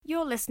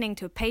You're listening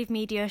to a Pave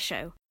Media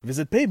show.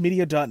 Visit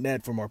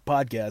pavemedia.net for more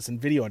podcasts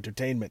and video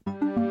entertainment.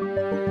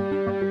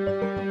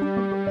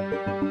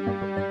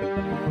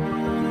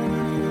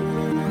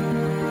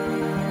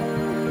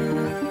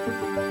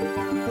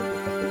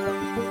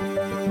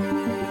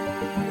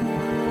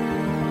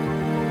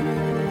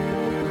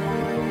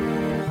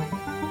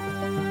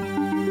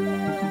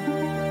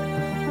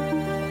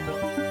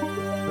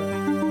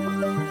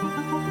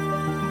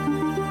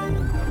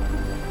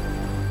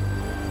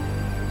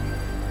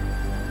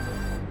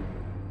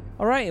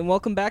 All right, and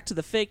welcome back to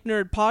the Fake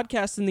Nerd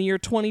Podcast in the year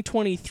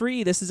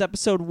 2023. This is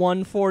episode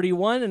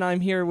 141, and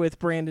I'm here with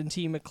Brandon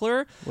T.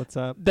 McClure. What's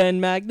up?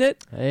 Ben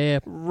Magnet. Hey.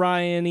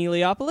 Ryan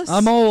Eliopoulos.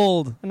 I'm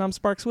old. And I'm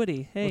Sparks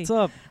Whitty. Hey. What's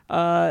up?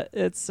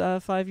 It's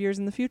 5 years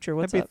in the future.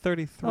 What's That'd up?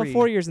 be 33.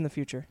 4 years in the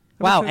future.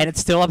 Wow, and it's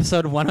still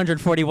episode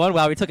 141.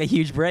 Wow, we took a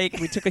huge break.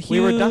 We took a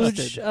We were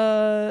huge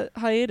dusted.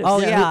 hiatus. Oh,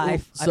 Yeah. yeah.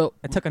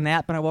 I took a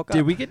nap and I woke up.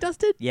 Did we get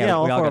dusted? Yeah,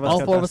 all we four of us All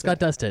got four of us dusted.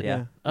 got dusted.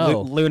 Yeah.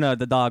 Oh. Luna,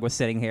 the dog, was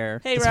sitting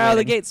here. Hey, just right out of the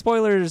waiting. gate,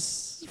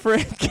 spoilers for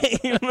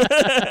Endgame.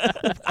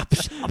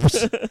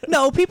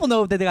 No, people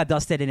know that they got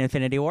dusted in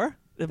Infinity War.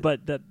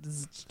 But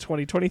that's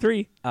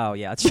 2023. Oh,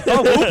 yeah.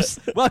 Oh, oops.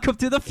 Welcome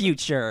to the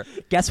future.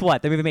 Guess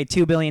what? The movie made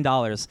 $2 billion.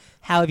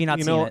 How have you not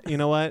You seen know, it? you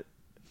know what?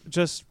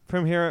 Just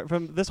from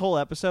this whole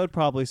episode,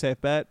 probably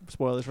safe bet.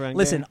 Spoilers for Endgame.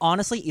 Listen,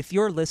 honestly, if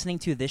you're listening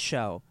to this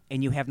show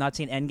and you have not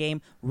seen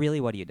Endgame, really,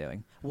 what are you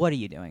doing? What are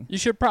you doing? You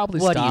should probably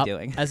What are you stop.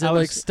 doing? As I in,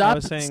 was- like, I stop,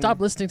 was saying- stop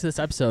listening to this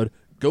episode.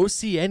 Go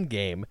see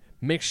Endgame.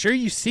 Make sure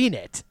you've seen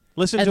it.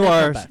 listen and to then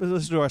our come back.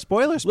 listen to our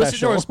spoiler special. Listen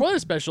to our spoiler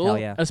special. Hell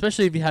yeah.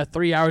 Especially if you have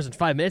 3 hours and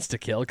 5 minutes to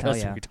kill, because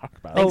Hell yeah. we talk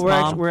about Thanks, oh,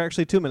 Mom. we're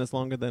actually 2 minutes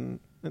longer than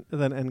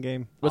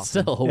Endgame. But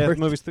Awesome. still, Yeah, we're, the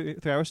movie's 3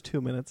 hours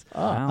 2 minutes.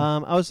 oh.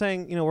 Wow. I was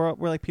saying, we're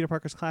like Peter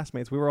Parker's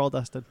classmates. We were all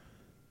dusted.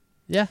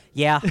 Yeah.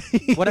 Yeah.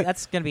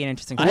 That's going to be an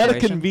interesting What a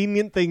situation.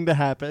 convenient thing to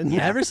happen.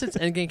 Ever since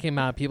Endgame came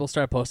out, people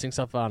started posting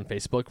stuff on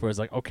Facebook where it's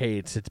like, okay,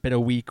 it's been a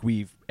week.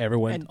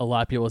 A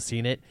lot of people have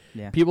seen it.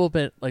 Yeah. People have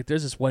been like,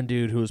 there's this one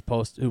dude who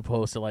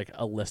posted like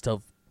a list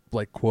of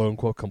like quote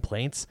unquote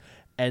complaints,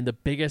 and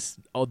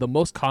the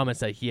most comments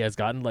that he has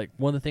gotten, like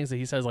one of the things that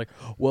he says, like,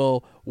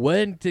 well,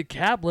 when did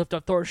Cap lift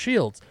up Thor's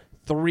shields?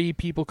 3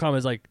 people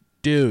comment like,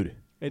 dude,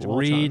 Age of Ultron.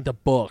 read the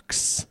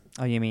books.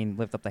 Oh, you mean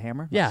lift up the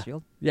hammer? Yeah. The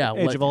shield? Yeah,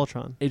 Age of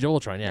Ultron. Age of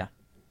Ultron. Yeah. Yeah.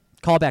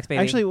 Callbacks, baby.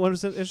 Actually, what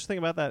was interesting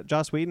about that,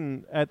 Joss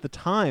Whedon at the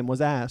time was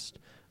asked,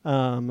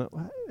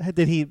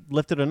 did he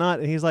lift it or not?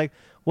 And he's like,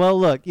 well,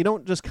 look, you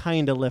don't just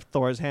kind of lift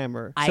Thor's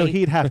hammer. So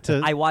he'd have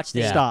to I watched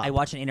stop. I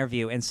watched an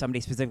interview and somebody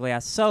specifically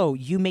asked, so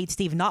you made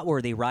Steve not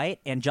worthy, right?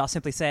 And Joss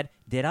simply said,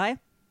 did I?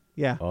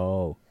 Yeah.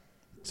 Oh.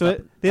 So Up- the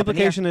up in the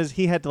implication is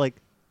he had to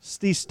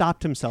he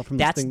stopped himself from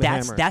lifting the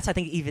hammer. That's I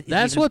think even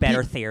That's even what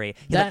better peop- theory.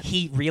 that-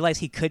 He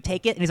realized he could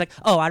take it, and he's like,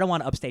 oh, I don't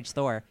want to upstage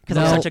Thor because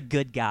I'm No. such a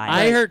good guy.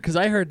 I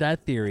heard that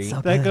theory. So-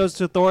 That goes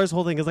to Thor's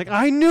whole thing. Is like,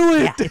 I knew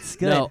it. yeah, it's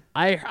good. No,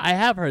 I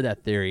have heard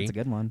that theory. It's a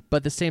good one. But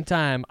at the same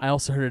time, I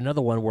also heard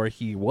another one where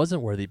he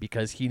wasn't worthy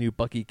because he knew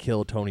Bucky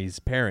killed Tony's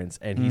parents,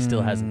 and he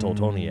still hasn't told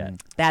Tony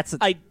yet. That's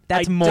I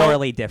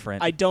morally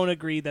different. I don't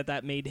agree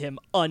that made him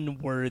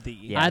unworthy.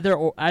 Yeah.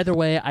 Either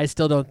way, I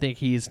still don't think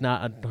he's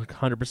not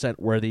 100%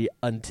 worthy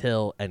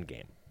until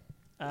Endgame.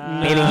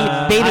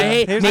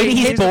 Maybe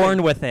he's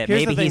born with it.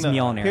 Here's Maybe the he's thing, though.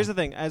 Mjolnir. Here's the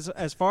thing.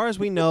 As far as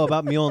we know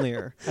about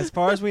Mjolnir,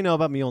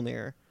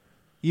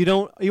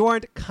 you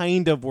aren't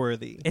kind of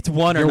worthy. It's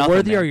one or You're nothing.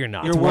 worthy man. or you're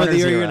not. You're It's one worthy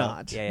or zero. you're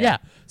not. Yeah.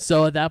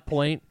 So at that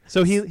point,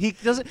 So he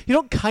doesn't. You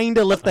don't kind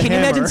of lift the Can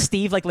hammer. you imagine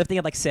Steve lifting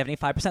it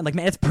 75%? Like,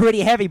 man, it's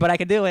pretty heavy, but I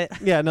can do it.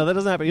 Yeah, no, that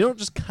doesn't happen. You don't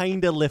just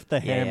kind of lift the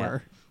Yeah, yeah.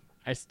 hammer.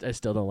 I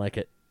still don't like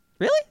it.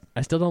 Really?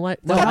 I still don't like.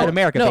 Captain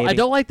America, no, baby. I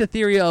don't like the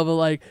theory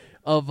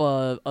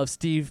of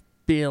Steve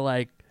being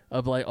like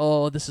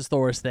oh, this is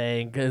Thor's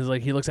thing, because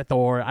like he looks at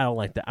Thor. I don't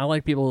like that. I don't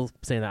like people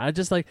saying that. I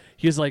just like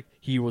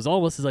he was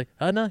almost like,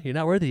 oh no, you're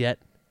not worthy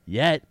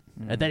yet,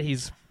 and then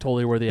he's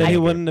totally worthy. Then he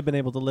again. wouldn't have been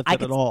able to lift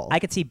it at all. I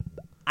could see.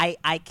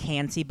 I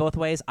can see both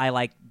ways. I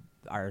like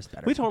ours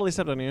better. We totally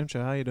stepped on your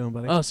intro. How you doing,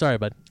 buddy? Oh, sorry,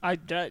 bud.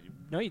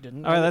 No, you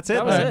didn't. All right, that's it.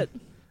 That was All right. it.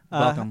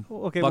 Welcome.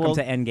 Okay, Welcome well,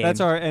 to Endgame. That's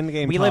our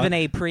Endgame. We talk. live in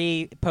a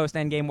post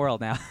Endgame world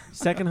now.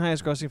 second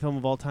highest grossing film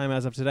of all time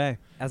as of today.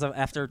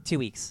 After 2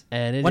 weeks.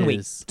 And it 1 week.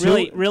 is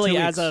Really, two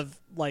as weeks. of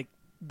like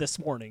this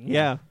morning.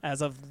 Yeah.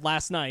 As of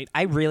last night.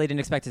 I really didn't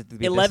expect it to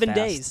be 11 this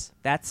fast. days.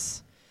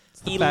 That's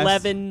the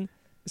 11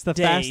 It's the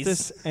days.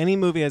 fastest any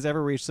movie has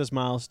ever reached this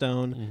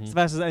milestone. Mhm. It's the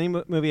fastest any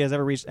movie has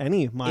ever reached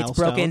any milestone. It's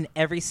broken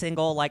every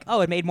single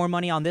it made more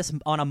money on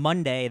a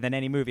Monday than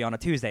any movie on a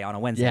Tuesday, on a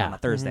Wednesday, Yeah. on a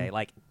Thursday. Mhm.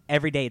 Like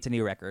every day it's a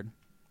new record.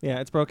 Yeah,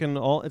 it's broken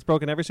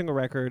every single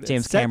record.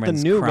 James It set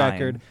Cameron's the new crying.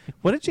 record.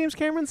 What did James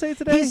Cameron say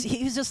today?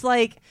 He's just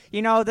like, the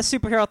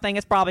superhero thing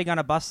is probably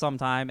gonna bust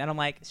sometime, and I'm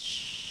like,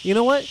 shh. You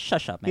know what?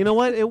 Shush up, man. You know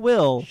what? It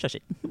will. Shush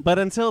it. But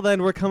until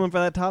then, we're coming for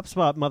that top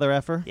spot, mother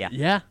effer. Yeah.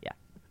 Yeah.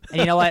 And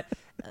you know what?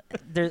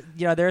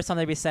 There is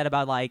something to be said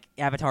about like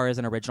Avatar is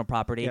an original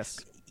property. Yes.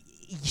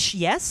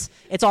 Yes,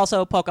 it's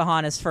also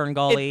Pocahontas,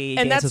 Ferngully,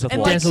 Dances with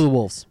Wolves. Dance with the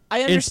Wolves. I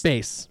in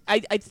space. I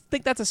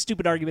think that's a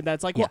stupid argument.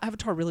 That's like, Yeah. well,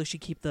 Avatar really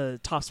should keep the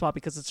top spot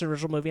because it's an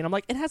original movie, and I'm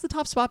like, it has the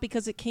top spot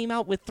because it came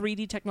out with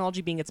 3D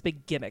technology being its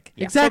big gimmick.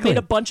 Yeah. Exactly. So it made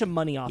a bunch of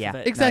money off of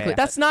it. Exactly.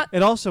 That's not.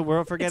 And also,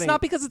 we're forgetting. It's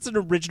not because it's an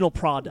original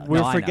product. We're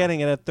No, I know. forgetting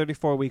it at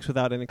 34 weeks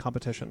without any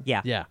competition.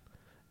 Yeah. Yeah.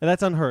 And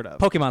that's unheard of.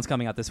 Pokemon's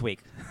coming out this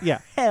week. Yeah.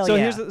 Hell so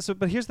yeah. here's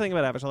the thing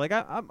about Avatar. Like,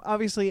 I'm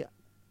obviously,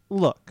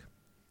 look,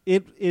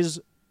 it is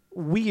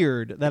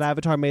weird that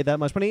Avatar made that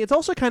much money. It's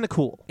also kind of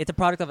cool. It's a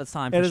product of its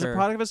time. It for is sure. a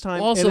product of its time.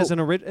 Also- it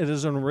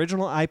is an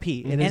original IP.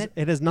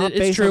 It is not It's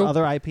based true. on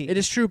other IP. It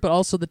is true, but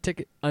also the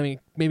ticket. I mean,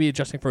 maybe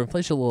adjusting for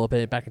inflation a little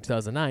bit back in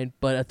 2009,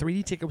 but a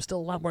 3D ticket was still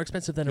a lot more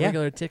expensive than a Yeah.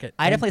 regular ticket.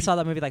 I And definitely saw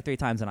that movie like 3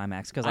 times in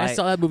IMAX because I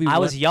saw that movie. I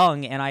was once.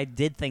 young and I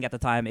did think at the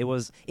time it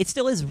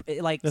still is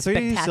like The 3D is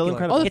spectacular. still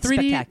incredible. Oh, the It's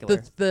 3D,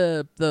 spectacular.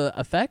 the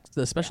effects,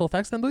 the special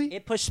effects in that movie.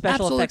 It pushed special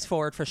Absolutely. effects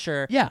forward for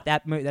sure. Yeah.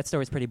 That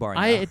story's pretty boring.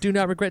 I though. do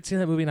not regret seeing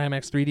that movie in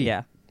IMAX 3D.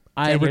 Yeah.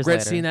 I 10 years regret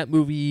later. seeing that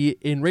movie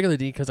in regular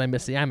D because I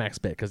missed the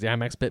IMAX bit because the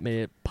IMAX bit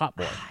made it pop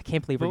more. I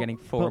can't believe we're getting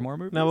 4 more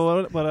movies.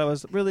 No, but what I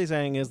was really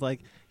saying is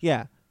like,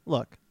 yeah,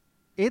 look,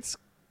 it's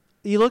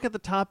you look at the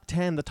top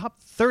 10, the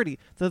top 30,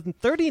 the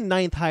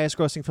 39th highest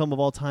grossing film of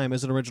all time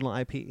is an original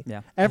IP.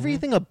 Yeah.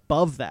 Everything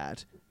above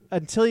that,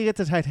 until you get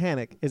to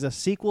Titanic, is a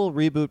sequel,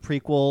 reboot,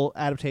 prequel,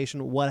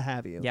 adaptation, what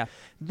have you. Yeah.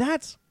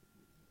 That's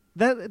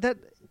that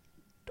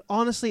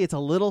honestly, it's a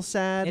little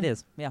sad. It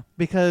is. Yeah.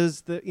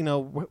 Because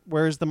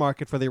where's the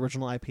market for the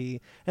original IP?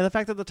 And the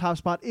fact that the top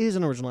spot is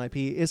an original IP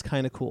is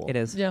kind of cool. It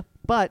is. Yeah.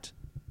 But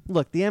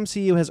look, the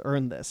MCU has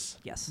earned this.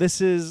 Yes.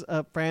 This is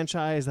a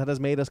franchise that has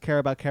made us care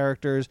about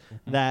characters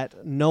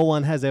that no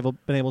one has ever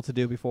been able to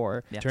do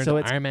before. Yeah. Turned So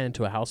it's Iron Man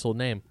into a household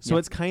name. so Yeah.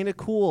 it's kind of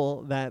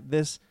cool that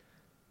this,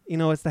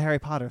 it's the Harry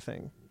Potter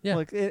thing. Yeah.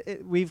 Like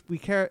we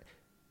care.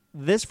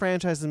 This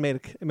franchise has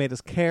made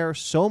us care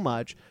so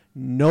much.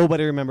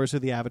 Nobody remembers who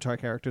the Avatar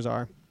characters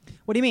are.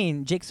 What do you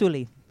mean, Jake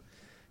Sully?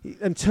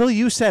 Until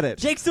you said it.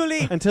 Jake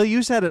Sully. Until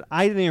you said it,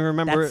 I didn't even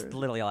remember. That's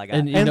literally all I got.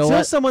 And you know Until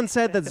what? someone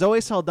said that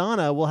Zoe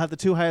Saldana will have the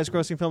 2 highest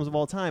grossing films of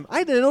all time,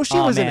 I didn't know she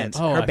Oh, was in man. it.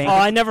 Oh, her I bank, Oh,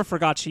 I never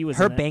forgot she was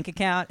her in it. bank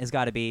account has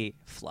got to be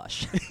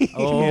flush.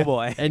 Oh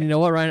boy. And you know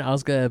what, Ryan? I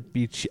was gonna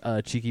be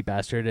cheeky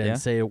bastard and Yeah?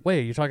 say,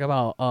 wait, you're talking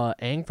about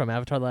Aang from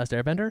Avatar: The Last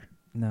Airbender?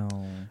 No.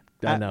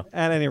 I know.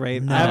 At any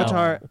rate, No.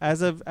 Avatar,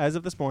 as of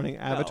this morning,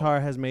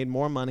 Avatar has made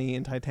more money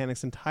in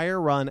Titanic's entire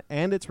run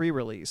and its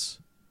re-release,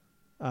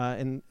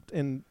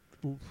 in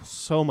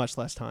so much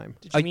less time.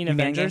 Did you mean you mean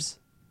Avengers?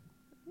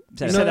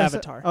 Said You it. said that's-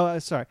 Avatar. Oh,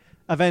 sorry,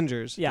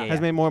 Avengers. Yeah. has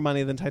made more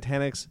money than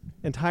Titanic's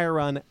entire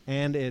run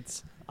and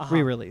its Uh-huh.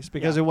 re-release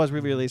because Yeah. it was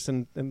re-released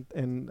in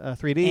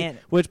 3D, And-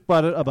 which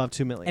brought it above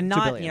 2 million. And 2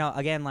 not, billion.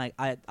 again, like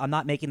I'm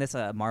not making this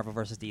a Marvel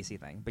versus DC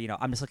thing, but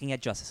I'm just looking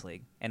at Justice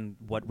League and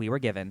what we were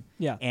given.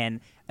 Yeah. And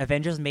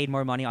Avengers made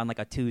more money on like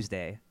a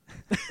Tuesday.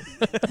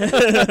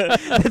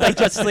 Like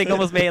Justice League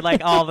almost made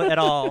like all of it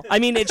all. I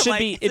mean, it should Like,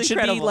 be it's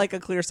incredible. like a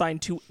clear sign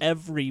to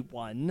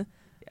everyone,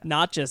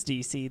 not just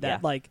DC, that Yeah.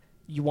 like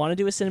you want to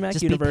do a cinematic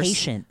Just universe, be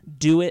patient.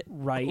 do it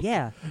right.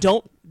 Yeah.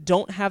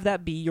 Don't have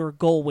that be your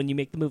goal when you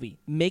make the movie.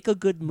 Make a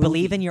good movie.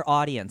 Believe in your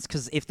audience,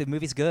 because if the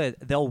movie's good,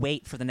 they'll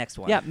wait for the next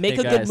one. Yeah, make Hey,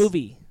 a good guys.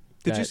 movie.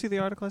 Did you Guys. see the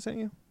article I sent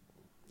you?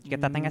 You get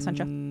that thing I sent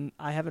you?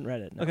 I haven't read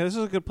it. No. Okay, this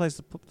is a good place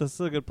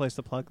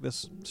to plug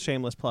this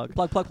shameless plug.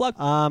 Plug.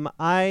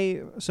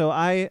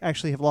 I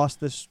actually have lost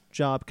this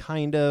job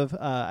kind of.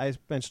 I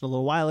mentioned a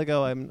little while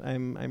ago.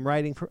 I'm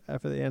writing for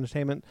the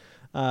entertainment,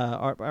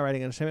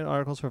 writing entertainment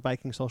articles for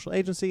Viking Social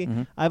Agency.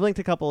 Mhm. I've linked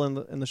a couple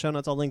in the show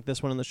notes. I'll link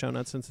this one in the show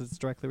notes since it's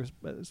directly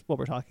what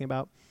we're talking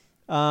about.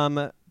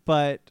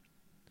 But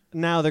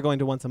now they're going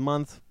to once a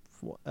month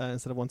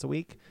instead of once a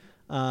week.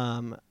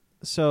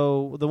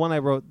 So the one I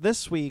wrote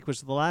this week, which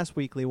is the last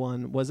weekly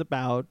one, was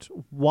about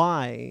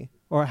why,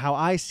 or how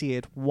I see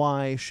it,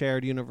 why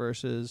shared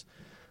universes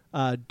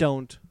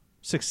don't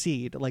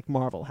succeed like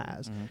Marvel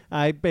has. Mhm.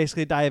 I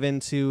basically dive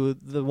into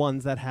the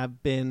ones that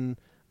have been,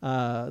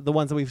 the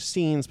ones that we've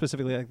seen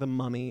specifically, like The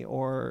Mummy,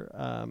 or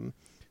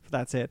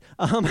that's it.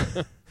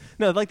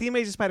 No, like The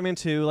Amazing Spider-Man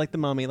 2, like The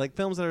Mummy, like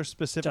films that are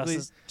specifically.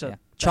 Yeah.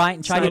 Try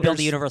to build Snyder's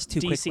the universe too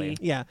DC. quickly.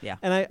 Yeah. Yeah.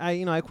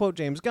 And I quote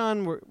James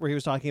Gunn where he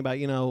was talking about,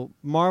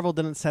 Marvel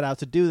didn't set out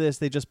to do this.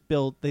 They just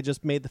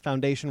made the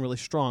foundation really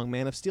strong.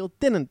 Man of Steel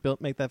didn't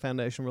make that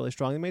foundation really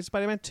strong. They made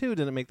Spider-Man 2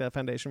 didn't make that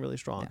foundation really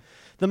strong. Yeah.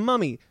 The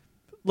Mummy,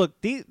 look,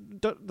 the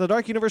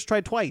Dark Universe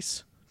tried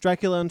twice.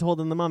 Dracula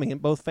Untold and The Mummy,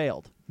 and both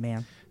failed.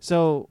 Man.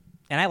 So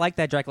And I like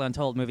that Dracula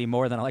Untold movie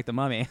more than I like The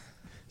Mummy.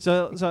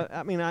 So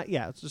I mean,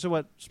 So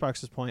what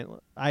Sparks' point,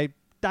 I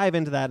dive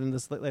into that in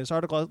this latest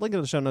article. I'll link it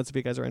in the show notes if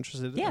you guys are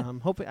interested. Yeah.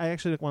 Hopefully, I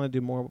actually want to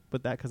do more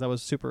with that because I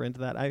was super into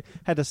that. I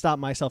had to stop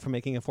myself from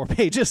making it 4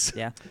 pages.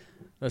 Yeah.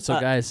 So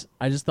guys,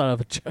 I just thought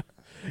of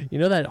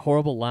that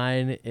horrible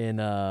line in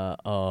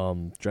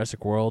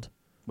Jurassic World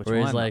Which where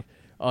he's one? like,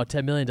 oh,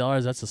 $10 million,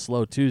 that's a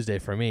slow Tuesday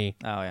for me.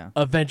 Oh yeah.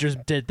 Avengers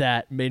did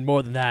that, made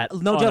more than that.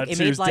 No on joke. a It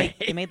Tuesday.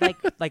 made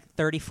like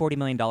 $30-40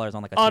 million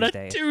on like a on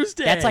Tuesday. a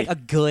Tuesday. That's like a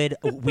good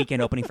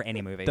weekend opening for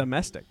any movie.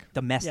 Domestic.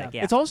 Domestic,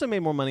 yeah. It's also made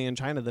more money in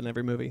China than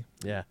every movie.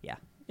 yeah. yeah.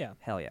 Yeah.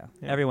 Hell yeah.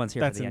 Yeah. Everyone's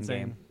here That's for the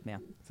insane. end game. Yeah.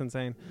 It's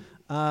insane.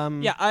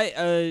 Yeah,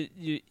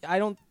 I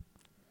don't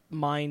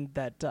mind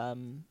that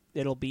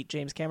it'll beat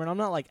James Cameron. I'm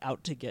not like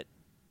out to get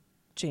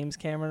James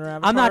Cameron or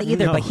Avatar. I'm not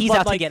either, No. but he's But,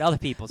 out to like, get other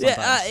people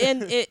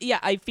sometimes. Yeah,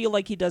 I feel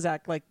like he does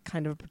act like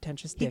kind of a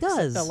pretentious He dick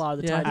does. a lot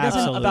of the Yeah. time.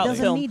 Absolutely. About He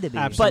doesn't film. need to be.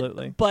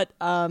 Absolutely. But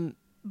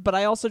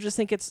I also just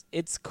think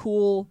it's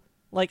cool.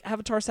 Like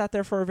Avatar sat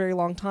there for a very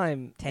long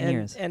time, 10 and,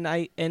 years.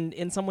 and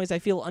in some ways I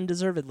feel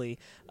undeservedly.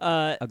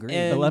 Agreed.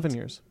 and- 11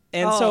 years.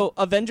 And Oh. so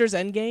Avengers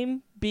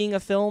Endgame being a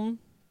film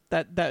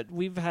that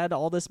we've had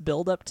all this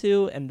build up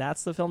to, and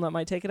that's the film that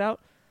might take it out.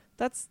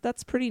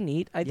 That's pretty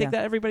neat. I think Yeah.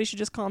 that everybody should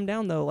just calm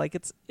down though. Like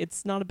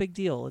it's not a big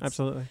deal.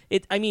 Absolutely.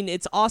 I mean,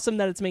 it's awesome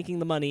that it's making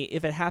the money.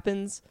 If it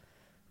happens,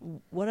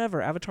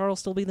 whatever. Avatar will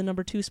still be the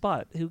number 2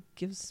 spot. Who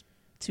gives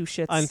two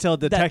shits? Until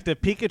that- Detective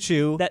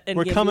Pikachu, that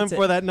we're Endgame coming beats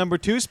for it. that number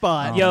 2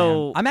 spot. Oh,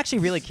 Yo. man. I'm actually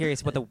really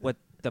curious what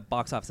the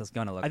box office is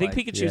gonna look I think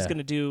like. Pikachu's Yeah.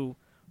 gonna do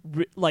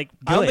like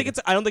Good. I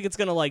don't think it's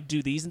gonna like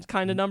do these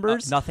kind of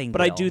numbers. nothing. But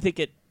will.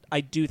 I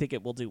do think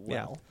it will do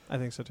Yeah, well. I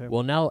think so too.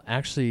 Well, now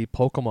actually,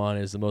 Pokemon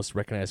is the most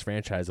recognized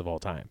franchise of all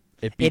time.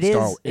 It It beat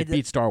is. It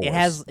beat Star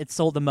Wars. It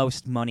sold the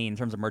most money in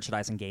terms of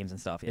merchandise and games and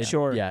stuff. Yeah.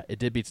 Sure. Yeah, it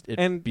did beat. It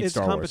and beat its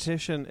Star Wars.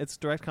 competition, its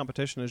direct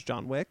competition is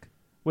John Wick,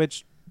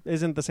 which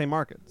isn't the same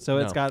market. So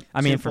it's No. got.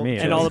 I mean, two for full- me,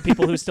 And all the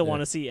people who still Yeah.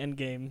 want to see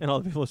Endgame. and all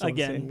the people who still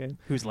Again. Again. Game.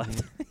 Who's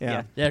left?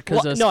 Yeah. Yeah,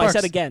 because Well, no, I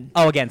said again.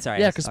 Oh, again.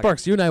 Sorry. Yeah, because Okay.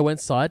 Sparks, you and I went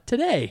and saw it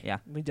today. Yeah.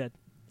 We did.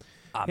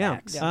 Yeah.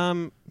 Max.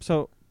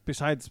 So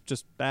besides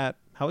just that,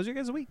 how was your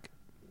guys' week?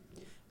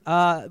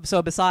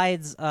 So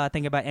besides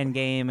thinking about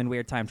Endgame and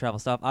weird time travel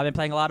stuff, I've been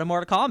playing a lot of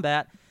Mortal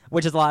Kombat,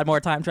 which is a lot more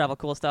time travel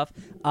cool stuff.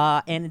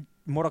 And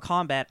Mortal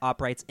Kombat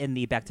operates in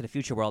the Back to the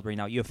Future world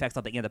where you affect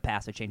something in the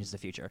past that changes the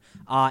future.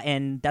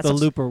 And that's The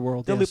what's- Looper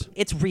world. The yes. loop.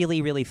 It's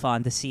really, really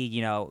fun to see,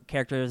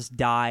 characters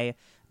die.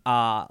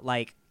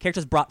 Like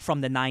characters brought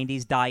from the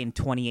 90s die in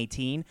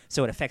 2018,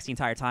 so it affects the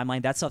entire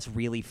timeline. That stuff's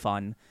really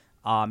fun.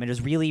 It is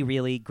really,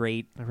 really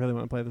great. I really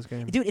want to play this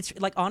game. Dude, it's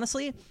like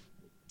honestly,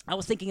 I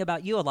was thinking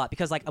about you a lot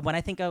because like when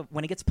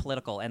it gets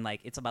political and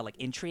like it's about like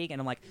intrigue and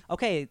I'm like,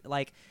 okay,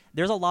 like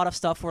there's a lot of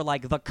stuff where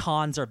like the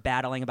cons are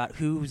battling about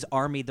whose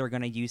army they're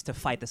gonna use to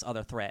fight this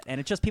other threat, and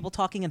it's just people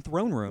talking in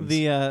throne rooms.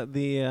 The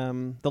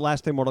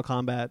last 3 Mortal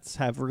Kombats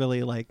have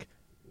really like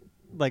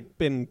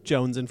been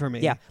Jonesing for me.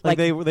 Yeah, like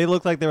like- they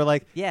look like they were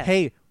like, Yeah.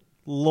 hey,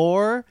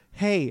 lore,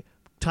 hey,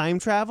 time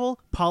travel,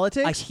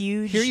 politics. A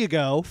huge- Here you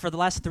go. For the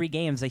last 3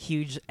 games, a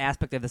huge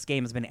aspect of this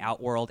game has been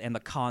Outworld and the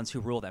Khans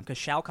who rule them. Because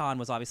Shao Kahn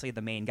was obviously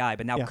the main guy,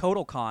 but now Yeah.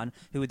 Kotal Khan,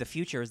 who in the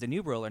future is the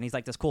new ruler, and he's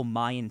like this cool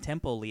Mayan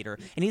temple leader,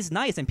 and he's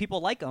nice and people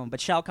like him. But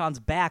Shao Kahn's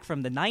back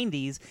from the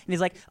 90s, and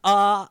he's like,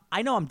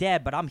 I know I'm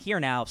dead, but I'm here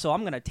now, so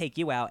I'm gonna take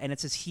you out. And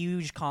it's this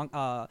huge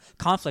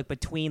conflict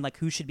between like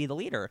who should be the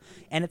leader,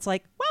 and it's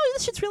like, wow,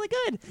 this shit's really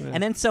good. Yeah.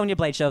 And then Sonya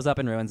Blade shows up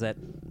and ruins it.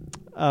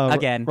 Oh,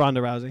 Again. Ronda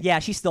Rousey. Yeah,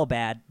 she's still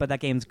bad, but that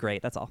game's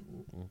great. That's all.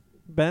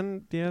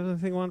 Ben, do you have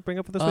anything you want to bring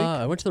up for this week?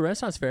 I went to the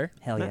Renaissance Fair.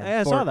 Hell I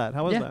yeah. saw that.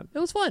 How was yeah, that? it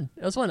was fun.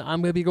 It was fun.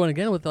 I'm gonna be going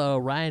again with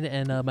Ryan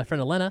and my friend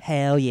Elena.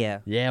 Hell yeah.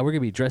 Yeah, we're gonna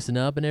be dressing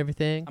up and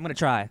everything. I'm gonna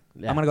try.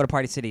 Yeah. I'm gonna go to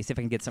Party City, see if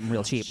I can get something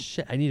real cheap.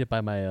 Shit, I need to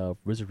buy my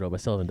wizard robe. I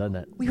still haven't done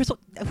that. We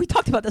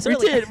talked about this We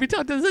earlier. did. We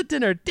talked about this at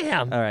dinner.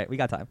 Damn. All right, we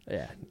got time.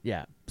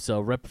 Yeah.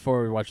 So right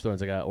before we watched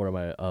Thrones, I got to order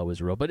my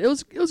wizard robe, but it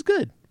was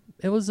good.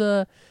 It was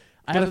I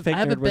Got a fake nerd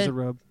haven't wizard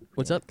been. robe.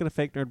 What's up? Get a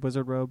fake nerd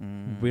wizard robe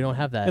Mm. We don't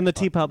have that in the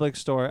T Public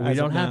store. We as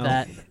don't of have now.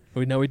 that.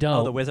 We know we don't.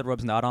 Oh, the wizard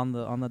robe's not on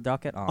the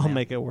docket. Oh, I'll man.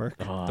 make it work.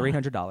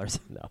 $300.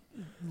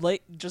 No.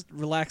 Just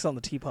relax on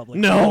the TeePublic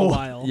No. for a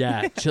while.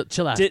 Yeah.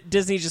 chill out.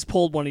 Disney just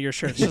pulled one of your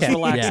shirts. Just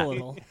relax Yeah. a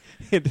little.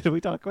 Did we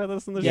talk about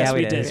this in the Yeah, show? we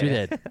we did. Yes, we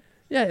did.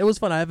 Yeah, it was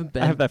fun. I haven't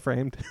been. I have that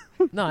framed.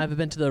 No, I haven't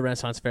been to the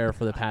Renaissance Fair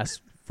for the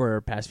past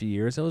few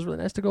years. It was really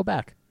nice to go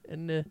back.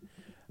 And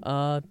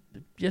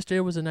yesterday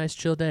was a nice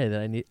chill day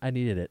that I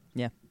needed it.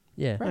 Yeah.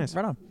 Yeah. Nice.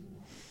 Right on.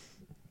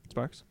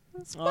 Sparks.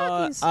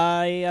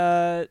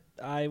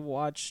 I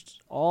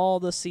watched all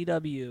the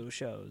CW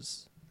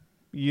shows.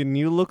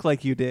 You look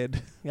like you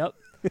did. Yep.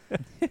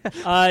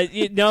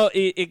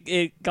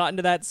 It got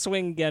into that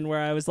swing again where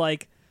I was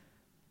like,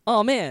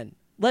 oh man,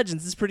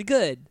 Legends is pretty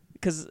good.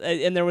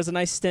 And there was a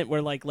nice stint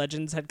where like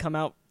Legends had come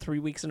out 3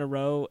 weeks in a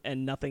row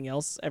and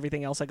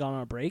everything else had gone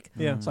on a break.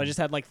 Yeah. So I just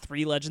had like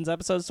 3 Legends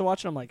episodes to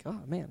watch and I'm like, oh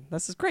man,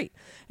 this is great.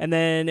 And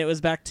then it was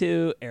back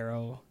to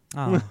Arrow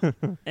Oh.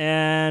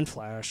 and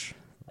Flash.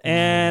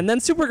 And then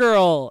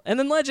Supergirl, and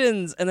then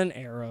Legends, and then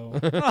Arrow,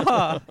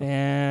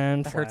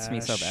 and That hurts me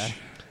so Flash. bad.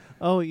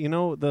 Oh, you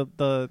know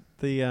the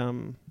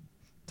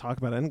talk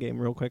about Endgame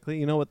real quickly.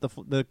 You know what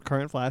the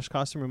current Flash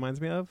costume reminds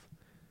me of?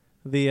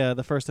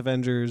 The first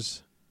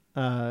Avengers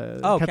Captain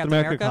Captain America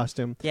America?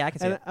 costume. Yeah, I can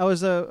see And it. I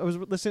was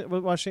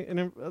watching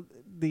and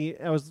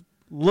I was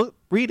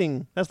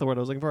reading. That's the word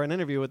I was looking for. An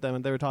interview with them,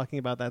 and they were talking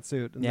about that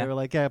suit, and Yeah. they were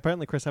like, "Yeah,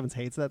 apparently Chris Evans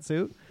hates that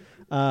suit,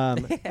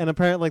 and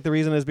apparently like the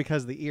reason is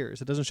because of the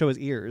ears. It doesn't show his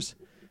ears,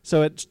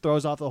 so it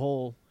throws off the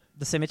whole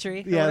The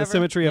symmetry. or the whatever?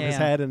 symmetry of Yeah, his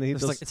yeah. head, and he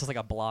It's just just like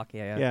a block.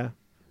 Yeah. yeah.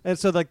 And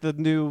so like the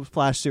new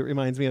Flash suit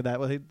reminds me of that.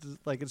 Where he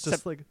like it's just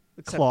Except- like a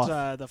Except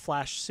cloth. the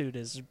Flash suit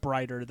is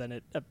brighter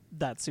than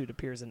that suit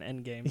appears in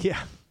Endgame. Yeah.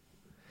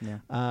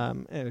 Yeah.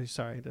 Anyway,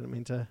 sorry, didn't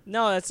mean to.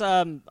 No, that's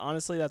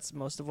honestly that's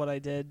most of what I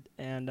did,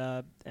 and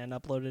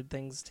uploaded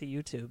things to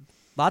YouTube.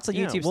 Lots of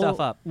Yeah, YouTube we'll- stuff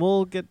up.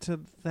 We'll get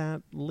to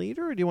that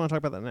later. Or do you want to talk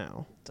about that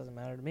now? Doesn't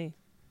matter to me.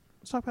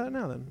 Let's talk about it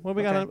now then. What do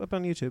we got Okay. up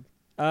on YouTube?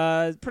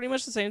 Pretty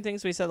much the same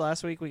things we said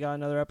last week. We got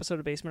another episode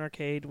of Basement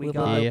Arcade. We Woop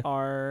got Yeah.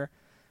 our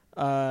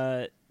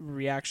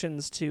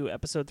reactions to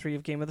episode 3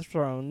 of Game of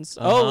Thrones.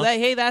 Uh-huh. Oh,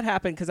 that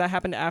happened because that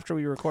happened after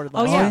we recorded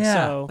Oh last yeah. week. yeah.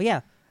 So Oh,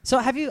 yeah. So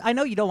have you? I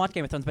know you don't watch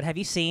Game of Thrones, but have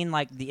you seen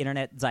like the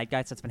internet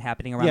zeitgeist that's been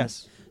happening around?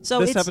 Yes.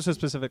 So this it's episode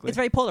specifically. it's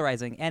very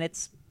polarizing, and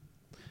it's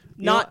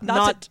not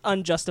not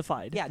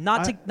unjustified. yeah, I-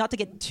 not to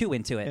get too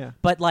into it, Yeah.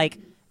 but like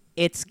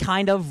it's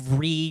kind of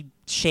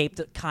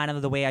reshaped kind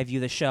of the way I view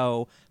the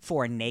show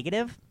for a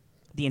negative,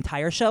 the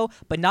entire show,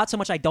 but not so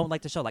much I don't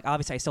like the show. Like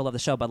obviously I still love the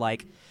show, but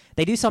like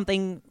they do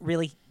something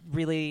really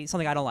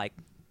something I don't like.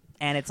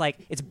 And it's like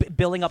it's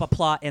building up a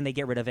plot and they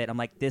get rid of it. I'm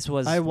like this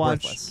was I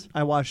worthless.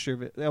 watched your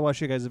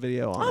guys'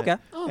 video on Okay. it.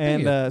 Oh,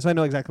 And thank you. so I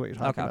know exactly what you're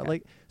talking Okay, about. okay.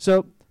 Like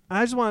so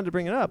I just wanted to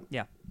bring it up.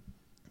 Yeah.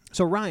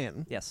 So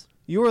Ryan, Yes.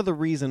 you are the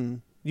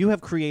reason you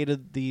have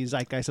created the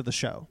zeitgeist of the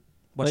show.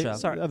 What Like, show?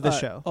 Sorry, Of this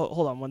show. Oh,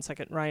 hold on 1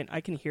 second, Ryan.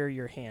 I can hear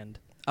your hand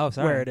Oh,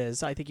 sorry. where it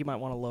is. I think you might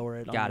want to lower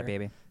it. Got on it, there.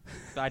 baby.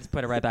 I just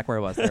put it right back where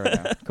it was. There we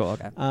go. Cool.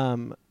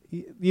 Okay.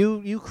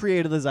 You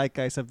created the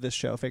zeitgeist of this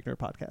show, Fake Nerd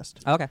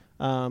Podcast. Okay.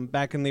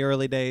 Back in the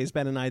early days,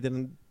 Ben and I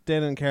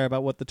didn't care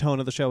about what the tone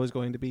of the show was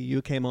going to be.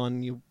 You came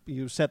on,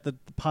 you set the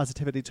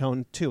positivity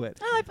tone to it.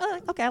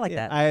 Okay, I like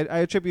Yeah, that. I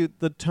attribute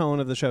the tone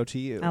of the show to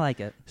you. I like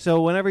it.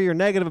 So whenever you're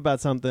negative about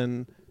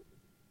something,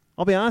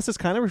 I'll be honest, it's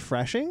kind of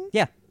refreshing.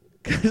 Yeah.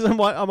 Because I'm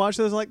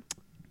watching this like,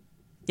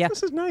 Yeah.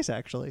 this is nice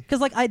actually.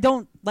 Because like I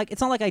don't like it's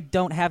not like I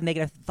don't have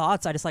negative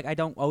thoughts. I just like I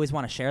don't always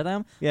want to share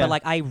them. Yeah.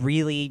 But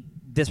like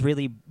this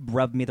really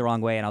rubbed me the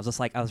wrong way, and I was just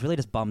like I was really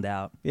just bummed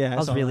out. Yeah, I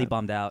was saw really that.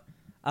 bummed out.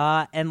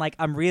 And like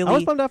I'm really I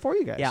was bummed out for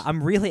you guys. yeah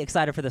I'm really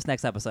excited for this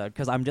next episode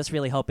because I'm just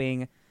really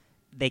hoping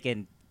they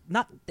can't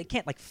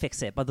like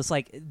fix it, but just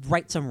like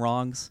right some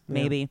wrongs Yeah.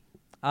 maybe.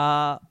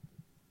 But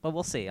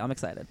we'll see. I'm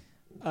excited.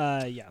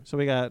 Yeah. So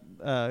we got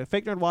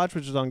Fake Nerd Watch,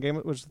 which is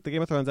the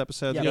Game of Thrones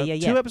episode. Yeah. We got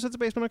Yeah. 2 episodes of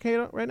Basement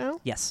Arcade right now.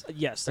 Yes.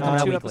 Yes, They're there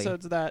coming are out 2 weekly.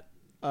 episodes of that.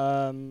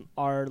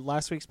 Our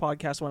last week's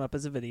podcast went up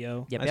as a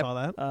video. Yep. I Yep. saw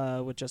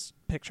that. With just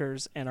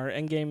pictures, and our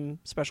Endgame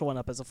special went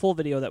up as a full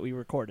video that we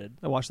recorded.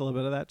 I watched a little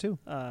bit of that too.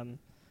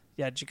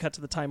 Yeah, did you cut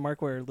to the time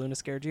mark where Luna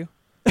scared you?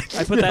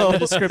 I put that in the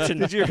description.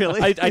 Did you really?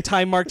 I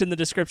time marked in the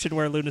description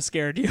where Luna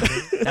scared you.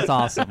 That's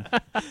awesome.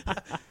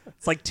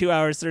 It's like 2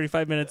 hours,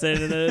 35 minutes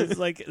in, and it's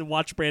like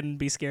watch Brandon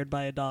be scared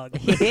by a dog.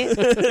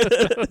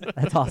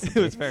 That's awesome.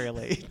 It was very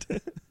late.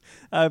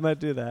 I might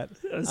do that.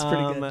 It was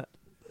pretty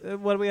good.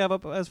 What do we have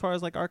up as far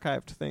as like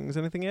archived things?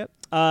 Anything yet?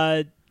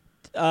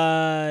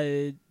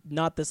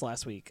 Not this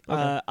last week.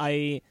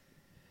 Okay.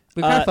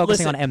 We're kind of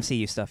focusing listen, on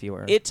MCU stuff. You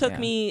were. It took yeah.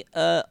 me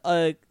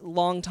a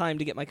long time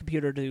to get my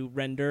computer to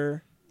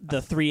render the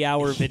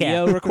 3-hour Yeah.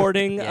 video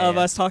recording Yeah, of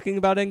yeah. us talking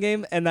about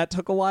Endgame, and that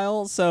took a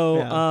while. So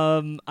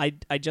Yeah.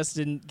 I just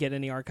didn't get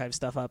any archive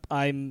stuff up.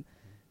 I'm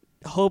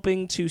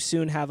hoping to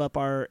soon have up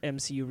our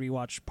MCU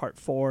rewatch part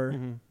 4.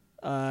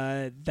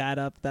 That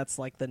up. That's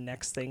like the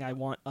next thing I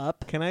want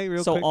up. Can I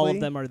real So quickly? all of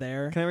them are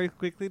there. Can I real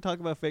quickly talk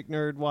about Fake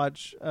Nerd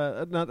Watch?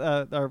 Not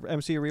our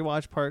MCU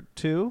rewatch part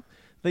 2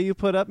 that you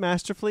put up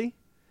masterfully.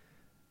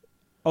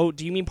 Oh,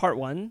 do you mean part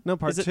 1? No,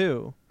 part Is it-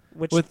 2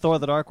 Which with Thor: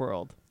 The Dark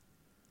World.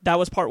 that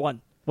was part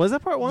 1. Was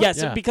that part 1? Yes,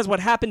 Yeah. because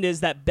what happened is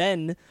that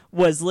Ben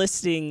was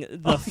listing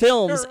the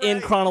films you're in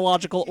right.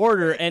 chronological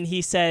order, and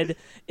he said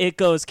it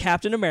goes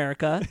Captain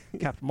America,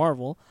 Captain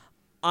Marvel,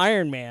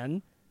 Iron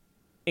Man,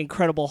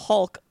 Incredible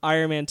Hulk,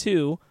 Iron Man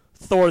 2,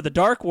 Thor: The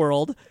Dark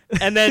World,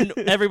 and then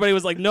everybody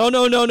was like, no,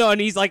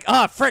 and he's like,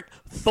 frick,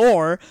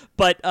 Thor.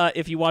 But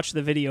if you watch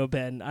the video,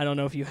 Ben, I don't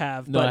know if you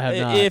have, No, but I have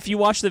not. if you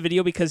watch the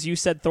video because you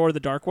said Thor: The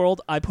Dark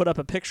World, I put up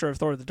a picture of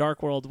Thor: The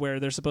Dark World where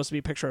there's supposed to be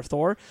a picture of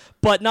Thor,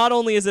 but not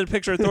only is it a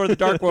picture of Thor: The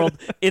Dark World,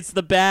 it's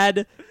the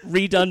bad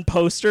redone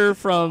poster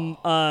from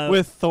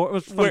with Thor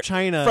from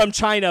China. from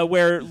China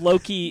where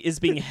Loki is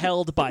being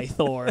held by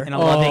Thor. In a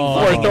Oh. loving, For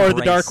loving Thor: The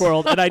embrace. Dark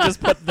World, and I just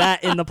put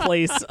that in the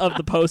place of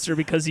the poster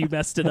because you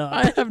messed it up.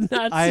 I have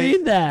not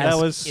seen that. That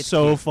was It's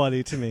so cute.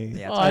 funny to me.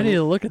 Yeah, Oh, I need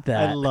to look at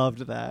that. I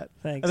loved that.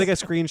 Thanks. I think I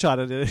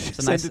screenshotted it. It's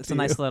a nice, it's a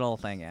nice little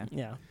thing. Yeah.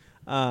 Yeah.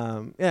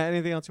 Yeah.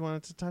 Anything else you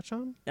wanted to touch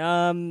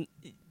on?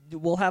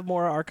 We'll have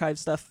more archive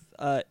stuff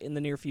in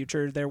the near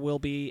future. There will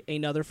be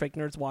another Fake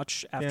Nerds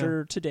Watch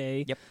after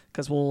today. Yep.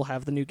 Because we'll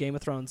have the new Game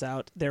of Thrones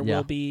out. There Yeah.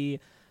 will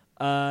be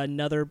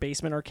another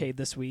Basement Arcade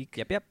this week.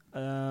 Yep. Yep.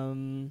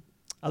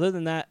 Other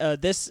than that,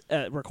 this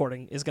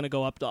recording is going to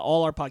go up.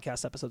 All our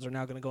podcast episodes are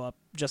now going to go up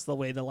just the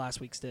way the last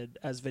week's did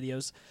as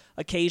videos.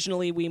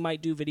 Occasionally, we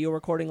might do video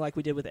recording like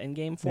we did with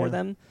Endgame for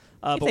them, If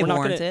but they we're not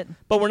warrant going it.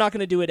 But we're not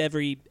going to do it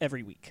every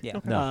week. Yeah.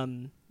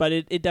 No. But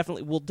it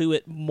definitely will do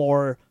it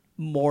more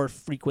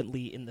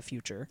frequently in the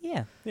future.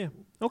 Yeah. Yeah.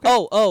 Okay.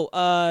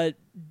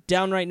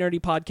 Downright Nerdy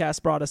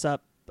Podcast brought us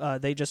up.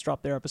 They just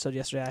dropped their episode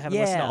yesterday. I haven't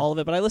listened to Yeah. all of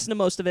it, but I listened to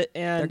most of it,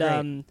 and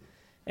They're great.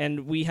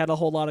 and we had a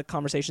whole lot of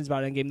conversations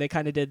about Endgame. They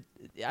kind of did.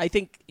 I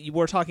think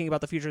we're talking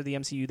about the future of the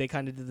MCU. They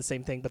kind of did the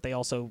same thing, but they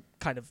also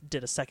kind of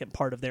did a second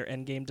part of their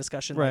Endgame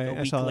discussion Right, like I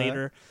a week saw that.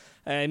 later.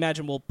 I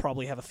imagine we'll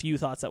probably have a few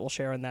thoughts that we'll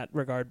share in that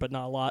regard, but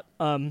not a lot.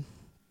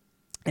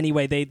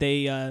 Anyway,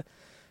 they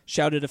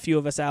shouted a few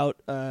of us out,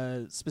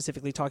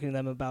 specifically talking to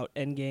them about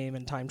Endgame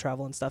and time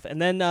travel and stuff.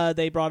 And then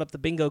they brought up the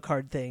bingo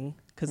card thing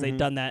because they'd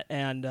done that,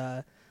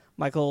 and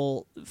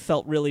Michael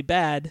felt really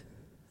bad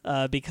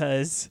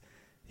because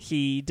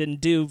he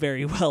didn't do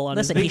very well on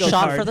Listen, his he bingo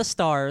shot card. for the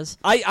stars.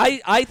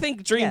 I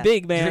think dream Yeah,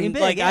 big, man. dream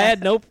big, like I yeah.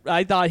 had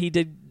I thought he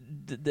did.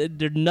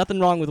 There's nothing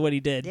wrong with what he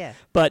did. Yeah.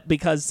 But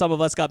because some of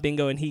us got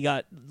bingo and he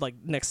got like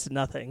next to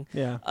nothing.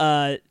 Yeah.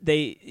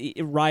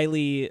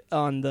 Riley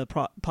on the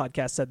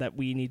podcast said that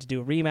we need to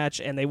do a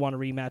rematch, and they want a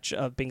rematch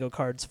of bingo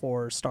cards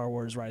for Star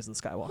Wars: Rise of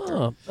the Skywalker.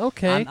 Oh,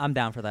 okay. I'm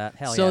down for that.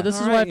 Hell So yeah. this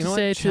is All what I right, have you to know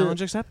say what? to.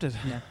 Challenge accepted.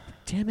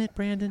 Damn it,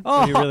 Brandon.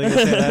 Are you really gonna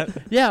say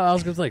that? Yeah, I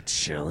was gonna like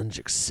challenge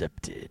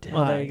accepted.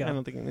 Well, there you go. I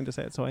don't think you need to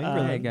say it. So I there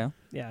really you go.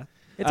 Yeah.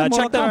 It's a Mortal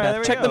check them, Kombat. There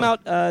we check go. them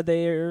out.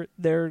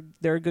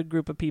 They're a good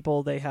group of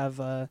people. They have.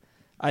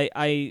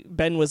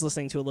 Ben was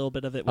listening to a little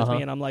bit of it with Uh-huh.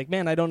 me, and I'm like,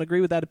 man, I don't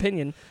agree with that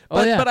opinion. Oh,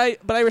 But yeah.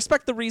 but I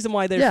respect the reason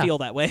why they Yeah. feel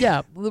that way.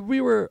 Yeah,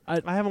 we were.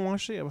 I haven't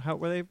watched it. How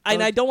were they?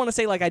 And I don't want to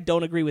say like I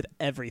don't agree with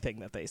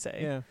everything that they say.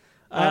 Yeah.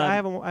 Um, I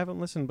haven't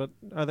listened, but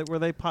were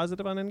they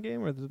positive on Endgame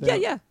or did they?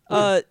 Yeah.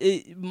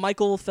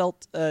 Michael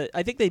felt.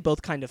 I think they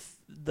both kind of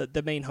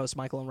the main host,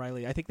 Michael and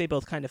Riley. I think they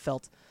both kind of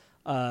felt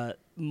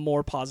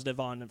more positive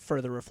on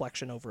further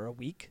reflection over a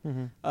week.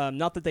 Mm-hmm.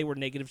 Not that they were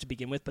negative to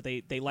begin with, but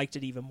they liked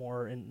it even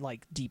more in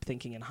like deep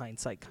thinking and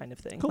hindsight kind of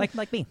thing.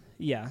 Like me.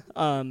 Yeah.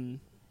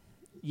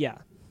 Yeah.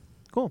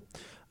 Cool.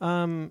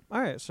 All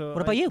right. So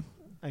What about you?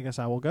 I guess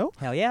I will go.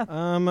 Hell yeah.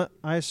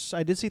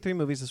 I did see 3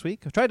 movies this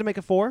week. I tried to make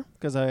it 4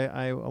 because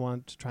I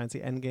wanted to try and see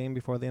Endgame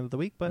before the end of the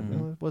week, but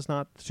it was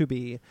not to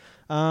be.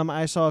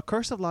 I saw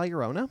Curse of La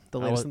Llorona, the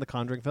latest in the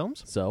Conjuring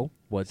films. So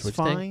what? It's What'd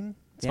you think? fine.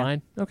 It's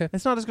fine. Okay.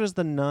 It's not as good as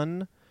The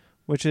Nun,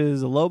 which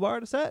is a low bar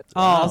to set.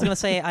 Oh, I was gonna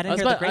say I didn't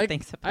hear the great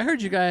things. I heard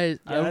you guys.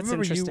 Yeah, I that's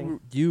remember interesting.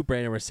 you,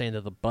 Brandon, were saying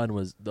that the bun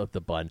was the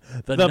bun.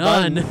 The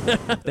bun. nun.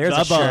 There's The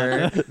a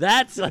shirt.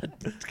 That's a.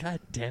 God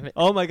damn it.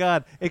 Oh my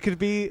God! It could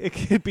be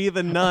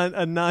the nun,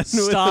 a nun with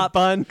a Stop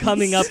bun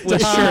coming up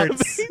with Stop.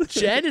 shirts.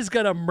 Jen is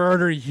gonna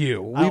murder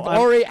you. We've I'm-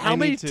 already. I How need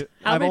many? to-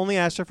 How I've many? only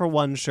asked her for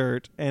 1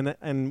 shirt, and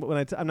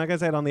when I'm not gonna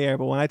say it on the air,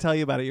 but when I tell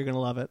you about it, you're gonna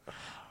love it.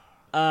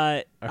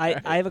 I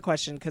have a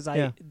question because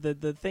Yeah.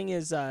 the thing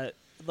is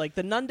like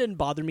the Nun didn't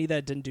bother me that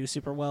it didn't do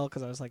super well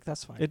because I was like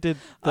that's fine. It did.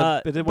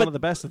 It did but- one of the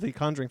best of the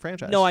Conjuring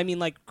franchise. No, I mean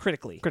like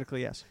critically.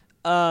 critically, yes.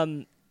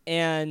 And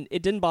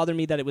it didn't bother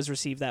me that it was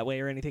received that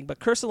way or anything. But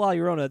Curse of La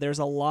Llorona, there's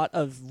a lot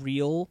of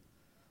real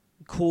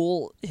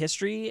cool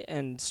history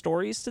and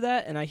stories to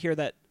that, and I hear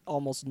that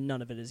almost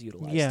none of it is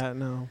utilized. Yeah,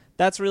 no.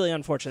 That's really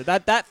unfortunate.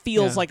 That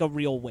feels Yeah. like a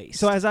real waste.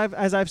 So as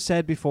I've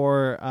said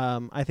before,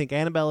 I think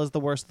Annabelle is the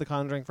worst of the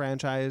Conjuring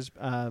franchise,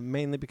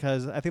 mainly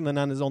because I think The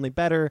Nun is only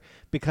better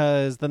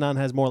because The Nun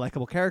has more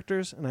likable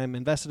characters, and I'm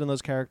invested in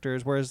those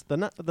characters. Whereas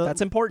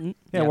that's important.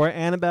 yeah, where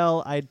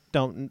Annabelle, I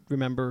don't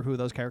remember who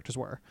those characters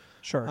were.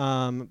 Sure.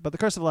 But the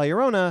Curse of La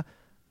Llorona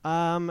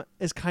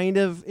is kind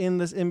of in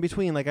this in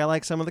between. Like I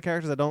like some of the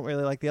characters, I don't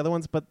really like the other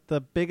ones. But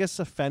the biggest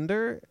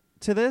offender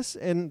to this,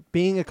 and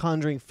being a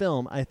Conjuring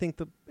film, I think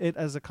it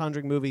as a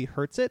Conjuring movie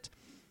hurts it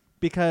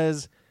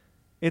because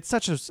it's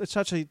such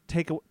a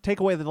take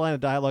away the line of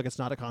dialogue. It's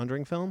not a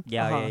Conjuring film.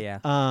 Yeah, Uh-huh.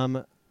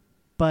 yeah.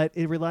 But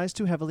it relies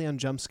too heavily on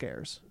jump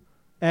scares.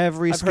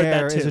 Every I've heard that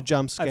scare is too. a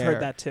jump scare. I've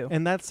heard that too.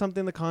 And that's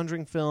something the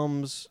Conjuring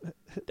films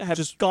Have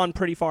just gone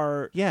pretty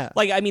far. yeah.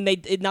 Like I mean,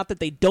 not that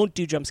they don't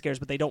do jump scares,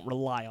 but they don't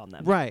rely on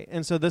them. Right.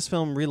 And so this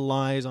film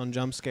relies on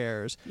jump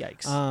scares.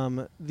 Yikes.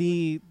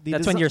 The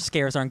That's when desi- your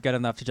scares aren't good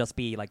enough to just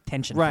be like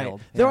tension right.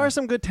 filled. There are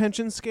some good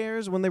tension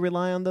scares when they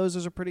rely on those.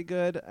 Those are pretty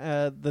good.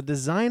 The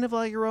design of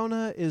La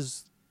Llorona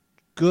is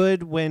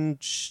good when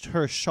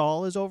her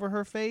shawl is over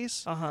her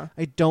face. Uh-huh.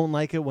 I don't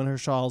like it when her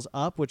shawl's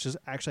up, which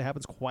actually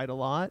happens quite a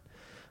lot.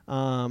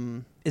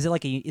 Is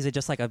it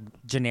just like a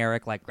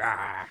generic like?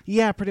 "Rah"?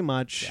 Yeah, pretty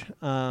much.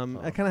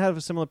 I kind of have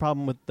a similar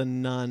problem with The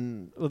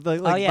Nun.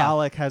 Like yeah.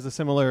 Valak has a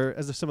similar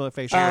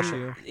facial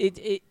issue.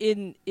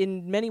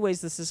 In many ways,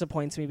 this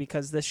disappoints me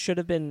because this should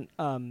have been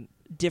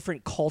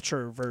different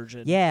culture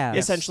version. Yeah.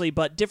 essentially,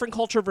 but different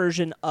culture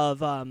version of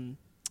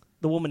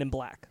The Woman in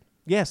Black.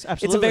 Yes,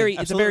 absolutely.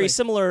 It's a very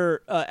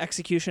similar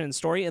execution and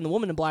story, and The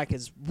Woman in Black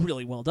is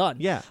really well done.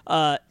 Yeah.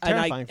 And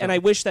film. I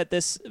wish that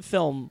this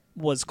film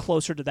was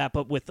closer to that,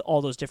 but with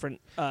all those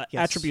different Yes.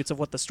 attributes of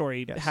what the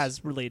story Yes.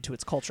 has related to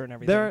its culture and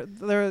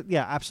everything.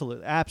 Yeah,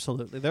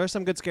 absolutely. There are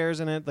some good scares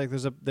in it. Like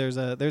there's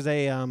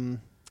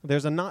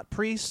a not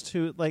priest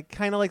who like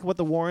kind of like what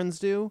the Warrens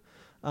do.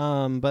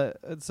 But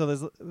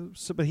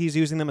he's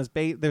using them as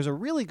bait. There's a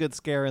really good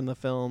scare in the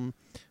film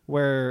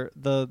where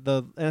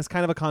and it's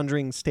kind of a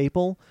Conjuring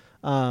staple,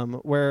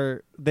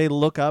 where they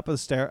look up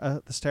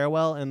the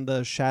stairwell and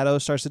the shadow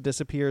starts to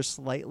disappear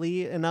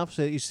slightly enough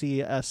so that you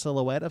see a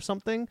silhouette of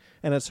something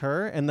and it's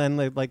her, and then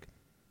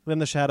then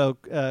the shadow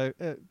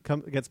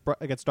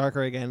gets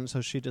darker again, so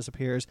she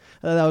disappears.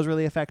 That was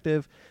really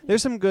effective.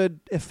 There's some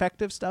good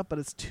effective stuff, but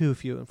it's too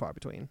few and far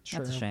between.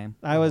 That's a shame.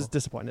 I was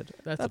disappointed.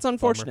 That's a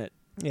unfortunate.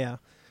 Yeah.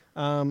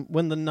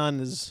 When the nun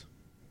is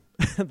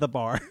the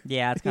bar.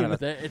 Yeah, it's kind of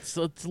bummer. It's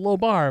a low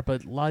bar,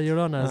 but La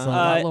Llorona is a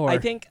lot lower. I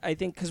think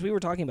because we were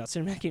talking about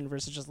Cinematic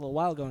Universe just a little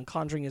while ago, and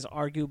Conjuring is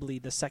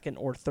arguably the second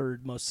or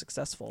third most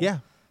successful. Yeah.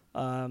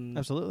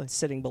 Absolutely.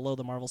 Sitting below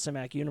the Marvel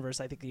Cinematic Universe.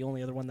 I think the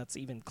only other one that's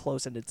even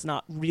close, and it's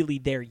not really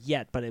there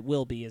yet, but it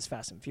will be, is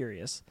Fast and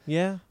Furious.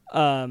 Yeah.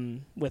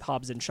 With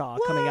Hobbs and Shaw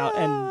coming out,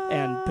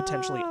 and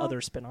potentially other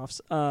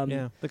spin-offs.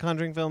 Yeah. The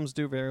Conjuring films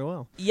do very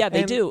well. Yeah,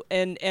 they do.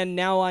 And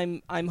now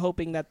I'm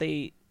hoping that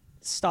they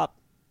stop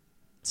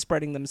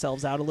spreading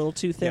themselves out a little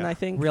too thin, Yeah. I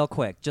think. real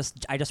quick.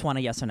 I just want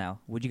a yes or no.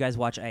 Would you guys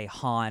watch a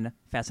Han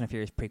Fast and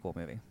Furious prequel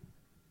movie?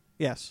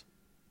 Yes.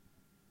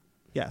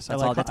 Yes.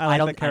 That's I all. like I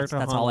don't. that character.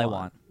 That's Han all a I lot.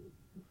 want.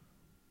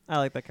 I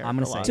like that character. I'm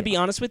gonna a lot. say To be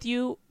honest with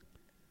you,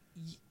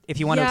 If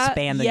you want to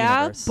expand the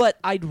universe, but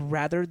I'd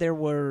rather there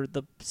were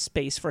the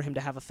space for him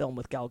to have a film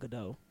with Gal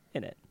Gadot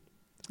in it.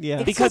 Yeah. It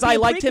could Because still be I a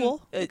liked him. prequel.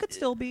 It could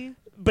still be.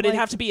 But it'd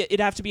have to be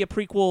a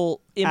prequel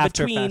in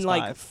After between Fast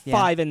like Five.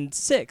 5 and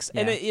 6.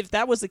 And Yeah. if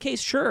that was the case,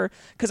 sure,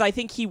 because I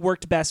think he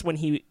worked best when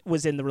he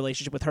was in the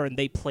relationship with her and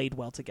they played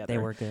well together. They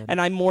were good.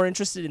 And I'm more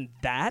interested in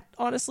that,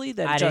 honestly,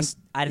 than I just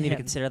didn't even him.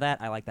 consider that.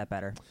 I like that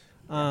better.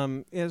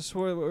 So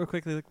we're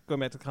quickly going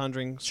back to the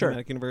Conjuring Sure.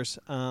 Cinematic Universe.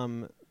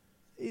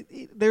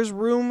 There's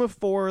room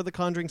for the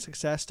Conjuring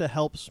success to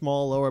help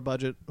small, lower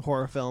budget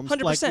horror films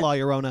 100%. like La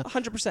Llorona.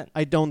 100%.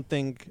 I don't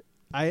think.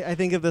 I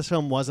think if this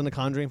film wasn't a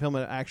Conjuring film,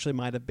 it actually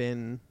might have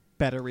been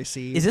better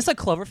received. Is this a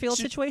Cloverfield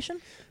situation?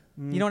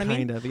 You know what I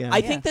mean? Kind of, yeah.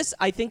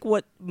 I think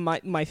what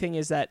my thing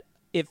is that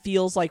it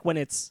feels like when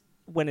it's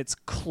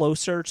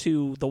closer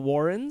to the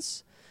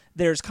Warrens,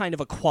 there's kind of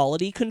a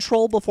quality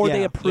control before they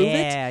Yeah. approve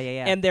it.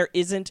 Yeah. And there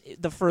isn't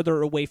the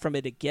further away from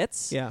it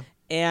gets. Yeah.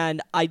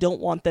 And I don't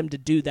want them to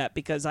do that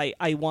because I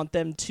want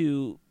them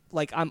to,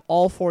 like, I'm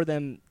all for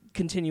them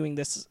continuing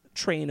this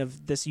train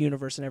of this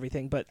universe and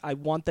everything, but I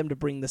want them to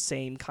bring the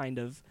same kind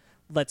of,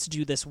 let's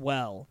do this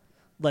well,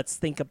 let's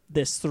think of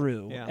this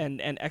through, Yeah.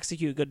 and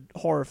execute a good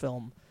horror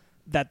film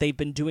that they've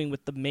been doing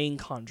with the main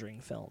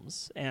Conjuring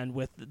films and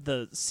with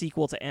the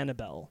sequel to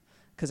Annabelle,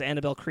 because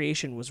Annabelle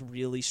Creation was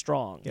really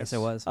strong. Yes, it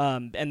was.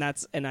 And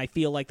I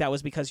feel like that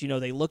was because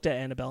they looked at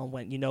Annabelle and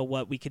went, you know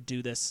what, we could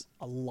do this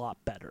a lot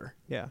better.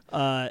 Yeah.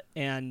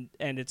 And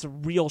it's a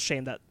real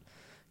shame that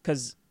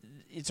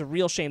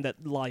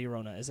La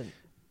Llorona isn't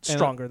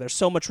stronger. There's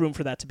so much room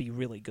for that to be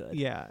really good.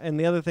 Yeah. And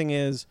the other thing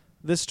is,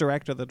 this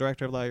director, the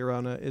director of La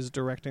Llorona, is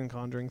directing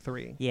Conjuring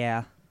 3.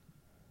 Yeah.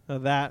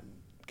 That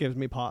gives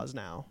me pause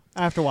now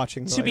after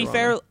watching. To be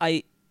fair,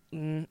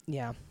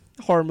 yeah,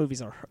 horror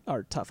movies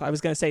are tough. I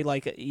was gonna say,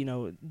 like,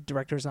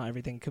 directors, not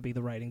everything could be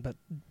the writing,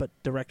 but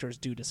directors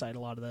do decide a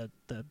lot of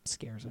the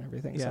scares and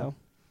everything. Yeah.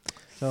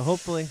 So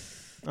hopefully,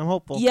 I'm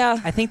hopeful. Yeah,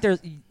 I think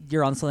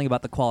you're on something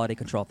about the quality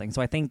control thing.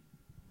 So I think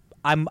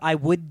I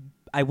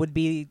would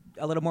be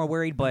a little more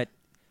worried, but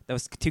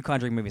those two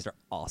Conjuring movies are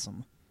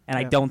awesome, and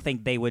I Yeah. don't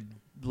think they would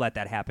let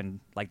that happen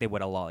like they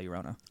would a La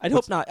Llorona. I'd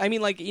hope not. I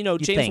mean, like,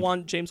 James think.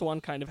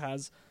 Wan kind of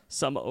has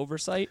some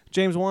oversight.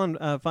 James Wan,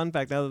 fun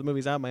fact, now that the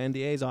movie's out, my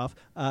NDA's off,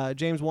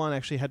 James Wan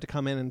actually had to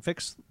come in and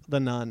fix The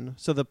Nun.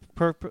 So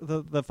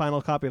the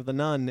final copy of The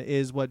Nun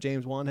is what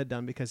James Wan had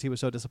done because he was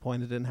so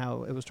disappointed in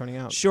how it was turning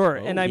out. Sure,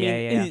 and I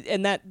mean, yeah.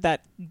 and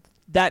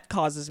that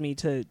causes me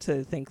to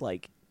think,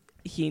 like,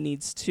 he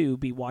needs to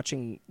be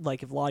watching,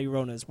 like, if La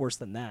Llorona is worse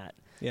than that,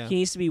 Yeah. he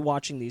needs to be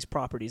watching these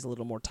properties a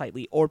little more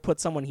tightly, or put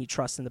someone he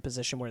trusts in the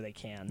position where they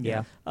can.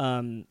 Yeah.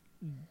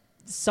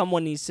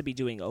 Someone needs to be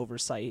doing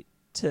oversight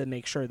to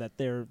make sure that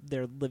they're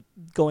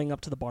going up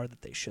to the bar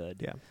that they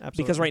should. Yeah,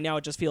 absolutely. Because right now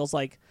it just feels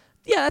like,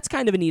 yeah, that's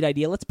kind of a neat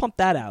idea. Let's pump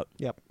that out.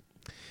 Yep.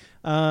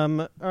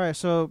 All right,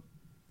 so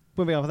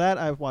moving off of that,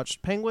 I've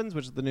watched Penguins,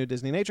 which is the new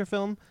Disney nature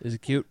film. Is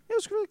it cute? It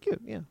was really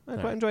cute. Yeah, I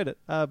quite enjoyed it.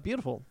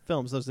 Beautiful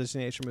films, those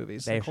Disney nature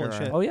movies. They Like, holy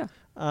sure are. shit. Oh yeah.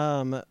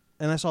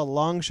 And I saw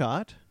Long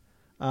Shot,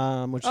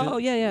 which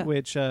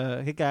which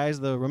Hey Guys,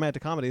 the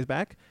romantic comedy is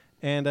back,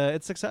 and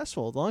it's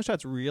successful. Long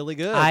Shot's really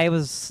good. I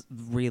was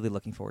really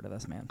looking forward to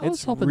this, man. I was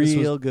it's hoping this was-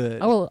 real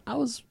good. I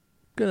was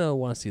gonna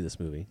want to see this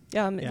movie.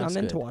 Yeah, I'm it's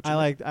into good. watching.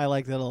 I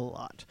liked it a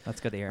lot.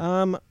 That's good to hear.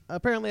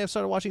 Apparently, I've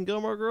started watching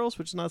Gilmore Girls,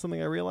 which is not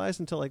something I realized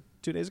until like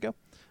 2 days ago.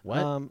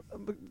 What?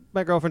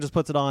 My girlfriend just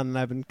puts it on, and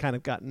I've been kind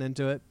of gotten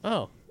into it.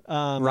 Oh.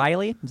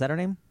 Riley, is that her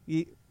name?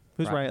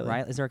 Who's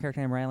Riley? Is there a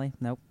character named Riley?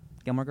 Nope.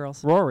 Gilmore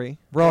Girls. Rory.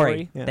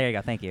 Rory. Yeah. There you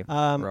go. Thank you.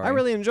 I Rory.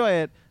 really enjoy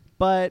it,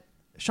 but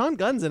Sean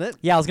Gunn's in it.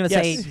 Yeah, I was gonna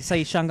Yes.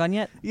 say Sean Gunn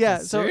yet? Yeah,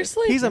 so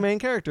Seriously? he's a main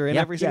character in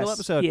Yeah. every single Yes,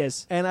 episode. he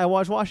is. And I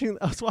was watching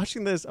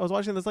this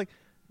like,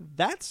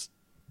 that's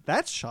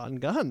Sean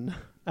Gunn.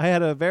 I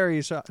had a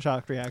very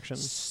shocked reaction.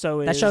 So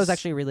That is show is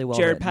actually really well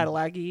Jared written.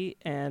 Patulagi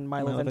and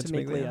Milo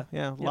Ventimiglia.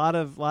 Yeah, a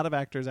Yep. lot of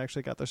actors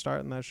actually got their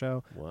start in that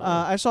show.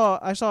 Wow. I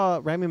saw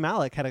Rami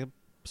Malek had a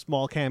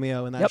small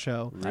cameo in that Yep.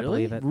 show. I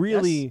believe it.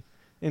 Really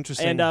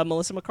interesting. And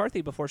Melissa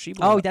McCarthy before she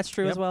blew Oh, up. that's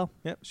true Yep. as well.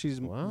 Yep, she's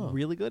Wow.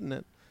 really good in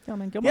it. Yeah,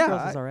 man, Gilmore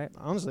Girls is all right.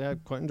 Honestly, I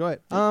quite enjoy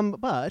it.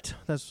 But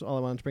that's all I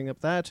wanted to bring up.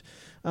 That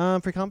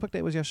Free Comic Book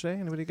Day was yesterday.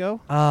 Anybody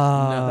go?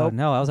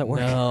 No, I was at work.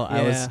 No,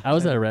 Yeah. I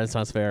was at a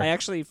Renaissance fair. I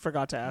actually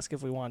forgot to ask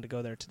if we wanted to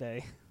go there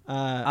today.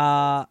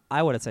 I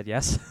would have said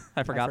yes.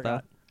 I forgot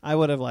though. I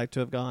would have liked to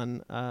have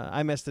gone.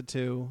 I missed it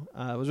too.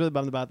 I was really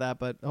bummed about that,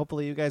 but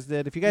hopefully you guys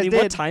did. If you guys Dude,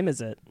 did, what time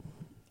is it?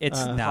 It's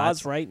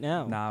Pause right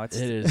now. No, it's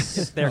it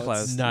is. they're No, it's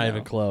closed. Not No.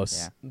 even close.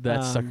 Yeah. That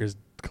Um, sucker's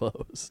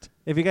closed.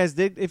 if you guys,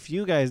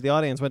 the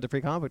audience went to Free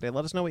Comic Book Day,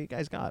 let us know what you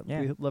guys got.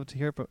 Yeah. We'd love to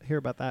hear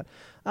about that.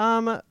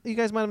 You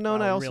guys might have known.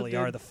 Wow, I also really did,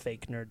 are the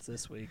fake nerds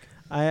this week.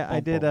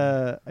 I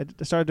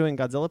started doing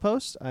Godzilla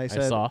posts. I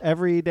said saw.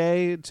 every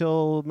day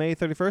till May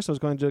 31st I was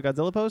going to do a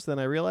Godzilla post. Then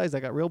I realized I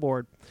got real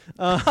bored.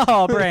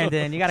 Oh,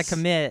 Brandon, you got to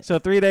commit. So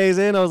 3 days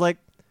in, I was like,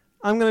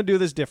 I'm gonna do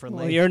this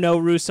differently. Well, you're no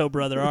Russo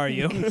brother, are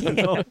you?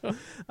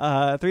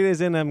 3 days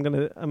in, I'm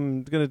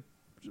gonna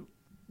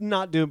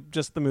not do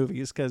just the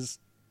movies because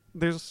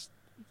there's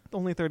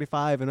only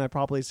 35 and I've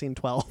probably seen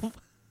 12.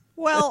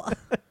 Well,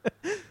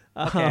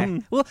 okay.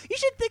 Well, you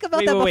should think about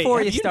wait, that wait, before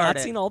wait. you Have start not it.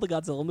 seen all the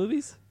Godzilla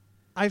movies?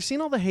 I've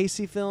seen all the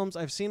Heisei films.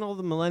 I've seen all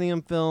the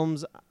Millennium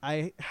films.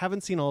 I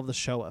haven't seen all of the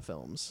Showa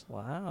films.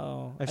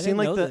 Wow. I've I seen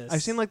didn't know this.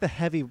 I've seen like the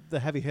heavy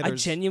hitters. I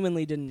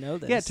genuinely didn't know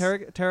this. Yeah,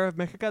 Terror of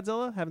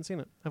Mechagodzilla. Haven't seen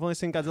it. I've only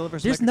seen Godzilla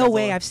vs. There's no Mechagodzilla.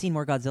 way I've seen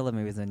more Godzilla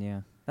movies than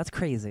you. That's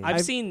crazy.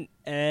 I've seen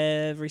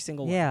every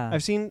single one. yeah.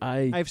 I've seen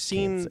Can't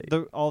seen say.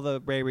 all the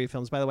Ray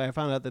films. By the way, I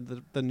found out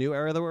that the new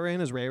era that we're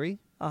in is Ray.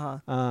 Uh-huh.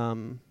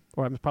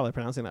 Or I'm probably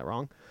pronouncing that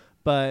wrong.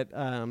 But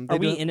Are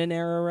we in an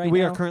era right now?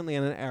 We are currently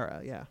in an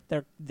era. Yeah.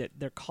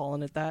 They're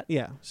calling it that?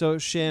 Yeah. So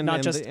Shin Not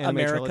and just the anime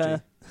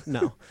America.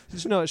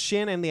 trilogy. No,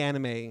 Shin and the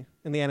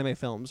anime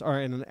films are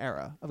in an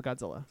era of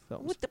Godzilla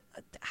films. What the,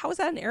 how is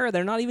that an era?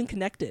 They're not even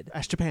connected.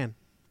 Ask Japan.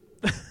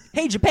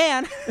 Hey,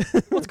 Japan,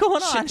 what's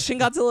going on? Shin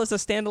Godzilla is a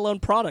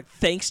standalone product.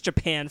 Thanks,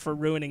 Japan, for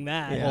ruining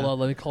that. Yeah. Hold on,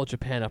 let me call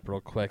Japan up real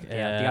quick. You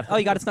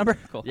got its number?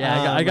 Cool.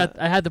 Yeah,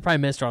 I had the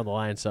Prime Minister on the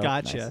line, so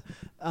Gotcha.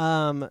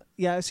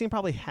 Yeah, I've seen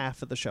probably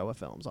half of the Showa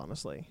films,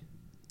 honestly.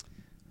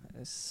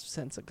 I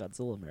sense a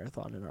Godzilla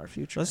marathon in our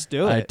future. Let's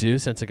do it. I do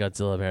sense a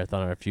Godzilla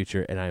marathon in our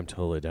future, and I am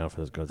totally down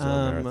for this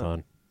Godzilla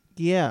marathon.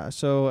 Yeah,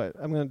 so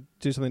I'm gonna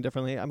do something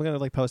differently. I'm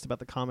gonna post about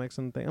the comics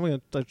and things. I'm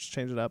gonna just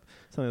change it up,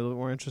 something a little bit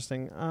more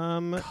interesting.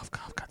 Cough,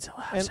 cough,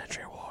 Godzilla, half and-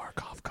 century war,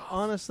 cough, cough.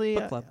 Honestly,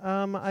 Book club.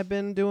 I've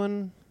been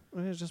doing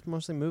just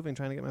mostly moving,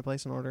 trying to get my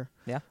place in order.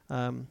 Yeah.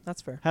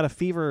 That's fair. Had a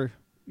fever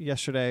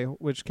yesterday,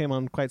 which came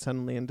on quite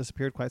suddenly and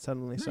disappeared quite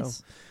suddenly. Nice.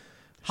 So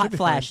Hot should be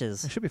fine.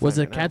 flashes. I should be Was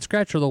fine it cat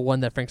scratch or the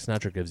one that Frank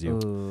Sinatra gives you?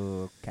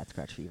 Ooh, cat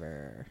scratch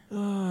fever.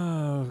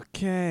 now.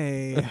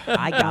 Okay.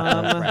 I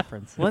got the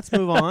reference. Let's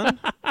move on.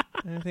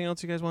 Anything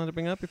else you guys wanted to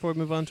bring up before we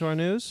move on to our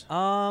news?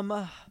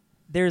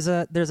 There's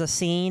a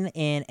scene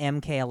in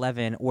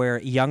MK11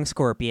 where young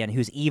Scorpion,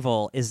 who's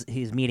evil,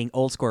 he's meeting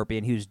old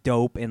Scorpion, who's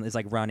dope and is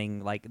like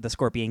running like the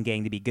Scorpion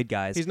gang to be good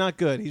guys. He's not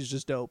good. He's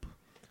just dope.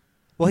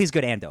 Well, he's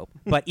good and dope.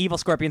 But evil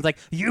Scorpion's like,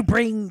 you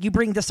bring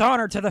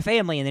dishonor to the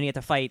family, and then you have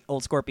to fight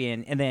old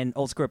Scorpion, and then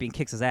old Scorpion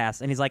kicks his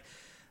ass, and he's like,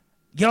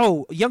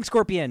 yo, young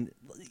Scorpion,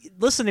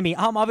 listen to me.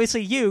 I'm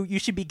obviously you. You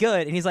should be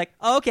good. And he's like,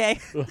 oh, okay.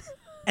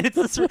 And it's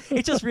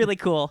just really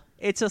cool.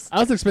 It's just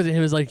I was expecting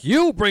him as like,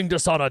 you bring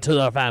dishonor to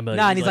the family.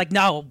 and he's like,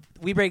 no,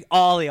 we bring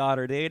all the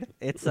honor, dude.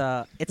 It's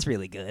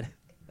really good.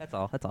 That's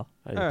all. All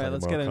right,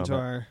 let's get into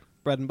our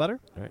bread and butter.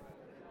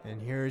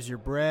 And here's your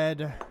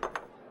bread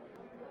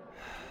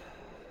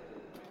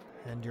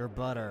and your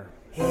butter.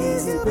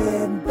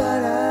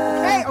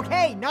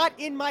 Okay, not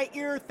in my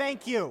ear,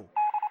 thank you.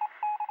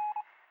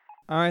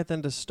 All right,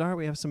 then to start,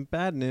 we have some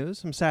bad news,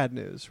 some sad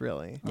news,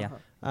 really.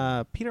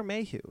 Yeah. Peter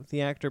Mayhew,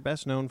 the actor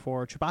best known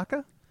for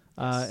Chewbacca,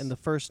 in the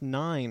first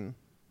 9,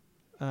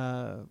 what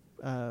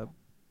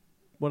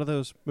are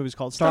those movies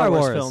called? Star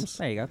Wars films.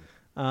 There you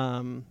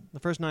go. The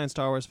first 9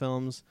 Star Wars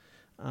films.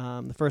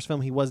 The first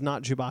film he was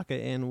not Chewbacca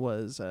in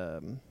was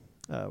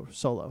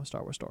Solo,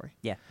 Star Wars Story.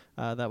 Yeah.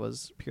 That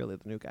was purely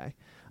the new guy.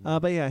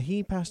 But yeah,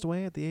 he passed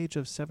away at the age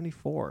of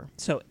 74.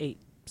 So 8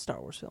 Star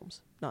Wars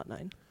films, not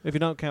 9. If you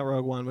don't count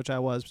Rogue One, which I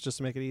was, just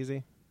to make it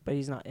easy. But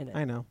he's not in it.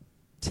 I know.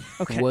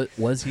 Okay.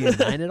 Was he in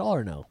 9 at all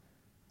or no?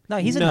 No,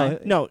 he's No, in 9.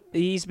 No,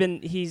 he's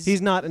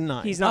not in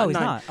 9. He's not. Oh, he's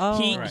in 9. not. Oh,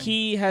 he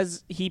right.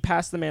 he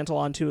passed the mantle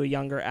on to a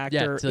younger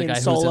actor to the in guy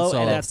who's in Solo,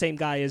 Solo. and that same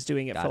guy is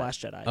doing it Got for it.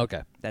 Last Jedi.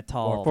 Okay. That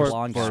tall For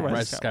blonde For guy.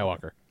 Rise of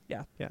Skywalker.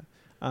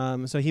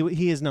 Yeah. So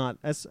he is not,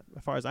 as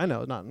far as I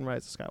know, not in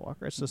Rise of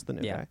Skywalker. It's just the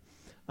new Yeah.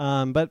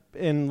 guy. But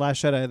in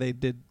Last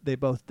Jedi, they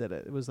both did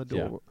it. It was a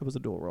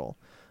dual role.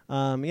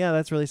 Yeah,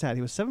 that's really sad.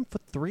 He was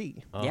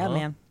 7'3". Yeah,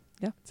 man.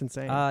 It's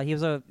insane.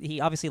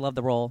 He obviously loved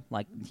the role.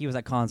 Like he was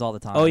at cons all the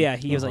time. Oh, yeah,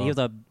 he was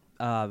a.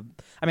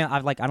 I mean, I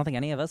don't think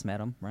any of us met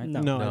him, right? No.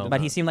 no, I no. did But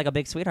not. he seemed like a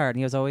big sweetheart,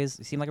 and he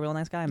seemed like a real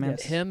nice guy, man.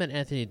 Yes. Him and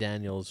Anthony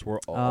Daniels were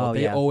Oh,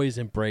 they yeah. always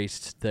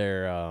embraced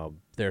their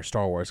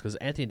Star Wars, because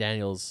Anthony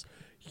Daniels,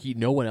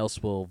 no one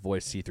else will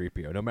voice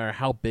C-3PO. No matter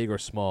how big or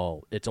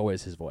small, it's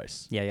always his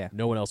voice. Yeah.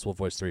 No one else will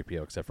voice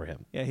 3PO except for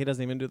him. Yeah, he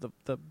doesn't even do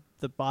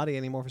the body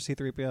anymore for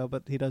C-3PO,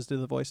 but he does do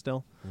the voice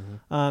still.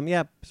 Mm-hmm.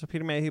 Yeah, so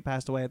Peter Mayhew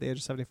passed away at the age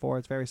of 74.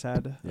 It's very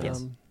sad.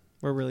 Yes.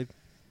 We're really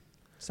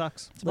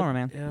sucks. It's a bummer,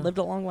 man. Yeah. Lived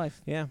a long life.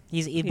 Yeah.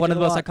 He's He one of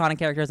did the a most lot. iconic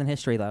characters in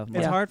history, though.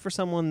 It's hard for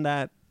someone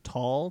that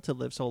tall to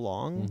live so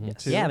long. Mhm.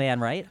 Yes. too. Yeah, man.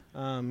 Right?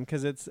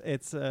 Because it's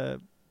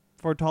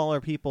for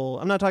taller people.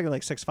 I'm not talking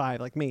like 6'5"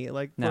 like me.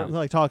 Like No. we're,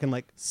 like talking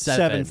like 7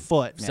 7.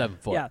 foot. 7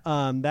 foot.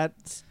 Yeah.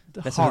 That's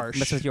That's harsh.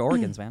 That's with your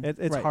organs, man. It's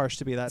Right. harsh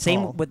to be that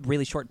Same tall. with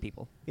really short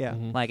people. Yeah.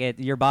 Mhm. Like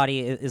your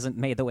body isn't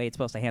made the way it's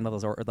supposed to handle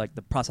those, like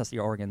the process of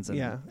your organs and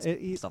Yeah.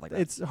 stuff like that.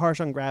 It's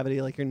harsh on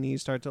gravity. Like your knees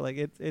start to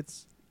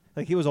it's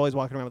like he was always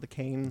walking around with a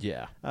cane.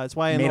 Yeah. It's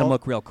why in made all, him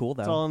look real cool,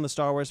 it's all though. in the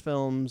Star Wars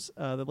films,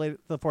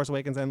 the Force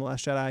Awakens and the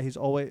Last Jedi. He's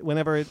always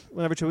whenever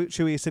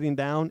Chewie is sitting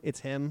down,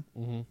 it's him.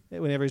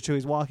 Mm-hmm. Whenever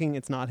Chewie's walking,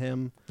 it's not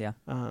him. Yeah.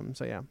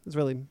 So yeah, it's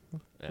really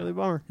a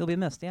bummer. He'll be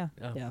missed. Yeah.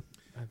 Yeah.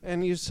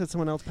 And you said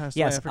someone else passed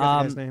away. Yes. I forgot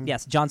the guy's name.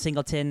 Yes. John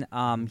Singleton.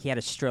 He had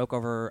a stroke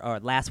over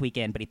last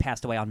weekend, but he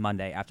passed away on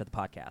Monday after the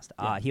podcast.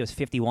 He was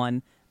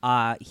 51.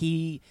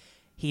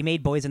 He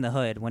made Boys in the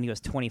Hood when he was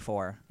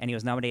 24, and he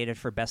was nominated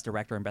for Best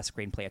Director and Best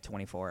Screenplay at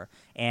 24.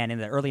 And in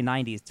the early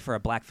 90s, for a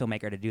black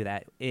filmmaker to do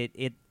that,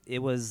 it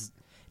was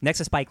next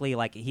to Spike Lee.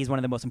 Like he's one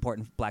of the most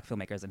important black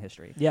filmmakers in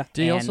history. Yeah.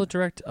 Did he And- also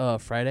direct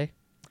Friday?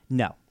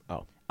 No.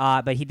 Oh.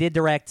 But he did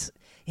direct.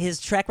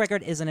 His track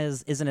record isn't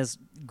as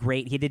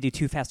great. He did do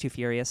Too Fast, Too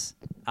Furious,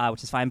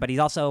 which is fine. But he's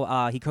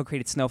also he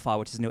co-created Snowfall,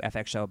 which is a new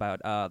FX show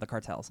about the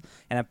cartels,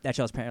 and that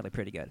show is apparently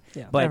pretty good.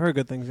 Yeah. But I've heard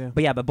good things.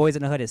 Yeah. but Boys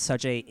in the Hood is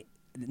such a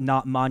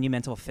not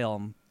monumental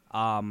film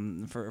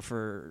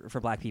for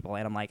black people,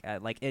 and I'm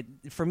like it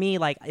for me.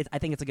 I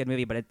think it's a good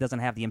movie, but it doesn't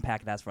have the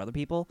impact it has for other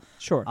people.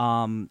 Sure.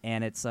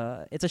 And it's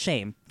a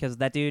shame because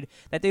that dude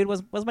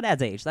was my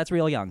dad's age. That's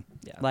real young.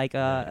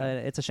 Yeah.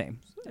 It's a shame.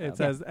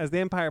 It's Yeah. as the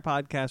Empire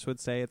podcast would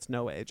say, it's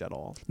no age at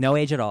all. No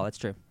age at all. It's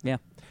true. Yeah.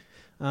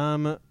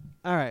 All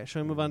right,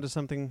 shall we move on to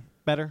something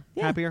better,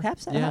 Yeah, happier?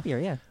 Happier.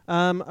 Yeah.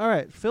 All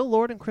right, Phil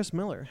Lord and Chris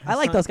Miller. I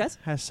like those guys.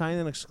 Has signed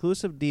an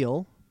exclusive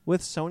deal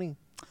with Sony.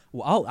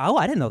 Oh,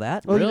 I didn't know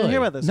that. Oh, you didn't Really? hear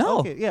about this? No.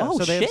 Okay, yeah. Oh,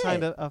 so they've shit.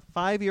 signed a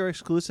 5-year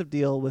exclusive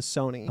deal with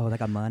Sony Oh, they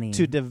got money.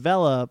 to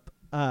develop.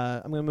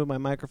 I'm going to move my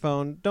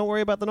microphone. Don't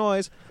worry about the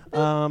noise.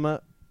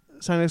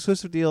 Signed an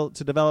exclusive deal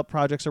to develop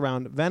projects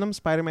around Venom,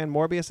 Spider-Man,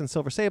 Morbius, and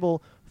Silver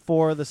Sable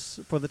for the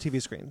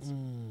TV screens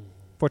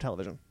for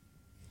television.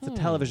 It's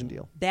a television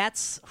deal.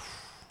 That's.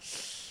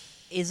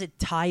 Is it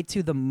tied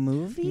to the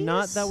movie?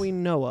 Not that we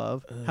know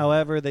of.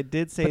 However, they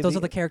did say. But those are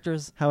the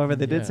characters. However,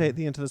 they did Yeah. say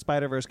the Into the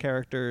Spider-Verse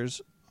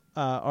characters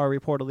are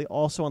reportedly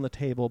also on the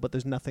table, but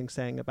there's nothing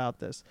saying about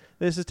this.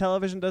 This is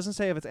television. Doesn't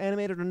say if it's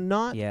animated or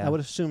not. Yeah. I would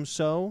assume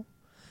so.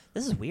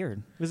 This is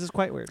weird. This is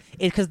quite weird.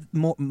 Because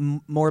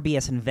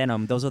Morbius and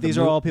Venom, those are the These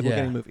are all people Yeah.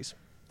 getting movies.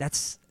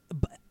 That's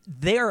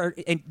they're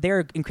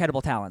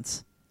incredible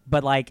talents.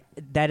 But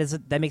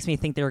that makes me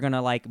think they're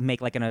gonna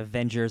make an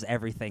Avengers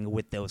everything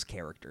with those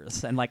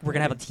characters, and we're gonna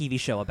have a TV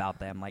show about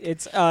them.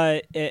 It's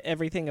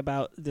everything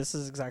about this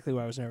is exactly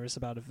what I was nervous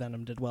about if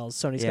Venom did well.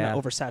 Sony's Yeah.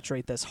 going to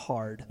oversaturate this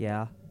hard.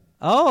 yeah.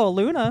 Oh,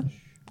 Luna.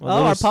 Well,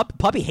 our Luna's-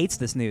 puppy hates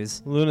this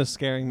news. Luna's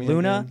scaring me.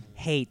 Luna again.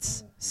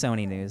 hates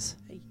Sony news.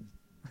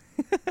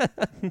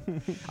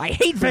 I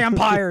hate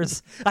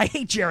vampires. I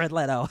hate Jared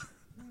Leto.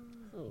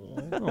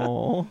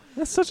 Oh,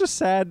 that's such a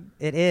sad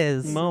It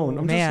is. moan.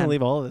 I'm just Man. gonna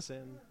leave all of this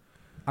in.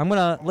 I'm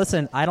gonna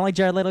listen. I don't like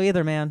Jared Leto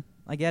either, man.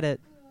 I get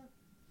it.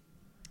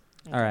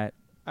 All right.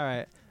 All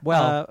right.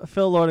 Well,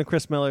 Phil Lord and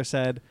Chris Miller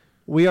said,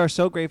 "We are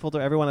so grateful to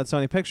everyone at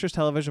Sony Pictures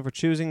Television for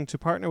choosing to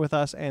partner with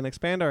us and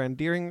expand our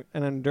enduring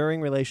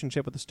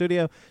relationship with the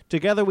studio.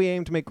 Together, we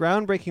aim to make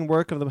groundbreaking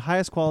work of the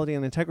highest quality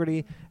and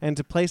integrity, and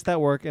to place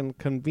that work in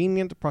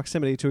convenient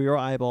proximity to your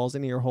eyeballs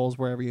and ear holes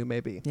wherever you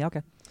may be." yeah,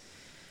 okay.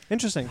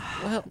 Interesting.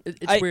 Well,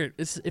 it's weird.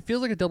 It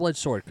feels like a double-edged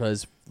sword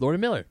because Lord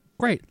and Miller,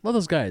 great, love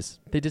those guys.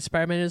 They did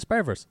Spider-Man and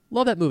Spider-Verse.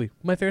 Love that movie.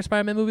 My favorite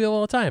Spider-Man movie of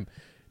all time.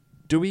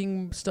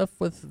 Doing stuff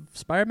with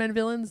Spider-Man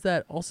villains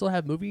that also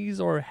have movies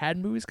or had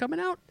movies coming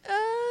out.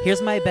 Here's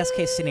my best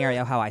case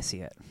scenario, how I see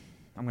it.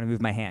 I'm going to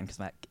move my hand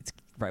because it's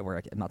right where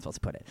I'm not supposed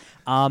to put it.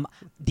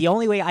 The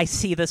only way I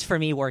see this for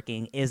me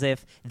working is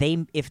if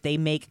they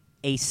make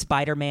a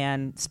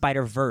Spider-Man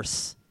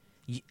Spider-Verse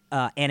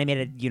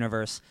animated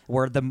universe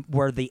where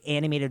the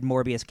animated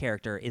Morbius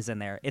character is in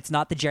there. It's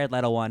not the Jared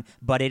Leto one,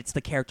 but it's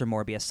the character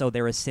Morbius, so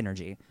there is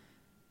synergy.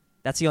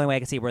 That's the only way I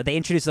can see where they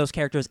introduce those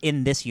characters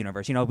in this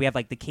universe. You know, we have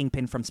like the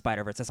Kingpin from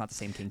Spider-Verse. That's not the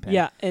same Kingpin.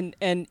 Yeah, and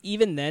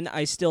even then,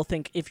 I still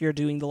think if you're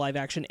doing the live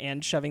action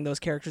and shoving those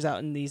characters out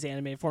in these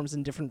animated forms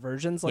in different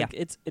versions, like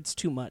it's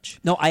too much.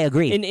 No, I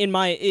agree.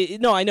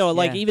 No, I know.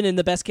 Like Yeah. even in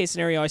the best case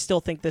scenario, I still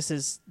think this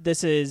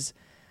is.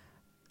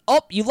 Oh,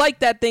 you like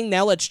that thing?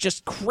 Now let's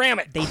just cram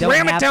it.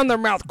 Cram it down their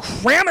mouth.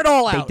 Cram it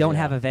all They out. don't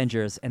have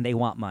Avengers, and they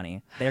want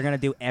money. They're gonna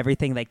do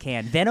everything they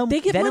can. Venom. They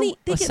get Venom money.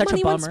 They was get such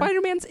money a when bummer.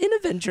 Spider-Man's in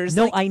Avengers.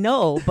 No, like, I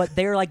know, but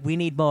they're like, we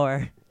need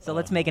more. So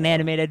let's make an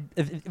animated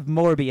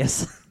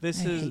Morbius.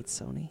 This I is hate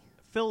Sony.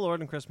 Phil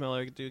Lord and Chris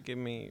Miller do give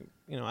me,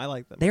 I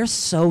like them. They're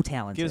so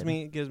talented.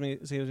 gives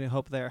me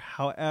hope there.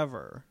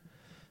 However,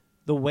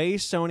 the way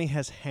Sony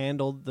has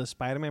handled the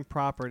Spider-Man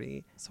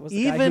property, So was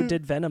the guy who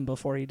did Venom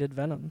before he did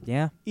Venom.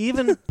 Yeah.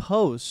 even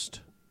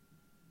post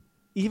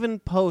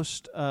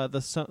the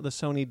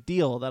Sony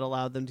deal that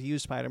allowed them to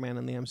use Spider-Man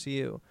in the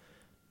MCU,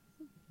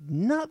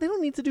 they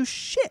don't need to do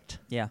shit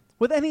Yeah.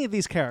 with any of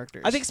these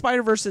characters. I think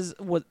Spider-Verse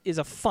is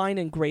a fine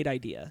and great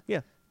idea.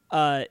 Yeah.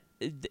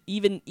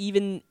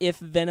 Even if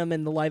Venom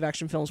and the live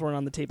action films weren't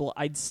on the table,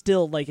 I'd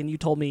still like. And you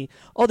told me,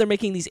 oh, they're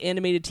making these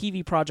animated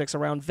TV projects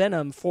around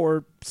Venom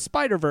for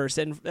Spider-Verse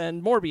and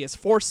Morbius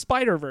for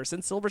Spider-Verse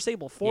and Silver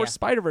Sable for Yeah.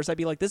 Spider-Verse. I'd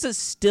be like, this is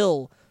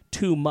still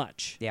too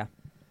much. Yeah.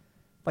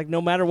 Like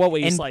no matter what way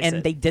you slice and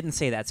it. they didn't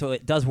say that, so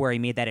it does worry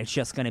me that it's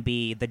just going to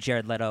be the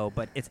Jared Leto,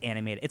 but it's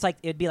animated. It's like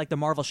it'd be like the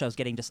Marvel shows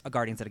getting just a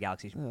Guardians of the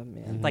Galaxy. Oh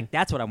man. Like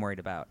that's what I'm worried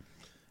about.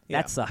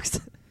 Yeah. That sucks.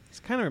 This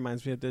kind of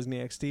reminds me of Disney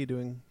XD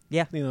doing,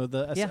 Yeah.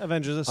 the Yeah.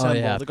 Avengers Assemble,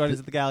 yeah. the Guardians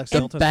of the Galaxy,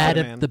 The Ultimate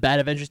Spider-Man. bad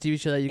Avengers TV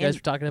show that you guys And-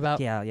 were talking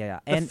about. Yeah.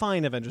 The And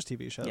fine Avengers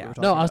TV show. Yeah. That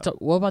we're No, talking I was.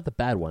 about. What about the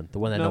bad one? The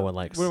one that no one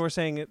likes. When we're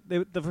saying it,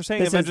 we're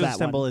saying This is Avengers that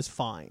Assemble one. is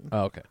fine.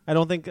 Oh, okay. I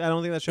don't think that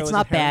show it's is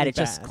not bad. inherently It's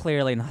just bad.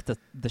 clearly not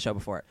the show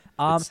before it.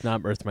 It's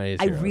not Earth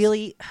Mightiest I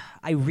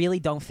Heroes. really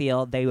don't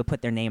feel they would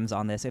put their names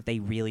on this if they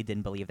really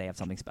didn't believe they have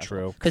something special.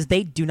 True. Because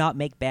they do not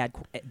make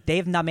they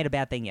have not made a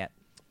bad thing yet.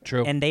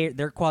 True. And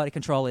their quality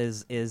control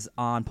is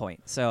on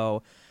point.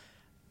 So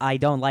I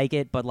don't like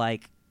it, but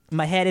like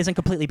my head isn't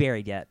completely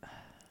buried yet.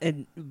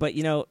 But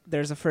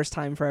there's a first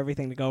time for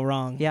everything to go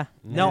wrong. Yeah.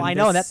 No, And I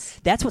know this-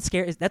 that's what's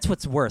scary. That's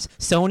what's worse.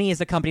 Sony is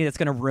the company that's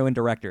going to ruin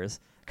directors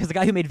because the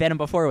guy who made Venom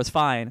before was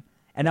fine.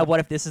 And now what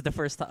if this is the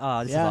first? This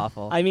is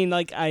awful. I mean,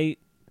 like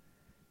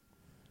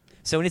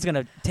Sony's going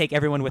to take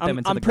everyone with them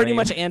into I'm the pretty grave.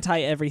 much anti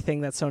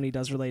everything that Sony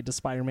does related to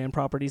Spider-Man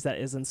properties that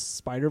isn't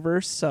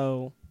Spider-Verse.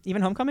 So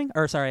Even Homecoming,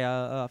 or sorry,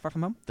 Far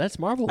From Home. That's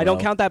Marvel. I don't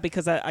though. count that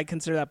because I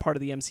consider that part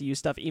of the MCU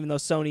stuff. Even though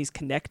Sony's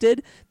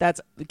connected,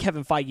 that's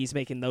Kevin Feige's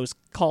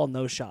calling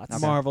those shots.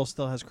 Okay. Marvel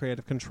still has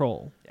creative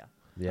control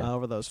Yeah.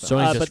 over those Sony-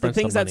 films. just But the spent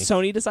things some that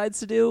money. Sony decides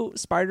to do,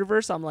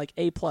 Spider-Verse, I'm like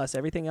A+.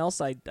 Everything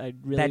else, I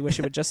really That- wish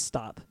it would just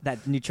stop.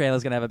 That new trailer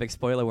is going to have a big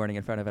spoiler warning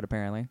in front of it.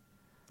 Apparently,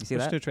 you see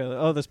Which that? new trailer?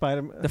 Oh, the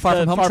Spider. The Far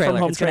From Home Far trailer.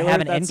 From Home It's going trailer. to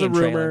have an That's Endgame the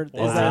rumor.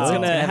 trailer. Is that it's Wow.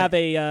 going to It's have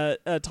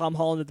a Tom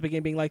Holland at the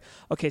beginning being like,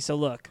 okay, so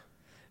look,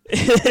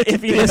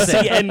 if you didn't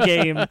see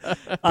Endgame,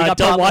 got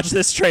don't watch problems.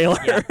 this trailer.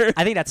 Yeah.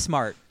 I think that's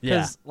smart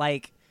Yeah.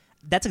 because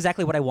that's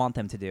exactly what I want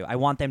them to do. I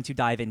want them to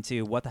dive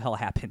into what the hell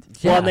happened.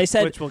 Well, Yeah. and they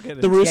said Which we'll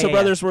get the into. Russo Yeah.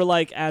 brothers were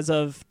like, as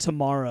of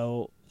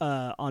tomorrow,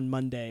 on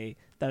Monday,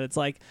 that it's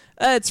like,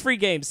 it's free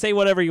game. Say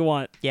whatever you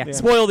want. Yeah. Yeah.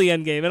 Spoil the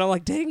end game. And I'm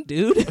like, dang,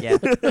 dude. Yeah.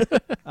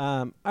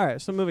 All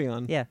right, so moving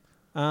on. Yeah.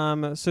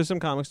 So some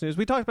comics news.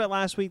 We talked about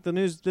last week. The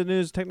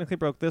news technically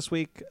broke this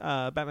week.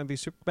 Batman v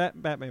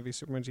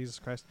Superman. Jesus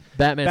Christ.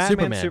 Batman,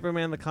 Superman.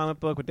 Superman, the comic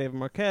book with David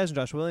Marquez and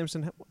Josh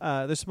Williamson.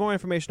 There's some more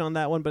information on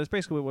that one, but it's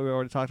basically what we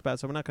already talked about,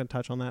 so we're not going to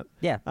touch on that.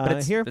 Yeah. But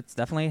it's here it's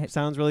definitely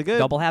sounds really good.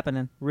 double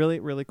happening. Really,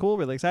 really cool.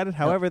 Really excited.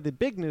 However, the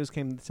big news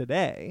came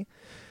today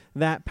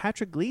that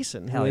Patrick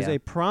Gleason, Hell who is yeah. a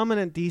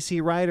prominent DC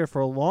writer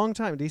for a long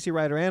time, DC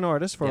writer and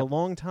artist for a Yep.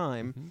 long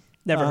time.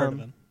 Never heard of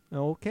him.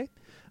 Okay.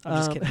 I'm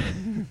just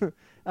kidding.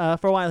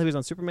 For a while, he was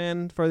on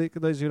Superman. For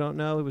those who don't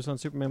know, he was on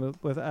Superman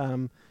with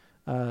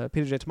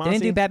Peter J. Tomasi. Didn't he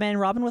do Batman and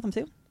Robin with him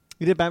too?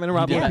 He did Batman and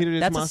Robin did. with Peter J.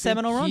 That's a Tomasi.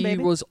 seminal run, He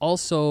baby. was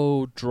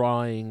also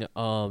drawing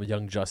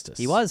Young Justice.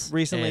 He was.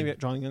 Recently And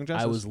drawing Young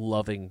Justice. I was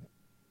loving.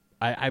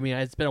 I mean,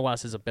 it's been a while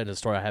since I've been to the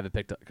store. I haven't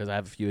picked up because I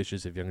have a few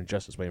issues of Young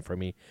Justice waiting for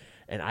me,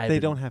 and They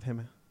don't have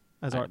him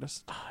as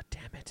artist. Ah,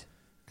 damn it!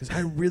 Because I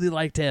really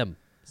liked him.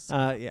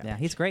 Yeah. Yeah,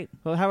 he's great.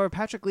 Well, however,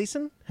 Patrick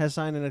Gleason has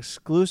signed an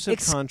exclusive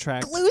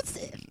contract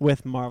Exclusive.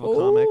 with Marvel Ooh.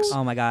 Comics.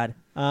 Oh my god.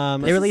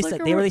 Um, They released like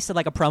a they released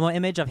like a promo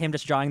image of him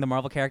just drawing the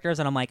Marvel characters,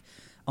 and I'm like,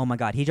 oh my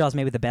god, he draws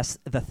maybe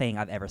the thing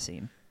I've ever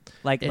seen.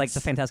 Like the It's-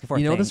 Fantastic Four.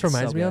 You know what thing. this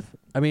reminds So me good. of?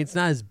 I mean, it's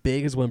not as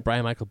big as when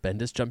Brian Michael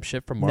Bendis jumped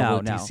ship from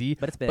Marvel No, to DC,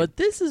 but it's big. But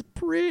this is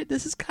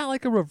This is kind of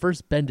like a reverse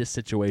Bendis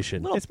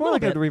situation. it's more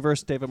like bit. a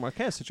reverse David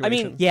Marquez situation. I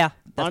mean, Yeah,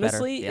 that's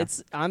honestly, better.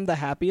 Yeah. I'm the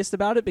happiest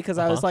about it because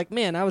I was like,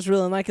 man, I was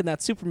really liking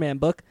that Superman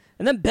book,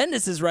 and then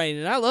Bendis is writing,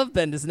 and I love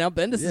Bendis. And now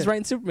Bendis is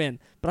writing Superman,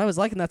 but I was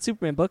liking that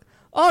Superman book.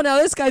 Oh, now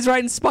this guy's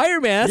writing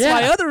Spider-Man.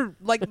 That's my other,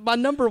 my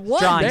number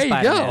one. Drawing There you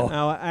Spider-Man. go.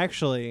 now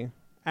actually,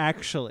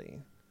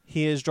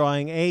 he is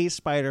drawing a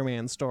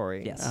Spider-Man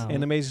story. Yes. Oh.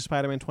 In Amazing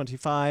Spider-Man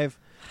 25.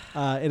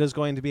 It is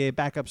going to be a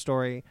backup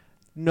story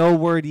No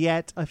word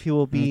yet if he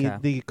will be Okay.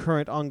 the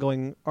current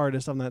ongoing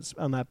artist on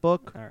that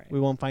book. All right. We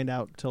won't find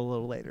out till a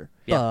little later.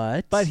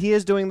 Yeah. But he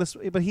is doing this.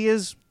 But he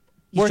is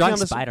He's working drawing on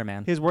the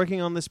Spider-Man. He's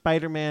working on the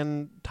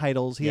Spider-Man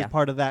titles. He Yeah. is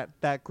part of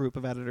that group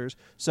of editors.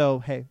 So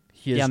hey,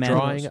 He is Yeah, man.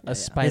 drawing Yeah, a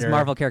His spider.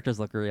 Marvel characters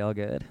look real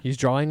good. He's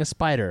drawing a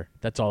spider.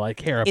 That's all I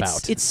care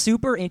about. It's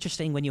super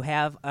interesting when you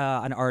have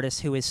an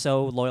artist who is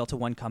so loyal to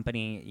one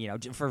company,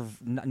 for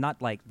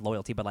not like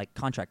loyalty, but like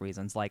contract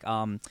reasons. Like,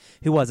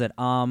 who was it?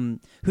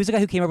 Who's the guy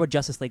who came over with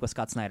Justice League with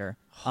Scott Snyder?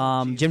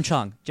 Jim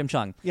Chung. Jim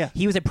Chung. Yeah.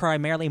 He was a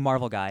primarily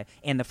Marvel guy,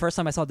 and the first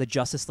time I saw the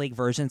Justice League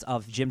versions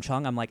of Jim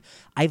Chung, I'm like,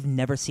 I've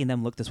never seen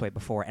them look this way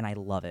before, and I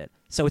love it.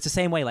 So it's the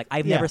same way. Like,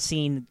 I've Yeah. never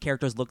seen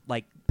characters look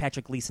like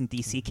Patrick Gleason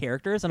DC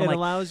characters, and I'm it like,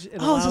 allows.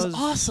 this is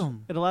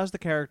awesome. It allows the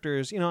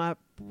characters,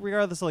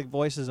 regardless of like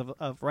voices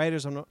of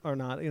writers or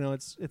not,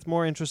 it's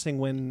more interesting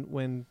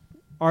when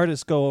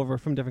artists go over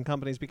from different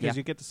companies because Yeah.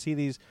 you get to see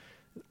these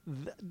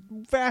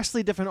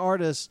vastly different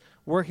artists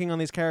working on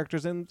these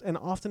characters, and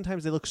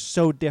oftentimes they look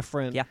so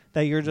different Yeah.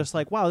 that you're just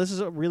like, wow, this is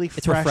a really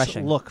It's fresh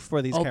refreshing. look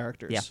for these Oh,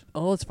 characters. yeah.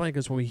 Oh, it's funny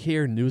because when we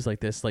hear news like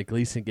this, like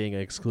Gleason getting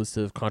an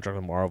exclusive contract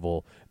with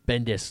Marvel,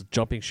 Bendis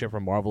jumping ship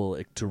from Marvel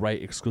to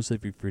write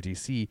exclusively for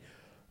DC,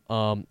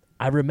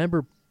 I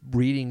remember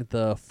reading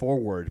the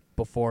foreword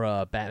before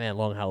Batman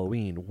Long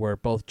Halloween, where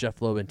both Jeff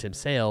Loeb and Tim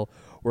Sale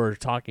were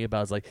talking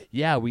about, it's like,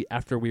 yeah,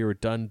 after we were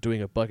done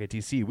doing a book at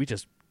DC, we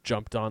just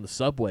jumped on the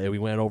subway. We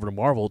went over to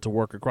Marvel to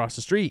work across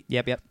the street.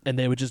 Yep. And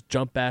they would just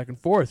jump back and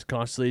forth,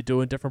 constantly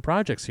doing different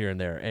projects here and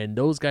there. And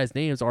those guys'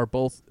 names are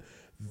both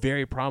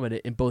very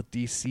prominent in both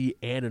DC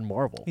and in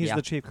Marvel. He's Yeah.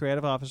 the chief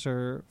creative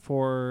officer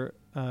for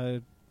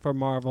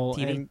Marvel.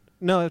 TV? And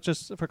no, it's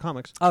just for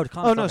comics. Oh,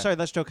 Oh no, sorry,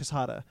 that's Joe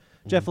Quesada.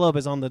 Jeff Loeb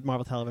is on the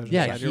Marvel television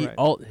Yeah, side. You're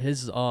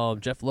right.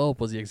 Jeff Loeb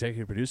was the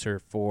executive producer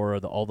for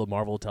all the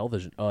Marvel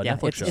television Yeah,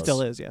 Netflix it's shows. It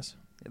still is, yes.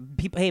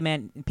 Hey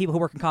man, people who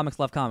work in comics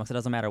love comics. It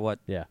doesn't matter what.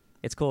 Yeah.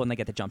 It's cool when they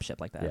get to jump ship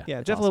like that. Yeah. Yeah,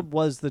 It's Jeff awesome. Loeb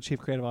was the chief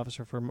creative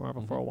officer for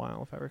Marvel for a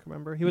while, if I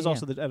remember. He was Yeah.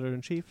 also the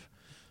editor-in-chief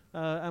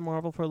at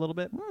Marvel for a little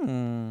bit.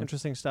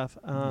 Interesting stuff.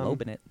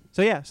 Loeb in it.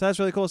 So that's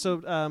really cool.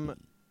 So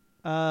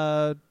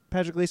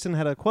Patrick Gleason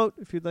had a quote,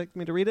 if you'd like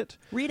me to read it.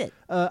 Read it.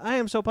 I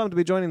am so pumped to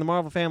be joining the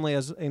Marvel family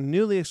as a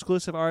newly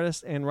exclusive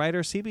artist and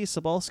writer. CB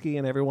Cebulski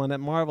and everyone at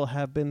Marvel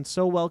have been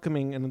so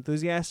welcoming and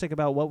enthusiastic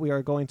about what we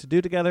are going to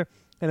do together,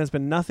 and has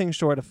been nothing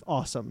short of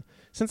awesome.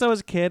 Since I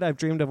was a kid, I've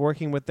dreamed of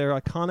working with their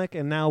iconic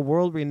and now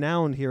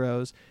world-renowned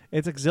heroes.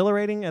 It's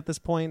exhilarating at this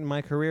point in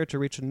my career to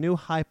reach a new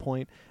high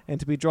point and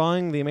to be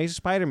drawing The Amazing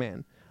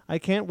Spider-Man. I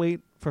can't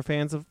wait for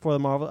fans of the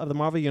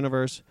Marvel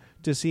Universe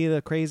to see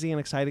the crazy and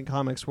exciting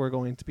comics we're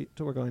going to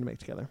make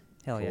together.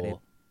 Hell yeah, dude.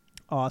 Cool.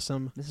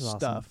 Awesome This is awesome.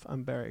 stuff.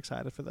 I'm very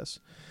excited for this.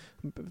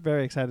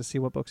 Very excited to see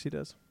what books he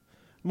does.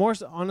 More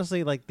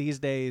honestly, like these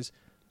days,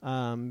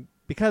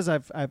 because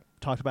I've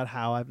talked about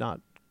how I've not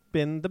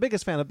been the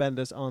biggest fan of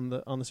Bendis on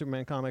the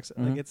Superman comics.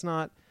 Mhm. Like, it's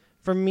not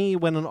for me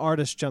when an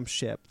artist jumps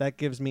ship. That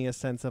gives me a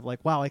sense of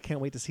like, wow, I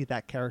can't wait to see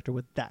that character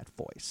with that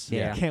voice.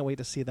 Yeah. I can't wait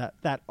to see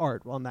that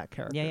art on that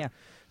character. Yeah.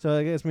 So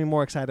it gets me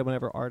more excited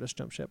whenever artists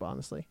jump ship.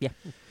 Honestly. Yeah.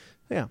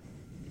 Yeah.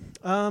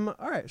 All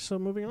right. So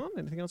moving on.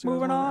 Anything else? You guys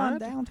Moving wanna on add?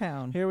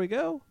 downtown. Here we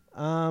go.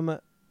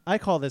 I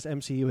call this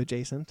MCU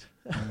adjacent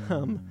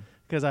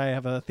because I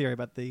have a theory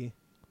about the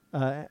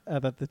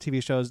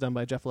TV shows done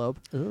by Jeff Loeb.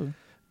 Ooh.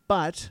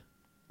 But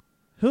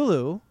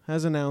Hulu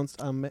has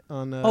announced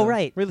Oh,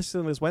 right. released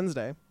this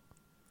Wednesday,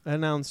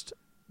 announced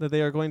that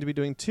they are going to be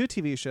doing 2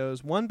 TV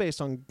shows, one based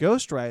on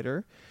Ghost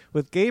Rider,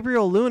 with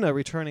Gabriel Luna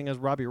returning as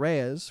Robbie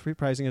Reyes,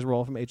 reprising his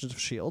role from Agents of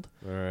S.H.I.E.L.D.,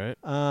 All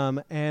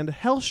right. and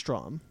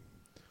Hellstrom,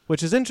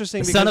 which is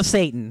interesting The because son of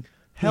Satan.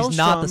 He's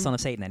not the Hellstrom- son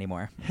of Satan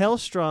anymore.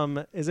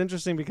 Hellstrom is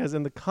interesting because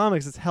in the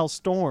comics it's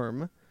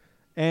Hellstorm,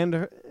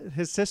 and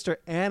his sister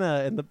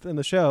Anna in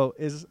the show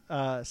is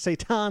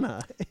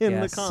Satana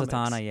in the comics.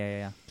 Satana,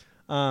 yeah.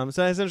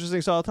 So that's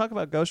interesting. So I'll talk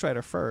about Ghost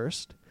Rider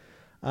first,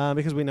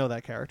 because we know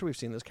that character. We've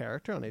seen this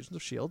character on Agents of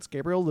S.H.I.E.L.D. It's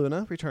Gabriel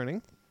Luna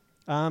returning.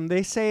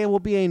 They say it will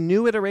be a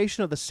new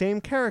iteration of the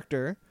same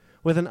character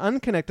with an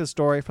unconnected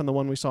story from the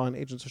one we saw in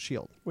Agents of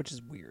S.H.I.E.L.D. which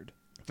is weird.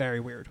 Very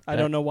weird. I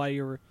don't know why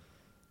you're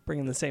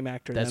bringing the same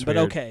actor That's then, but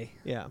weird. okay.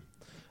 Yeah.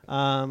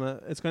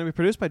 It's going to be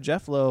produced by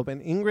Jeff Loeb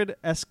and Ingrid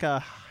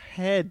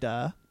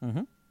Escajeda.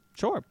 Mm-hmm.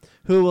 Sure.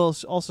 Who will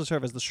also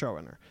serve as the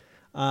showrunner.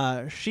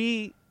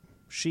 She,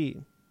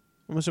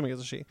 I'm assuming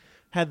it's a she,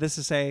 had this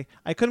to say,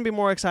 I couldn't be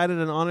more excited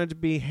and honored to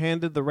be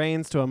handed the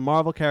reins to a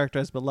Marvel character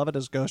as beloved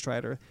as Ghost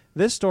Rider.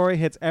 This story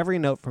hits every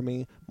note for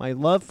me. My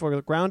love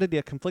for grounded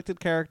yet conflicted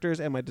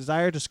characters and my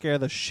desire to scare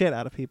the shit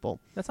out of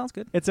people. That sounds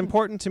good. It's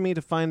important to me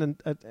to find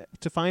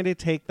a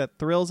take that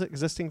thrills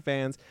existing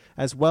fans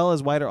as well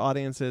as wider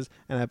audiences,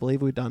 and I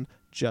believe we've done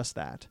just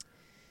that.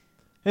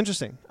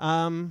 Interesting.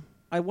 I What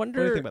do you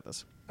wonder. think about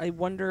this? I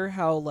wonder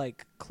how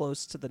like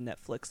close to the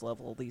Netflix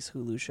level these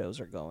Hulu shows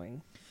are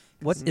going.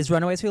 What is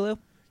Runaways Hulu?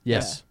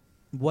 Yes.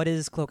 What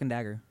is Cloak and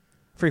Dagger?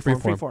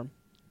 Freeform. Freeform.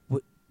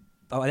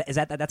 Oh, is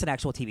that's an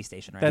actual TV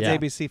station, right? That's Yeah.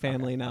 ABC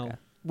Family now. Okay.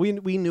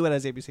 We knew it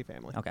as ABC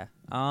Family. Okay.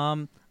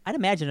 I'd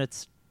imagine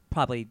it's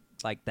probably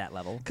like that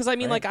level. Because I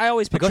mean, right? like I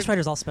always But picture Ghost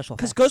Rider's all special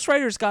because effects. Ghost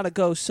Rider's got to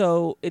go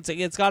so it's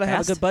got to have a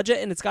Fast? good budget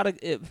and it's got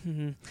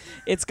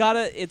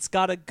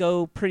to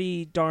go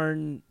pretty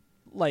darn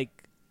like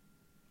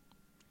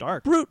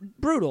Dark.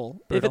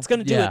 brutal if it's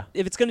gonna do Yeah.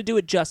 it if it's gonna do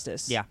it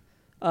justice. Yeah.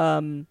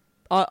 On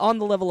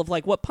the level of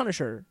like what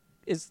Punisher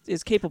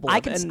is capable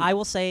of. And I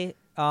will say,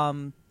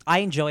 I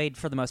enjoyed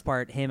for the most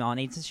part him on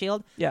Agents of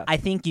S.H.I.E.L.D. Yeah. I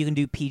think you can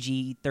do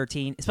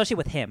PG-13, especially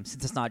with him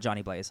since it's not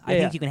Johnny Blaze. I Yeah,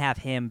 think yeah. you can have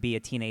him be a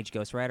teenage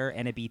Ghost Rider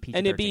and it be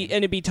PG-13.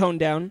 and it be toned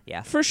down.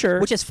 Yeah. for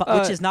sure. which is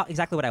which is not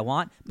exactly what I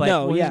want. But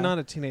No. Well, yeah. he's not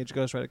a teenage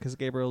Ghost Rider because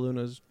Gabriel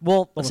Luna's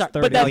well, almost sorry,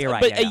 30. but that's you're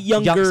right. but yeah, a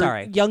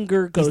yeah.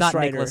 younger Ghost He's not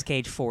Rider. Nicolas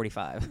Cage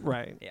 45.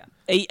 right. Yeah.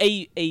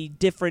 A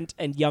different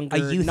and younger,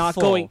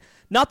 youthful.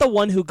 not the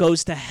one who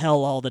goes to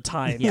hell all the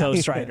time. Yeah.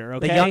 Ghost Rider,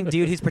 okay? The young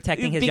dude who's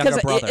protecting his because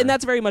younger brother. and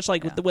that's very much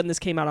like Yeah. when this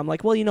came out. I'm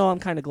like, well, I'm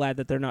kind of glad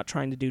that they're not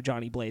trying to do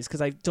Johnny Blaze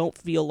because I don't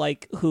feel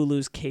like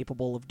Hulu's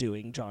capable of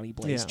doing Johnny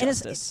Blaze Yeah. And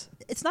justice.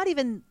 it's not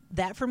even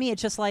that for me.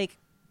 It's just like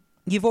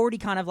you've already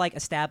kind of like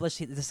established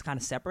this is kind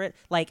of separate.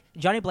 Like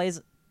Johnny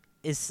Blaze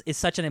is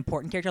such an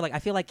important character. Like I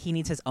feel like he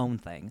needs his own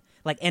thing.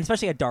 Like and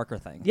especially a darker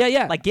thing.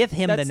 Yeah. Like give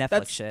him the That's- Netflix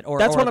that's- shit. Or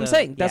that's or what I'm the-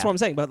 saying. That's yeah. what I'm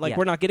saying. But like Yeah.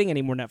 we're not getting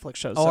any more Netflix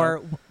shows.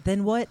 Or so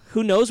then what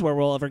who knows where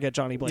we'll ever get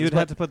Johnny Blaze? You'd but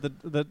have to put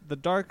the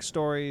dark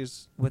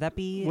stories would that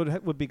be?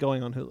 would be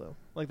going on Hulu.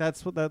 Like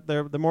that's what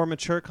the more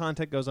mature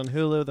content goes on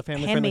Hulu. The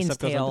family friendly Handmaid's stuff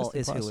goes on Tale Disney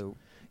is Plus. Hulu,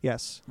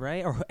 Yes,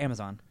 right? Or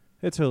Amazon.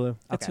 it's Hulu.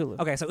 It's Okay. Hulu.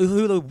 Okay, so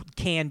Hulu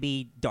can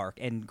be dark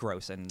and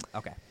gross and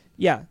okay.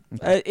 Yeah,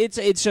 Okay.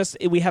 it's just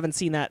we haven't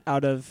seen that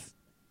out of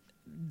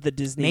the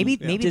Disney. Maybe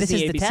Yeah. maybe this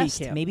Disney is the ABC test.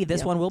 camp. Maybe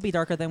this Yeah. one will be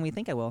darker than we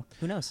think it will.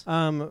 Who knows?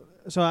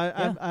 So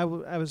Yeah. I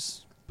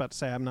was about to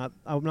say I'm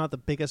not the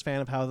biggest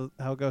fan of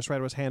how Ghost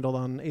Rider was handled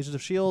on Agents of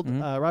S.H.I.E.L.D.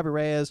 Mhm. Robbie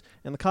Reyes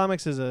in the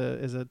comics is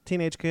a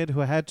teenage kid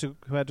who had to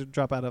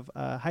drop out of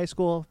high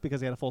school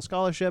because he had a full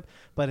scholarship,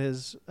 but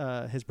his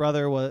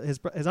brother was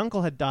his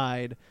uncle had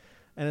died.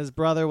 And his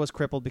brother was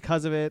crippled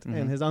because of it, Mhm.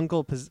 and his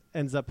uncle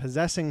ends up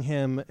possessing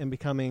him and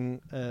becoming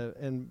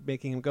and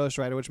making him Ghost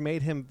Rider, which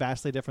made him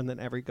vastly different than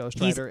every Ghost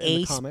He's Rider in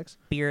the a comics.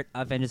 Spirit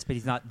of Vengeance, but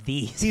he's not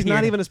the. He's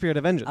not even a spirit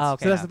of vengeance. Oh,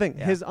 okay, so that's yeah, the thing.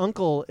 yeah. His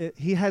uncle,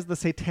 he has the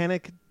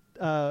satanic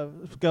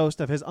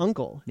ghost of his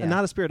uncle, Yeah. and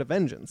not a spirit of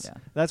vengeance.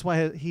 Yeah. That's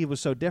why he was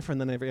so different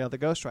than every other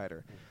Ghost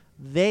Rider.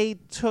 They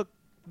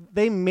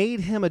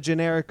made him a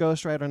generic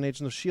Ghost Rider on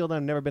Agents of S.H.I.E.L.D.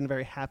 I've never been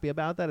very happy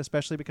about that,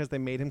 especially because they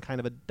made him kind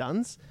of a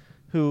dunce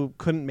who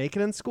couldn't make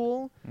it in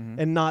school, Mhm.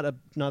 and not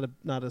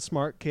a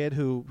smart kid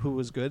who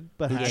was good,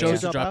 but Who had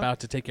chose to to drop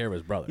out to take care of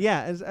his brother.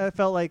 Yeah, I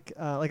felt like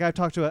I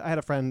had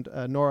a friend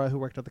Nora who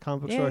worked at the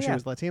comic book Yeah, store. She yeah.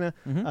 was Latina.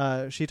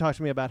 Mhm. She talked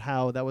to me about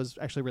how that was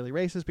actually really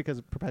racist because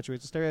it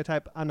perpetuates a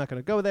stereotype. I'm not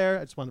going to go there.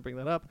 I just wanted to bring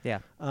that up.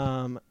 Yeah.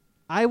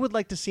 I would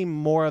like to see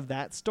more of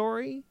that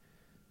story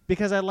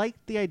because I like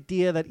the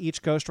idea that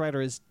each Ghost Rider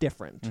is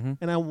different, Mhm.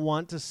 and I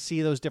want to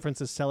see those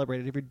differences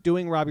celebrated. If you're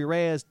doing Robbie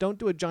Reyes, don't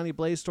do a Johnny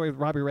Blaze story with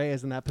Robbie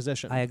Reyes in that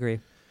position. I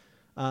agree.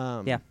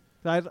 Yeah.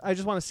 I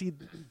just want to see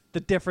the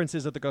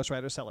differences of the Ghost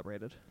Rider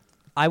celebrated.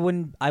 I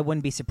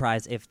wouldn't be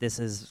surprised if this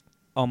is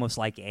almost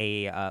like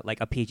a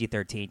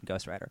PG-13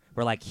 Ghost Rider,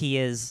 where like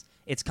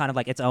it's kind of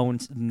like its own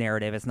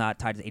narrative. It's not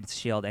tied to Agents of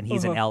S.H.I.E.L.D. and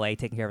he's in L.A.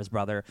 taking care of his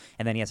brother,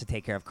 and then he has to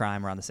take care of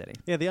crime around the city.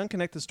 Yeah, the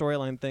unconnected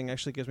storyline thing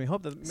actually gives me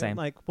hope that Same.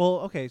 like,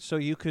 well, okay, so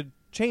you could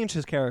change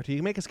his character. You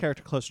can make his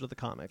character closer to the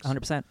comics.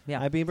 100%. Yeah.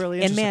 I'd be really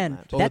And interested man, in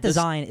that. Well, that with this-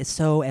 design is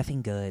so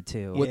effing good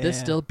too. Would this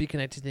Yeah. still be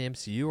connected to the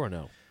MCU or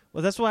no?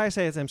 Well, that's why I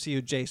say it's MCU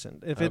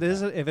adjacent. If it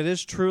Okay.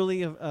 is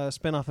truly a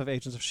spin-off of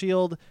Agents of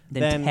S.H.I.E.L.D.,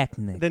 Then then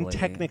technically.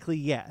 technically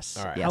yes.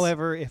 All right. Yes.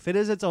 However, if it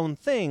is its own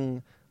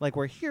thing, like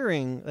we're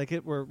hearing, like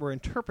we're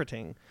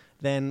interpreting,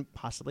 then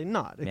possibly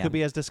not. It Yeah. could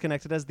be as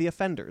disconnected as The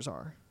Offenders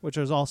are, which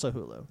is also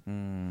Hulu.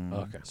 Mm,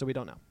 Okay. So we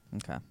don't know.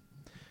 okay.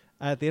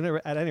 At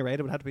any rate,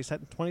 it would have to be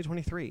set in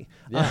 2023.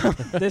 Yeah.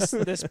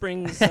 this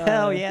brings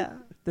Hell yeah.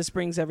 This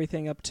brings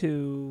everything up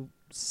to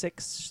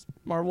 6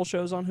 Marvel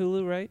shows on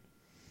Hulu, right?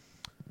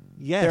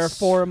 Yes. There are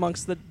 4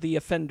 amongst the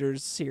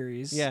Offenders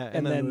series. Yeah,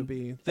 and then it would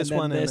be this and then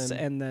one this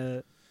and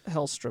then the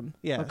Hellstrom.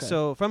 Yeah, Okay.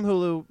 so from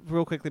Hulu,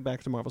 real quickly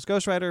back to Marvel's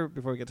Ghost Rider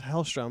before we get to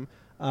Hellstrom.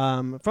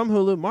 From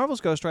Hulu,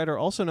 Marvel's Ghost Rider,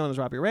 also known as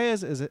Robbie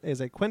Reyes,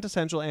 is a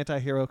quintessential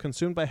anti-hero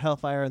consumed by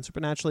hellfire and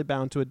supernaturally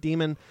bound to a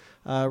demon.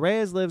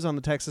 Reyes lives on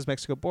the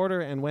Texas-Mexico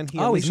border, and when he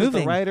Oh, he's unleashes the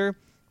moving. rider,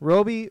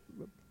 Robbie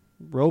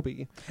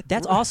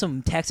That's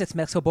awesome.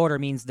 Texas-Mexico border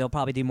means they'll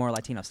probably do more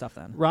Latino stuff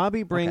then.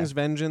 Robbie brings Okay.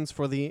 vengeance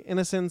for the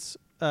innocents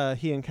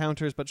he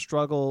encounters, but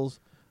struggles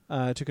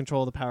to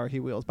control the power he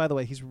wields. By the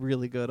way, he's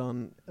really good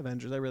on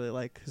Avengers. I really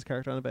like his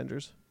character on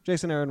Avengers.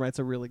 Jason Aaron writes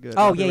a really good.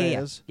 Oh, Robbie yeah.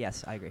 Reyes.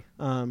 Yes, I agree.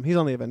 He's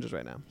on the Avengers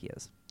right now. He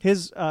is.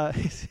 His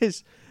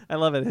I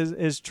love it.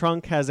 His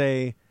trunk has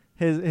a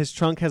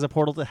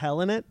portal to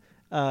hell in it.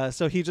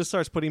 So he just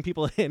starts putting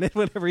people in it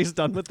whenever he's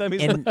done with them.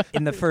 He's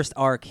In the first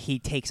arc, he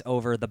takes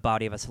over the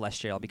body of a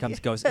Celestial, becomes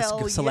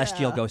Hell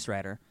Celestial yeah. Ghost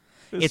Rider.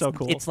 it's so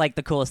cool. It's like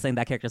the coolest thing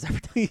that character's ever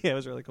done. Yeah, it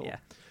was really cool. Yeah.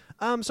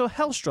 So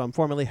Hellstrom,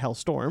 formerly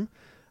Hellstorm,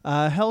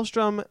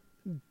 Hellstrom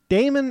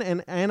Damon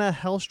and Anna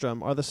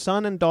Hellstrom are the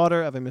son and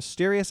daughter of a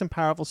mysterious and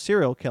powerful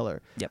serial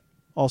killer. Yep.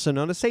 Also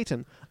known as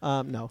Satan.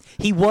 No.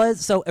 He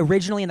was, so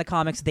originally in the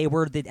comics, they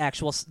were the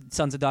actual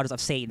sons and daughters of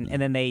Satan,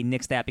 and then they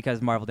nixed that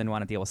because Marvel didn't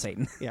want to deal with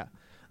Satan. Yeah.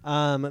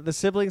 The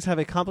siblings have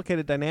a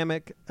complicated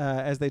dynamic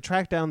as they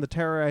track down the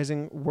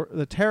terrorizing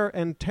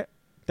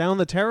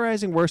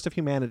worst of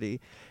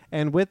humanity,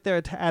 and with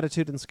their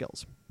attitude and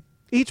skills.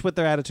 Each with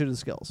their attitude and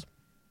skills.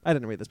 I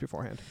didn't read this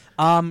beforehand.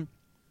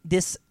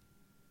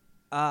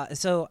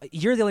 So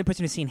you're the only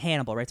person who's seen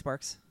Hannibal, right,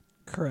 Sparks?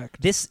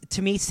 Correct. This,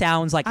 to me,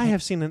 sounds like... I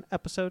have seen an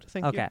episode,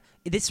 thank you. Okay.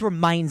 This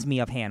reminds me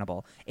of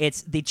Hannibal.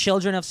 It's the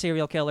children of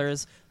serial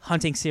killers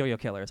hunting serial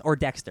killers, or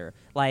Dexter.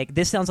 Like,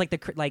 this sounds like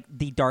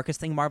the darkest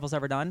thing Marvel's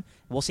ever done.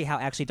 We'll see how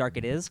actually dark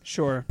it is.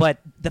 Sure. But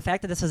the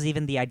fact that this is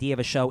even the idea of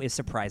a show is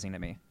surprising to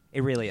me.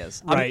 It really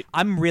is. Right.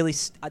 I'm really...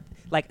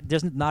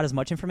 there's not as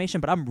much information,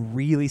 but I'm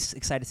really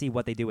excited to see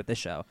what they do with this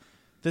show.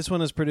 This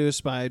one is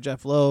produced by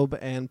Jeff Loeb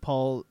and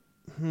Paul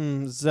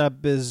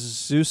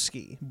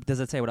Zabizuski. Does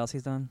it say what else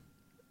he's done?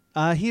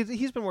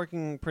 He's been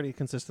working pretty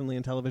consistently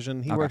in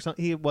television. He Okay.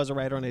 He was a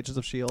writer on Agents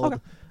of S.H.I.E.L.D.,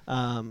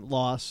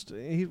 Lost.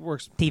 He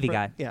works... TV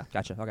guy. Yeah.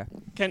 Gotcha. Okay.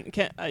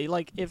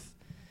 If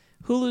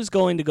Hulu's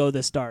going to go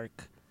this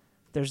dark,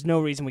 there's no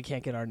reason we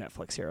can't get our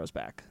Netflix heroes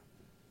back.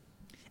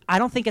 I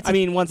don't think it's...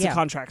 once the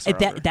contracts are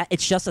over.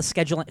 It's just a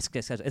scheduling...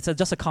 It's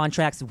just a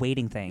contracts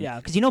waiting thing. Yeah.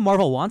 Because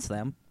Marvel wants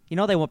them.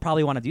 They will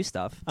probably want to do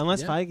stuff.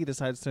 Unless Feige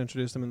decides to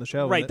introduce them in the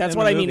show. Right, that's in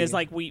what the I mean movie.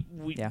 is we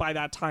Yeah. by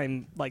that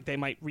time, they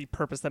might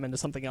repurpose them into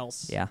something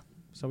else. Yeah.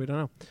 So we don't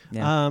know.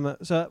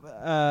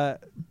 Yeah.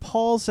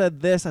 Paul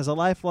said this: as a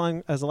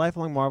lifelong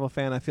Marvel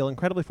fan, I feel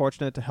incredibly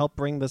fortunate to help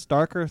bring this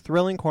darker,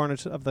 thrilling corner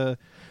of the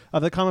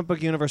comic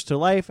book universe to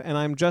life, and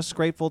I'm just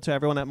grateful to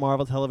everyone at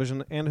Marvel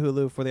Television and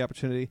Hulu for the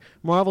opportunity.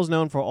 Marvel's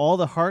known for all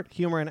the heart,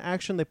 humor, and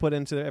action they put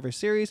into every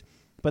series,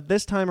 but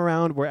this time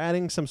around, we're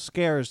adding some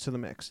scares to the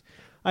mix.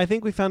 I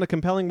think we found a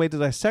compelling way to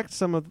dissect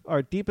some of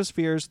our deepest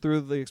fears through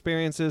the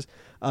experiences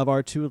of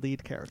our two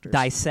lead characters.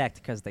 Dissect,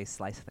 because they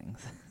slice things.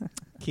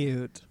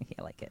 Cute.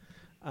 I like it.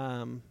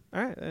 All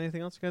right.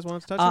 Anything else you guys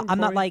want to touch on? I'm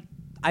not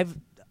before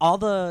all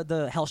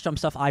the Hellstrom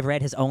stuff I've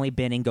read has only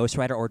been in Ghost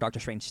Rider or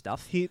Doctor Strange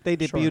stuff. They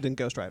debuted in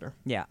Ghost Rider.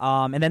 Yeah.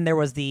 And then there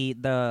was the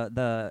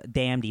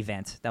Damned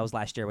event that was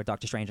last year with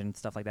Doctor Strange and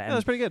stuff like that. Yeah, that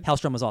was pretty good.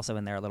 Hellstrom was also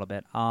in there a little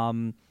bit.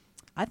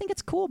 I think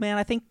it's cool, man.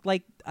 I think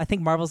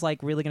Marvel's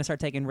really gonna start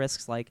taking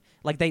risks. Like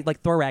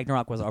Thor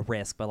Ragnarok was a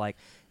risk, but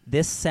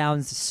this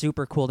sounds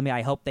super cool to me.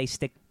 I hope they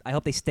stick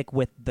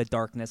with the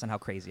darkness and how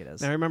crazy it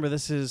is. Now remember,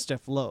 this is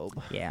Jeff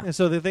Loeb. Yeah. And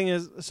so the thing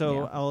is,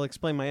 Yeah. I'll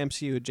explain my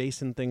MCU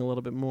adjacent thing a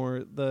little bit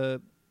more.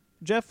 The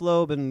Jeff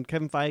Loeb and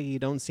Kevin Feige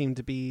don't seem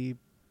to be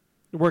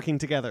working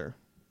together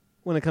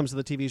when it comes to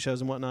the TV shows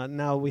and whatnot.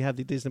 Now we have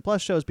the Disney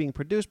Plus shows being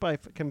produced by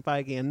Kevin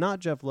Feige and not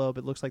Jeff Loeb.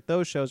 It looks like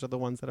those shows are the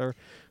ones that are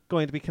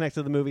going to be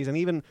connected to the movies,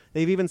 and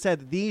they've even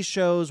said these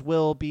shows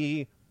will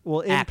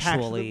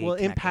impact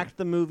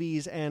the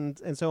movies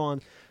and so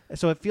on.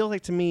 So it feels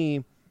like to me,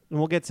 and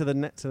we'll get to the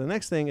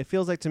next thing. It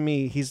feels like to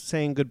me he's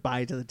saying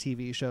goodbye to the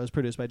TV shows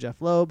produced by Jeff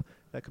Loeb.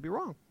 That could be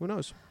wrong. Who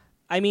knows?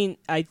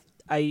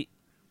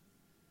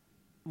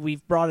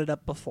 We've brought it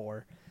up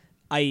before.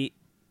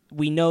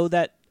 We know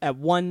that at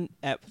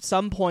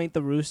some point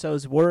the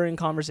Russos were in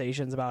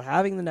conversations about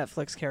having the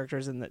Netflix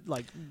characters, and that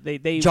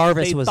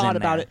Jarvis they was thought in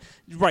about there.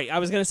 it. Right. I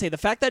was going to say the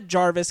fact that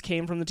Jarvis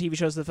came from the TV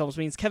shows to the films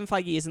means Kevin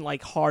Feige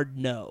isn't hard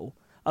no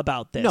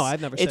about this. No,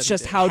 I've never said It's he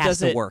just did. how Has does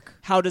to it work.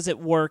 How does it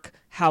work?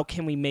 How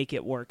can we make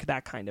it work?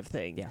 That kind of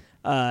thing.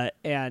 Yeah.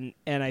 And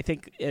I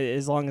think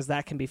as long as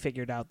that can be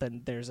figured out,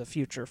 then there's a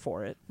future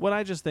for it. What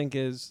I just think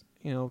is,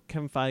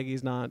 Kevin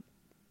Feige's not.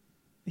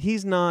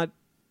 He's not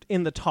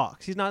in the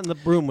talks. He's not in the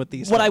room with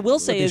these. What I will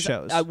say is,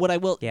 shows.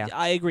 Yeah.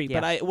 I agree, Yeah.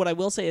 but what I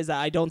will say is that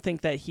I don't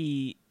think that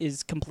he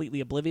is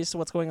completely oblivious to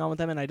what's going on with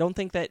them, and I don't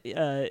think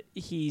that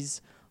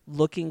he's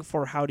looking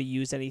for how to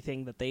use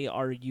anything that they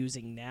are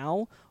using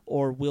now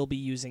or will be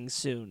using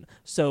soon.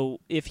 So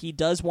if he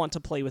does want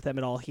to play with them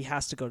at all, he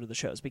has to go to the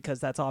shows,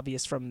 because that's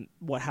obvious from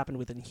what happened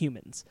with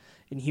Inhumans.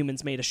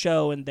 Inhumans made a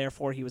show, and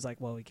therefore he was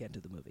like, well, we can't do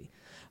the movie.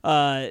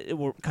 I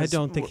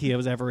don't think he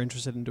was ever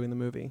interested in doing the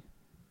movie.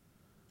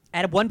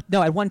 At one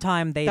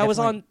time they that was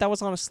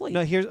definitely- on a slate.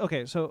 No,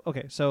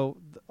 so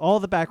all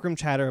the backroom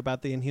chatter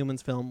about the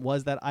Inhumans film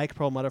was that Ike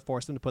Perlmutter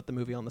forced him to put the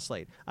movie on the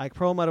slate. Ike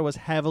Perlmutter was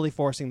heavily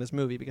forcing this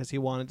movie because he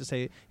wanted to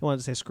say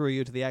screw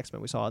you to the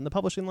X-Men. We saw it in the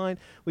publishing line.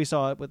 We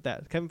saw it with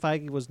that. Kevin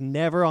Feige was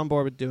never on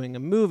board with doing a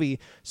movie.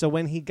 So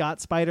when he got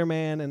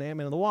Spider-Man and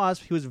Ant-Man and the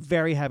Wasp, he was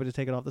very happy to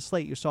take it off the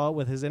slate. You saw it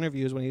with his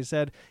interviews when he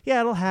said, "Yeah,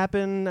 it'll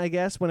happen, I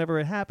guess, whenever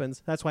it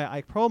happens." That's why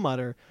Ike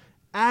Perlmutter,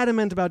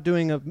 adamant about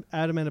doing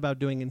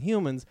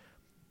Inhumans,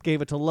 gave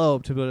it to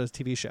Loeb to build his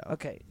TV show.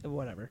 Okay,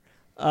 whatever.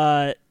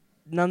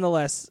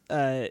 Nonetheless,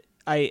 Kevin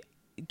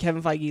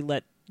Feige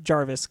let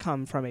Jarvis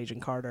come from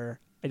Agent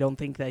Carter. I don't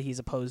think that he's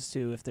opposed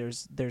to if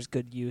there's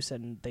good use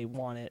and they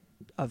want it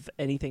of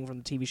anything from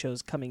the TV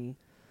shows coming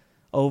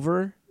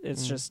over.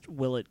 It's just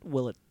will it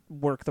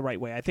work the right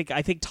way. I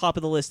think top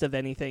of the list of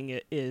anything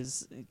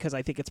is because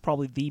I think it's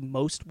probably the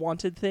most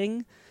wanted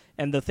thing,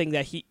 and the thing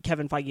that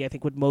Kevin Feige I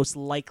think would most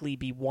likely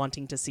be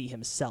wanting to see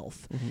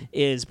himself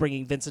is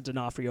bringing Vincent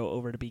D'Onofrio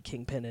over to be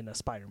Kingpin in a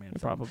Spider-Man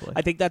film. Probably.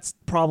 I think that's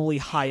probably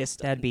highest.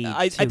 That'd be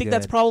I too think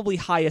that's good. probably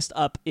highest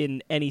up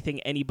in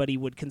anything anybody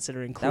would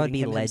consider including That would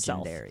be him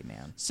himself. legendary,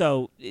 man.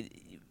 So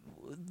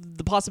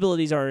the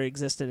possibilities are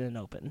existed and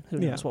open. Who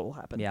Yeah. knows what will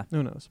happen? Yeah.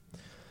 Who knows?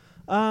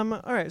 All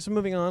right, so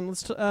moving on.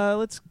 That's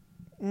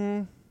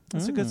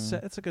a good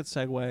it's a good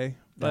segue,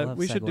 but love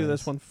we should do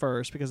this segues. one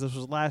first because this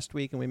was last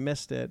week and we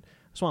missed it.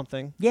 Swamp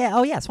Thing. Yeah.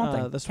 Oh yeah. Swamp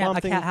Thing. the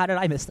Swamp Thing- How did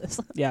I miss this?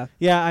 Yeah.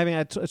 Yeah, I mean,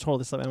 I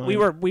totally slipped my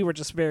mind. We were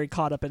just very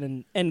caught up in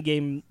an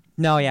Endgame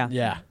No. Yeah.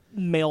 Yeah.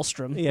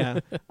 maelstrom.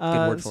 Yeah.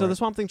 word for So it. the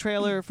Swamp Thing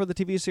trailer for the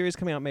TV series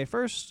coming out May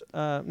 1st,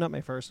 not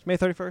May 1st, May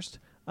 31st,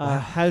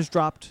 has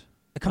dropped.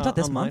 It comes out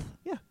this online. month.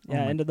 Yeah.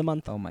 Yeah, end of the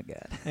month. Oh my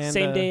god. And,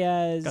 Same day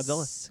as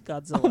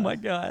Godzilla. Oh my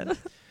god.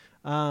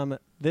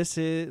 This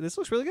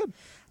looks really good.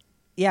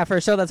 Yeah, for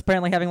a show that's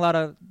apparently having a lot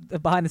of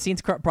behind the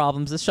scenes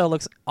problems, this show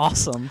looks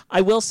awesome.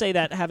 I will say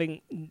that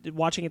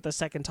watching it the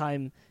second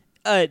time,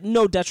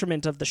 no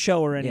detriment of the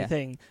show or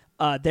anything.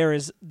 There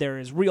is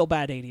real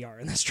bad ADR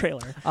in this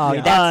trailer. Oh,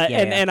 Yeah. that's, yeah,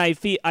 and yeah. and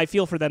I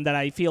feel for them that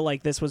I feel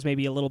like this was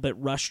maybe a little bit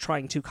rushed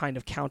trying to kind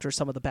of counter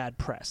some of the bad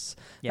press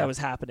Yeah. that was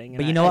happening. But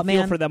And you know I what, feel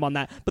man? for them on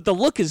that. But the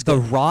look is The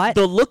good. rot.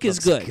 The look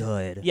is looks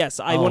good. good. Yes,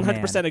 I Oh,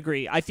 100% man.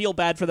 agree. I feel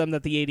bad for them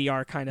that the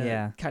ADR kind of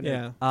Yeah.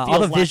 Yeah. All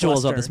the feels visuals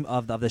of lackluster.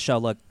 this of the show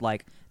look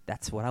like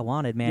that's what I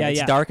wanted, man. Yeah, It's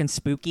yeah. dark and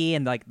spooky,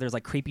 and like there's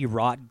like creepy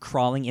rot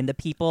crawling into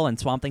people, and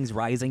Swamp Thing's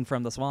rising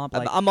from the swamp.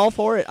 Like, I'm all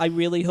for it. I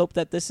really hope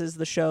that this is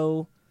the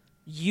show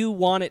you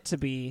want it to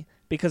be,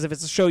 because if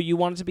it's a show you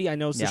want it to be, I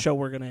know it's Yeah. the show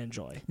we're going to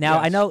enjoy. now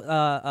Yes. I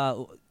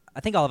know. I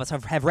think all of us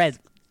have read.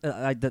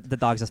 The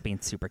dog's just being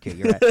super cute.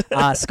 You're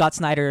right. Scott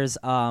Snyder's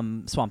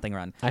Swamp Thing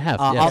run. I have.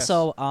 yes.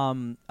 Also,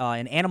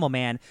 in Animal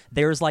Man,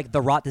 there's like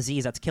the rot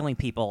disease that's killing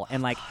people,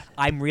 and like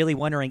I'm really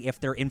wondering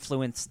if they're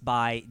influenced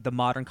by the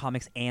modern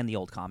comics and the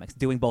old comics,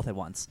 doing both at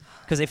once.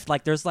 Because if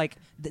like there's like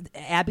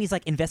Abby's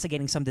like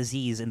investigating some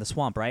disease in the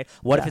swamp, right?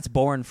 What if Yeah. it's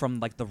born from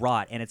like the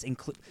rot and it's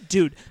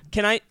Dude,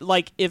 can I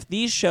if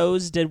these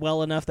shows did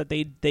well enough that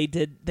they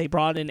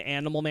brought in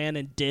Animal Man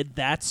and did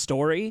that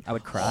story, I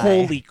would cry.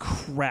 Holy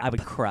crap. I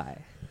would cry.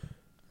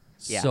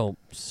 Yeah.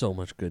 So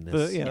much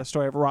goodness. The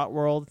story of Rot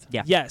World.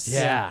 Yeah. Yes.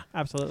 Yeah.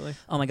 Absolutely.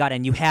 Oh my god!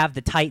 And you have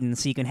the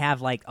Titans, so you can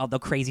have like all the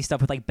crazy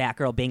stuff with like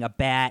Batgirl being a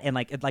bat and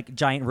like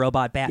giant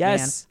robot Batman.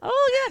 Yes.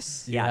 Oh,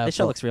 yes. You Yeah, have this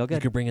show the- looks real You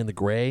good. could bring in the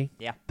gray.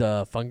 Yeah.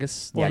 The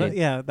fungus. Well,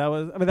 Yeah, that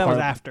was. I mean, that was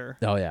Part- after.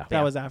 Oh yeah.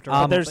 That was after.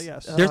 Um, but there's-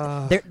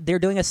 yes. They're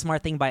doing a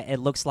smart thing by it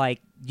looks like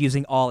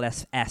using all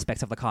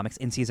aspects of the comics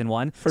in season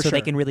one, For so they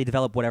sure. can really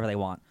develop whatever they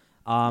want.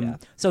 Yeah.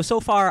 So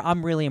far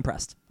I'm really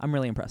impressed.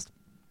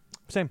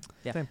 Same.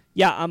 Yeah. Same.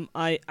 Yeah,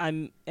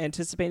 I'm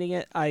anticipating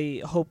it.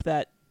 I hope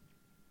that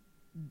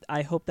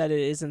it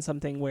isn't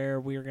something where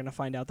we're going to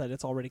find out that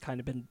it's already kind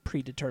of been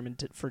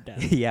predetermined for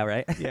death. Yeah,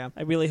 right. Yeah.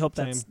 I really hope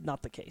Same. that's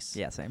not the case.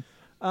 Yeah, same.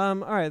 All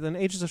right, then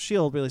Agents of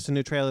S.H.I.E.L.D. released a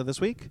new trailer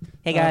this week.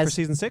 Hey for guys,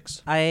 season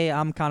 6.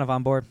 I'm kind of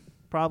on board.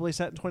 Probably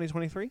set in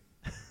 2023.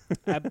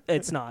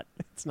 It's not.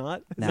 It's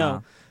not.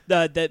 No.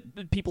 The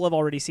people have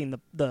already seen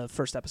the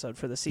first episode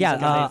for the season.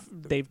 Yeah,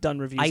 and they've done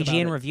reviews. about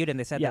IGN it. reviewed it and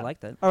they said Yeah. they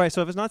liked it. All right,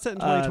 so if it's not set in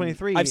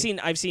 2023.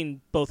 I've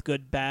seen both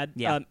good, bad.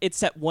 Yeah. It's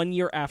set 1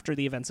 year after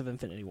the events of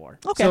Infinity War.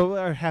 Okay. So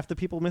are half the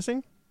people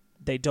missing?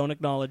 They don't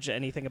acknowledge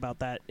anything about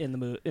that in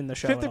the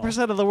show.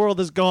 50% of the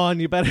world is gone.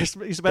 You better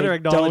They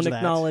acknowledge don't that.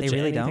 acknowledge They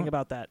really anything don't?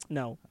 about that.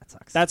 No. That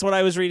sucks. That's what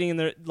I was reading in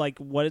the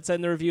what it said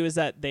in the review is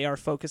that they are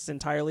focused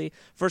entirely.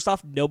 First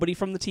off, nobody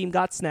from the team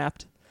got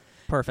snapped,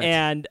 perfect.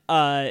 and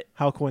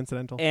How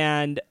coincidental.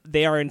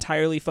 they are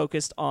entirely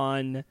focused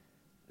on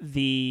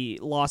the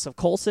loss of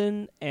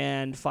Coulson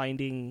and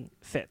finding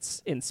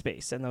Fitz in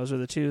space, and those are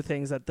the two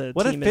things that the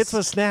What if team Fitz is.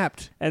 was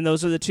snapped? And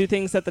those are the two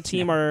things that the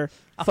team are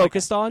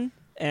focused on,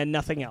 and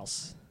nothing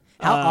else.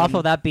 How awful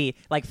would that be?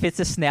 Like Fitz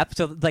is snapped,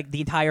 so like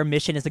the entire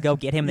mission is to go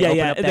get him. They open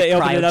up that they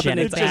open it up and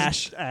cryogenic it's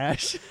thing.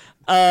 Ash.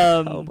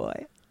 Oh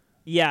boy.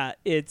 Yeah,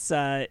 it's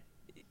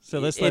So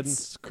this lends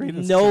it's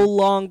credence no to-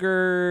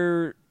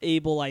 longer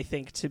able, I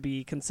think, to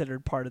be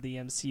considered part of the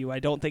MCU. I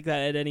don't think that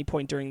at any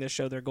point during this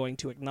show they're going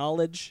to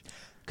acknowledge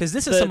Because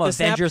this is some the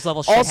snap. Avengers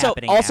level shit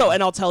happening now.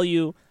 And I'll tell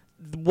you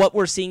what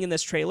we're seeing in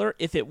this trailer.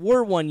 If it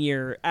were 1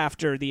 year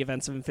after the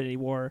events of Infinity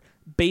War,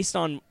 based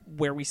on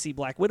where we see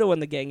Black Widow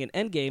and the gang in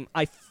Endgame,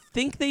 I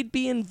think they'd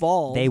be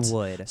involved. They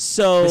would.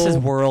 So This is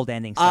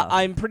world-ending stuff.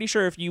 I'm pretty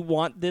sure if you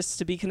want this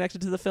to be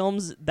connected to the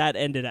films, that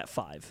ended at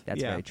 5,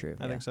 That's Yeah, very true.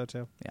 I think so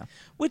too.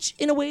 which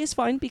in a way is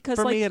fine because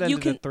For like me, it you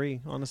ended can. at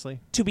 3, honestly.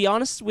 To be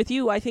honest with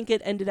you, I think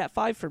it ended at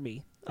 5 for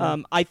me. Yeah.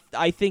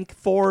 I think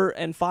 4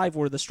 and 5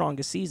 were the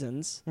strongest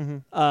seasons,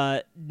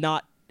 Mm-hmm.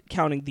 not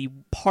counting the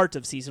part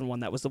of season 1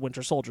 that was the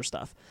Winter Soldier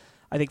stuff.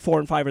 I think 4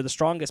 and 5 are the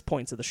strongest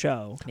points of the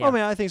show. Yeah. Oh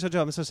man, I think so too.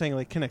 I'm just saying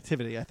like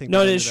connectivity. I think. No,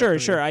 that no, ended sure, up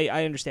sure. really-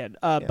 I understand.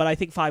 But I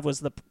think 5 was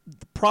the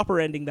proper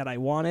ending that I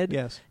wanted.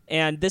 Yes.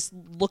 And this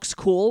looks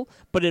cool,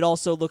 but it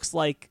also looks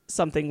like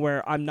something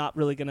where I'm not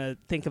really going to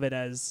think of it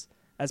as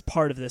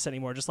part of this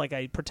anymore, just like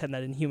I pretend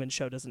that Inhuman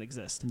show doesn't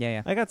exist.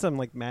 Yeah. I got some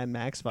like Mad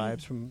Max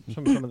vibes from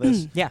some of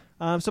this. Yeah.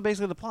 So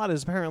basically, the plot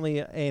is apparently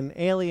an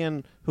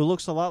alien who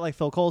looks a lot like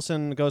Phil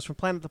Coulson goes from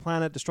planet to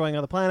planet, destroying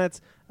other planets,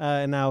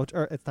 and now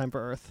it's time for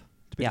Earth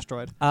to be Yeah.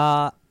 destroyed.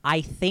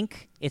 I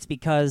think it's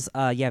because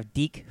you have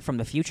Deke from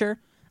the future,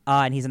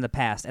 and he's in the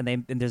past, and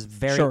there's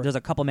there's a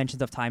couple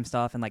mentions of time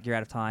stuff, and like you're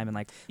out of time, and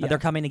like they're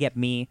coming to get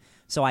me.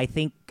 So I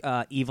think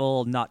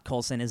evil, not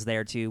Coulson, is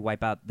there to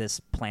wipe out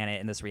this planet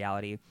and this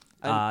reality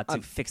to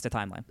fix the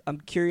timeline. I'm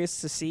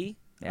curious to see,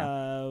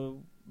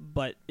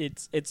 but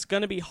it's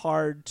going to be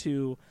hard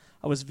to.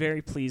 I was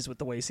very pleased with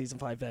the way season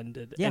 5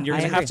 ended, Yeah, and you're I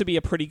going to agree. have to be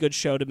a pretty good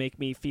show to make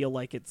me feel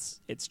like it's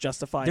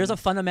justified. There's a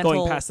fundamental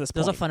going past this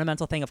There's a point.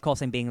 fundamental thing of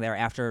Coulson being there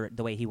after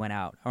the way he went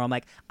out, or I'm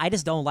like, I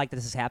just don't like that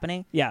this is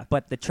happening. Yeah.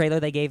 But the trailer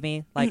they gave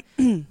me, like,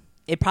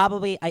 it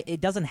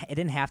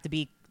didn't have to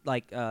be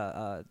like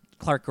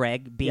Clark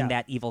Gregg being Yeah.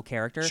 that evil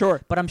character.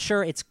 Sure. But I'm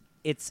sure it's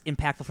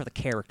impactful for the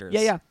characters.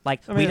 Yeah.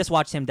 Like I mean, we just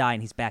watched him die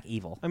and he's back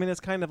evil. I mean, it's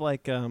kind of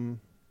like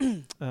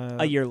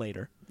a year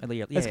later.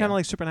 it's kind of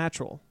like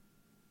Supernatural.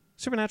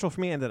 Supernatural for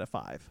me ended at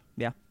 5.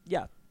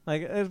 Yeah,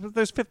 Like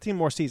there's 15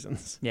 more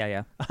seasons.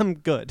 Yeah. I'm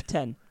good.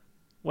 10.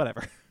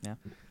 Whatever. Yeah.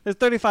 There's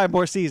 35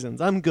 more seasons.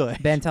 I'm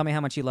good. Ben, tell me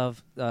how much you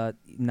love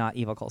not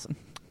evil Coulson.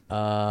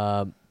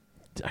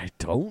 I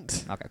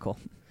don't, Okay, cool.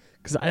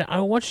 because I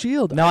don't watch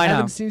Shield. No, I know.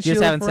 haven't seen You Shield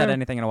just haven't said forever.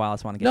 anything in a while. I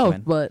just want to get No, you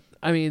in. but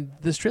I mean,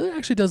 this trailer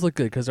actually does look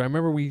good because I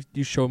remember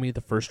you showed me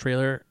the first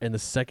trailer and the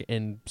second,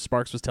 and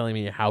Sparks was telling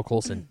me how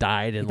Coulson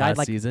died in He died, last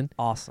like, season.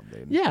 Awesome,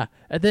 dude. Yeah,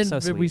 and then So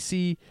we sweet.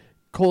 see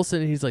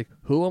Coulson and he's like,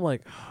 "Who?" I'm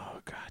like, "Oh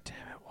god damn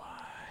it, why?"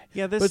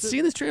 Yeah, this. But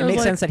seeing this It trailer, I makes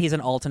was like, sense that he's an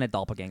alternate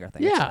doppelganger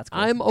thing. yeah, That's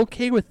cool. I'm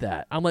okay with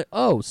that. I'm like,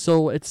 oh,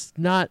 so it's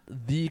not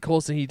the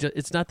Coulson.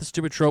 It's not the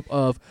stupid trope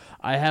of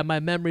I have my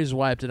memories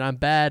wiped and I'm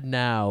bad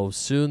now.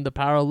 Soon the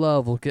power of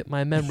love will get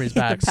my memories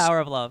back. the power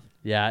of love.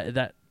 Yeah,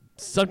 that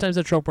sometimes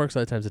the trope works,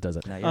 other times it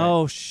doesn't. No, you're right.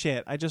 Oh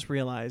shit! I just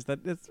realized that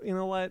it's. You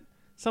know what?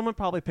 Someone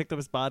probably picked up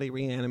his body,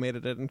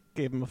 reanimated it, and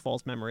gave him a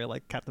false memory,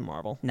 like Captain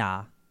Marvel.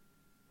 Nah.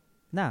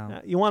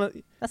 No, You want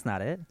to? that's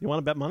not it. You want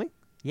to bet money?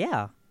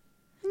 Yeah.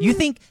 You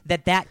think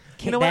that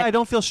You know what? I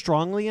don't feel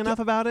strongly enough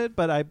about it,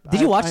 but I. Did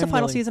you watch the I'm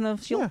final willing. season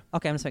of Shield? Yeah.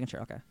 Okay, I'm just making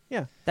sure. Okay.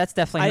 Yeah. That's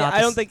definitely not. I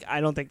the don't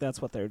s- think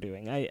that's what they're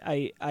doing.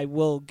 I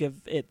will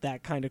give it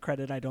that kind of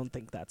credit. I don't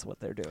think that's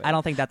what they're doing. I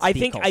don't think that's. I Steve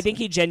think Coulson.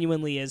 he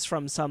genuinely is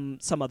from some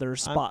other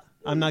spot.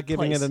 I'm not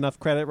giving place. it enough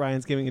credit.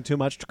 Ryan's giving it too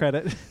much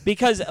credit.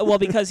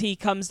 because he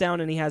comes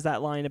down and he has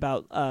that line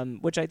about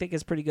which I think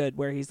is pretty good,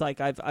 where he's like,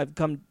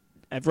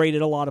 I've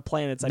raided a lot of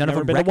planets. I've None of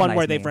never them been the one where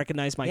recognize they've me.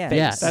 recognized my Yeah. face.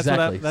 Yeah. That's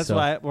Exactly, what. That's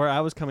so- where I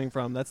was coming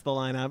from. That's the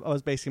line I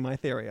was basing my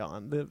theory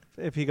on.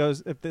 If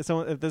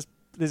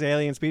this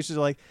alien species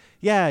are like,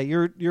 yeah,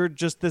 you're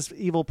just this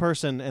evil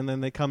person, and then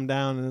they come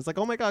down and it's like,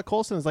 oh my god,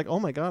 Coulson is like, oh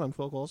my god, I'm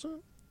Phil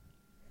Coulson.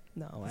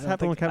 No, I It's don't, happened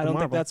think, with Captain I don't think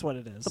Marvel. that's what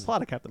it is. The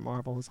plot of Captain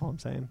Marvel is all I'm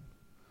saying.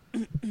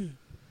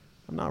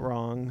 I'm not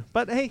wrong,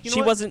 but hey,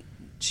 She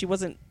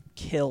wasn't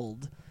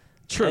killed.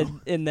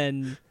 True. And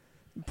then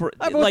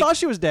I thought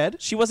she was dead.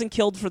 she wasn't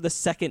killed for the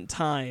second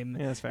time.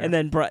 Yeah, that's fair. And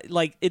then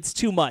it's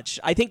too much.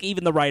 I think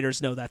even the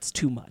writers know that's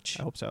too much.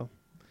 I hope so.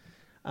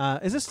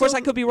 Is this? Of course, still,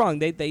 I could be wrong.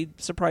 They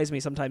surprise me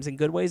sometimes in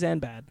good ways and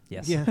bad.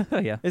 Yes. Yeah.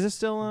 yeah. Is it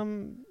still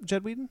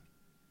Jed Whedon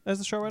as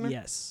the showrunner?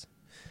 Yes.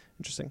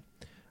 Interesting.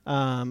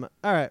 All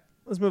right,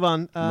 let's move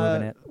on.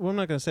 Moving it. We're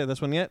not going to say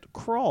this one yet.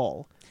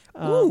 Crawl.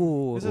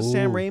 Ooh. Is this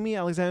Sam Ooh. Raimi?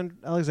 Alexandra?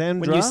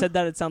 When you said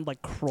that, it sounded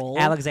like Kroll.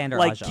 Alexander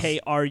like Aja.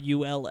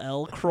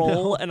 Krull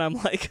Kroll, and I'm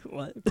like,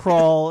 what?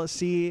 Crawl,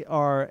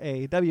 Crawl.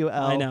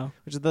 I know.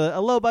 Which is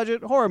a low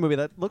budget horror movie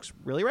that looks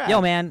really rad.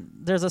 Yo, man,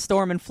 there's a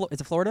storm in Florida.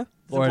 Is it Florida?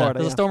 It's in Florida,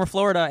 There's yeah. a storm in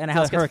Florida, and a It's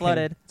house a gets hurricane.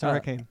 flooded. It's a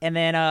hurricane. And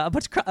then a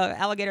bunch of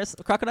alligators,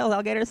 crocodiles,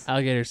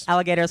 Alligators.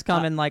 alligators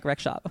come and like wreck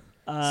shop.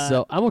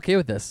 So I'm okay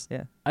with this.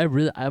 Yeah.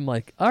 I'm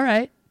like, all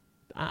right,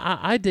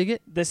 I dig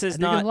it. This is I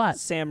dig it a not lot.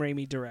 Sam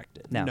Raimi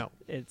directed. No.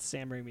 It's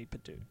Sam Raimi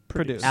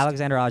Produced.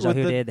 Alexander Aja, With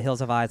who the- did Hills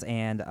of Eyes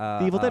and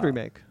The Evil Dead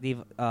remake.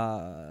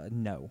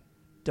 No,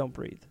 Don't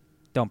breathe.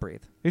 Don't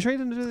breathe. You sure you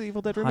didn't do the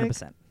Evil Dead remake?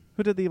 100%.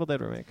 Who did the Evil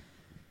Dead remake?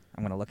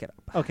 I'm gonna look it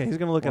up. Okay, he's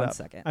gonna look it One up.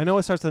 second. I know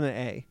it starts with an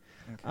A.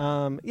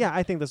 Okay. Yeah,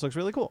 I think this looks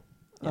really cool.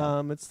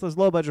 Yeah. It's this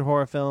low budget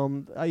horror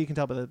film. You can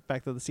tell by the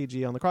fact that the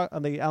CG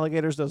on the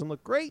alligators doesn't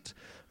look great,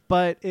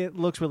 but it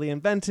looks really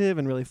inventive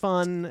and really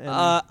fun. And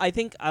I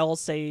think I'll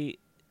say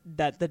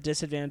that the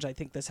disadvantage I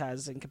think this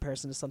has in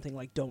comparison to something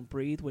like Don't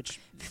Breathe, which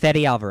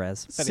Fede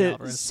Alvarez.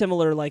 Alvarez.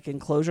 similar like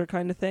Enclosure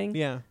kind of thing.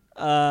 yeah,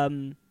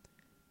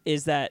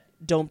 Is that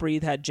Don't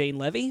Breathe had Jane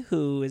Levy,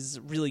 who is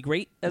really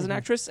great as an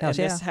actress, Hell and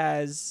yeah. this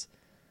has,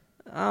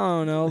 I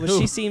don't know, but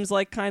she seems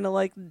like kind of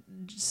like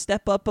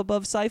step up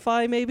above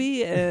sci-fi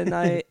maybe, and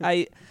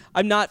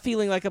I'm not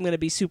feeling like I'm going to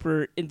be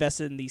super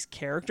invested in these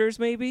characters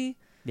maybe.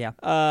 Yeah.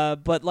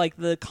 But like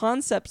the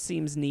concept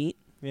seems neat.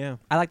 Yeah.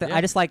 I like that. Yeah.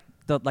 I just like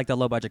the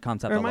low budget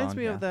concept. It reminds alone,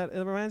 me yeah. of that.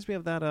 It reminds me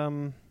of that.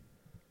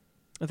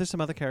 There's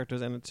some other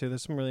characters in it too.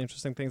 There's some really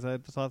interesting things I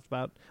thought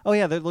about. Oh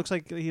yeah, there looks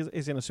like he's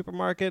in a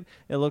supermarket.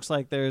 It looks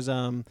like there's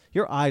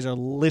your eyes are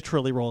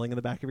literally rolling in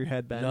the back of your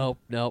head, Ben.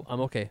 No, I'm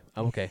okay.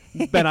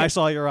 Ben, I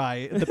saw your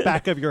eye in the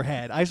back of your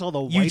head. I saw the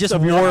whites You just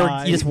of your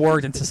eye. You just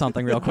warged into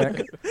something real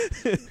quick.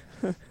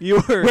 You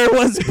were Where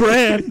was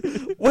Bran?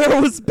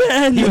 Where was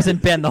Ben? He was in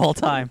Ben the whole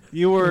time.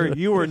 you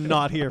were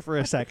not here for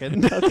a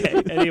second.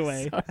 Okay.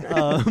 Anyway.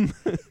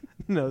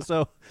 No,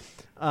 so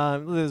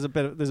there's a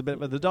bit of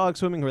the dog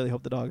swimming. Really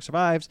hope the dog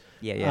survives.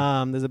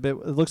 Yeah. There's a bit.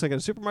 It looks like a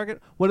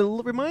supermarket. What it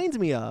reminds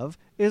me of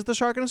is the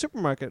Shark in a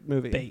Supermarket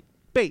movie.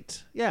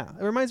 Bait. Yeah,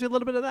 it reminds me a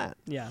little bit of that.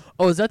 Yeah.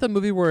 Oh, is that the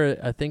movie where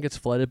I think it's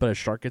flooded, but a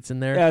shark gets in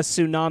there?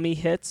 Tsunami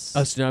hits. A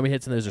tsunami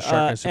hits and there's a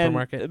shark in a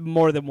supermarket. And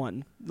more than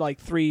one. Like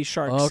 3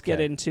 sharks Okay.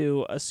 get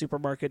into a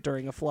supermarket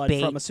during a flood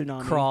Bait, from a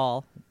tsunami.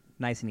 crawl,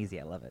 nice and easy.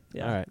 I love it.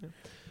 Yeah. All right.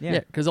 Yeah. Yeah,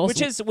 because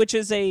also Which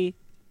is a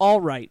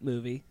all right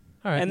movie.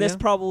 all right. And this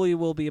probably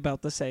will be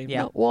about the same.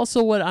 Yeah. Well,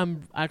 also what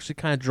I'm actually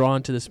kind of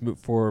drawn to this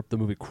for the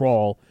movie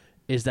Crawl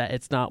is that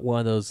it's not one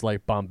of those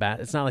like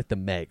it's not like the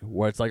Meg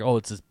where it's like, oh,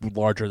 it's this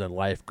larger than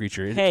life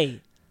creature.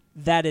 Hey,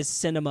 that is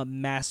cinema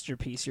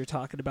masterpiece you're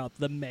talking about,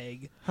 The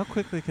Meg. How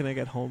quickly can I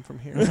get home from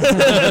here?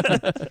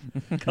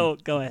 Go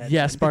ahead.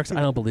 Yeah, Sparks,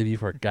 I don't believe you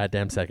for a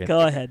goddamn second. Go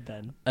ahead,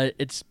 Ben.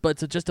 It's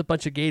just a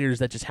bunch of gators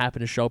that just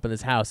happen to show up in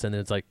this house, and then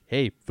it's like,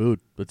 hey,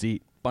 food, let's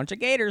eat. Bunch of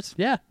gators.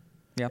 Yeah.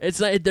 Yeah. It's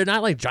like they're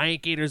not like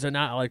giant gators. They're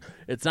not like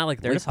it's not like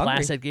They're just hungry.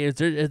 placid gators.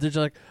 They're just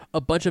like a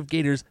bunch of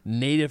gators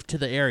native to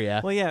the area.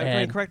 Well, yeah.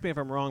 and Correct me if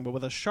I'm wrong, but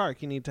with a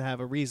shark, you need to have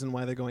a reason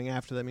why they're going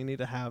after them. You need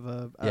to have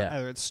Yeah.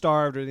 either it's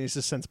starved or it needs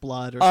to sense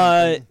blood or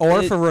something.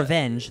 Or for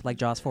revenge, like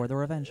Jaws 4, The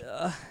Revenge.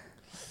 we're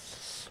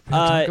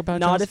gonna talk about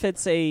Not Jaws? if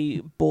it's a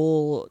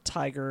bull,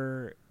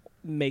 tiger,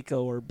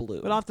 mako, or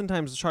blue. But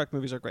oftentimes, the shark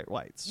movies are great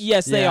whites.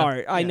 Yes, they Yeah.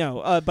 are. I Yeah.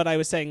 know. But I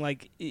was saying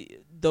like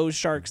those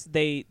sharks,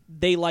 they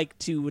like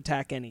to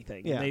attack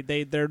anything. Yeah.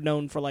 They're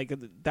known for like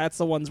that's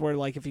the ones where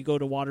like if you go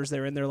to waters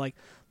they're in, they're like,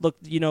 look,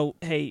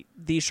 hey,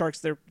 these sharks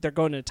they're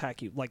going to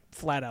attack you like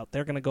flat out.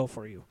 They're going to go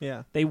for you.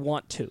 Yeah. They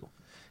want to.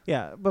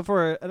 Yeah. But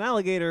for an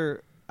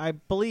alligator, I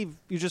believe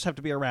you just have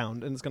to be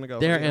around and it's going to go.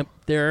 for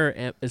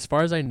you. As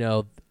far as I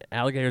know,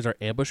 alligators are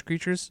ambush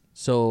creatures.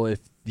 So if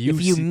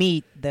you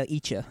meet, they'll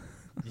eat you.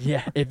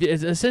 yeah,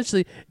 it's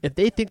essentially if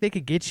they think they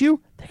could get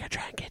you, they're gonna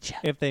try and get you.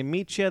 If they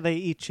meet you, they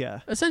eat you.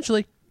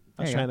 Essentially,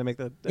 I was There you trying go. to make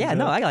the. Yeah,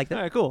 no, I like that.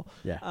 All right, cool.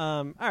 yeah.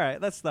 All right,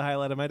 that's the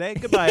highlight of my day.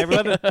 Goodbye,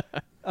 everyone.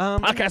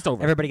 Podcast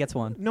over. Everybody gets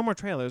one. No more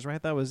trailers,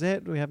 right? That was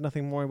it. We have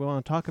nothing more we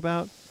want to talk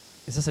about.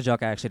 Is this a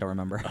joke? I actually don't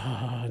remember.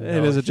 Oh, no.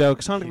 It is a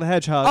joke. Sonic the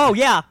Hedgehog. Oh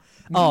yeah.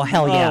 Oh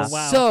hell yeah.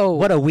 wow. So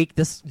What a week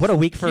What a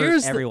week for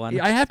here's everyone.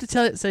 I have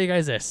to say you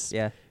guys this.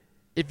 Yeah.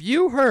 If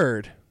you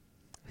heard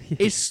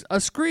a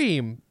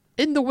scream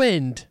in the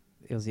wind,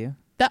 It was you.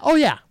 oh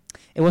yeah,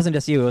 It wasn't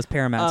just you. It was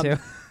Paramount too.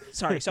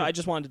 Sorry, so I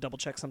just wanted to double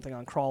check something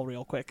on Crawl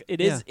real quick.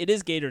 It Yeah.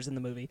 is gators in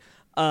the movie.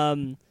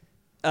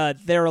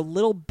 They're a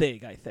little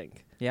big, I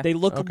think. Yeah. They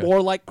look Okay.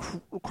 more like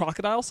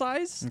crocodile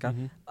size. Okay.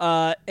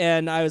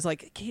 And I was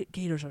like,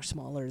 gators are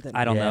smaller than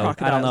I don't know.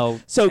 crocodiles. I don't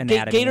know. So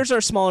anatomy. gators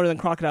are smaller than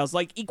crocodiles,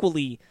 like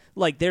equally,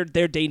 like they're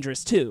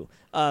dangerous too.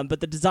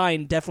 But the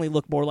design definitely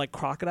looked more like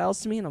crocodiles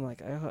to me, and I'm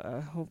like, I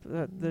hope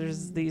that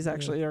these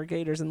actually are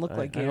gators and look I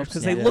like hope gators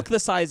because so. they Yeah. look the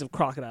size of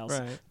crocodiles.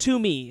 Right. To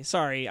me,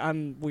 sorry,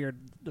 I'm weird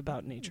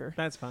about nature.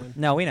 That's fine.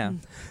 No, we know.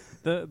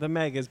 The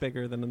Meg is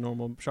bigger than a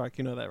normal shark.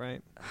 You know that,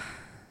 right?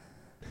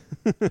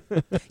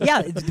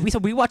 Yeah,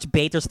 we watched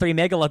Bait. There's 3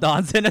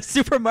 megalodons in a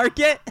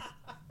supermarket.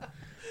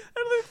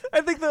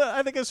 I think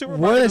a What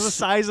supermarket is is- the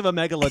size of a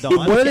megalodon.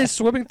 what are they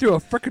swimming through a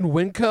freaking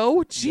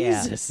Winco?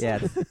 Jesus. Yeah.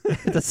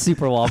 It's a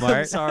super I'm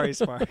Walmart. sorry,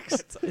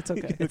 Sparks. It's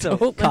okay. It's a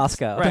Don't-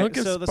 Costco. Right. Don't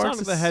give So the Sparks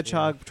Sonic a the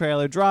Hedgehog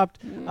trailer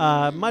dropped,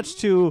 much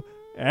to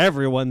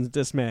everyone's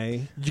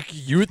dismay.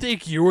 You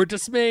think you were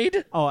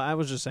dismayed? Oh, I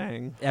was just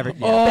saying. Yeah.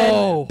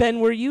 Oh. Ben,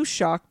 were you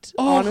shocked?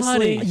 Oh,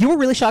 honestly, honey. You were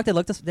really shocked.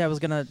 That was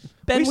gonna.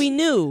 Ben, We we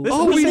knew. This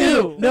Oh, is the we same-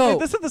 knew. No.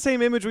 This is the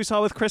same image we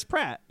saw with Chris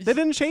Pratt. They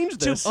didn't change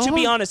this. To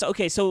be honest,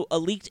 okay, so a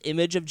leaked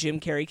image of Jim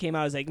Carrey came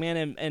out as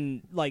Eggman,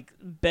 and like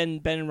Ben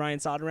and Ryan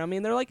saw it around me,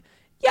 and they're like,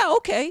 "Yeah,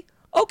 okay."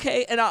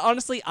 And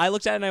honestly, I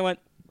looked at it and I went,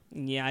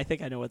 "Yeah, I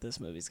think I know what this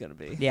movie's gonna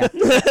be." Yeah.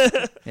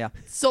 Yeah.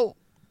 So,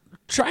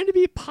 trying to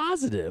be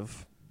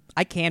positive.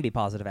 I can be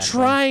positive.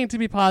 Actually. Trying to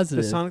be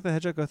positive. Does Sonic the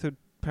Hedgehog go through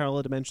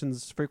parallel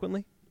dimensions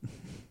frequently?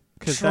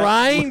 'Cause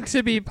Trying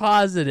to be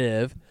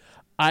positive.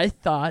 I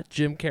thought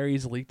Jim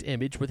Carrey's leaked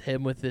image with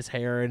him with his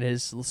hair and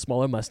his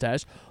smaller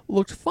mustache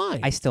looked fine.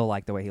 I still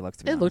like the way he looks.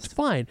 To be It honest. looked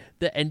fine.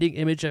 The ending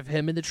image of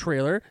him in the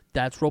trailer,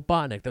 that's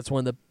Robotnik. That's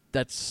one of the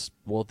that's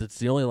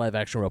the only live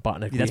action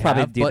Robotnik That's we probably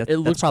have, dude, but that's, it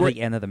that's looks probably great.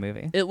 the end of the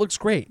movie. It looks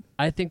great.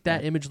 I think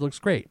that image looks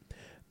great.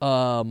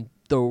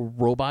 The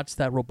robots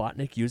that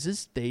Robotnik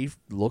uses, they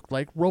look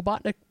like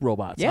Robotnik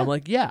robots. Yeah. I'm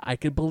like, yeah, I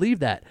can believe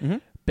that.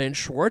 Mhm. Ben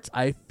Schwartz,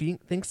 I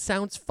think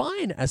sounds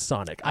fine as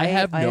Sonic. I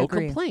have no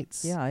agree.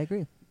 complaints. Yeah, I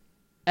agree.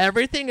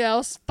 Everything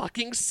else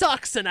fucking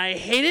sucks, and I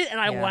hate it, and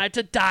I Yeah. want it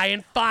to die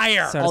in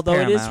fire. So does Although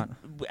it is, Paramount.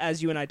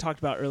 as you and I talked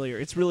about earlier,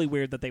 it's really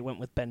weird that they went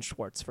with Ben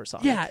Schwartz for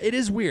Sonic. Yeah, it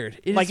is weird.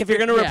 It Like is if you're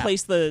weird. going to Yeah.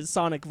 replace the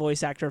Sonic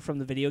voice actor from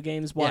the video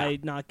games, why Yeah.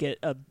 not get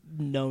a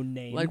known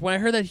name? Like when I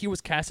heard that he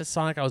was cast as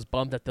Sonic, I was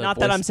bummed that the not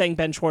voice... that I'm saying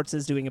Ben Schwartz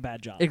is doing a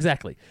bad job.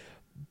 Exactly.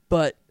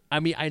 But, I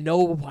mean, I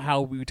know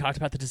how we talked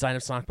about the design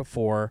of Sonic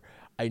before.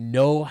 I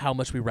know how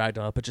much we ragged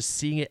on it, but just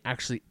seeing it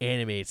actually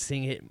animate,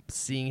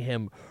 seeing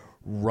him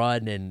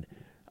run, and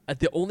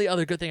the only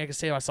other good thing I can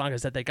say about Sonic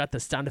is that they got the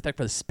sound effect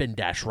for the spin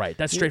dash right.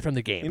 That's straight from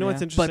the game. You know what's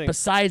Yeah. interesting? But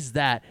besides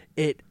that,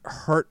 it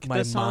hurt my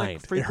Does Sonic mind.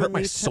 It hurt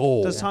frequently my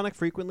soul. Does Sonic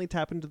frequently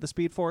tap into the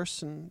Speed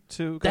Force and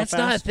to go That's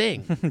not a fast?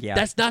 thing. Yeah.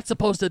 That's not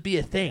supposed to be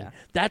a thing.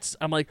 Yeah.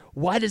 I'm like,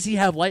 why does he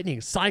have lightning?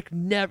 Sonic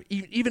never,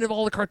 even of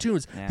all the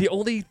cartoons, Yeah. the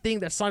only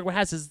thing that Sonic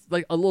has is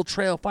like a little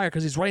trail of fire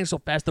because he's running so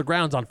fast the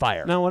ground's on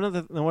fire. Now, one of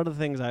the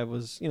things I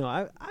was,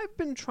 I've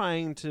been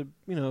trying to,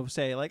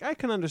 say like I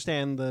can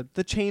understand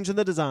the change in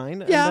the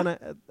design, Yeah.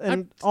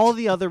 and all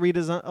the other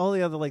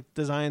like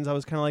designs. I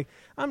was kind of like,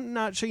 I'm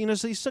not sure,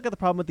 so you still got the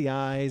problem with the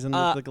eyes and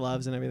the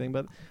gloves and everything,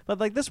 but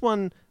like this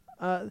one,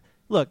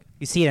 look,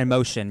 You see it in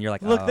motion, you're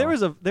like, Look, oh. there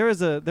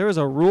is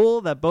a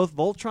rule that both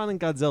Voltron and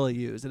Godzilla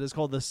use. It is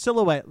called the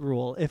silhouette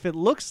rule. If it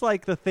looks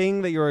like the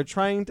thing that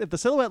if the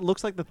silhouette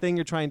looks like the thing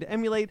you're trying to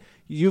emulate,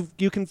 you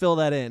can fill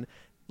that in.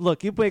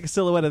 Look, you make a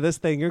silhouette of this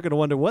thing, you're going to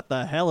wonder what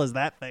the hell is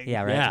that thing?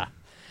 Yeah, right. Yeah.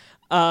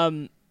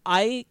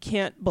 I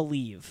can't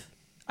believe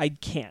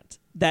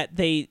that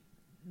they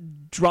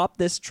dropped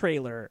this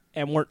trailer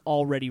and weren't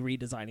already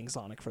redesigning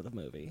Sonic for the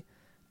movie.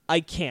 I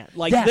can't.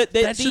 Like Yeah, that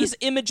these should've-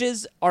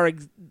 images are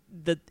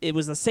it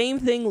was the same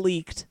thing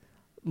leaked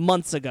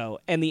months ago,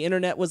 and the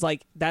internet was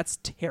like, "That's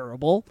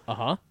terrible."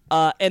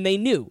 And they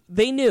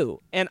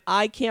knew, and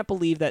I can't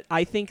believe that.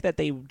 I think that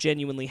they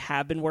genuinely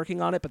have been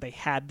working on it, but they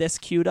had this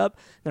queued up.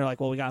 And they're like,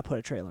 "Well, we gotta put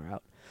a trailer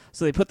out."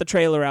 So they put the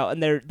trailer out,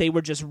 and they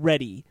were just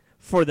ready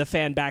for the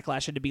fan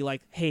backlash and to be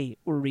like, "Hey,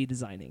 we're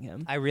redesigning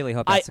him." I really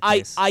hope that's the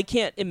case. I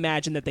can't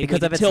imagine that they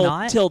Because waited if it's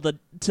not-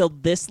 till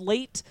this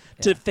late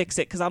to fix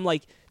it, because I'm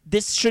like,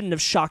 this shouldn't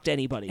have shocked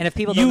anybody. And if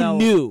people you don't know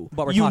knew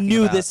what we're you talking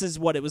knew about- this is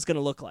what it was going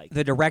to look like.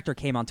 The director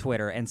came on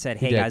Twitter and said,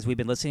 "Hey did. guys, we've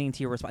been listening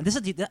to your response.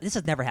 This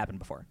has never happened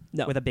before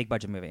No. with a big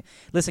budget movie.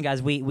 Listen,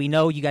 guys, we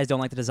know you guys don't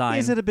like the design.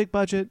 Is it a big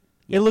budget?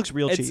 It looks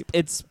real cheap.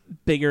 It's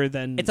bigger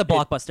than It's a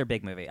blockbuster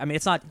big movie. I mean,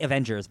 it's not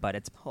Avengers, but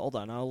it's Hold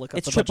on, I'll look up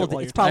it's the triple. budget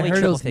while It's you're probably I heard it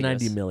triple was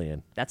figures. 90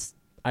 million. That's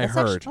I that's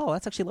heard. Actually,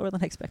 that's actually lower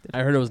than I expected.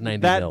 I heard it was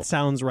 90 that mil.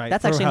 sounds right.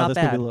 That's for actually how not this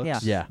bad. movie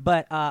looks. Yeah.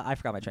 But I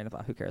forgot my train of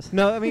thought. Who cares?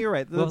 No, I mean you're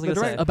right. What was I gonna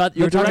say? About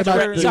you were talking about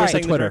director- you sorry, were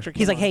saying the Twitter. director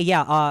He's came like, on. "Hey,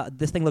 yeah,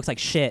 this thing looks like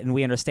shit, and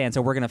we understand,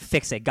 so we're gonna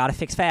fix it. Gotta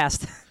fix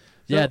fast."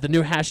 Yeah, the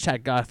new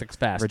hashtag got fixed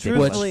fast.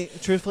 Ridiculous.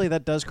 Which, Truthfully,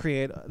 that does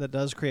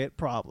create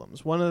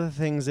problems. One of the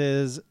things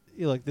is,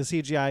 like the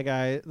CGI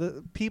guy,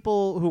 the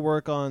people who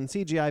work on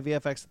CGI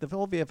VFX, the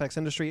whole VFX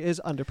industry is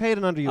underpaid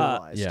and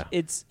underutilized. yeah.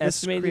 It's This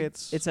estimated.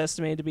 creates- It's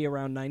estimated to be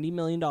around $90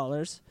 million.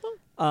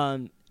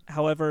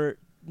 However,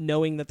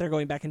 knowing that they're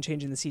going back and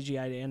changing the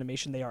CGI to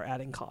animation, they are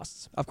adding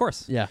costs. Of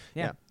course. yeah.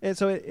 Yeah. And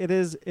so it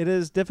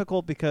is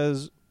difficult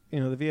because the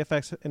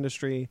VFX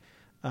industry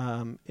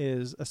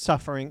is a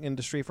suffering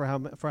industry for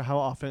how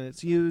often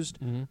it's used.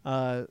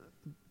 Mhm.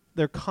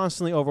 They're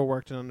constantly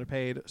overworked and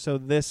underpaid, so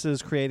this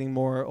is creating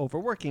more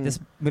overworking. This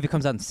movie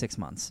comes out in 6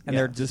 months, and Yeah.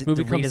 they're This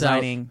movie comes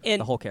out- redesigning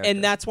And the whole character.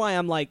 and that's why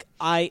I'm like,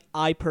 I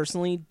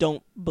personally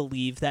don't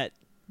believe that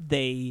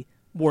they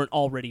weren't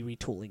already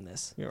retooling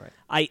this. You're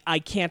right. I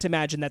can't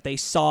imagine that they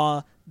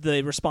saw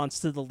the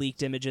response to the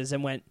leaked images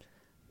and went,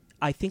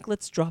 I think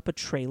let's drop a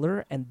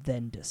trailer and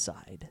then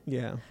decide.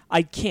 Yeah.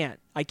 I can't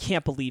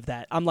believe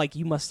that. I'm like,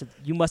 you must have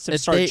If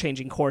started they-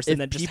 changing course if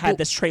and then just people- had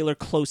this trailer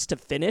close to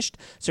finished.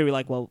 So you're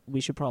like, well, we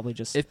should probably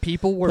just If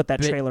people were put that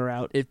bit- trailer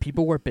out. if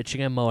people were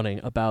bitching and moaning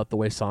about the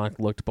way Sonic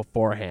looked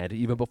beforehand,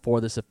 even before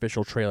this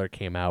official trailer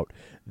came out,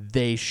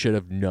 they should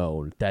have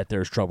known that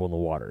there's trouble in the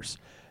waters.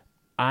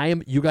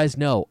 You guys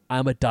know,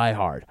 I'm a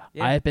diehard.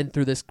 Yeah. I have been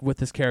through this with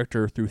this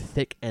character through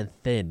thick and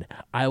thin.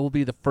 I will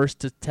be the first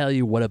to tell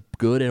you what a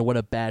good and what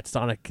a bad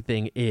Sonic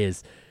thing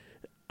is.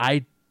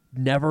 I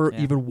never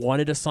Yeah. even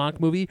wanted a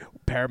Sonic movie.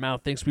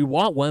 Paramount thinks we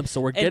want one,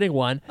 so we're getting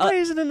one. Why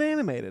isn't it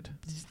animated?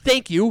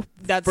 Thank you,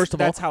 That's first of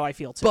all. that's how I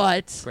feel too.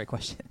 But Great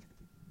question.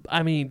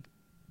 I mean,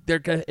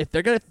 if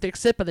they're gonna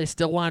fix it, but they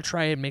still want to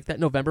try and make that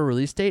November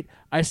release date,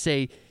 I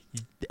say,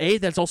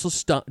 that's also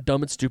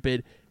dumb and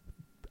stupid.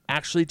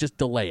 Actually, just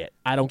delay it.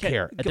 I don't Okay,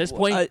 care. At go- this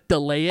point,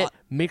 delay it.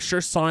 Make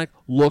sure Sonic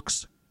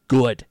looks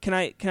good. Can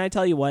I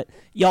tell you what?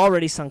 You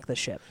already sunk the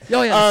ship.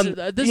 Oh yeah,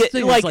 this yeah,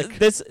 thing like, was like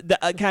this.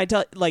 Can I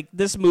tell? Like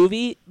this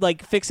movie,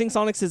 like fixing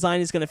Sonic's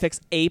design is going to fix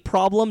a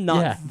problem,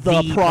 not Yeah,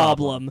 the the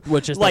problem.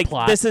 which is the like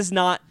plot. this is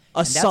not a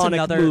And that's Sonic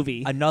another,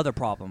 movie. Another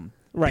problem.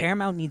 Right.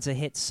 Paramount needs a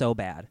hit so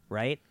bad,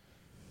 right?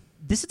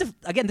 This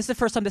is the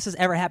first time this has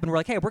ever happened. We're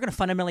like, hey, we're going to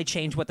fundamentally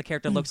change what the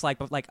character looks like,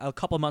 but like a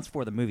couple months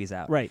before the movie's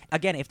out. Right.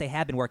 Again, if they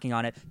had been working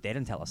on it, they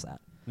didn't tell us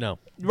that. no.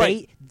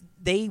 Right.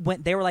 They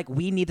were like,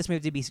 we need this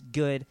movie to be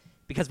good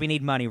because we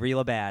need money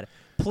real bad.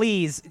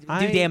 Please do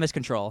damage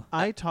control.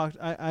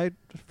 I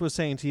was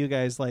saying to you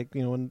guys, like,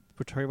 when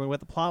we're talking about what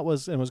the plot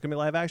was and it was going to be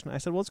live action, I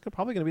said, well, it's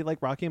probably going to be like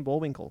Rocky and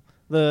Bullwinkle,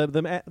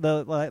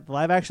 the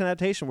live action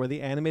adaptation where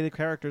the animated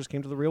characters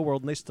came to the real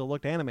world and they still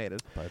looked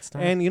animated. But it's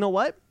not. And you know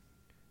what?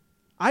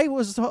 I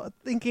was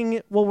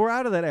thinking, well, we're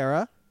out of that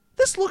era.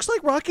 This looks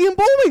like Rocky and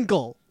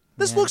Bullwinkle.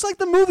 This looks like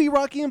the movie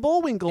Rocky and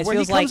Bullwinkle, It where he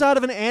feels comes like- out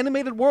of an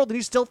animated world and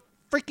he's still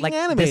freaking Like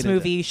animated. this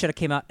movie should have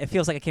came out. It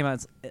feels like it came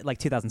out like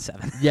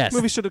 2007. Yes. This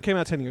movie should have came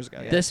out 10 years ago.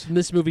 Yeah.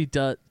 This movie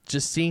does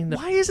just seeing the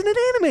Why isn't it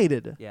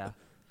animated? Yeah.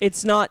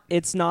 It's not.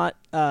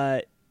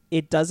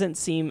 It doesn't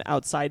seem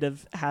outside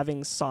of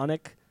having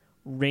Sonic,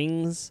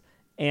 Rings,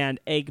 and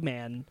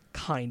Eggman,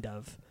 kind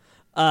of.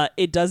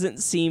 It doesn't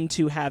seem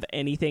to have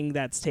anything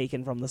that's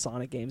taken from the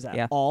Sonic games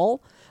at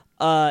all.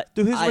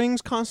 Do his rings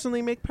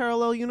constantly make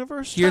parallel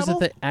universe Here's travel?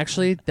 the thing.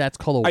 Actually, that's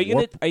called a Are you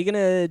warp.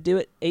 gonna do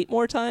it 8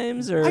 more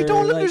times? Or I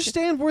don't like-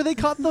 understand where they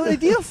got the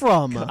idea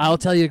from. I'll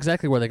tell you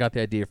exactly where they got the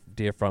idea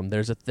from.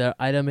 There's the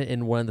item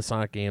in one of the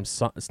Sonic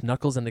games,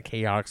 Knuckles and the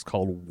Chaotix,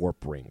 called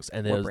Warp Rings,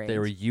 and they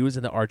were used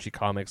in the Archie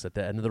comics at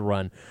the end of the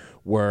run,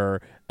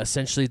 where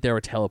essentially they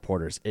were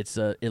teleporters.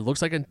 It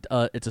looks like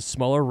it's a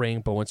smaller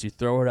ring, but once you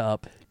throw it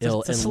up,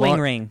 It's a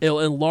sling ring. It'll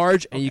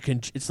enlarge, and you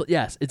can. It's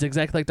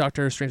exactly like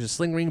Doctor Strange's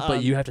sling ring,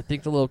 but you have to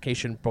think the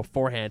location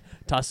beforehand.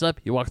 Toss it up,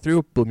 you walk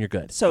through, boom, you're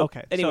good. So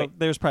Okay, anyway, so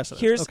there's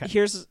precedent.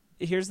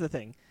 Here's the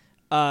thing.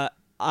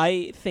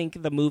 I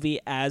think the movie,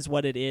 as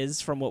what it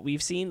is from what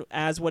we've seen,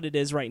 as what it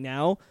is right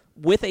now,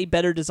 with a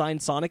better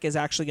designed Sonic, is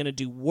actually going to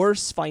do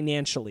worse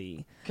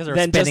financially 'Cause they're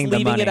than just spending the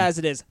leaving it money. as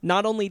it is.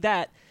 Not only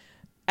that,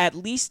 at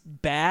least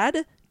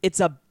bad. It's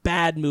a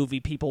bad movie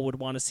people would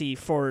want to see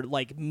for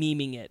like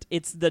memeing it.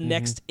 It's the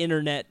next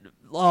internet.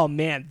 Oh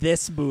man,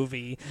 this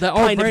movie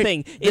kind of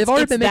thing. They've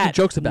already been making that.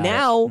 jokes about it.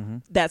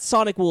 Now that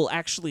Sonic will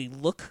actually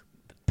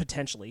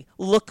potentially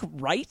look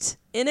right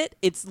in it,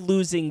 it's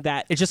losing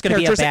that. It's just gonna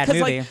be a bad characteristic.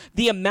 'Cause, movie. Like,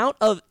 the amount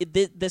of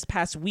this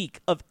past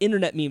week of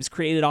internet memes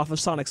created off of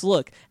Sonic's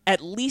look,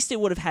 at least it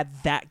would have had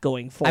that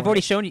going for I've it.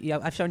 already shown you.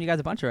 I've shown you guys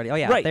a bunch already. Oh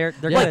yeah, Right. they're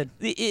Yeah. good.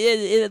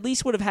 It at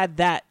least would have had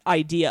that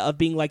idea of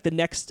being like the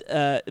next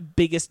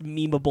biggest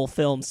memeable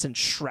film since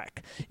Shrek.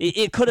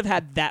 It could have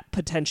had that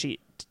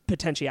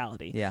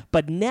potentiality. Yeah.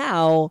 But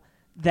now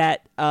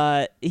that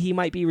he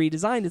might be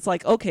redesigned, it's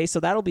like, okay, so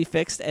that'll be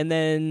fixed, and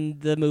then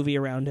the movie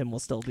around him will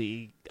still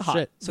be hot.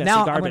 Shit. So messy now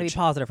I'm garbage. going to be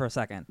positive for a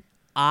second.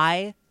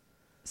 I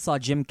saw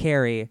Jim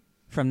Carrey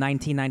from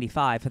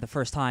 1995 for the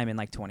first time in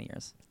like 20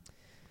 years.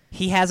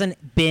 He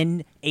hasn't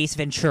been Ace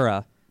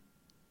Ventura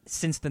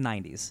since the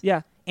 90s.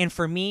 Yeah. And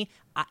for me,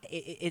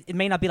 it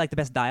may not be like the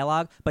best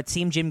dialogue, but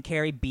seeing Jim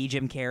Carrey be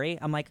Jim Carrey,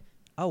 I'm like,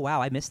 oh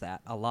wow, I missed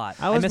that a lot.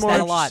 I was missed more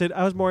that a lot. interested.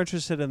 I was more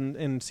interested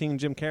in seeing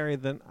Jim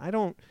Carrey than I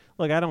don't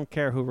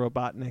care who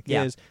Robotnik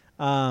Yeah. is.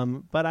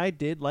 But I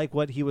did like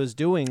what he was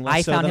doing.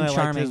 I so found then him I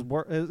charming.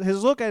 liked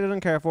his look. I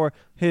didn't care for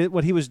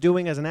what he was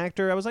doing as an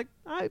actor. I was like,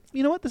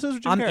 you know what? This is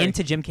Jim I'm Carrey.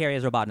 into Jim Carrey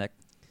as Robotnik.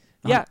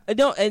 Yeah,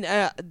 no, and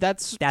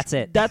that's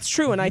it. That's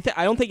true, and I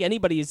don't think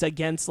anybody is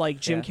against like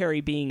Jim Yeah.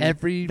 Carrey being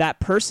Every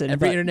person.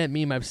 Every but- internet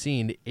meme I've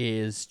seen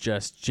is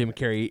just Jim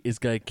Carrey is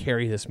going to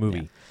carry this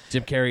movie.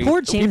 Jim Carrey.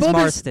 Poor James people have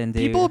been- Marsden,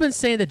 dude. People have been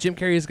saying that Jim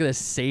Carrey is going to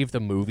save the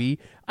movie.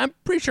 I'm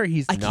pretty sure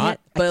he's I not, can't-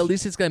 but at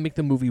least it's going to make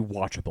the movie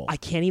watchable. I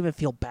can't even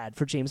feel bad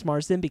for James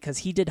Marsden because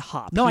he did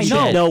Hop. No, he I should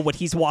know. know what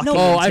he's walking No,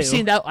 oh, into. I've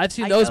seen that. I've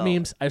seen I those know.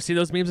 memes. I've seen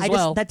those memes as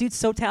well. That dude's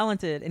so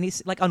talented, and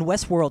he's like on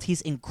Westworld.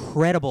 He's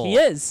incredible. He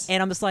is.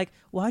 And I'm just like,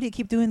 why do you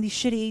keep doing these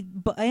shitty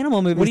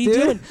animal movies? What are you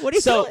dude? doing? What are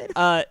you so,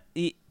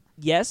 doing?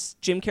 yes,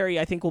 Jim Carrey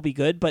I think will be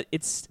good, but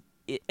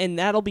and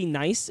that'll be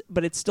nice,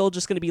 but it's still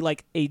just going to be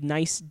like a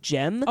nice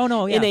gem. Oh,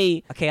 no, yeah. in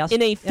a Chaos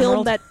in a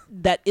film Emerald?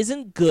 that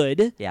isn't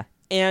good. Yeah.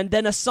 and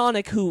then a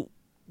Sonic who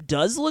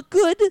does look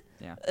good.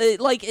 Yeah.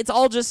 Like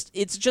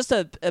it's just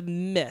a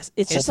mess.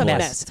 It's just a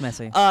mess. It's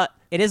messy. Uh,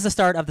 It is the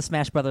start of the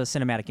Smash Brothers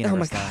cinematic universe. oh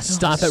my though. god!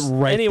 Stop it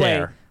right anyway,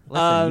 there.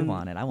 Listen, you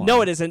want it. I want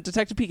No, it. it isn't.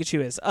 Detective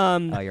Pikachu is. Oh,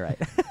 you're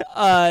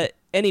right.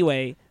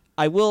 Anyway,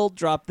 I will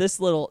drop this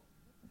little.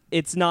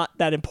 It's not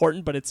that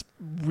important, but it's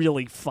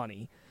really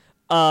funny.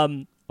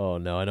 Oh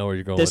no, I know where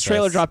you're going. This with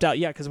trailer this. dropped out,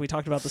 because we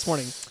talked about this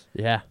morning.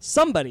 Yeah.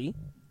 Somebody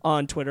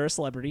on Twitter, a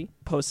celebrity,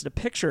 posted a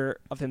picture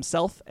of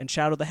himself and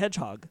Shadow the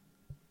Hedgehog,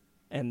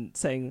 and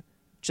saying,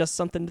 "Just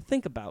something to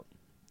think about."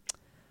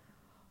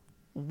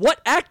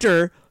 What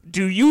actor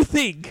do you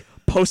think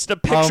posted a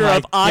picture my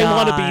of "I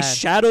want to be God.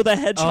 Shadow the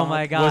Hedgehog"? Oh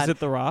my god. Was it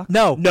The Rock?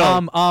 No.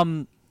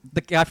 No.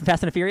 The guy from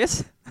Fast and the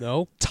Furious.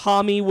 No.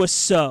 Tommy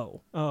Wiseau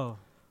Oh.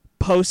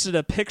 posted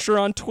a picture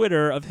on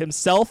Twitter of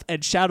himself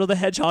and Shadow the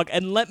Hedgehog,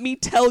 and let me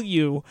tell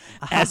you,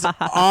 as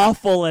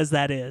awful as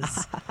that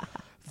is,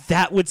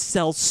 that would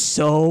sell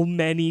so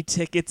many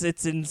tickets.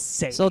 It's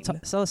insane.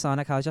 So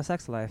Sonic, how's your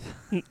sex life?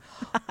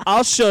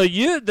 I'll show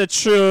you the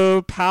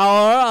true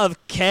power of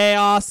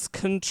chaos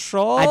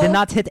control. I did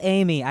not hit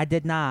Amy. I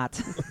did not.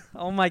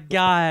 Oh my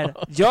god.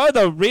 You're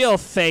the real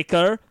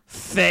faker.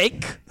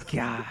 Fake.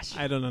 Gosh.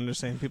 I don't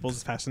understand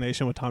people's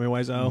fascination with Tommy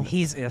Wiseau.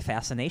 He's a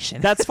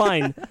fascination. That's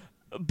fine.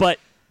 But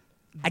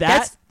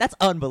That's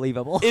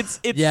unbelievable. it's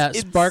yeah,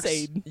 Sparks,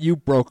 insane. you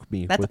broke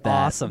me That's with that.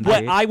 awesome.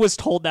 What dude. I was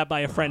told that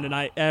by a friend, and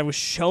I was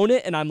shown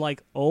it, and I'm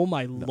like, oh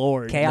my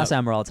lord. Chaos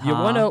Emeralds. You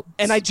huh? want to?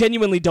 And I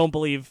genuinely don't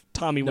believe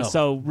Tommy was No.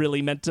 so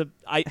really meant to.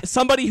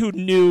 Somebody who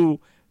knew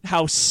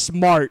how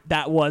smart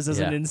that was as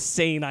an Yeah.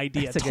 insane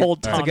idea It's a good- told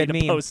it's a Tommy good to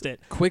meme. post it.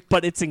 Quick,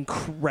 But it's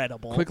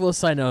incredible. quick little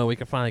side note. We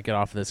can finally get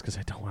off of this because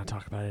I don't want to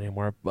talk about it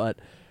anymore. But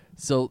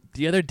so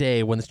the other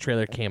day when this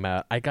trailer came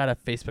out, I got a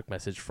Facebook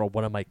message from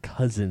one of my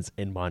cousins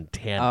in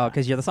Montana. Oh,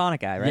 because you're the Sonic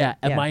guy, right? Yeah,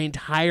 and my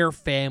entire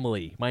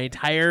family, my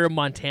entire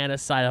Montana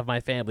side of my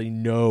family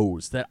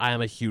knows that I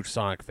am a huge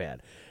Sonic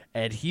fan.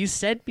 And he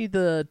sent me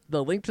the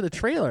link to the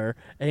trailer,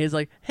 and he's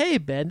like, "Hey,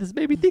 Ben, this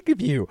made me think of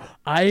you.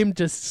 I'm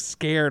just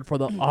scared for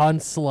the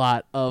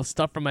onslaught of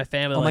stuff from my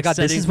family. Oh my like god,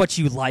 this sending- is what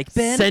you like,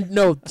 Ben?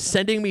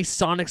 sending me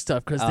Sonic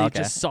stuff because Oh, they okay.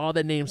 just saw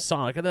the name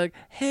Sonic, and they're like,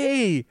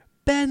 "Hey,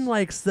 Ben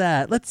likes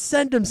that. Let's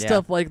send him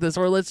stuff like this,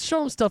 or let's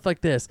show him stuff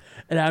like this."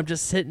 And I'm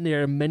just sitting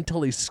there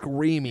mentally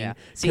screaming Yeah.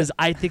 See- because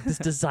I think this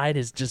design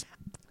is just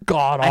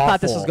god I awful.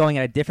 thought this was going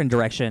in a different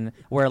direction,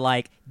 where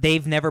like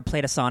they've never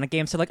played a Sonic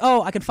game, so like,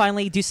 oh, I can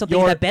finally do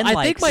something that Ben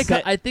likes.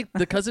 I think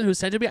the cousin who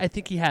sent it to me, I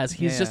think he has.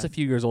 He's Yeah. just a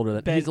few years older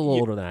than. Ben, He's a little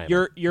older than I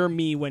am. You're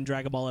me when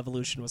Dragon Ball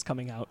Evolution was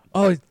coming out.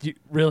 Oh,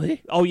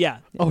 really? Oh yeah,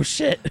 Oh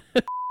shit.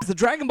 he's the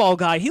Dragon Ball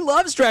guy. He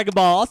loves Dragon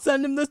Ball. I'll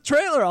send him the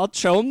trailer. I'll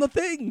show him the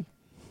thing.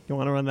 You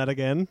want to run that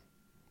again?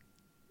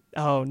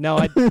 Oh no,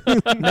 I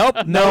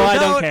nope, no, I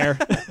don't care.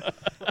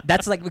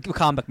 That's like with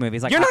comic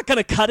movies. Like You're not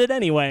gonna cut it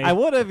anyway. I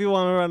would if you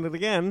want to run it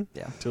again.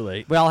 Too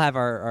late. we all have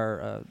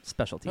our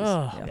specialties.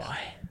 Oh Yeah. boy.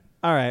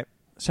 All right.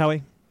 Shall we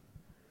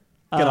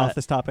get Uh, off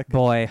this topic?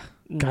 Boy,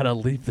 Gotta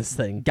leave this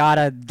thing.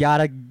 gotta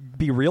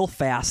be real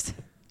fast.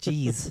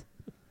 Jeez,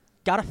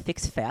 gotta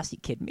fix fast. You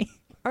kidding me?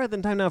 All right,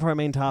 then time now for our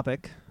main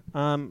topic.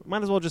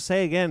 Might as well just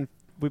say again,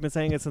 we've been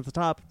saying it since the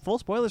top. Full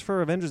spoilers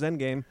for Avengers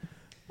Endgame.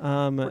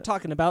 We're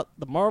talking about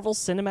the Marvel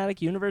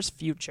Cinematic Universe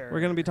future. We're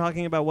going to be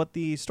talking about what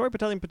the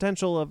storytelling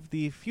potential of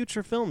the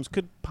future films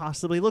could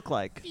possibly look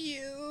like.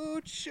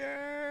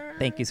 future.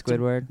 Thank you,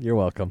 Squidward. You're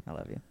welcome. I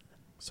love you.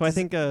 So I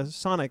think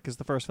Sonic is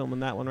the first film in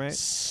that one, right?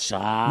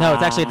 No,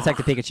 it's actually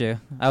Detective Pikachu.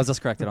 I was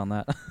just corrected on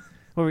that.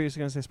 What were you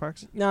going to say,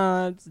 Sparks?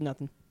 Nah, it's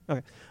nothing.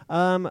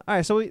 All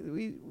right, so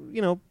we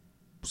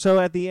so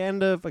at the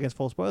end of, I guess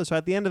full spoilers, so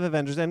at the end of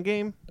Avengers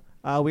Endgame,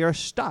 we are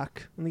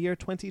stuck in the year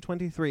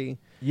 2023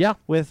 Yeah.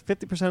 with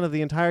 50% of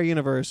the entire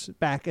universe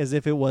back as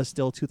if it was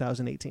still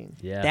 2018.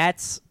 Yeah.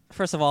 That's,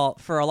 first of all,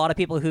 for a lot of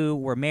people who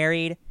were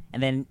married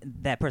and then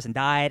that person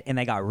died and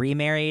they got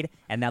remarried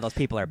and now those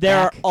people are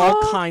There back. are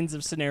all kinds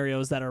of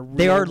scenarios that are.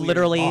 They real are weird.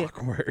 literally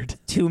awkward.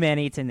 too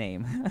many to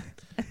name.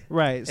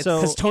 Right, so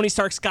because Tony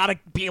Stark's got to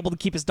be able to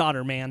keep his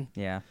daughter, man.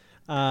 Yeah.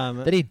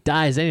 Then he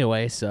dies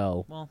anyway,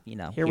 so. Well, you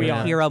know, Here we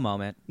are. Hero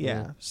moment.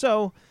 yeah.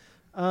 So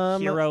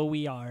Hero,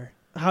 we are.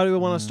 how do we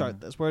want to start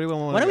this? Where do we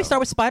want to Why don't we start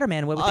with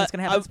Spider-Man? What do we think's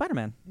gonna happen with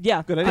Spider-Man?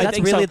 Yeah, Good I idea. That's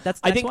think really- so. that's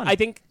the I next think one. I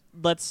think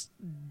let's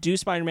do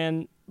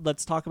Spider-Man.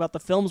 Let's talk about the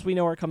films we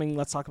know are coming.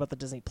 Let's talk about the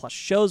Disney Plus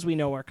shows we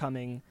know are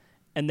coming,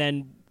 and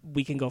then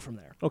we can go from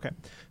there. Okay.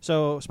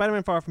 So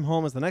Spider-Man Far From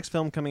Home is the next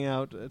film coming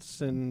out. It's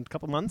in a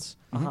couple months,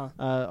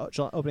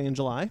 opening in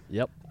July.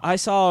 Yep. I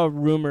saw a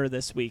rumor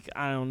this week.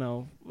 I don't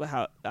know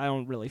how. I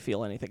don't really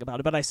feel anything about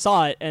it, but I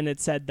saw it, and it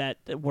said that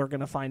we're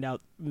gonna find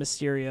out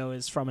Mysterio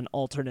is from an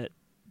alternate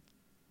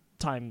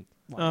time.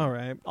 All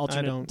right.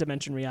 Alternate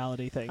dimension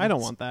reality thing. I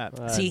don't want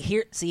that.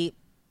 See,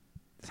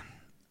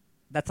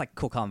 that's like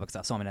cool comic book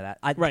stuff, so I'm into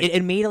that. Right. It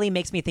immediately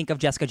makes me think of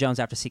Jessica Jones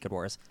after Secret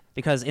Wars,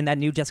 because in that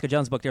new Jessica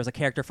Jones book, there's a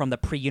character from the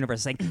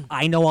pre-universe saying,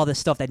 I know all this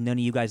stuff that none of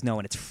you guys know,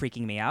 and it's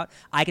freaking me out.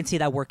 I can see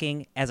that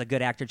working as a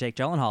good actor Jake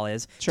Gyllenhaal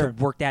is, Sure.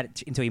 to work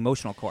that into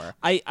emotional core.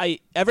 I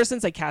ever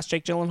since I cast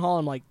Jake Gyllenhaal,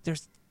 I'm like,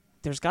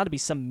 there's got to be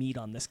some meat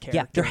on this character.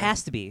 Yeah, there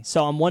has to be.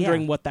 So I'm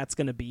wondering Yeah. what that's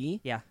going to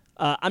be. Yeah.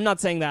 I'm not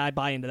saying that I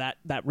buy into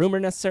that rumor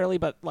necessarily,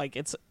 but like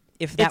it's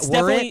If that were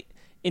definitely it,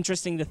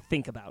 interesting to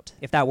think about.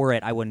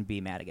 I wouldn't be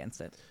mad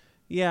against it.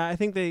 Yeah, I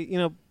think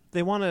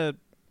they want to.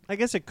 I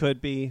guess it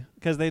could be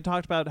because they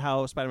talked about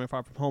how Spider-Man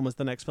Far From Home was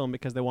the next film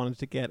because they wanted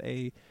to get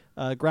a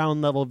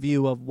ground level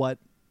view of what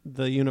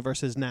the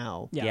universe is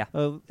now. Yeah.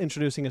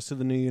 Introducing us to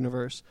the new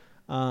universe.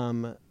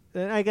 And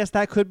I guess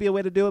that could be a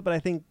way to do it, but I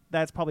think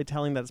that's probably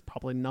telling that it's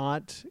probably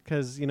not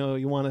because you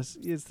want to.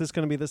 Is this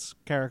going to be this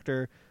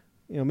character?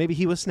 Maybe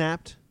he was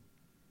snapped,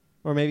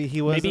 or maybe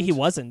he wasn't. Maybe he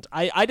wasn't.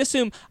 I'd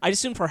assume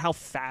for how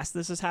fast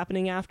this is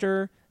happening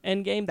after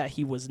Endgame that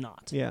he was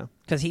not. Yeah.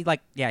 Because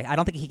I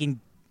don't think he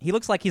can. He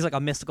looks like he's like a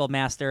mystical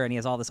master, and he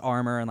has all this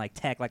armor and like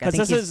tech. Like I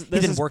Because think this he's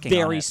been is working on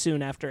very it.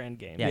 soon after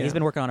Endgame. Yeah, he's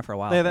been working on it for a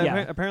while.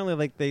 Yeah.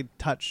 Apparently, they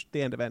touched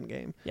the end of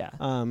Endgame. Yeah.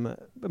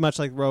 Much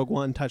like Rogue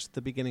One touched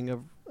the beginning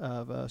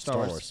of Star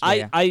Wars. Wars.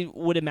 I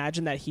would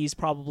imagine that he's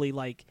probably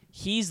like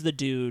he's the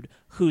dude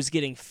who's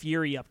getting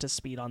Fury up to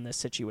speed on this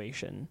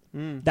situation.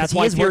 Mm. That's he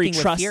why is Fury working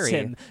with trusts Fury.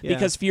 him Yeah.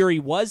 because Fury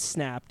was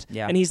snapped,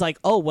 Yeah. and he's like,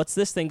 "Oh, what's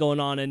this thing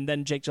going on?" And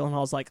then Jake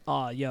Gyllenhaal's like,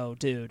 "Oh, yo,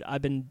 dude,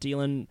 I've been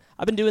doing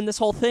this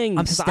whole thing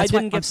because I that's why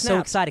didn't get I'm so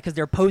snapped." excited because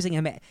they're posing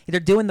him. They're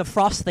doing the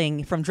Frost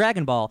thing from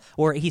Dragon Ball,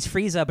 where he's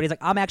Frieza, but he's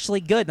like, I'm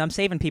actually good and I'm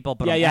saving people,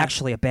 but Yeah, I'm yeah.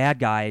 actually a bad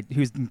guy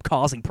who's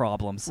causing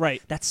problems.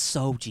 Right. That's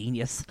so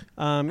genius.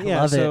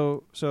 Yeah. love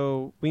it.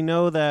 So we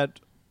know that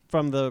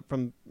from the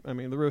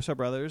Russo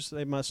brothers,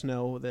 they must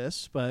know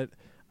this, but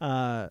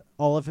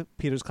all of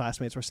Peter's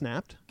classmates were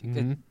snapped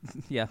Mhm.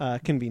 Yeah.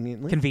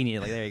 conveniently.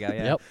 Conveniently, there you go.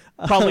 Yeah. Yep.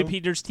 Probably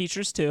Peter's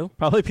teachers too.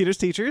 Probably Peter's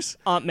teachers.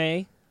 Aunt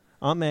May.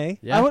 Aunt May.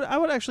 Yeah. I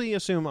would actually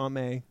assume Aunt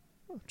May,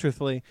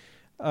 truthfully,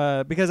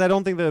 because I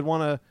don't think they'd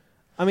want to.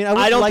 I mean, I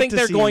would I don't like think to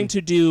they're see, going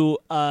to do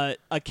a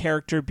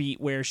character beat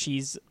where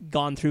she's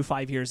gone through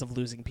 5 years of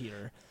losing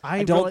Peter.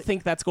 I don't really-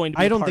 think that's going to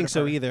be I don't part think of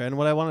so her. either. And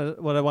what I wanted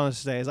to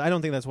say is I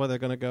don't think that's where they're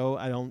going to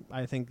go.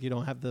 I think you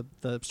don't have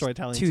the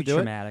storytelling Too to do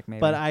dramatic, it.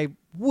 maybe. But I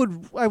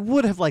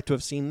would have liked to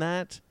have seen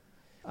that.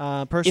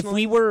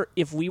 Personally,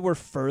 If we were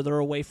further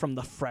away from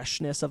the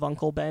freshness of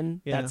Uncle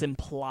Ben Yeah. that's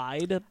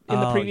implied in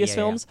the Oh, previous yeah,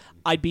 films,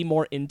 I'd be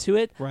more into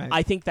it. Right.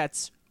 I think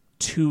that's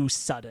too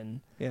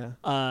sudden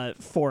yeah.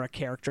 for a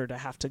character to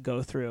have to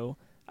go through.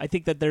 I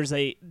think that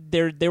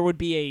there would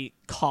be a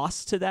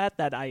cost to that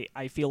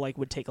I feel like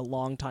would take a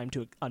long time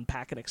to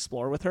unpack and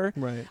explore with her.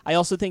 Right. I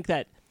also think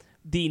that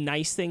the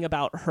nice thing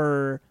about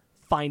her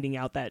finding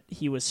out that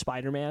he was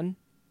Spider-Man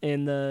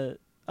in the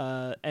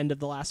end of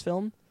the last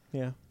film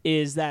Yeah.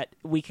 is that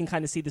we can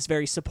kind of see this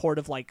very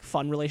supportive, like,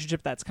 fun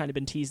relationship that's kind of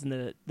been teased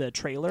in the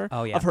trailer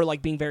Oh, yeah. of her,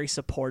 like, being very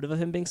supportive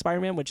of him being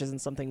Spider-Man, which isn't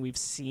something we've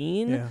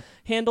seen Yeah.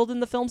 handled in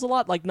the films a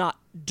lot, like, not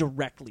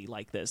directly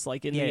like this.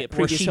 Like, in Yeah, the where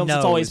previous she films,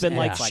 it's always knows been,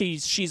 like, and, like-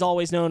 she's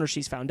always known or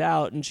she's found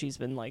out, and she's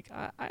been like,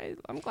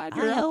 I'm glad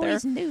you're out there.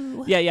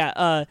 knew.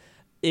 Yeah.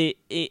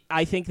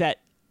 I think that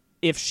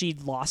if she'd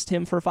lost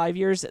him for 5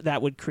 years,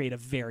 that would create a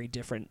very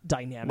different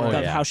dynamic Oh,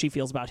 of yeah. how she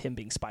feels about him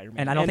being Spider-Man.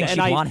 And I don't think she'd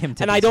want him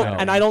to And be I don't. so.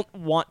 And I don't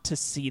want to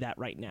see that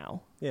right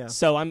now. Yeah.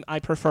 So I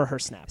prefer her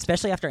snapped.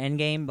 Especially after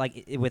Endgame,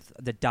 like with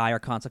the dire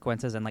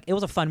consequences, and like it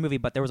was a fun movie,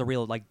 but there was a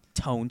real like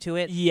tone to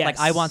it. Yes. Like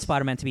I want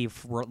Spider-Man to be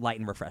light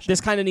and refreshing. This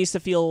kind of needs to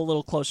feel a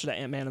little closer to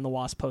Ant-Man and the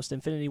Wasp post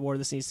Infinity War.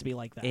 This needs to be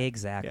like that.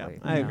 exactly.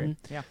 Yeah, I agree.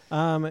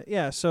 Yeah.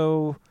 Yeah.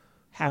 So.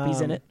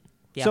 Happy's in it.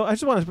 Yeah. So I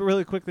just want to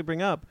really quickly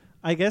bring up.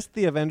 I guess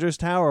the Avengers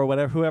Tower or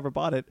whatever, whoever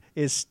bought it,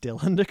 is still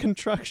under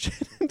construction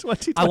in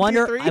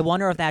 2023. I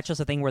wonder if that's just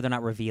a thing where they're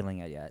not revealing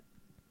it yet.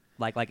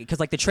 Like because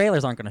like the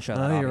trailers aren't going to show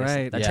that. Oh, you're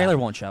obviously. right. The Yeah. trailer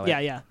won't show it.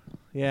 Yeah.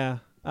 Yeah.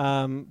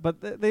 But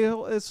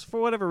it's for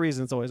whatever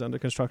reason it's always under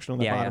construction on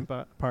the Yeah,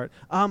 bottom part.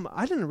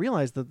 I didn't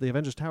realize that the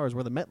Avengers Tower is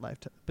where the MetLife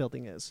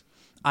building is.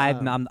 I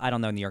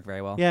don't know New York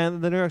very well. Yeah,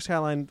 and the New York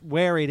skyline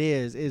where it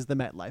is the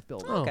MetLife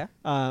building. Oh. Okay.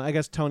 I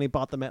guess Tony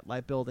bought the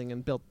MetLife building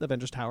and built the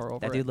Avengers Tower over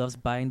That it. dude loves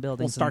buying Well,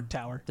 buildings. Stark and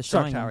Tower.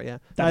 destroying Stark them. Tower, yeah.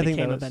 That I think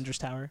became that was, Avengers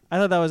Tower. I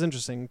thought that was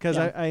interesting because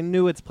Yeah. I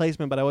knew its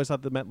placement, but I always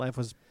thought the MetLife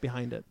was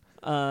behind it.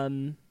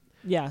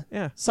 Yeah.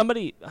 Yeah.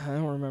 Somebody, I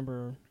don't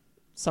remember.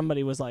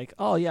 Somebody was like,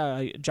 "Oh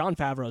yeah, Jon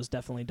Favreau's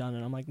definitely done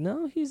it." I'm like,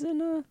 "No, he's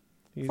in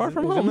He's- Far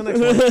From he's in Home." the next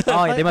one.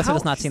 Oh, yeah, they Like, must have how-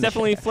 just not He's seen the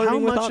definitely shit.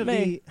 flirting with Aunt of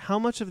May.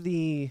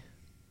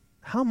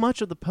 how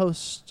much of the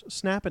post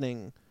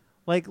snapping,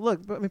 like, look,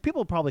 I mean,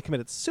 people probably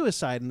committed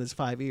suicide in this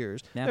 5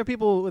 years. Yeah. There are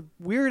people with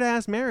weird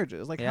ass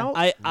marriages. Like, Yeah.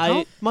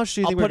 how much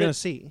do you I'll think we're put going it- to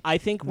see? I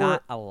think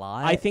Not a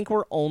lot. I think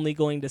we're only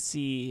going to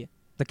see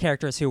the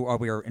characters who are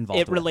we are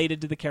involved it with.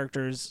 related to the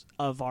characters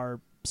of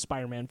our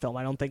Spider-Man film.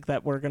 I don't think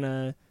that we're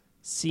gonna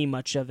see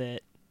much of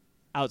it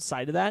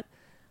outside of that.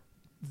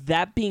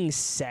 That being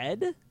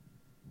said,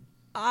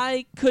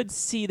 I could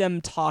see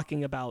them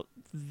talking about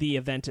the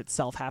event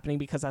itself happening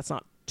because that's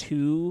not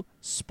too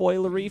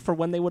spoilery for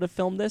when they would have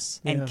filmed this.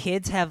 And Yeah.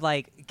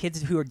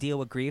 kids who deal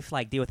with grief,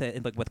 like deal with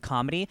it like, with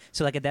comedy.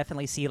 So I could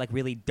definitely see like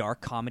really dark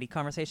comedy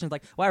conversations.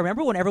 Like, well, I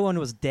remember when everyone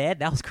was dead.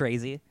 That was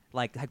crazy.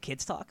 Like how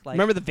kids talk. Like,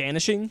 Remember The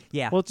Vanishing?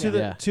 Yeah. Well, to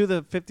Yeah.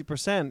 the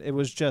 50%, it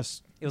was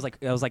just it was like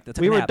the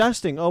we were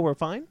dusting. Oh, we're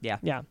fine. Yeah.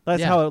 Yeah. That's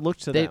Yeah. how it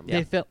looked to They them.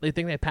 they felt they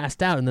think they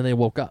passed out and then they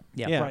woke up.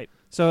 Yeah. Right.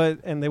 So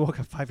and they woke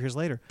up 5 years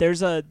later.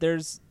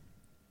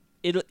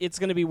 It's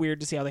going to be weird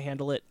to see how they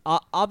handle it.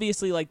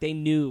 Obviously, like, they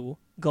knew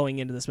going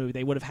into this movie,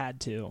 they would have had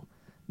to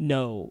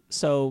know.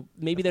 So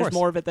maybe Of there's course.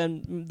 more of it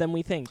than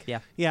we think. Yeah.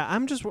 Yeah,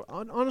 I'm just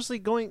honestly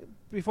going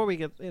before we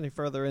get any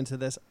further into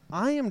this.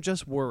 I am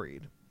just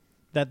worried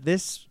that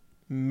this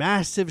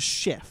massive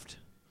shift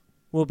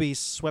will be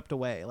swept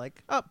away.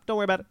 Like, oh, don't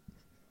worry about it.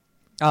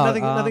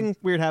 Nothing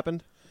weird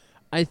happened.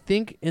 I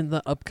think in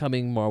the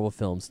upcoming Marvel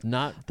films,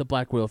 not the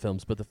Black Widow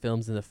films, but the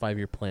films in the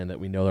 5-year plan that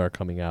we know that are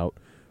coming out,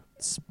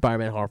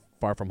 Spider-Man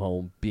Far From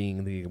Home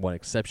being the one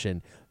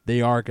exception,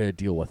 they are going to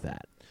deal with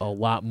that a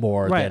lot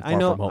more Right, than I Far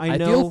know. From Home. I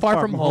know. feel Far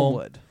From Home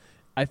would.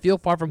 I feel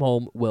Far From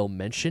Home will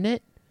mention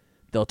it.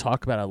 They'll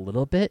talk about it a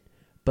little bit,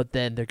 but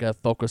then they're going to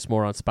focus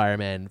more on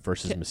Spider-Man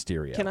versus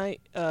Mysterio. Can I?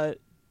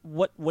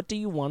 What do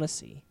you want to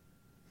see?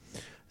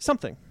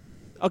 Something.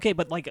 Okay,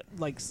 but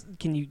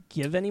can you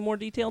give any more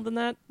detail than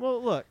that?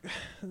 Well, look,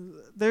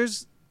 there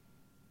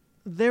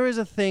is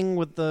a thing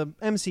with the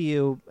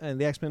MCU and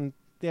the X-Men.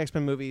 The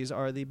X-Men movies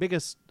are the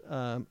biggest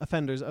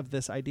offenders of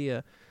this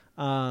idea,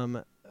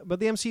 but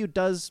the MCU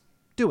does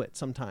do it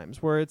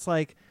sometimes, where it's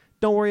like,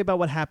 don't worry about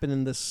what happened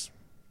in this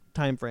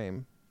time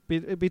frame.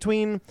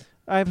 Between,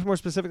 I more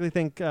specifically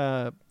think,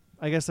 I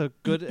guess a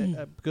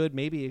good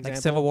maybe example.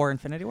 Like Civil War,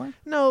 Infinity War?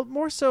 No,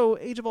 more so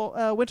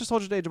Winter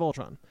Soldier to Age of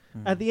Ultron.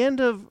 At the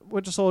end of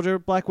Winter Soldier,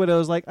 Black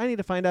Widow's like, I need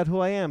to find out who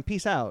I am.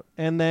 Peace out.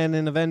 And then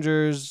in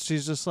Avengers,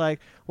 she's just like,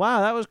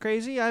 wow, that was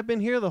crazy. I've been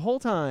here the whole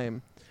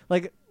time.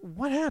 Like,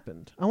 what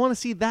happened? I want to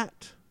see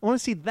that.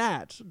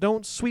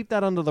 Don't sweep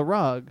that under the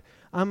rug.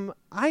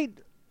 I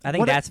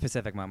think that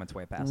specific moment's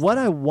way past. What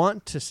I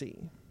want to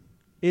see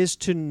is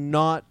to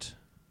not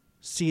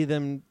see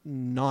them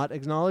not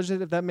acknowledge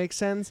it, if that makes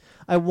sense.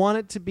 I want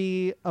it to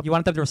be you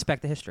want them to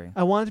respect the history.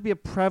 I want it to be a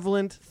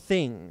prevalent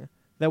thing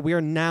that we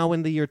are now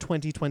in the year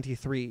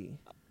 2023.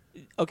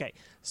 Okay,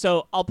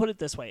 so I'll put it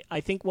this way. I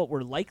think what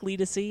we're likely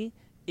to see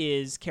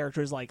is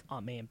characters like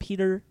Aunt May and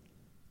Peter,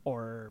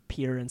 or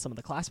Peter and some of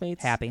the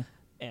classmates. Happy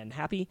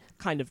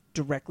kind of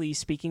directly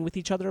speaking with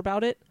each other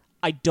about it.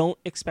 I don't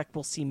expect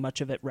we'll see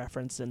much of it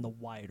referenced in the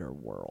wider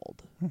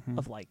world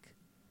of like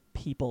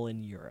people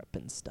in Europe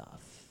and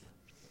stuff.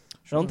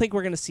 Sure. I don't think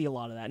we're going to see a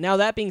lot of that. Now,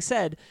 that being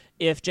said,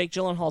 if Jake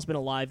Gyllenhaal's been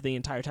alive the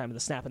entire time of the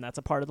snap and that's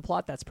a part of the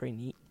plot, that's pretty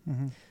neat.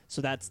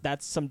 So that's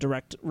some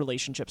direct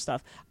relationship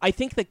stuff. I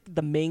think that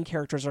the main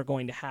characters are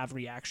going to have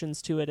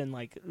reactions to it and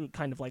like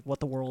kind of like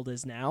what the world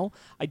is now.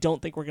 I don't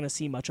think we're going to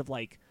see much of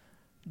like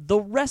the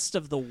rest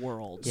of the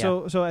world.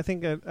 Yeah. So I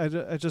think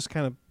I just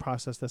kind of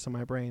processed this in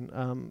my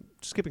brain.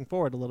 Skipping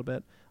forward a little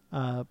bit,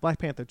 Black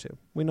Panther 2.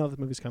 We know the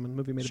movie's coming. The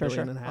movie made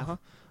 $1.5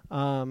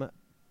 billion.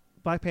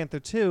 Black Panther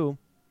 2,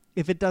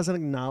 if it doesn't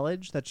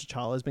acknowledge that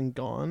T'Challa has been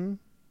gone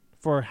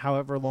for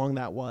however long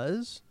that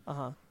was,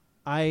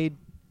 I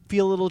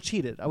feel a little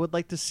cheated. I would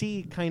like to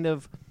see kind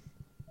of,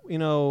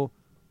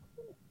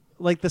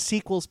 like the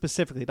sequel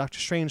specifically, Doctor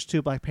Strange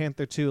 2, Black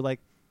Panther 2, like,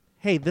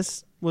 hey,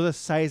 this was a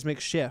seismic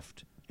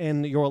shift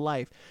in your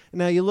life.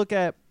 Now you look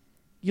at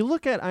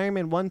Iron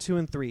Man 1, 2,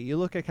 and 3. You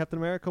look at Captain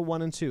America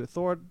 1 and 2,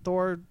 Thor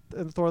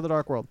and Thor: The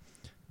Dark World.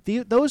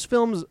 Those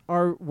films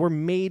were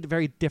made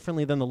very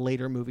differently than the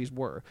later movies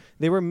were.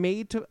 They were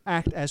made to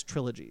act as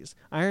trilogies.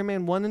 Iron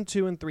Man 1 and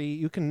 2 and 3,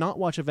 you can not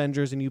watch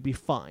Avengers and you'd be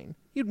fine.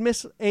 You'd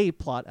miss a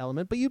plot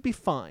element, but you'd be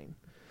fine.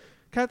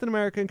 Captain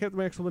America and Captain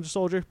America: Winter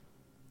Soldier,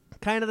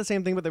 kind of the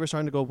same thing, but they were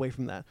starting to go away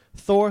from that.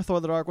 Thor: The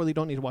Dark World, you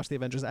don't need to watch the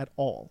Avengers at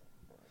all.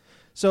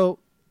 So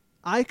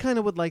I kind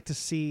of would like to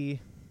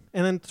see,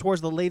 and then towards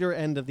the later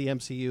end of the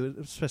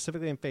MCU,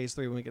 specifically in Phase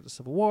 3 when we get to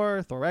Civil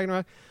War, Thor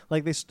Ragnarok,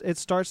 like it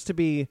starts to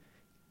be,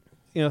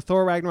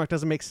 Thor Ragnarok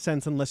doesn't make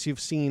sense unless you've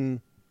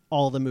seen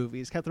all the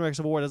movies. Captain America: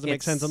 Civil War doesn't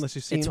make sense unless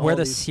you've seen all It's where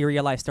the these.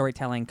 serialized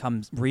storytelling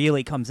comes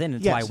in.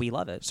 It's why we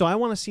love it. So I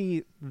want to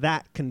see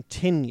that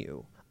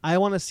continue. I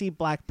want to see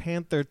Black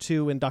Panther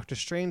 2 and Doctor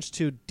Strange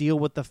 2 deal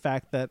with the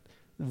fact that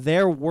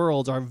their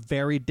worlds are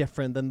very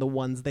different than the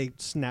ones they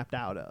snapped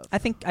out of. I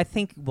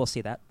think we'll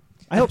see that.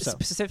 I hope so.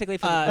 Specifically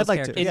for I'd those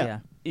like to,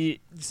 characters.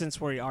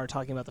 Since we are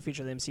talking about the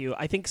future of the MCU,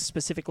 I think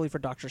specifically for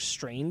Doctor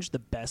Strange, the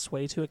best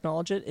way to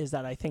acknowledge it is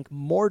that I think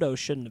Mordo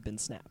shouldn't have been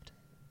snapped.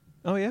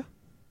 Oh, yeah?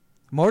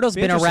 Mordo's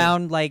been interesting.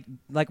 around like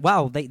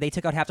wow, they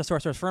took out half the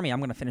Sorcerer's for me. I'm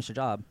going to finish the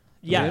job.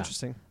 Yeah,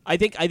 interesting. I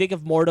think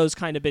if Mordo's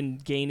kind of been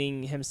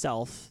gaining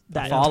himself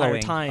that following,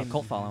 entire time, a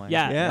cult following.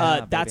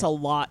 That's a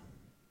lot.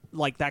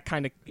 Like that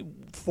kind of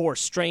for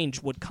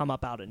Strange would come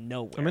up out of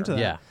nowhere. I'm into that.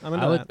 Yeah, I'm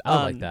into that. I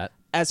would like that.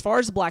 As far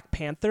as Black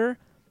Panther,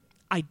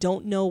 I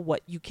don't know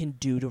what you can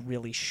do to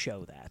really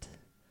show that.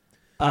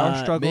 Power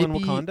struggle in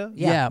maybe- Wakanda?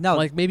 Yeah, no,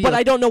 like maybe. But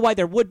I don't know why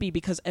there would be,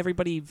 because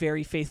everybody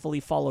very faithfully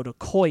followed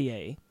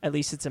Okoye. At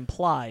least it's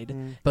implied.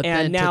 But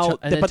And then now,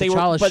 and then but they were,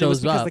 T'Challa but it was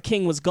shows because up. the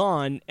king was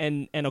gone,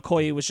 and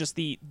Okoye was just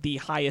the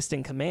highest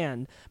in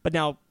command. But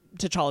now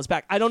T'Challa's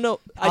back. I don't know.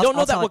 I don't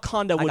know that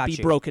Wakanda would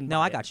be broken. No,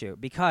 by I it. got you,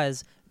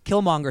 because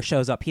Killmonger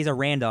shows up. He's a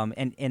random,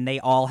 and they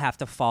all have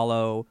to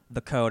follow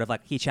the code of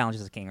like he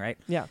challenges the king, right?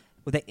 Yeah.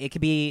 It could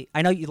be.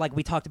 I know you like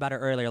we talked about it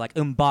earlier, like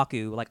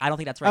M'Baku. Like I don't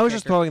think that's right. I was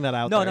just throwing that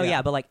out No, there. no, yeah.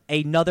 yeah, but like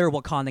another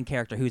Wakandan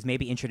character who's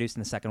maybe introduced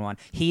in the second one.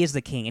 He is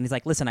the king, and he's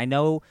like, listen, I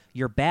know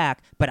you're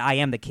back, but I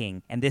am the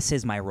king, and this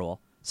is my rule.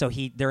 So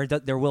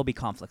there will be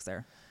conflicts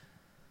there,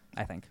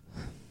 I think.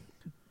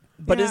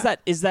 But Yeah.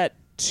 is that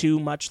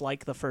too much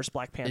like the first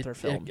Black Panther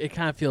film? It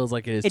kind of feels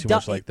like it is It too do-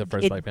 much like the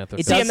first it- Black Panther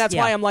it film. See, and that's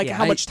yeah, why I'm like, yeah.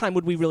 how much time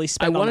would we really I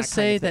spend on want that to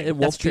say kind of that thing? it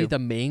won't That's be true. the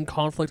main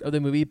conflict of the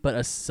movie, but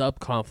a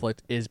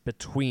sub-conflict is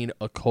between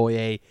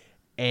Okoye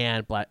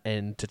and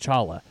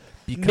T'Challa.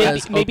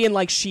 Because maybe in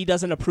like she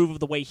doesn't approve of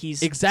the way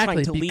he's exactly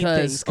trying to lead because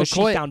things because she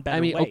Okoye, found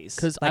better ways.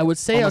 because Like, I would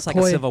say almost Okoye,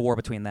 like a civil war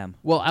between them.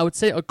 well, I would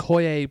say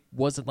Okoye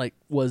was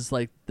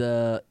like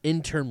the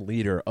interim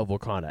leader of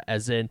Wakanda,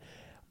 as in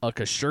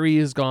Because Shuri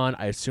is gone.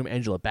 I assume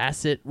Angela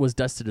Bassett was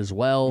dusted as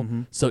well.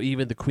 So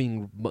even the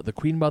queen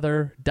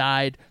mother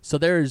died. So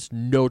there is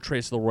no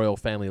trace of the royal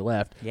family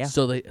left. Yeah.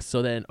 So then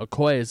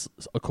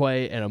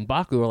Okoye and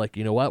M'Baku are like,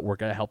 you know what? We're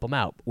gonna help him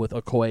out with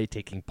Okoye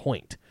taking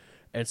point.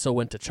 And so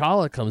when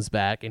T'Challa comes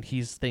back and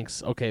he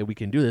thinks, okay, we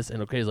can do this,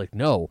 and Okoye's like,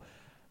 no,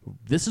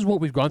 this is what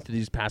we've gone through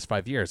these past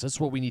 5 years. This is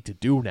what we need to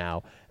do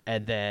now.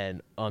 And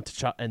then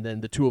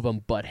the two of them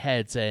butt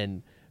heads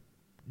and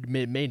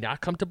may not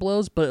come to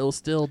blows, but it'll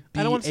still be.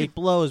 I don't want to say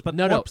blows, but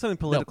No, more no, something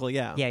political.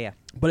 Yeah. Yeah.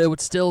 but it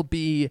would still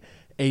be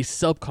a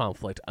sub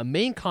conflict. A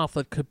main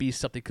conflict could be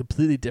something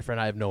completely different.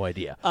 I have no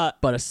idea.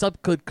 But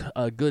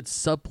a good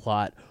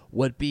subplot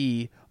would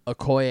be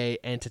Okoye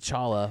and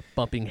T'Challa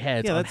bumping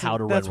heads on how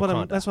to run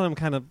Wakanda. That's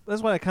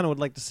what I kind of would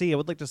like to see. I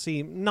would like to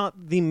see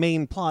not the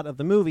main plot of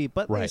the movie,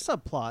 but a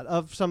subplot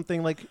of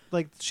something like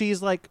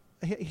she's like,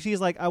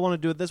 I want to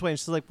do it this way, and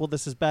she's like, well,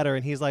 this is better,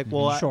 and he's like,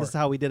 well, Sure. this is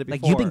how we did it before.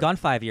 Like, you've been gone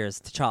 5 years,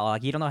 T'Challa.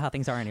 Like, you don't know how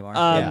things are anymore.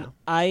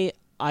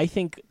 I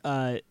think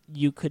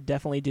you could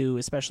definitely do,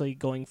 especially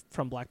going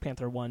from Black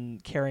Panther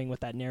 1, carrying with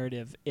that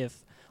narrative,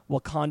 if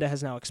Wakanda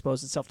has now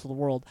exposed itself to the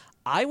world.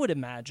 I would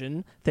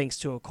imagine, thanks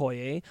to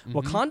Okoye,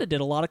 Wakanda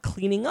did a lot of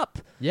cleaning up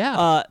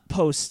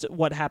post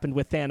what happened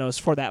with Thanos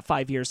for that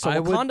 5 years. So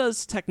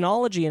Wakanda's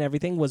technology and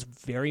everything was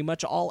very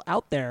much all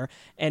out there.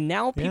 And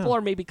now people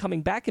are maybe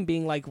coming back and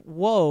being like,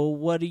 whoa,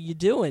 what are you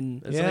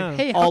doing? It's like,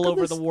 hey, all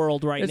over the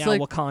world right now,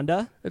 like,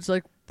 Wakanda. It's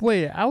like,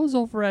 wait, I was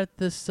over at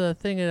this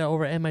thing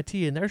over at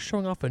MIT, and they're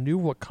showing off a new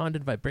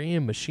Wakandan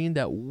vibranium machine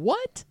that,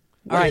 what?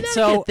 All right, did that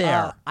so get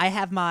there? I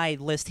have my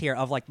list here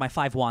of like my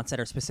 5 wants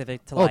that are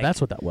specific to Oh, that's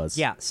what that was.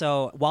 Yeah,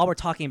 so while we're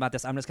talking about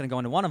this, I'm just going to go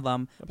into one of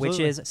them, which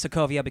is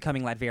Sokovia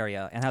becoming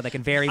Latveria, and how they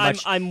can very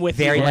much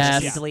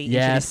easily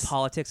introduce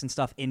politics and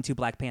stuff into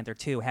Black Panther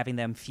 2, having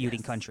them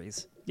feuding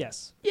countries.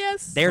 Yes.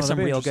 There's some that'd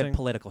be real good interesting.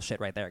 political shit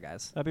right there,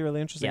 guys. That'd be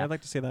really interesting. Yeah. I'd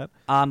like to see that.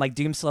 Like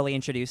Doom slowly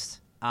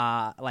introduced.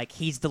 Like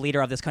he's the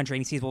leader of this country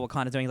and he sees what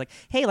Wakanda's doing. He's like,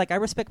 hey, like I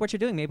respect what you're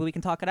doing. Maybe we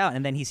can talk it out.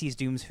 And then he sees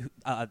Doom's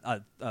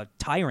a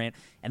tyrant,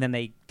 and then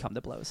they come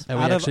to blows. And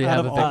we actually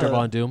have a Victor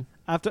Von Doom.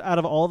 Out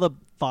of all the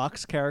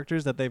Fox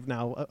characters that they've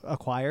now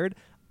acquired,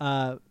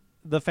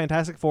 the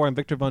Fantastic Four and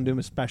Victor Von Doom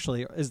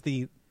especially is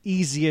the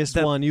easiest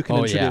one you can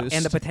introduce.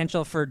 And the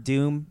potential for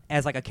Doom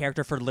as like a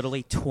character for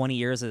literally 20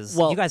 years is.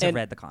 Well, you guys have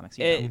read the comics.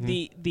 You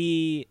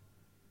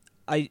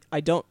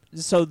know?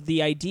 So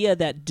the idea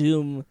that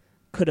Doom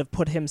could have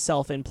put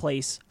himself in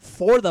place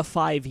for the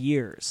 5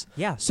 years.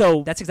 Yeah.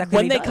 So that's exactly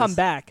when what he they does. come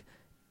back,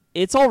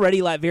 it's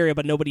already Latveria,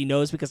 but nobody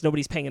knows because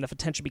nobody's paying enough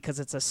attention because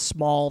it's a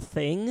small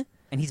thing.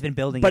 And he's been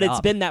building but it it's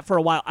up. been that for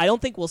a while. I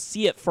don't think we'll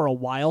see it for a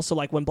while. So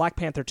like when Black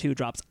Panther 2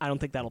 drops, I don't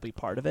think that'll be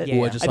part of it.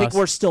 Yeah. I think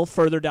we're still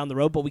further down the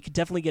road, but we could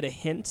definitely get a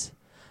hint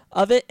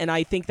of it. And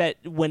I think that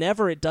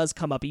whenever it does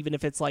come up, even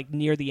if it's like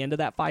near the end of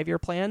that 5-year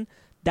plan,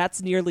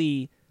 that's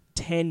nearly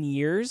 10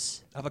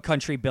 years of a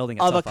country building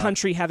itself of a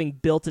country having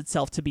built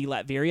itself to be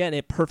Latveria, and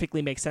it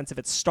perfectly makes sense if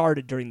it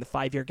started during the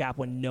 5-year gap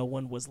when no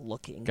one was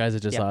looking. Guys, I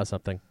just saw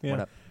something. Yeah. What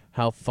up?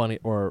 How funny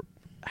or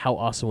how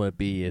awesome would it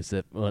be is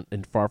if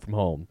in Far From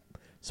Home,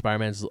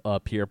 Spider-Man's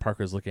Peter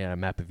Parker's looking at a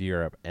map of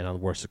Europe, and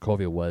on where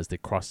Sokovia was, they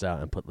crossed out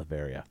and put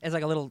Latveria. As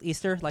like a little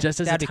Easter? Like, Just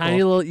as a that'd be tiny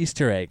cool. little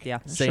Easter egg. Yeah.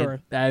 Saying, Sure.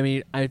 I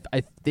mean, I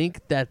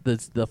think that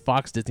the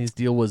Fox Disney's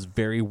deal was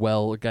very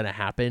well going to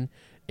happen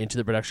into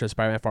the production of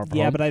Spider-Man Far From Home.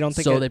 Yeah, but I don't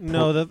think so.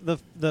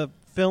 The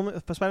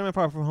film Spider-Man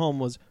Far From Home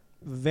was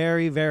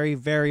very, very,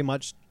 very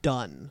much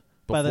done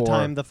by the Before-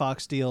 time the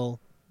Fox deal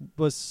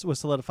was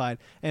solidified.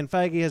 And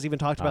Feige has even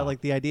talked about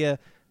like the idea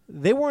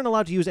they weren't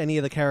allowed to use any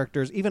of the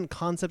characters, even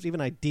concepts, even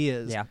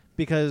ideas,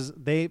 because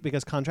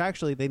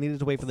contractually they needed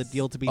to wait for the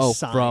deal to be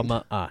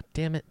signed.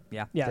 Damn it.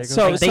 Yeah. Yeah.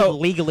 So they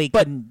legally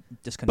couldn't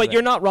just couldn't But do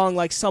you're it. not wrong.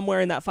 Like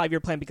somewhere in that 5-year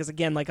plan, because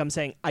again, like I'm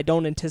saying, I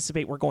don't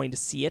anticipate we're going to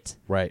see it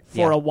Right.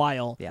 for Yeah. a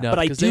while. Yeah. No, But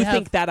I because do they have-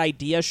 think that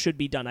idea should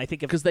be done. I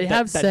think if 'Cause they that,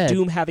 have that said-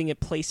 Doom having it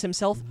place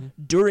himself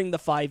during the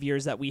 5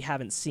 years that we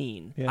haven't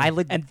seen, Yeah.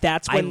 and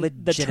that's I when the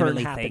turn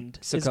legitimately happened.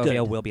 think is Sokovia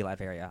good. will be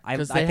Latveria. I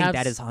 'Cause think they have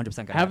that is s-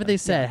 100% going to Haven't they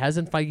said?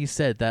 Hasn't Feige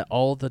said that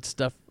all the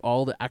stuff,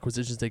 all the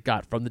acquisitions they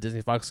got from the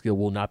Disney Fox deal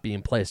will not be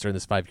in place during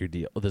this 5-year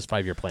deal, this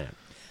 5-year plan?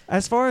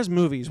 As far as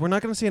movies, we're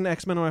not going to see an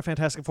X-Men or a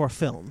Fantastic Four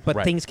film. But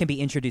Right. things can be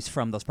introduced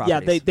from those Yeah,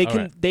 properties. they All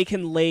can right. they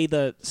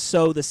can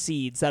sow the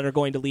seeds that are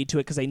going to lead to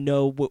it because they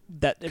know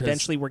that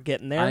eventually we're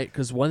getting there.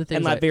 Because one of the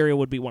And things Latveria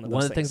would be one of those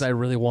one of the things I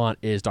really want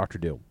is Doctor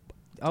Doom.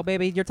 Oh,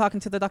 baby, you're talking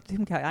to the Doctor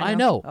Doom guy. I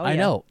know. Oh, I yeah.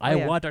 know. Oh, I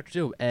yeah. want Doctor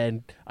Doom,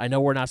 and I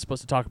know we're not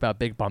supposed to talk about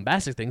big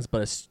bombastic things,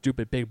 but a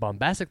stupid big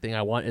bombastic thing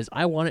I want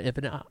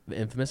an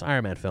infamous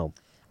Iron Man film.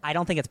 I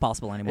don't think it's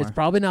possible anymore. It's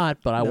probably not,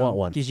 but I want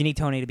one. Because you need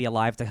Tony to be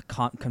alive to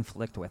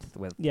conflict with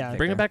Yeah.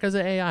 Bring it Victor. back as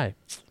an AI.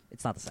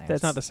 It's not the same.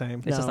 It's not the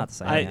same. It's just not the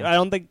same, I yeah.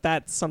 don't think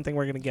that's something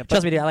we're gonna get.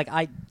 Trust me, dude. Like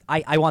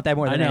I want that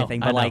more I than know,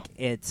 anything. I But know. like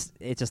it's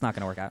just not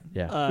going to work out.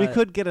 Yeah. We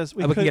could get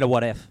We can get a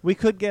what if. We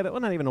could get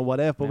well, not even a what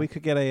if, but Yeah. we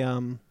could get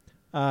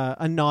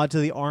a nod to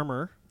the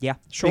armor. Yeah,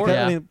 Sure. Because,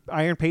 Yeah. I mean,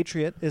 Iron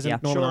Patriot isn't Yeah.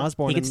 Norman Sure.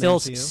 Osborn. he could in still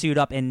the MCU. suit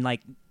up and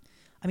like.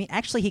 I mean,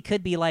 actually, he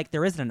could be like,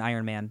 there isn't an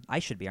Iron Man. I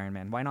should be Iron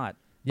Man. Why not?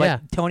 But Yeah.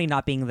 Tony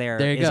not being there,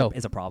 There you go.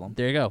 is a problem.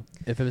 There you go.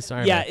 If it was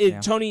Spider-Man. Yeah, Yeah.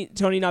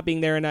 Tony not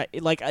being there, and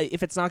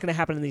if it's not going to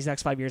happen in these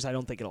next 5 years, I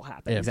don't think it'll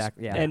happen. Yeah.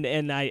 Exactly. Yeah.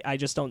 And I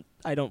just don't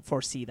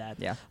foresee that.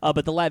 Yeah.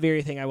 But the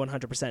Latveria thing, I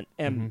 100%.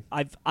 And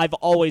Mhm. I've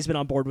always been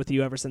on board with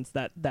you ever since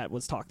that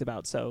was talked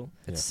about. So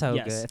It's so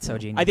yes. good. It's so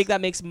genius. I think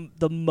that makes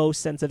the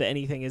most sense of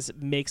anything is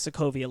make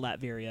Sokovia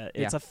Latveria.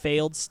 It's Yeah. a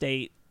failed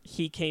state.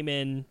 He came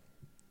in,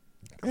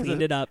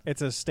 cleaned it up.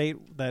 It's a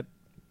state that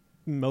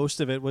most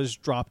of it was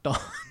dropped on.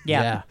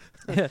 Yeah.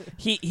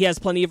 He has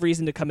plenty of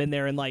reason to come in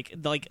there and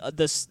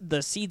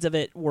the seeds of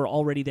it were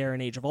already there in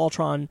Age of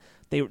Ultron.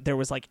 There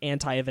was like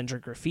anti-Avenger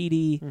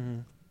graffiti.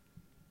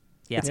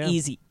 Yeah. It's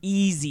Yeah.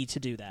 easy to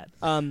do that.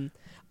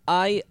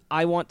 I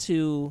want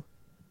to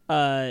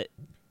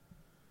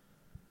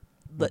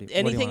What do you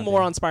anything wanna more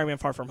do? on Spider-Man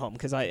Far From Home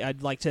because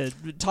I'd like to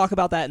talk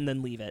about that and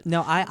then leave it.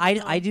 No,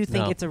 I do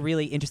think No. it's a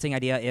really interesting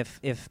idea if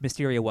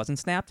Mysterio wasn't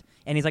snapped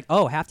and he's like,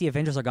 oh, half the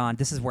Avengers are gone.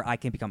 This is where I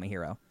can become a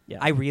hero. Yeah.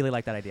 I really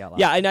like that idea a lot.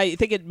 Yeah, and I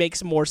think it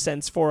makes more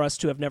sense for us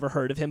to have never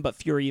heard of him, but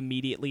Fury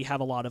immediately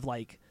have a lot of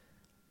like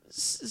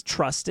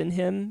trust in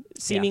him,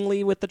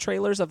 seemingly with the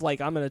trailers of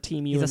like I'm going to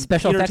team you. He's a and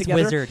special Peter effects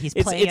together. wizard. He's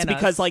It's playing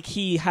because us. like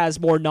he has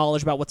more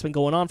knowledge about what's been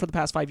going on for the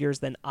past 5 years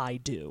than I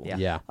do. Yeah.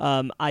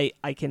 Yeah.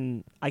 I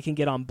can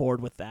get on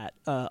board with that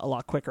a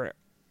lot quicker.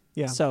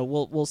 Yeah. So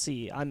we'll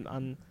see.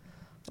 I'm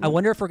I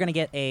wonder if we're gonna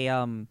get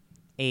Ben,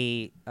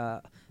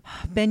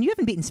 you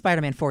haven't beaten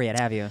Spider-Man 4 yet,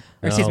 have you?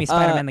 Or excuse No. me,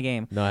 Spider-Man the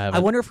game. No, I haven't. I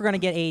wonder if we're gonna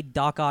get a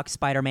Doc Ock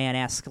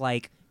Spider-Man-esque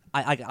like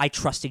I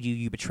trusted you,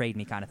 you betrayed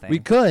me kind of thing. We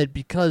could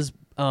because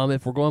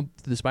if we're going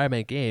to the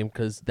Spider-Man game,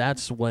 because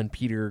that's when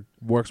Peter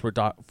works for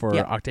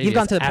Octavius. You've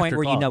gone to the point after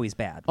where you Call. know he's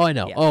bad. Oh, I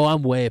know. Yeah. Oh,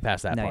 I'm way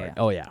past that No, part. yeah.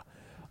 Oh yeah.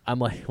 I'm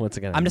like once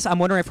again. I'm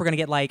wondering if we're gonna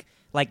get like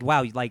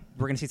wow, like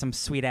we're gonna see some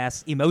sweet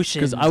ass emotion.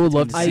 because I would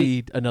love to between the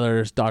see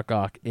another Doc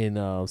Ock in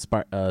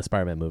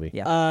Spider-Man movie.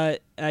 Yeah.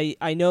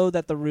 I know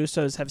that the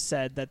Russos have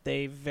said that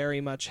they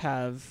very much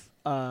have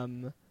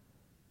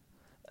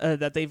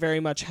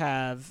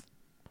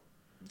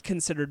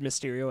considered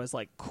Mysterio as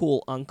like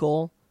cool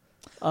uncle.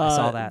 I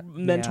saw that.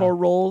 mentor Yeah.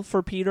 role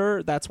for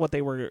Peter. That's what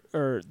they were,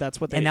 or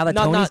that's what they. And now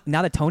that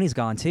now that Tony's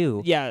gone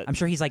too, yeah, I'm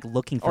sure he's like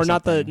looking for or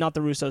not something. the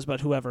Russos, but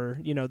whoever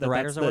that The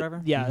writers that's or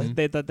whatever? Yeah,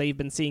 Mhm. that they've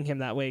been seeing him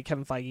that way.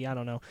 Kevin Feige, I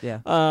don't know.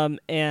 Yeah.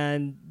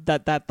 And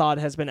that thought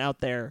has been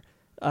out there.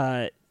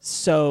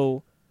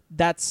 So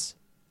that's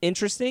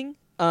interesting.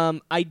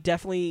 I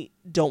definitely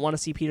don't want to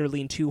see Peter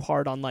lean too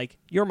hard on like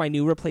you're my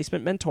new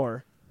replacement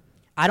mentor.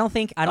 I don't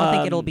think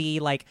it'll Um, be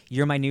like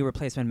you're my new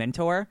replacement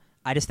mentor.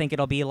 I just think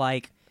it'll be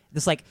like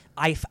this like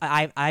I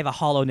have a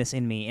hollowness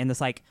in me and this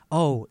like,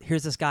 oh,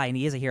 here's this guy and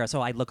he is a hero, so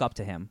I look up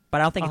to him.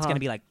 But I don't think it's Uh-huh. gonna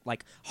be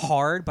like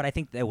hard, but I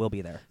think it will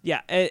be there.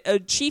 Yeah,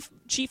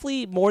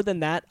 chiefly more than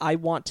that, I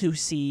want to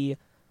see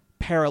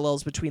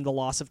parallels between the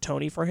loss of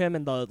Tony for him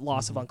and the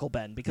loss of Uncle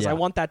Ben because I Yeah.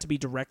 want that to be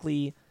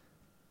directly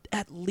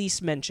at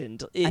least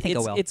mentioned. I think it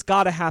will. It's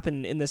got to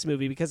happen in this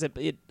movie because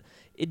it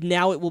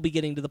now it will be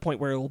getting to the point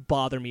where it will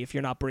bother me if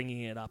you're not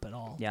bringing it up at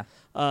all. Yeah.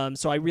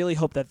 So I really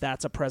hope that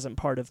that's a present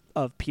part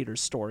of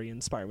Peter's story in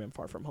Spider-Man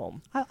Far From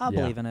Home. I'll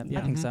Yeah. believe in it. Yeah.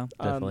 I think so.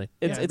 Definitely.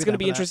 It's Yeah, I'd it's be going to down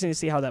be for that. interesting to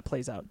see how that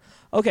plays out.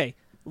 Okay,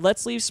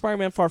 let's leave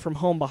Spider-Man Far From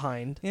Home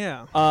behind.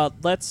 Yeah.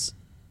 Let's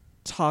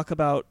talk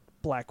about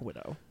Black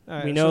Widow. All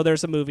right, We know so-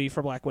 there's a movie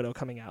for Black Widow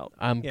coming out.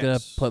 I'm Yes. gonna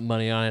put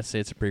money on it. Say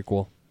it's a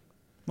prequel.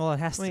 Well, it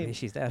has to Wait. be.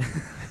 She's dead.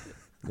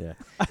 Yeah.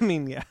 I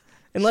mean, yeah.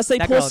 Unless they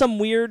That pull girl- some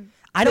weird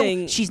I thing.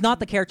 don't. She's not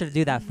the character to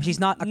do that. She's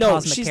not a No,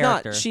 cosmic she's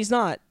character. not. She's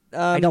not.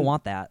 I don't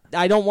want that.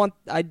 I don't want.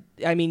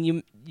 I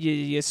mean,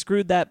 you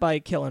screwed that by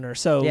killing her.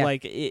 So Yeah.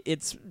 like,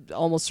 it's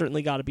almost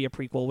certainly got to be a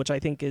prequel, which I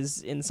think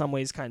is in some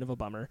ways kind of a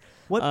bummer.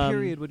 What Um,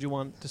 period would you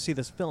want to see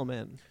this film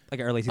in? Like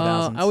early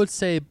 2000s. I would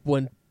say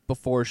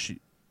before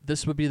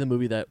this would be the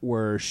movie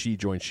where she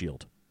joined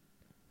Shield.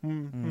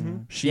 Mm-hmm.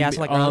 She, Yeah,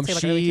 so like, I would say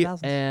like early she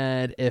 2000s.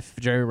 and if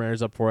Jeremy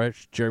Renner's up for it,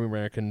 Jeremy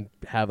Renner can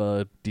have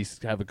a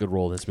good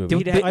role in this movie.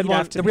 He'd I'd have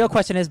want to The be. real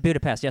question is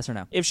Budapest, yes or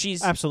no? If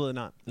she's Absolutely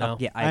not. no,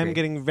 Yeah, I I'm agree.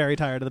 getting very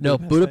tired of the no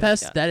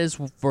Budapest. Budapest.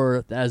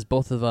 That is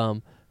both of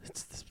them.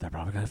 They're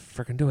probably gonna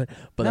freaking do it,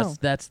 but No.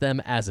 that's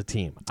them as a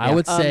team. Yeah.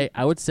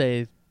 I would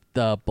say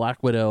the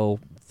Black Widow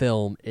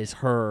film is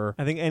her.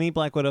 I think any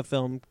Black Widow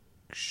film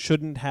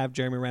shouldn't have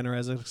Jeremy Renner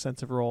as a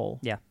sensitive role.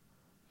 Yeah.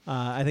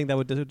 I think that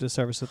would do a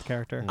disservice to the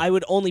character. I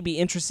would only be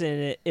interested in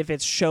it if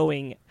it's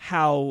showing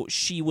how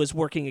she was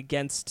working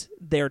against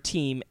their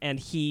team and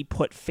he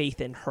put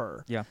faith in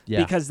her. Yeah. Yeah.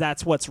 Because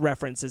that's what's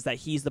referenced is that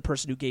he's the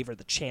person who gave her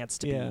the chance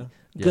to Yeah.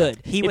 be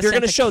good. He if was you're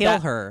sent gonna to show kill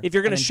that, her, if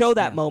you're going and to then- show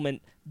that yeah.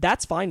 moment,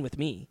 that's fine with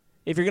me.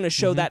 If you're going to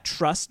show that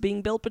trust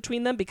being built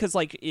between them, because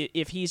like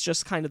if he's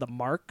just kind of the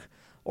mark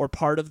or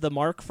part of the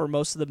mark for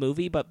most of the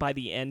movie, but by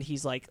the end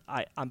he's like,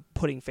 I'm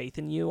putting faith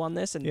in you on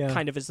this, and Yeah.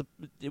 kind of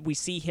we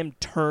see him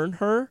turn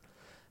her.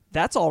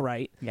 That's all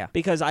right. Yeah.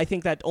 Because I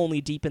think that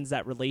only deepens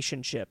that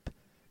relationship,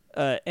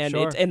 and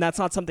Sure. and that's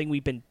not something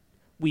we've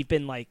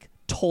been like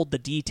told the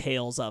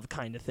details of,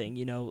 kind of thing.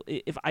 You know,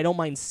 if I don't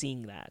mind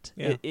seeing that.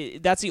 Yeah.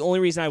 That's the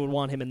only reason I would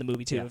want him in the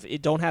movie too. Yeah.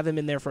 Don't have him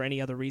in there for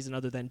any other reason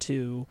other than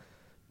to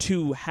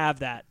to have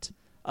that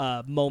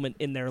moment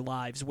in their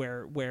lives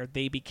where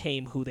they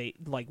became who they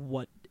like,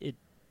 what it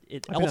I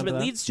can ultimately have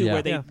that. leads to, Yeah.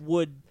 where they Yeah.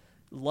 would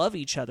love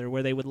each other,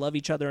 where they would love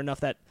each other enough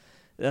that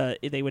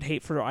they would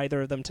hate for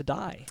either of them to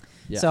die.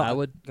 Yeah, So- I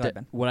would. Go ahead,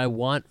 Ben. What I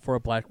want for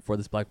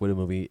this Black Widow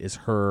movie is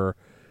her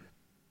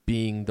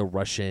being the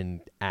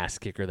Russian ass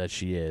kicker that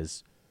she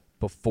is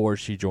before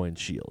she joined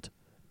Shield,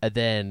 and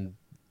then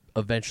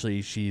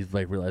eventually she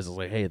like realizes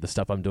like, hey, the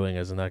stuff I'm doing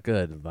isn't that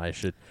good. And I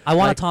should. I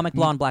want like, Atomic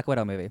Blonde Black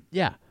Widow movie.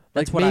 Yeah.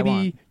 That's Like what I maybe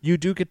want. you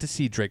do get to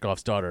see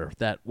Dreykov's daughter,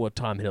 what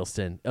Tom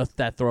Hiddleston,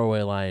 that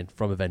throwaway line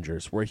from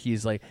Avengers, where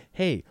he's like,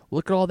 "Hey,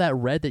 look at all that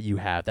red that you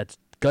have. That's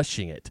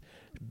gushing it.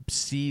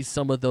 See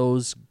some of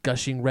those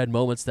gushing red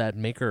moments that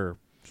make her."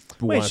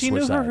 Wait, wanna she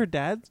switch knew side. her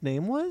dad's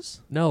name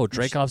was? No,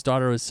 Dreykov's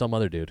daughter is some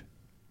other dude.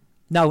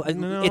 No,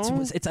 No?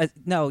 it's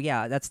no,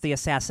 yeah, that's the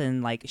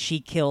assassin. Like she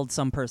killed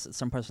some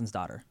person's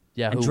daughter.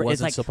 Yeah, And who it's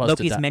wasn't like supposed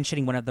Loki's to die.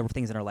 mentioning one of the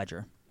things in her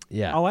ledger.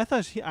 Yeah. Oh, I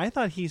thought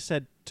he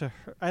said to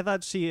her. I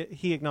thought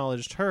he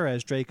acknowledged her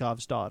as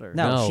Dreykov's daughter.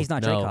 No, No, she's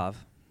not no. Dreykov.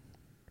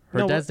 Her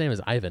No, dad's name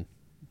is Ivan.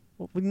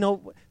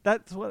 No,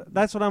 that's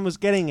what I was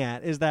getting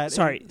at. Is that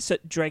Sorry, so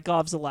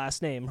Dreykov's the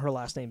last name. Her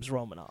last name's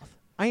Romanoff.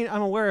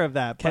 I'm aware of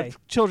that, Okay.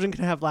 but children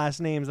can have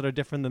last names that are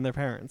different than their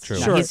parents. True.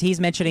 No, Sure.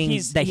 he's mentioning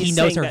that he he's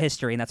knows saying her that-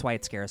 history, and that's why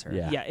it scares her.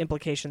 Yeah. Yeah,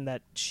 implication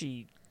that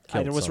she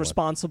Killed either was someone.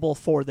 responsible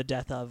for the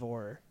death of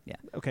or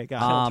Okay,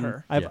 got killed it.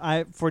 her.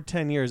 I for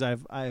 10 years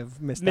I've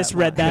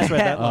Misread that. Misread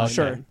that Oh, line. okay.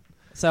 Sure.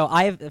 So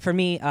for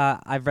me,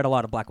 I've read a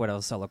lot of Black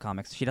Widow's solo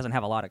comics. She doesn't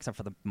have a lot except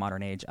for the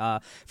modern age.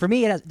 For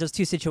me, there's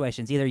two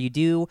situations. Either you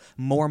do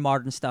more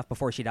modern stuff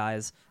before she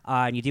dies,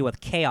 and you deal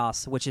with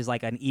Chaos, which is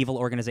like an evil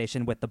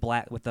organization with the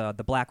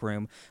Black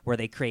Room, where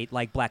they create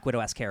like Black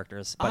Widow-esque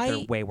characters, but they're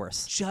way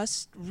worse.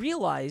 Just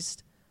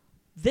realized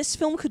this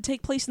film could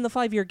take place in the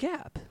 5-year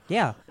gap.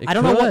 Yeah, It I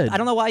don't know could. I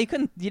don't know why you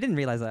didn't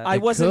realize that. I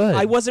wasn't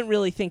could.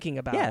 really thinking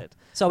about yeah, it.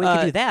 so we could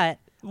Uh, do that.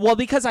 Well,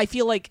 because I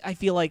feel like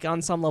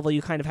on some level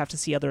you kind of have to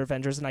see other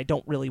Avengers, and I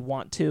don't really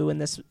want to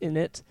in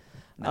it.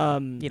 No,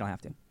 you don't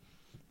have to.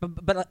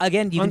 But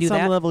again, you On can do some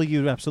that. level,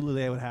 you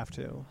absolutely would have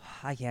to.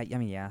 Yeah, I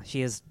mean, yeah,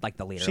 she is like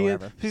the leader. She, or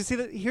whatever.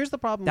 see, here's the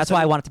problem. That's with why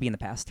I setting- want it to be in the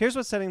past. Here's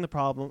what's setting the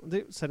problem.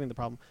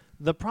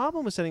 The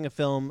problem with setting a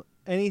film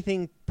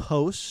anything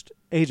post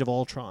Age of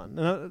Ultron.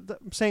 And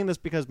I'm saying this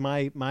because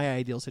my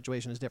ideal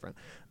situation is different.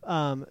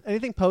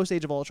 Anything post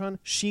Age of Ultron,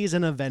 she's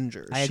an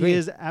Avenger. I She agree.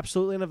 is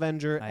absolutely an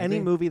Avenger. I Any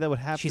agree. movie that would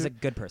have She's to, a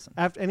good person.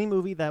 after any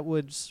movie that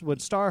would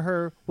star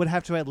her would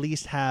have to at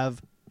least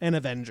have an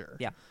Avenger.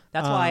 Yeah,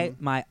 that's why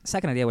my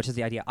second idea, which is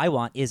the idea I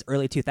want, is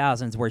early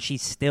 2000s, where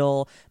she's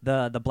still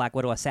the Black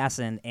Widow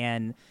assassin,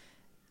 and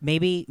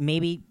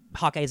maybe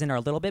Hawkeye's in her a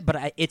little bit,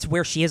 but it's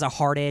where she is a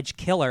hard edge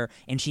killer,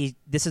 and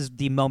this is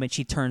the moment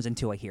she turns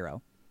into a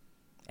hero.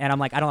 And I'm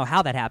like, I don't know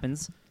how that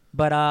happens,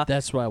 but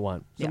That's what I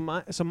want.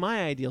 So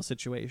my ideal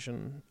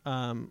situation,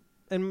 and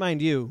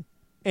mind you,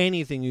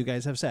 anything you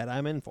guys have said,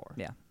 I'm in for.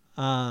 yeah,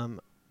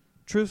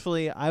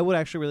 Truthfully, I would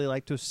actually really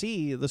like to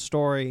see the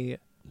story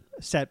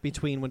set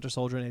between Winter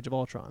Soldier and Age of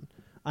Ultron.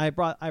 I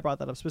brought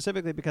that up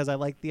specifically because I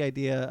like the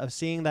idea of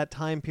seeing that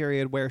time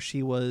period where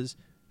she was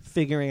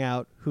figuring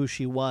out who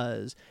she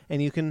was,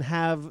 and you can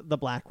have the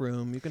Black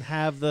Room, you can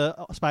have the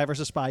Spy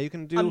versus Spy, you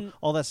can do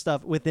all that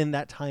stuff within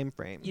that time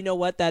frame. You know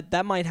what?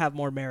 That might have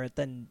more merit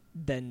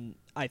than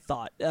I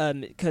thought.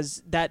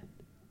 Because that,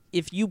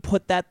 if you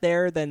put that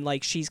there, then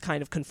like she's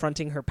kind of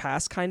confronting her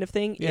past, kind of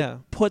thing. Yeah.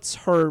 It puts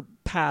her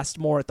past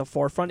more at the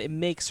forefront. It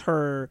makes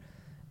her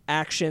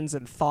actions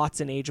and thoughts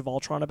in Age of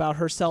Ultron about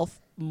herself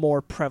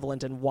more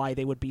prevalent, and why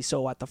they would be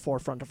so at the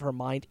forefront of her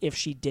mind if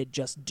she did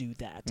just do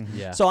that.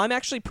 Yeah. So I'm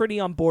actually pretty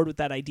on board with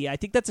that idea. I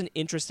think that's an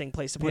interesting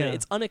place to put Yeah. it.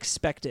 It's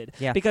unexpected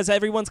Yeah. because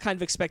everyone's kind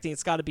of expecting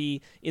it's got to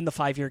be in the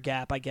 5-year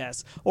gap, I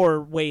guess, or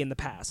way in the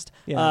past.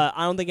 Yeah.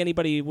 I don't think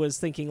anybody was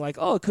thinking like,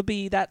 oh, it could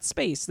be that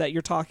space that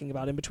you're talking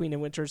about in between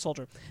and Winter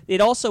Soldier.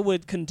 It also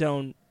would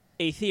condone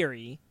a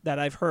theory that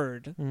I've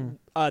heard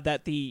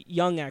that the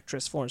young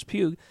actress Florence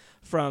Pugh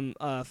from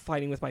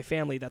Fighting with My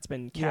Family that's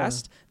been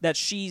cast, that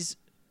she's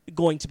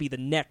going to be the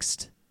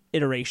next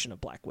iteration of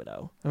Black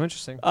Widow. Oh,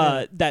 interesting.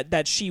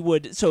 That she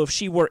would, so if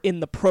she were in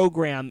the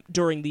program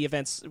during the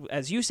events,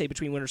 as you say,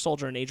 between Winter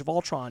Soldier and Age of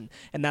Ultron,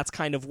 and that's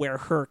kind of where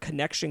her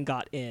connection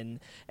got in,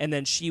 and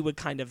then she would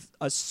kind of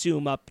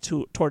assume up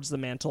towards the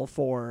mantle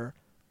for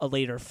a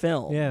later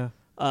film. Yeah.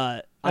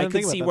 I didn't could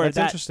think about see that. where That's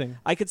that interesting.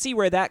 I could see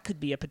where that could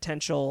be a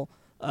potential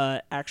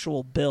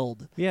actual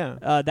build.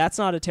 Yeah. That's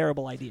not a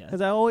terrible idea. Because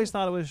I always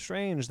thought it was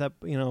strange that,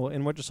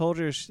 in Winter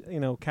Soldier,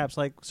 Cap's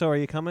like, so are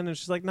you coming? And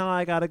she's like, no,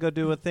 I got to go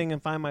do a thing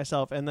and find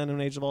myself. And then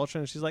in Age of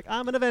Ultron, she's like,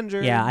 I'm an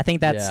Avenger. yeah, I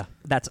think that's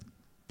Yeah.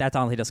 that's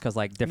only just because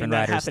like different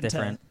that writers happened to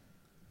different.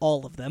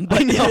 all of them,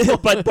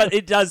 but but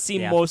it does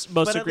seem Yeah. most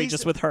But at egregious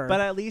least- with her. But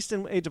at least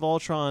in Age of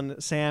Ultron,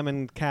 Sam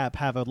and Cap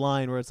have a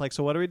line where it's like,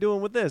 so what are we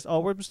doing with this? Oh,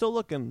 we're still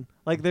looking.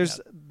 Like there's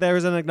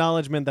an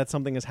acknowledgement that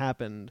something has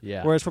happened.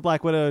 Yeah. Whereas for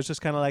Black Widow, it's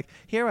just kind of like,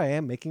 here I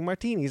am making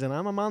martinis and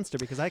I'm a monster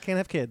because I can't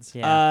have kids.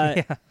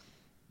 Yeah.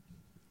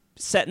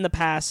 Set in the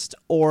past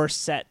or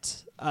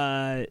set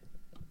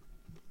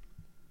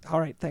All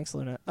right, thanks,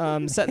 Luna.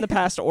 Set in the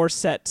past or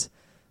set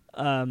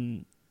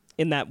in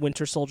that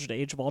Winter Soldier to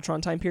Age of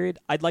Ultron time period,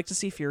 I'd like to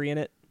see Fury in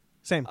it.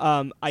 Same.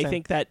 I Same.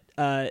 think that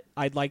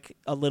I'd like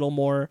a little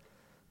more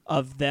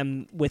of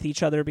them with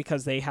each other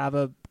because they have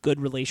a good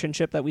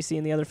relationship that we see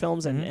in the other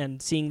films,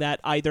 and seeing that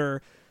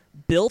either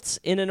built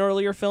in an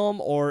earlier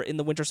film or in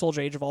the Winter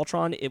Soldier Age of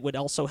Ultron, it would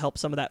also help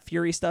some of that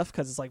Fury stuff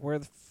because it's like, where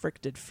the frick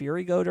did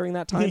Fury go during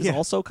that time is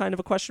also kind of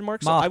a question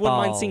mark. So I wouldn't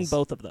mind seeing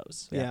both of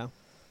those. Yeah.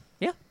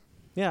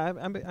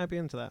 I'd be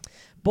into that.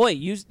 Boy,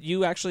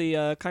 you actually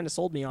kind of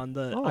sold me on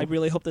the. Oh. I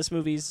really hope this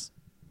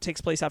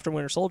takes place after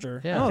Winter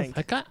Soldier. Yeah,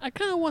 I kind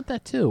of want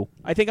that too.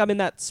 I think I'm in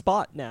that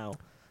spot now.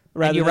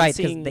 And you're than right,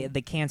 because seeing-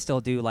 they can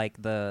still do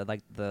like the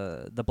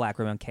Black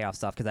Widow and Chaos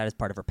stuff because that is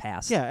part of her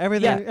past. Yeah,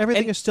 everything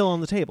and- is still on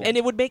the table. And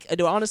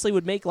it honestly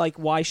would make like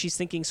why she's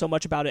thinking so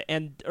much about it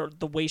or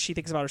the way she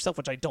thinks about herself,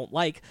 which I don't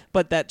like,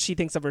 but that she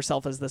thinks of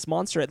herself as this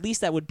monster. At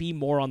least that would be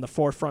more on the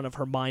forefront of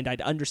her mind.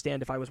 I'd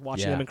understand if I was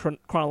watching them in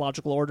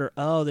chronological order.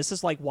 Oh, this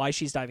is like why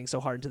she's diving so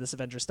hard into this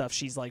Avengers stuff.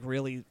 She's like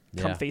really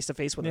come face to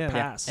face with her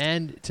past.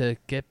 And to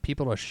get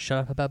people to shut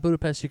up about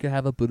Budapest, you could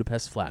have a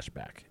Budapest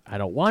flashback. I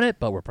don't want it,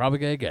 but we're probably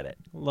going to get it.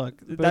 Look,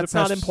 that's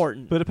not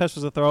important. Budapest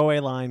was a throwaway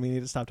line. We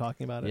need to stop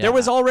talking about it. Yeah. There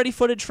was already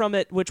footage from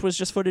it, which was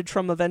just footage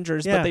from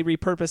Avengers, but they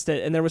repurposed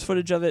it, and there was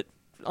footage of it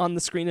on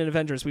the screen in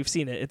Avengers. We've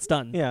seen it. It's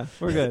done. Yeah,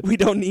 we're good. We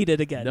don't need it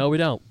again. No, we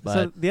don't. But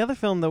So the other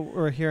film that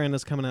we're hearing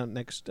is coming out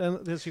next.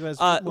 This you guys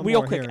one real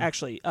more quick, here.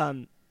 actually,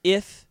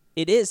 if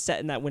it is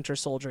set in that Winter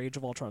Soldier Age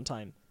of Ultron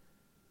time,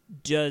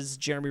 does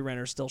Jeremy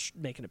Renner still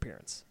make an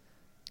appearance?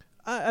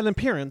 An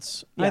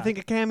appearance. Yeah. I think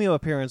a cameo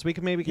appearance. We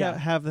could maybe Yeah.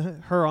 have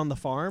her on the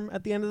farm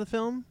at the end of the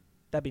film,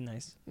 That'd be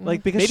nice.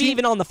 like because Maybe she,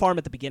 even on the farm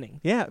at the beginning,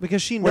 yeah,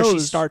 because she where knows she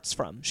starts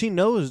from. She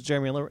knows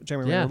Jeremy Yeah.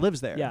 Renner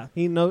lives there. Yeah.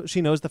 She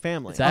knows the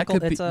family. That Uncle,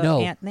 could be it's no.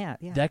 Aunt Nat.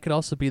 Yeah. That could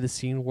also be the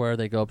scene where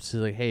they go up to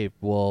like, hey,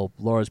 well,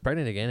 Laura's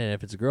pregnant again, and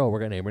if it's a girl, we're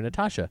gonna name her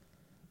Natasha.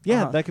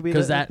 Yeah, Uh-huh. that could be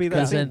Because that. Could be that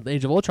because scene. in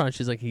Age of Ultron,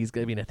 she's like, he's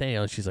gonna be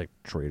Nathaniel, and she's like,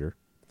 traitor.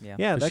 Yeah.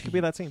 Yeah, But that she- could be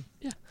that scene.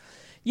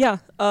 Yeah.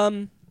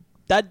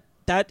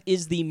 That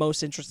is the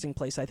most interesting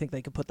place I think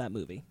they could put that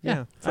movie.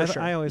 Yeah, for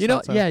sure. I always You know,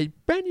 thought so. yeah,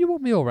 Brandon, you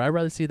won me over. I'd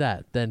rather see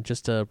that than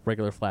just a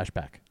regular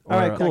flashback. All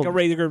right, Or, cool. Like a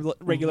regular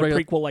Regular-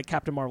 prequel, like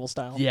Captain Marvel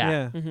style.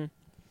 Yeah. Mm-hmm.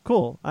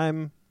 Cool.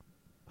 I'm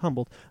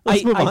humbled.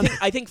 Let's move I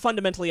on. think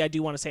fundamentally, I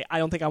do want to say I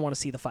don't think I want to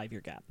see the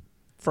 5-year gap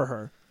for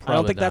her. I Probably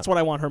don't think that's not. what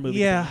I want her movie.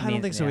 Yeah, to I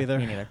don't think so either.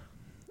 Me neither.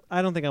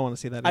 I don't think I want to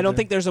see that. be. I don't either.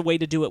 think there's a way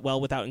to do it well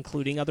without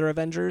including other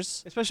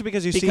Avengers. especially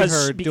because you see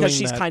her Because doing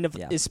she's that. kind of,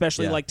 Yeah.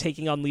 especially Yeah. like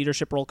taking on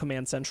leadership role,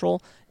 Command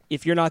Central.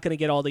 If you're not going to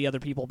get all the other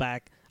people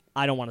back,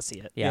 I don't want to see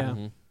it. Yeah. Yeah.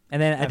 Mhm.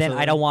 And then Absolutely.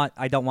 I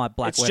don't want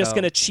Black It's Widow. just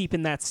going to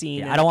cheapen that scene.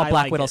 Yeah, and I don't want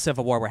Black like Widow it.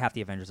 Civil War where half the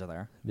Avengers are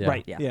there. Yeah.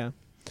 Right. Yeah. Yeah.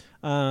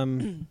 All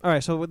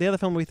right. So the other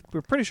film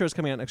we're pretty sure is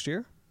coming out next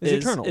year is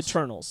Eternals.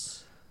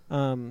 Eternals.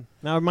 Now,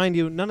 remind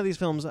you, none of these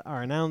films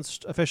are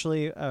announced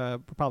officially.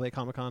 Probably at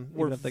Comic-Con.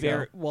 We're even if they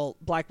very go. well.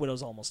 Black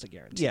Widow's almost a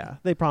guarantee. Yeah,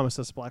 they promised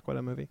us a Black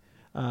Widow movie.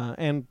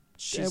 And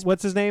She's-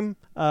 what's his name?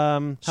 She's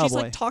Hellboy.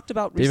 like talked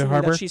about David recently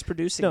Harbour? that she's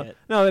producing it.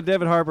 No,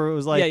 David Harbour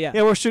was like, Yeah.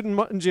 we're shooting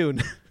in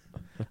June.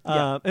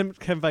 Yeah. And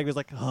Kevin Feige was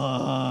like,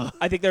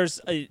 I think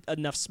there's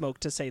enough smoke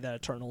to say that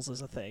Eternals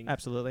is a thing.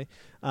 absolutely,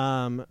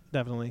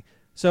 definitely.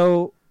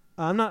 So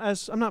I'm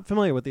not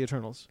familiar with the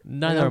Eternals.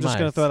 Neither I'm am just I.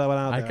 gonna throw that one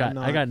out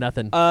there. I got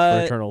nothing Uh,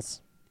 for Eternals.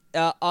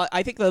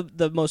 I think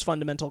the most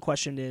fundamental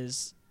question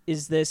is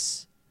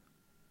this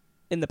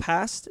in the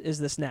past? Is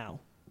this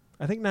now?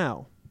 I think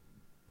now.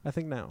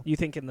 You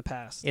think in the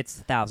past? It's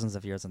thousands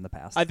of years in the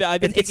past. I've been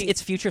it's thinking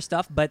it's future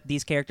stuff, but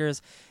these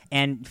characters,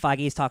 and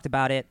Feige's talked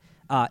about it.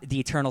 The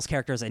Eternals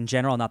characters in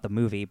general, not the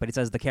movie, but he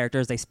says the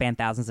characters they span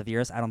thousands of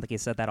years. I don't think he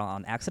said that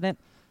on accident.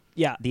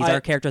 yeah. These are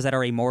characters that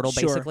are immortal,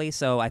 Sure. basically.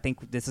 So I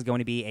think this is going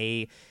to be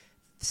a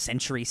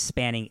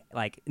century-spanning,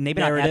 like maybe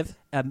Narrative?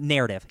 not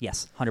narrative.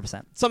 Yes,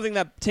 100%. something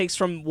that takes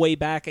from way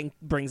back and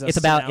brings us. It's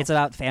to about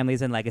now.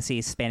 families and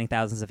legacies spanning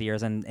thousands of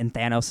years, and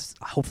Thanos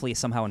hopefully is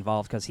somehow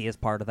involved because he is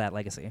part of that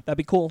legacy. That'd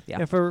be cool. Yeah.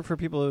 Yeah, for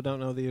people who don't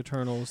know the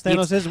Eternals, The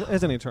Thanos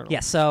is an Eternal.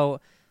 Yeah, so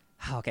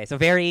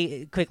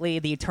very quickly,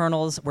 the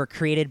Eternals were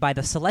created by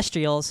the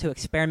Celestials, who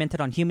experimented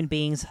on human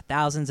beings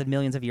thousands and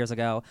millions of years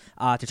ago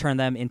to turn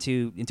them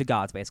into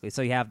gods, basically.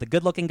 So you have the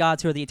good-looking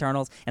gods, who are the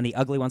Eternals, and the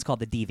ugly ones called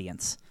the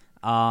Deviants.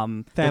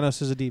 Thanos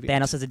is a deviant.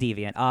 Thanos is a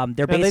deviant.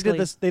 They're And basically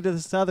they did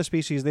this to other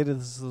species. They did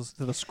this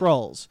to the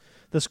Skrulls.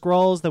 The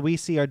Skrulls that we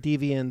see are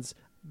deviants,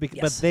 but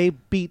Yes. they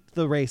beat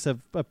the race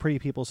of pretty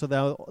people. So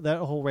that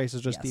whole race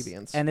is just Yes.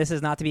 deviants. And this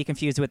is not to be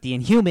confused with the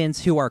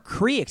Inhumans, who are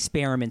Kree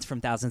experiments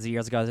from thousands of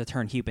years ago to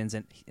turn humans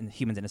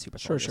into super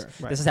soldiers. Sure.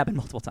 Right. This has happened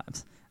multiple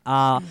times.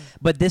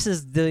 But this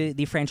is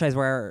the franchise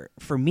where,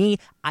 for me,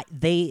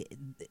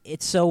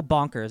 it's so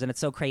bonkers and it's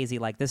so crazy.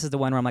 Like, this is the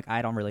one where I'm like,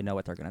 I don't really know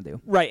what they're gonna do.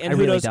 Right, and I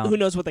who really knows? don't. Who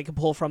knows what they can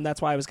pull from? That's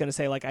why I was going to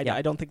say, like, Yeah.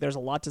 I don't think there's a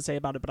lot to say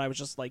about it, but I was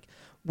just like,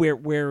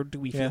 where do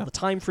we feel Yeah. the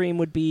time frame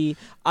would be?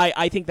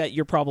 I think that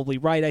you're probably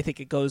right. I think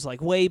it goes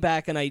like way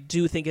back, and I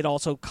do think it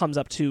also comes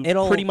up to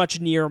It'll- pretty much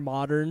near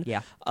modern.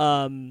 Yeah.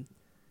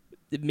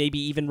 maybe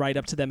even right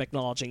up to them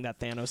acknowledging that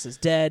Thanos is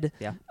dead.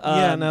 Yeah.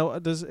 Now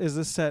is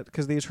this set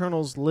because the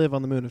Eternals live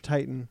on the moon of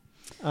Titan?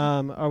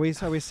 Are we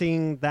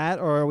seeing that,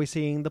 or are we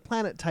seeing the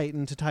planet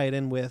Titan to tie it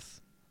in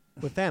with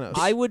Thanos?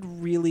 I would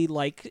really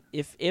like,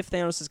 if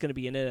Thanos is going to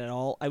be in it at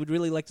all, I would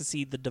really like to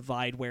see the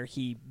divide where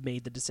he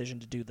made the decision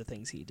to do the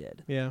things he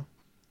did. Yeah.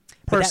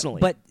 Personally.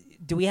 But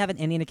do we have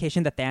any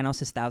indication that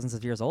Thanos is thousands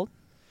of years old?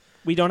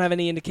 We don't have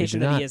any indication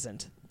We do that not. he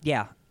isn't.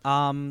 Yeah.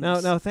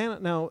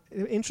 Now,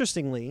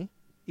 interestingly,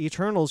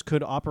 Eternals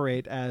could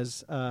operate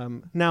as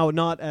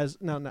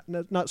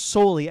not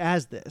solely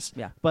as this,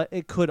 Yeah. but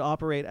it could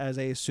operate as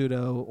a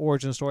pseudo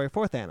origin story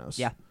for Thanos.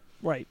 Yeah.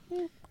 Right.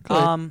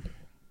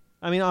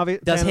 I mean,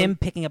 obviously, Does him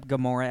picking up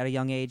Gamora at a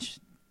young age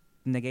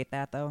negate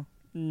that though?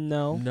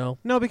 No.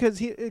 No. because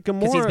Because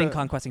Gamora. he's been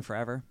conquesting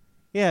forever.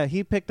 Yeah,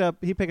 he picked up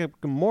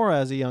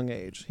Gamora as a young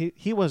age.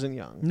 He wasn't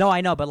young. No,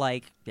 I know, but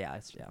like, yeah.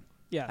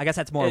 Yeah. I guess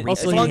that's more As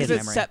recent long in as his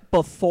it's memory. set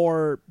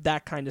before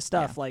that kind of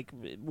stuff, Yeah. like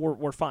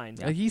we're fine.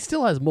 He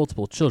still has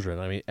multiple children.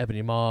 I mean,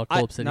 Ebony Maw,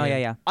 Cole Obsidian. No,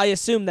 yeah. I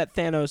assume that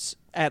Thanos,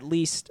 at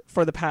least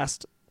for the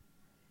past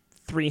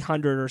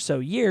 300 or so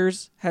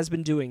years, has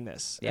been doing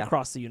this Yeah.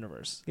 across the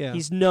universe. Yeah.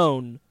 He's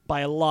known by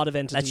a lot of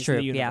entities That's true.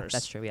 in the Yeah, universe.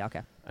 that's true. Yeah,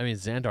 okay. I mean,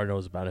 Xandar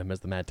knows about him as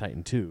the Mad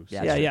Titan too. So.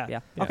 Yeah, Yeah, true. yeah.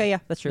 Yeah. Okay, yeah,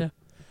 that's true. Yeah.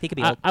 He could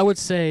be I, old. I would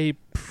say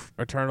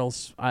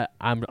Eternals. I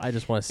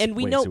just want to. And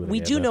we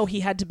do know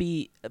he had to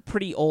be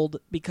pretty old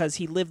because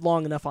he lived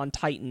long enough on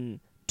Titan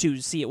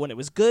to see it when it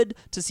was good,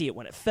 to see it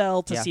when it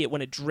fell, to Yeah. see it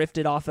when it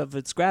drifted off of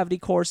its gravity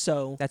course.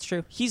 So That's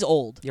true. he's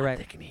old. You're right.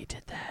 thinking he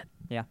did that.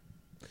 Yeah.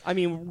 I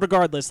mean,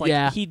 regardless, like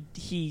Yeah.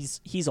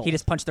 he's old. He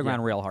just punched the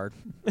ground real hard.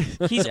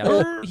 he's Yeah.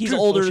 old, he's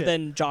older Bullshit.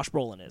 than Josh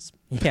Brolin is.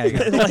 Yeah.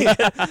 You're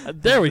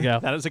right. There we go.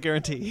 That is a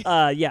guarantee.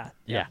 Yeah.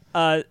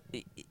 Yeah.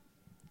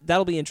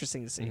 That'll be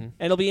interesting to see. Mhm. And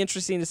it'll be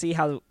interesting to see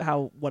how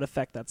what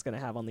effect that's going to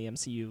have on the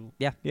MCU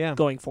Yeah.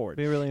 going forward.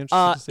 Be really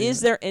interesting to see.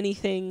 Is there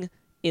anything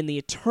in the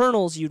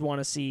Eternals you'd want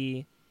to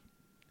see?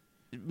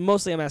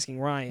 Mostly, I'm asking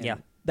Ryan. Yeah.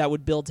 That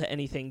would build to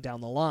anything down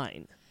the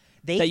line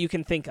that They you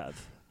can think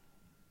of,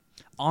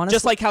 honestly,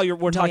 just like how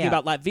we're talking yeah.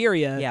 about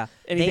Latveria. yeah,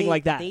 anything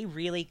like that.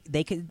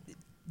 They could,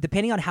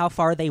 depending on how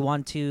far they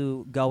want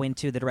to go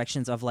into the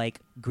directions of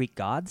like Greek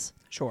gods,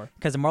 Sure.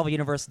 because the Marvel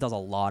Universe does a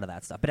lot of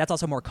that stuff, but that's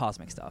also more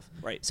cosmic stuff.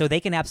 Right. So they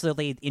can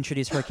absolutely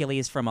introduce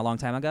Hercules from a long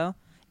time ago,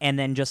 and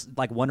then just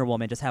like Wonder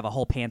Woman, just have a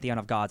whole pantheon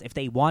of gods if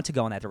they want to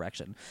go in that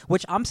direction.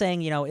 Which I'm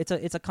saying,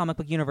 it's a comic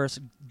book universe.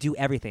 Do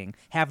everything.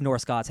 Have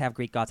Norse gods, have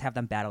Greek gods, have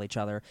them battle each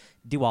other.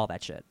 Do all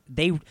that shit.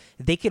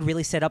 They could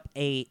really set up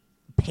a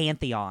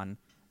pantheon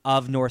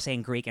of Norse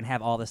and Greek and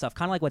have all this stuff,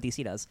 kind of like what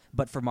DC does,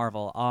 but for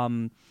Marvel.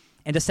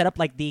 And to set up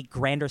like the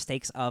grander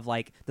stakes of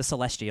like the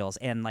Celestials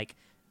and like.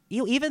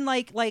 Even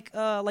like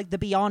the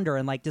Beyonder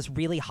and like this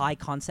really high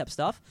concept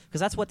stuff, because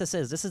that's what this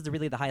is. This is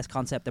really the highest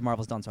concept that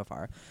Marvel's done so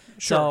far.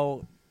 Sure.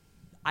 So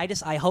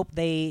I hope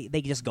they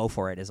just go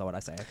for it. Is what I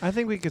say. I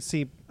think we could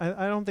see.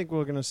 I don't think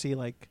we're going to see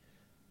like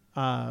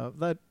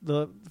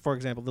for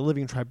example, the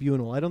Living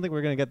Tribunal. I don't think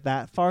we're going to get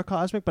that far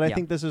cosmic, but I Yeah.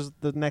 think this is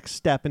the next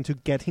step into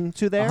getting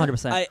to there.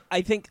 100%.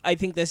 I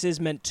think this is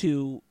meant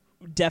to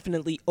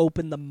definitely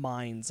open the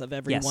minds of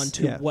everyone Yes.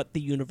 to Yeah. what the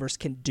universe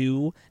can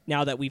do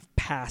now that we've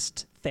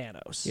passed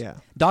Thanos. Yeah.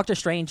 Doctor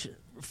Strange,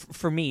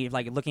 for me,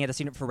 like looking at this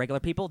unit for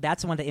regular people,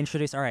 that's the one to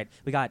introduce. All right,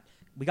 we got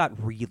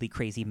really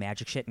crazy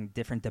magic shit in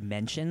different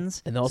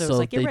dimensions, And so also, it's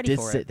like, get ready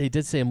for it. they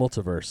did say a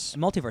multiverse.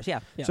 Multiverse,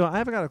 yeah. Yeah. So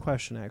I've got a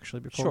question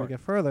actually before Sure. we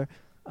get further.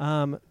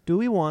 Do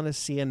we want to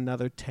see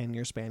another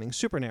 10-year spanning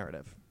super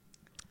narrative?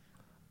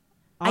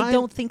 I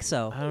don't think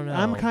so. I don't know.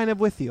 I'm kind of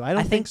with you. I don't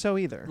I think think, so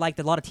either. Like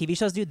a lot of TV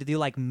shows do, they do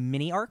like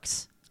mini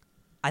arcs.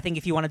 I think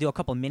if you want to do a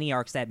couple mini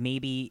arcs that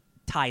maybe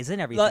ties in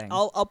everything.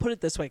 I'll put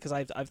it this way because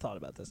I've thought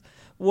about this.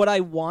 What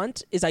I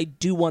want is I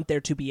do want there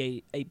to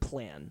be a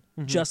plan,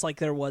 just like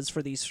there was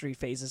for these 3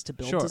 phases to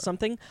build Sure. to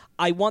something.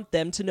 I want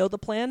them to know the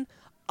plan.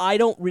 I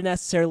don't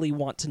necessarily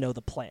want to know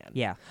the plan.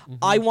 Yeah.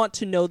 I want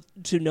to know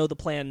the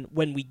plan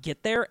when we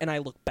get there and I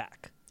look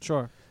back.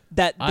 Sure.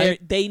 That I-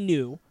 they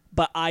knew,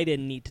 but I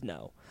didn't need to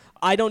know.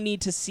 I don't need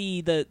to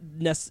see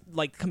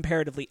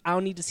comparatively, I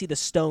don't need to see the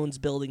stones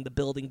building the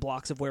building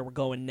blocks of where we're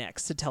going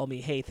next to tell me,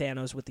 hey,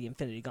 Thanos with the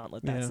Infinity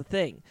Gauntlet, that's Yeah. the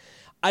thing.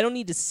 I don't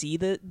need to see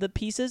the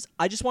pieces.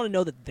 I just want to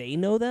know that they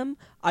know them.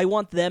 I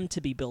want them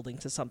to be building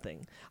to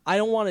something. I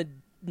don't want to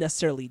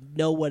necessarily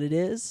know what it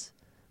is,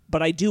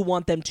 but I do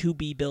want them to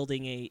be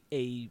building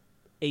a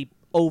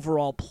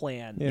overall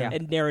plan Yeah.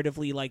 and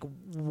narratively like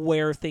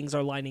where things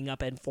are lining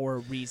up and for a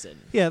reason.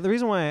 Yeah, the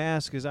reason why I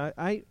ask is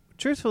I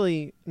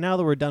truthfully, now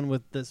that we're done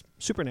with this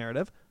super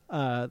narrative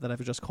that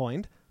I've just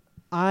coined,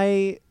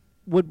 I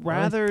would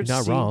rather you're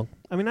not see, wrong.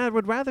 I mean, I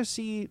would rather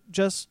see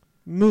just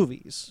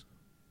movies.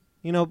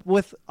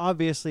 With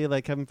obviously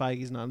like Kevin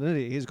Feige's not an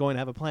idiot. He's going to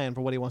have a plan for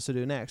what he wants to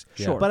do next.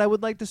 Sure. But I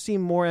would like to see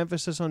more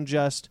emphasis on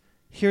just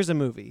here's a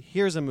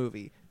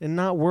movie, and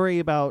not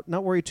worry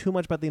too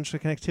much about the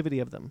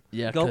interconnectivity of them.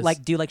 Yeah, Go 'cause-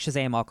 do like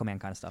Shazam, Aquaman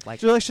kind of stuff. Like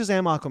So like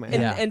Shazam, Aquaman. And,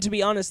 Yeah. and to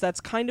be honest, that's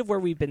kind of where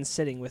we've been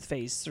sitting with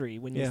Phase 3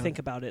 when you Yeah. think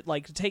about it.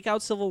 Like, take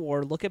out Civil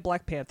War, look at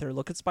Black Panther,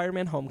 look at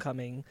Spider-Man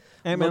Homecoming,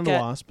 Ant-Man and look the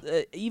at, Wasp,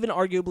 even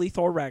arguably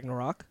Thor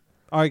Ragnarok.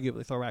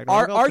 arguably Thor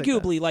Ragnarok. I'll take that.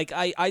 Arguably, like,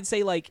 I'd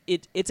say, like,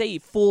 it's a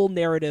full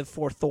narrative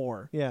for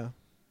Thor. Yeah.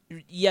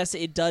 Yes,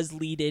 it does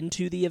lead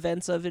into the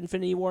events of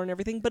Infinity War and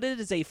everything, but it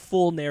is a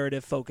full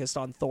narrative focused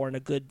on Thor and a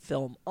good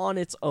film on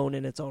its own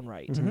in its own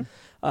right.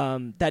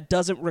 Mm-hmm. That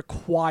doesn't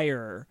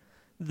require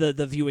the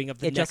viewing of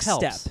the It next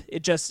just helps. step.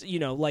 It just,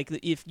 like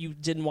if you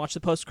didn't watch the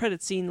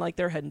post-credit scene, like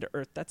they're heading to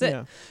Earth, that's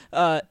it.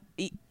 Yeah.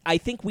 I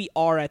think we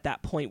are at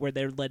that point where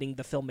they're letting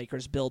the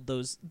filmmakers build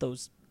those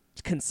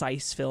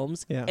concise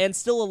films Yeah. and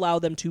still allow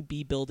them to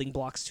be building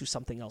blocks to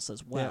something else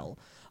as well.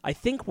 I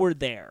think we're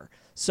there.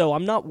 So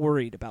I'm not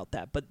worried about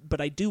that,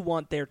 but I do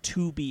want there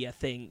to be a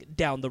thing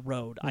down the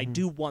road. I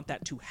do want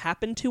that to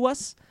happen to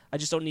us. I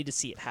just don't need to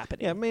see it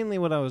happening. Yeah, mainly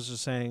what I was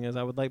just saying is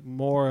I would like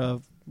more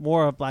of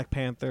Black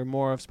Panther,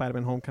 more of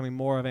Spider-Man Homecoming,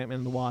 more of Ant-Man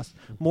and the Wasp,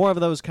 more of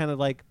those kind of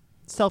like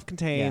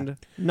self-contained,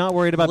 not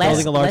worried about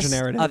building a larger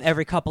narrative. Of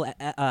every couple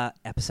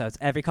episodes,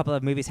 every couple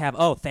of movies have,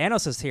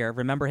 Thanos is here.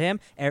 Remember him?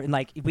 And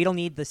like, we don't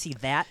need to see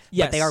that,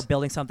 but they Yes. are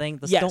building something.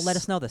 Yes. Don't let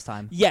us know this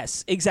time.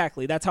 Yes,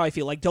 exactly. That's how I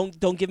feel. Like, don't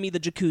give me the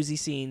jacuzzi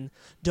scene.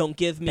 Don't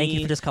give me Thank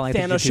you for just calling it the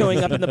Thanos jacuzzi. showing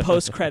up in the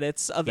post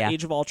credits of Yeah.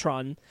 Age of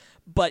Ultron.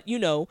 But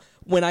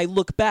when I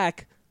look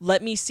back,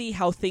 let me see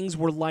how things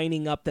were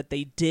lining up that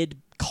they did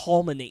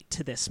culminate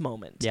to this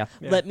moment. Yeah.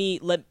 Let me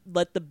let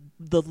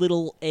the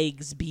little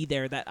eggs be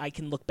there that I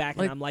can look back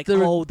Like, and I'm like,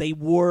 there- oh, they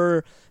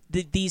were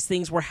these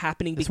things were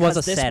happening This because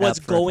was a this setup was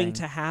for a going thing.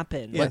 to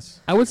happen. Yes.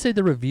 I would say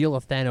the reveal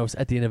of Thanos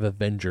at the end of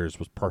Avengers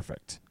was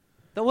perfect.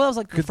 Well, that was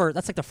like the first.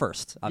 That's like the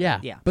first. of it. Yeah,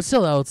 Yeah. But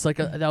still, though, it's like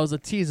that was a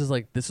tease. Is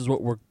like this is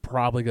what we're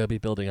probably going to be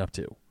building up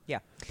to. Yeah.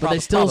 But they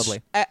still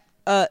probably.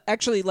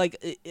 Actually,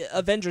 like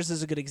Avengers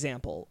is a good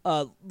example.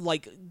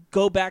 Like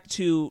go back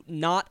to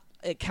not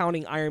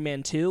counting Iron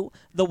Man 2,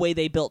 the way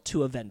they built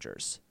two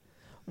Avengers,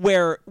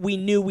 where we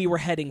knew we were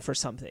heading for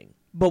something,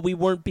 but we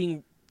weren't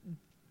being,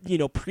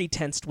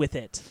 pretensed with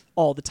it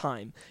all the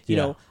time. You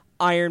Yeah. know,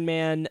 Iron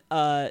Man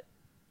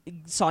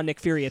saw Nick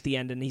Fury at the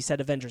end, and he said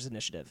Avengers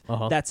Initiative.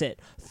 Uh-huh. That's it.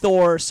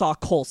 Thor saw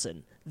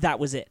Coulson. That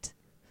was it.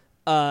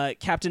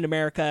 Captain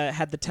America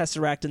had the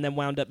Tesseract and then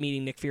wound up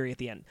meeting Nick Fury at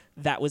the end.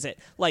 That was it.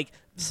 Like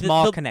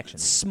Small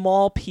connections.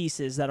 small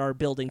pieces that are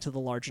building to the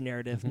larger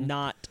narrative,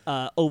 not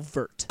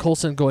overt.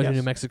 Coulson going to Yes.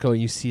 New Mexico,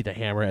 and you see the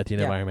hammer at the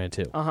end of Yeah. Iron Man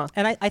 2.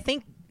 And I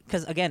think,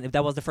 because again, if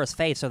that was the first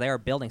phase, so they are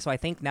building. So I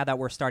think now that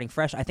we're starting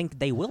fresh, I think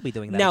they will be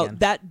doing that Now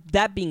again.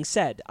 that being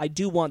said, I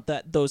do want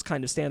those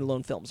kind of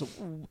standalone films.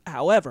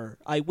 However,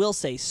 I will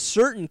say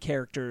certain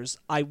characters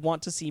I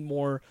want to see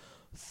more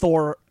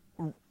Thor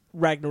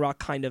Ragnarok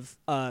kind of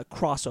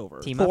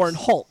crossover. Team Thor ups.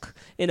 and Hulk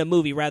in a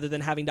movie rather than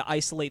having to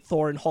isolate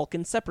Thor and Hulk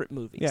in separate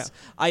movies. Yeah.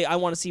 I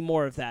want to see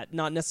more of that.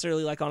 Not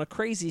necessarily like on a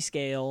crazy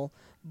scale,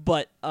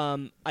 but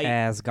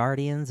As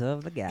Guardians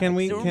of the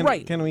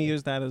Galaxy. Can we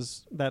use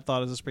that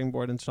thought as a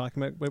springboard into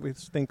talking about what we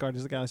think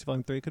Guardians of the Galaxy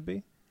Volume 3 could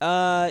be?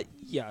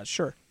 yeah,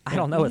 sure. I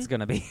don't know what it's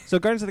going to be. So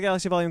Guardians of the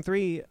Galaxy Volume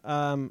 3,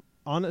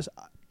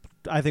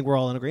 I think we're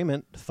all in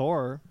agreement.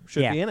 Thor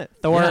should Yeah. be in it.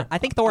 Thor. Yeah. I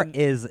think Thor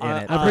is in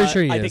it. I'm pretty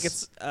sure he I is. think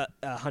it's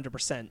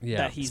 100% Yeah.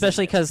 that he's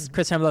Especially in it. because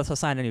Chris Hemsworth will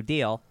sign a new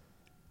deal.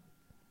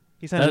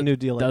 He signed a new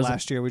deal that was-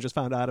 last year. We just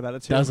found out about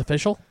it too. That was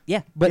official.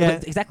 Yeah, but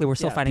Yeah. exactly, we're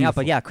still Yeah. finding out.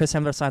 But Beautiful. yeah, Chris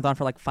Hemsworth signs on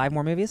for like 5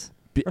 more movies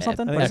or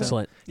something. I think so.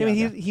 Excellent. I mean,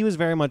 Yeah. he was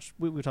very much.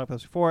 We talked about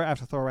this before.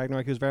 After Thor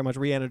Ragnarok, he was very much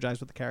re-energized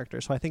with the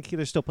character. So I think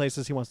there's still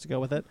places he wants to go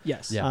with it.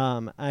 Yes.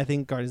 Yeah. I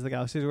think Guardians of the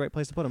Galaxy is the right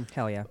place to put him.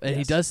 Hell yeah. And he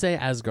Yes. does say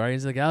as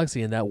Guardians of the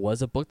Galaxy, and that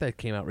was a book that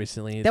came out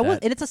recently. That was,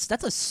 and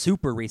that's a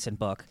super recent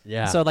book.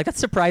 Yeah. So like that's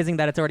surprising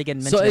that it's already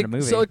getting mentioned in a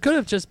movie. So it could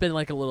have just been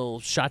like a little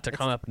shot to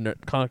comic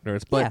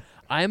nerds, but Yeah.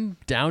 I'm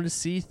down to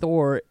see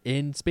Thor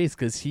in space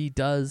because he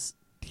does.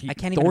 I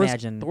can't even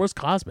imagine. Thor's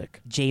cosmic.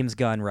 James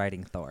Gunn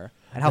writing Thor,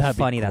 and how That'd be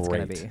funny that's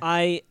going to great. be.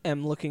 I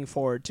am looking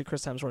forward to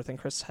Chris Hemsworth and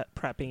Chris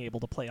Pratt being able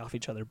to play off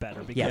each other better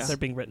because Yes. they're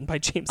being written by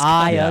James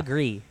I Yeah.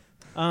 agree.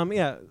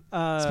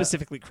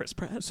 specifically Chris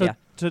Pratt. So Yeah.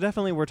 so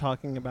definitely we're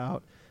talking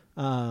about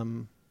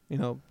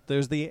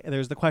there's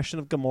the question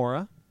of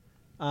Gamora.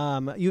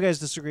 You guys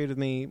disagreed with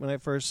me when I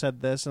first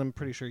said this, and I'm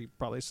pretty sure you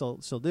probably still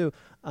do.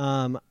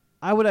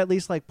 I would at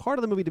least like part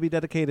of the movie to be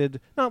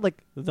dedicated, not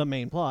like the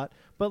main plot,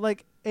 but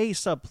like a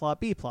subplot,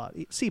 B plot,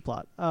 C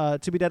plot,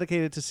 to be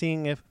dedicated to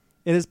seeing if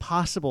it is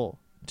possible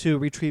to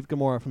retrieve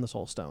Gamora from the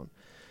Soul Stone.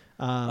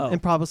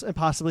 And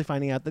possibly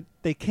finding out that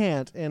they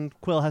can't, and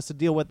Quill has to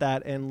deal with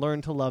that and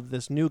learn to love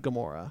this new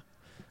Gamora.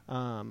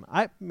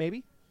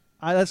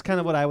 That's kind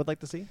of what I would like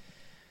to see.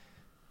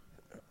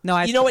 No,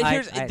 I, you know what? I-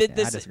 Here's I this.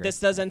 disagree. This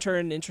does enter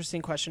an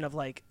interesting question of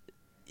like,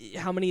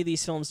 how many of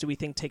these films do we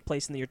think take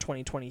place in the year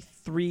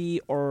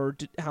 2023, or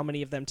how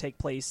many of them take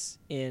place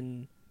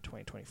in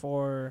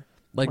 2024?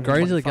 Like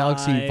Guardians of the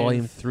Galaxy 2025?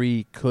 Volume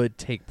 3 could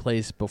take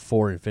place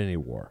before Infinity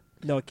War.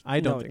 No, I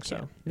don't no, think it so.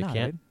 can't. It No,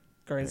 can't. dude.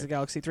 Guardians of the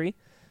Galaxy 3.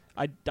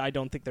 I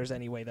don't think there's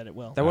any way that it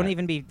will. That wouldn't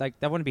even be that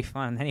wouldn't be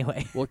fun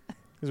anyway.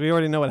 Because we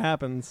already know what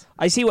happens.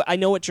 I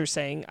know what you're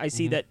saying. I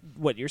see that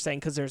what you're saying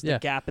because there's the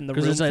gap in the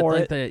room there's for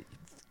like it.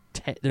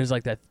 There's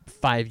like that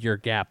 5-year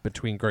gap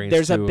between Guardians.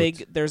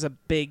 There's a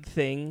big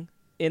thing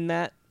in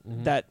that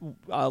Mhm. that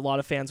a lot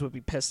of fans would be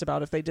pissed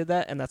about if they did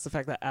that, and that's the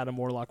fact that Adam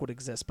Warlock would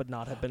exist but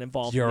not have been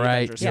involved. You're in the right.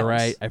 Avengers You're films.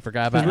 right. I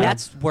forgot about And that.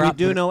 that's where We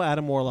do know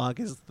Adam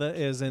Warlock is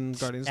in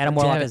Guardians. Adam of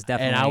the Warlock Damn it. is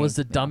definitely. And I was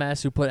the yeah.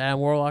 dumbass who put Adam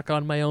Warlock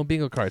on my own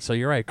bingo card. So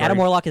you're right. Adam Guardians-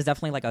 Warlock is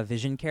definitely like a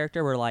Vision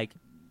character where like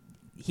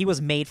he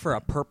was made for a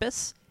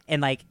purpose.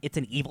 And like it's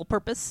an evil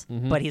purpose,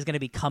 Mhm. but he's gonna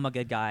become a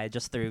good guy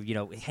just through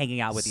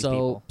hanging out with these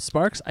people.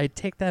 Sparks, I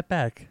take that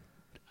back.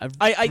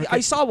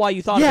 I saw why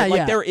you thought Yeah, of it. Like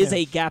yeah, there is yeah.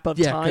 a gap of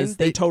Yeah, time. 'cause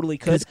They totally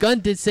could. Because Gunn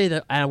did say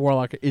that Adam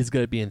Warlock is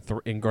going to be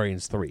in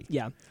Guardians 3.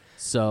 Yeah.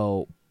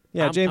 So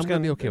Yeah, I'm James gonna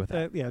Gunn. be okay with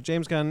that. Yeah,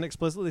 James Gunn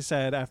explicitly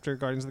said after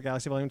Guardians of the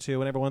Galaxy Volume 2,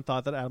 when everyone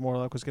thought that Adam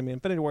Warlock was going to be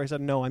Infinity War, he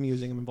said, "No, I'm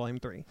using him in Volume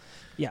 3."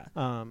 Yeah.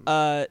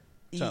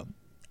 So.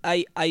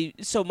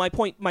 So my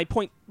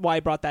point why I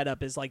brought that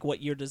up is like,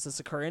 what year does this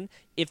occur in?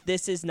 If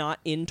this is not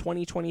in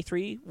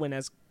 2023,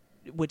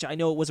 which I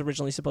know it was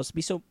originally supposed to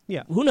be, so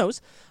Yeah. who knows?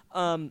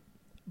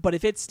 But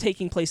if it's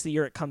taking place the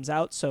year it comes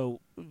out,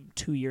 so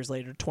 2 years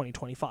later,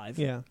 2025.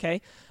 Yeah.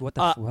 Okay. What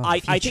the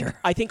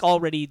I think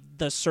already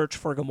the search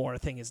for Gamora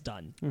thing is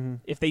done. Mm-hmm.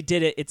 If they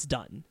did it, it's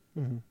done.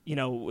 Mm-hmm. You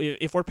know,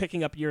 if we're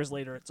picking up years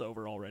later, it's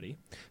over already.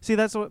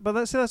 That's what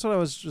I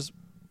was just.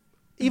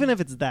 Even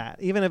if it's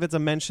even if it's a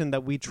mention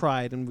that we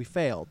tried and we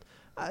failed,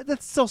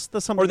 that's still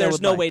something. Or I there's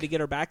would no like. way to get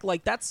her back.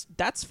 Like that's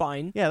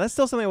fine. Yeah, that's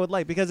still something I would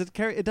like because it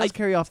does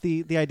carry off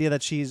the idea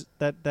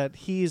that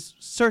he's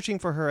searching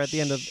for her at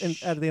the end of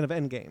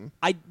Endgame.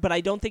 But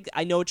I don't think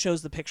I know it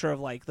shows the picture of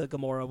like the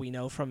Gamora we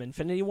know from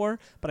Infinity War,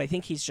 but I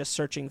think he's just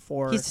searching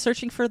for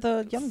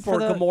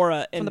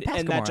Gamora, and the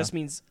past that Gamora. just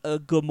means a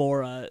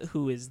Gamora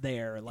who is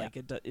there. Like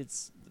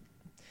it's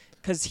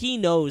because he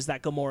knows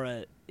that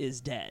Gamora is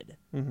dead,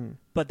 Mm-hmm.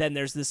 but then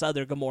there's this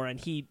other Gamora, and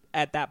he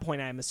at that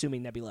point I'm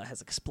assuming Nebula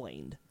has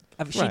explained.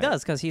 She Right.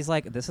 does because he's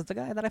like, this is the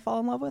guy that I fall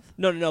in love with.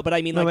 No, but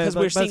I mean No, like because but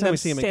we're by the seeing time them we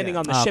see him standing again.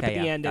 on the Oh, ship okay, at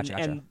the yeah. end, Gotcha.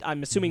 and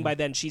I'm assuming by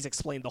then she's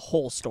explained the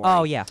whole story.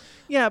 Oh yeah,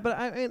 Yeah,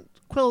 but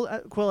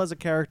Quill as a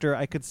character,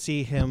 I could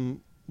see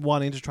him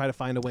wanting to try to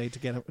find a way to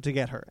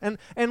get her, and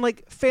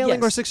like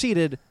failing or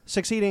Yes.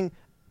 succeeding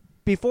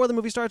before the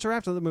movie starts or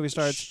after the movie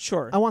starts.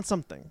 Sure. I want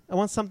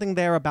something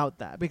there about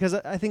that because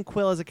I think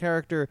Quill as a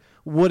character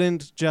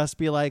wouldn't just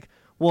be like,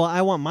 well,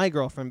 I want my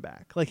girlfriend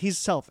back. Like he's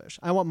selfish.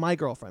 I want my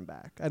girlfriend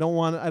back. I don't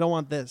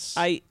want this.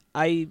 I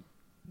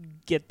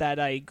get that.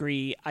 I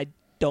agree. I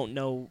don't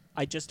know.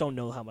 I just don't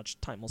know how much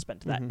time we'll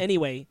spend to that. Mhm.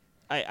 Anyway,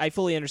 I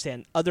fully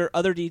understand.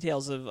 Other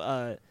details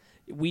of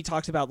we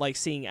talked about like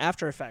seeing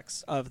after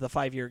effects of the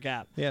 5-year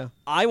gap. Yeah.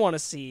 I want to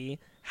see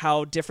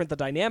how different the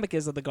dynamic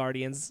is of the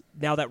Guardians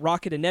now that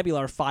Rocket and Nebula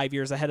are 5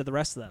 years ahead of the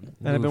rest of them.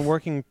 And I've been Oof.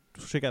 working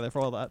together for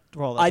all that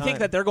I time. think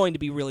that they're going to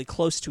be really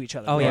close to each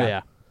other. Oh, Oh, yeah.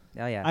 yeah.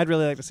 Oh yeah. I'd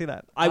really like to see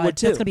that. I would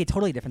too. That's gonna be a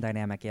totally different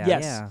dynamic. Yeah.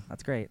 Yes. Yeah.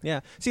 That's great. Yeah.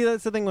 See,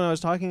 that's the thing when I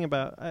was talking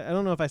about. I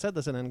don't know if I said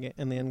this in the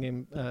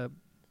Endgame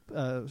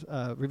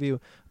review,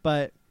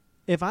 but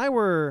if I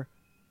were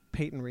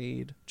Peyton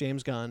Reed,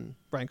 James Gunn,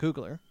 Brian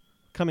Coogler,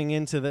 coming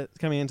into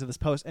this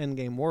post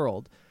Endgame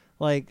world,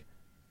 like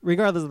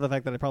regardless of the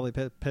fact that I probably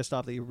pissed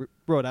off that you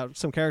wrote out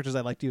some characters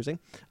I liked using,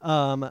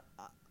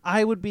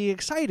 I would be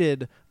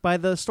excited by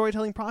the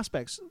storytelling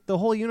prospects. The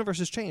whole universe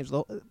has changed.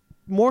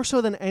 More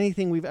so than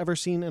anything we've ever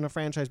seen in a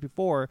franchise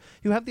before,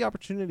 you have the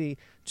opportunity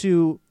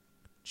to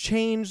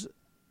change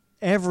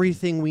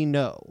everything we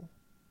know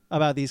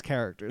about these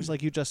characters.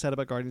 Like you just said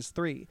about Guardians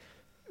 3.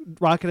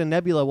 Rocket and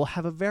Nebula will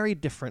have a very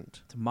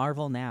different... It's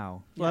Marvel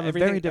now. We'll have a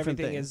everything, very different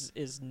everything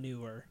thing. is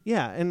newer.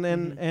 Yeah,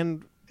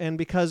 and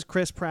because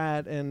Chris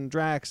Pratt and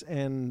Drax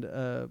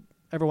and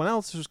everyone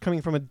else is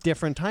coming from a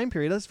different time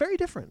period, that's very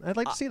different. I'd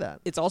like to see that.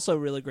 It's also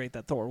really great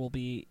that Thor will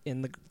be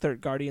in the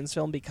third Guardians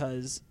film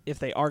because if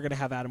they are going to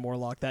have Adam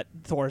Warlock, that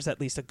Thor is at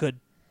least a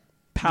good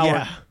power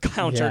Yeah.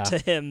 counter Yeah. to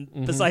him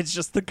Mhm. besides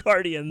just the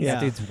Guardians. Yeah.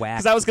 That dude's whack.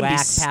 Because that was going to be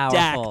whack stacked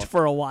powerful.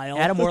 for a while.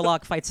 Adam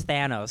Warlock fights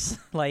Thanos.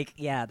 Like,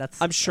 yeah,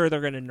 that's. I'm sure they're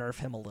going to nerf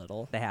him a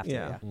little. they have to.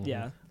 Yeah.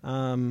 Yeah.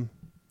 Mhm. Yeah.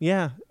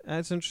 Yeah,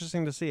 that's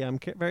interesting to see. I'm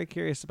very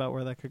curious about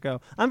where that could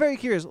go. I'm very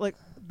curious, like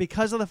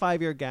because of the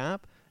 5-year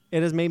gap,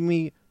 it has made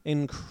me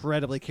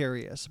incredibly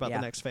curious about Yeah.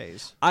 the next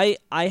phase. I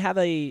have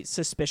a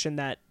suspicion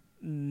that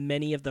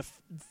many of the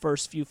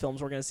first few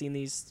films we're going to see in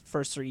these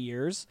first 3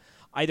 years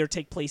either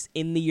take place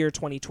in the year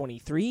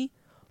 2023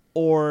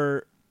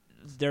 or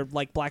they're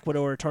like Black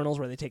Widow or Eternals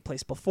where they take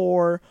place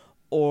before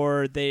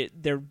or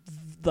they're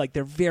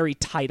very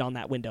tight on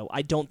that window.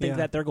 I don't think Yeah.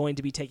 that they're going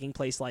to be taking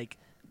place like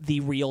the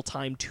real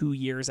time 2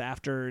 years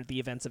after the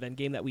events of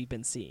Endgame that we've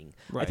been seeing.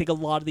 I Right. think a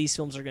lot of these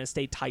films are going to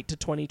stay tight to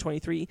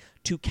 2023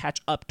 to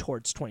catch up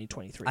towards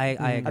 2023. I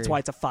agree. That's why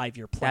it's a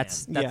 5-year plan.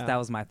 Yeah. That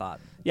was my thought.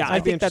 Yeah, I'd I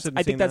be think that's interested in I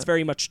think seeing that's that.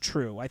 very much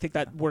true. I think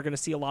that we're going to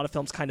see a lot of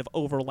films kind of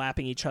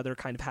overlapping each other,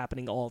 kind of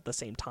happening all at the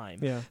same time.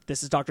 Yeah.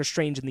 This is Doctor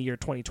Strange in the year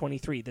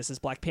 2023. This is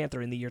Black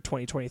Panther in the year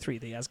 2023.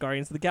 The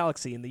Guardians of the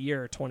Galaxy in the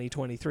year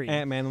 2023.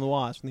 Ant-Man and the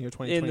Wasp in the year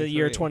 2023. In the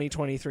year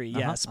 2023, yeah.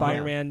 Uh-huh.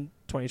 Spider-Man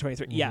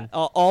 2023, yeah.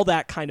 All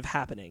that kind of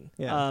happening.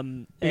 Yeah.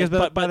 Because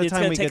but by the it's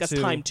time going we to take get us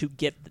to- time to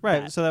get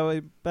Right. that. So that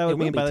would It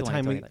mean will by be the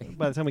time we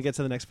 2023. get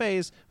to the next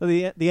phase, well,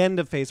 the end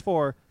of phase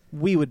 4,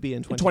 we would be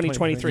in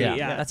 2023. Yeah.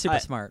 Yeah, That's super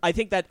smart. I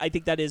think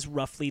that is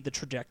roughly the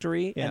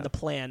trajectory Yeah. and the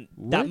plan.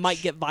 That might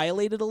Which- get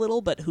violated a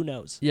little, but who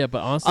knows? Yeah,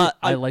 but honestly, I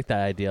I- like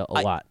that idea a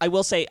lot. I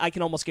will say I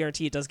can almost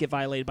guarantee it does get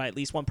violated by at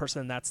least one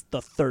person, and that's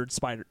the third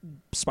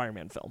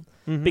Spider-Man film,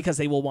 Mhm. because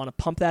they will want to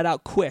pump that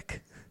out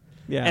quick,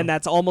 Yeah. and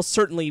that's almost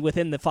certainly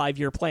within the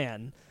 5-year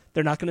plan.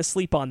 They're not going to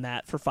sleep on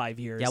that for 5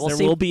 years. Yeah, we'll there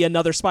see. will be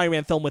another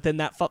Spider-Man film within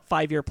that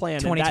 5-year plan.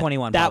 and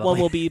 2021 That one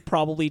probably. will be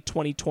probably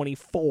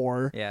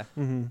 2024 Yeah.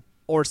 Mm-hmm.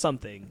 or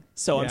something.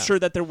 So Yeah. I'm sure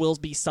that there will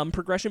be some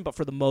progression, but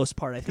for the most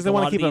part, I think Because they a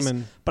want lot to of keep these. them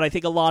in. But I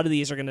think a lot of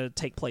these are going to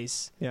take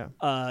place Yeah.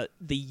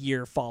 the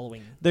year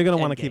following. They're going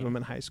to want to keep Endgame. him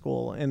in high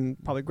school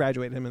and probably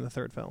graduate him in the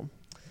third film.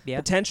 Yeah.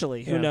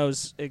 Potentially, who Yeah.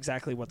 knows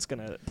exactly what's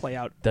going to play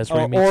out. That's what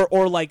I mean.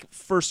 or like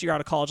first year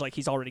out of college, like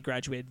he's already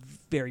graduated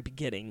very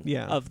beginning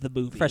Yeah. of the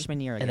movie. Freshman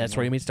year again. And that's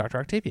where he meets Dr.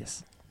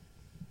 Octavius.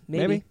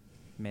 maybe.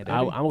 Maybe.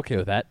 I'm okay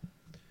with that.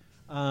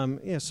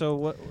 Yeah. So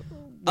what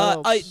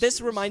else? This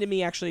reminded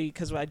me actually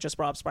because I just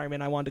brought up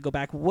Spider-Man. I wanted to go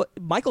back. What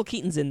Michael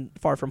Keaton's in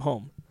Far From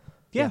Home.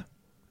 Yeah.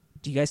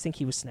 Do you guys think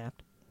he was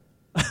snapped?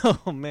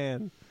 Oh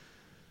man.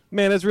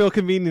 Man, it's real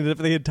convenient if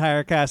the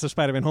entire cast of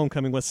Spider-Man: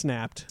 Homecoming was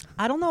snapped.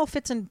 I don't know if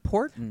it's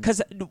important.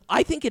 Because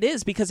I think it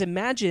is. Because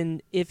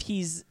imagine if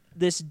he's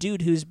this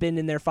dude who's been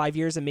in there 5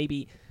 years and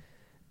maybe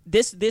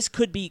this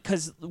could be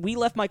because we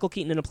left Michael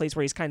Keaton in a place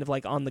where he's kind of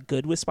like on the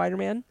good with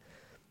Spider-Man.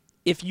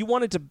 If you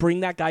wanted to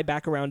bring that guy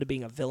back around to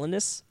being a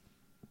villainous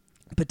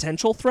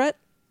potential threat,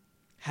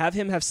 have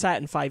him have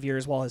sat in 5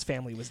 years while his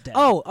family was dead.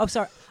 Oh, I'm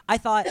sorry. I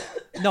thought.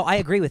 No, I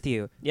agree with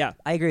you. yeah,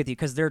 I agree with you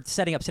because they're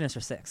setting up Sinister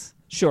Six.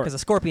 sure. Because the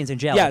Scorpion's in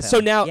jail. Yeah. with So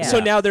him. now, Yeah. so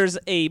now there's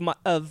a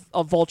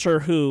Vulture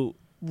who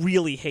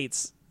really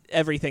hates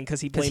everything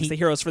because he 'Cause blames he- the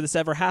heroes for this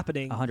ever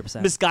happening.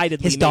 100%.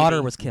 Misguidedly. His daughter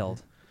maybe. was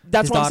killed.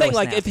 That's His what I'm daughter saying. was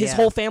Like, if snapped, his yeah.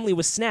 whole family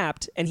was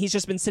snapped and he's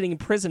just been sitting in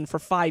prison for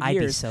 5 I'd be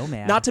years, so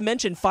mad. not to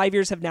mention 5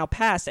 years have now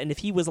passed, and if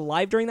he was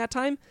alive during that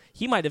time,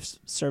 he might have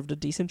served a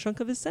decent chunk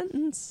of his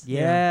sentence.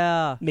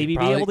 Yeah. Maybe be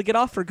probably- able to get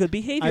off for good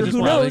behavior. I just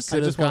Who probably knows?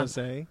 could- I just have want to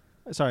say,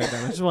 sorry,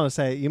 Ben. I just want to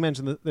say, you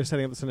mentioned that they're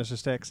setting up the Sinister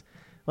Six.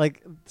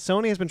 Like,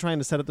 Sony has been trying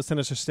to set up the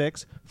Sinister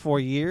Six for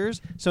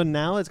years, so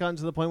now it's gotten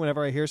to the point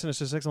whenever I hear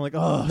Sinister Six, I'm like,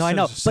 oh, No, I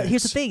know. Sinister But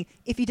here's the Six. thing: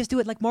 if you just do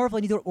it like Marvel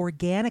and you do it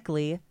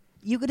organically,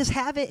 you could just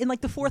have it in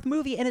like the fourth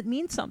movie and it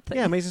means something.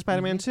 Yeah, Amazing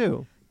Spider-Man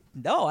 2.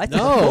 No, I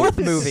think No, the fourth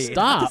movie. not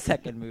stop. the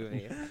second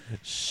movie. All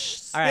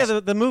Yeah,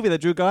 right. the movie that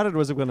Drew Goddard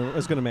was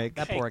gonna make.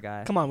 That poor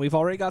guy. Come on, we've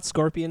already got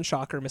Scorpion,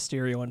 Shocker,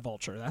 Mysterio, and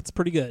Vulture. That's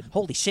pretty good.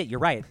 Holy shit, you're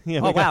right.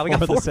 Yeah, oh we got wow, we got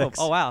four of the four of them. six.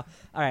 Oh wow.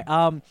 All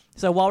right.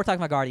 So while we're talking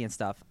about Guardian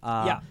stuff,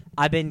 Yeah.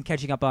 I've been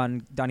catching up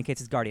on Donny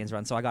Cates' Guardians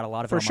run, so I got a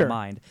lot of For it on sure.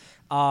 my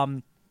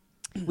mind.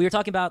 We were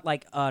talking about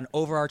like an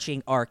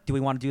overarching arc. Do we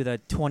want to do the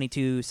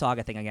 22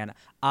 saga thing again?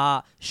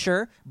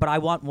 Sure, but I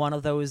want one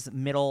of those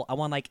middle. I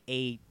want like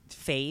a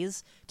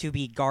phase to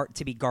be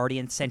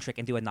Guardian centric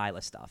and do a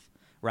Nihilus stuff.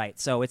 Right.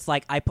 So it's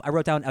like I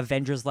wrote down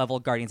Avengers level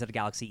Guardians of the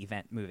Galaxy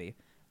event movie.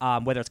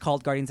 Whether it's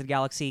called Guardians of the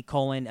Galaxy: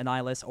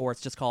 Annihilus, or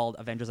it's just called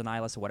Avengers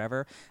Annihilus or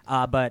whatever.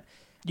 But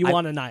You I-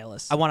 want a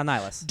Nihilus. I want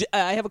Annihilus.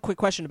 I have a quick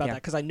question about Yeah.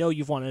 that because I know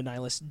you've wanted a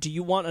Nihilus. Do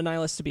you want a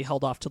Nihilus to be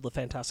held off till the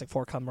Fantastic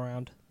Four come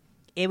around?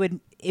 It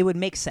would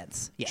make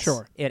sense. Yes.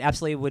 Sure. It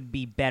absolutely would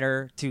be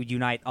better to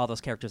unite all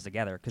those characters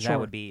together because Sure. that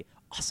would be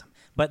awesome.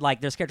 But like,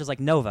 there's characters like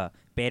Nova,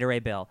 Beta Ray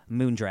Bill,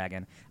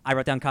 Moondragon. I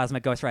wrote down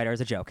Cosmic Ghost Rider as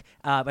a joke.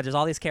 But there's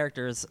all these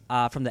characters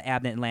from the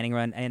Abnett and Landing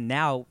Run, and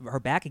now her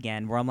back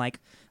again, where I'm like,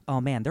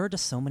 oh man, there are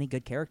just so many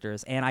good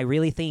characters, and I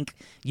really think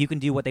you can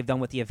do what they've done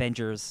with the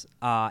Avengers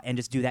and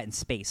just do that in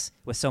space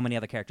with so many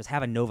other characters.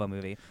 Have a Nova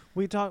movie.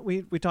 We talked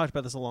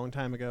about this a long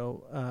time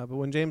ago, but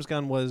when James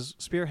Gunn was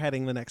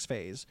spearheading the next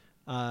phase,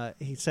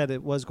 he said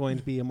it was going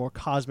to be a more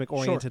cosmic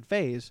oriented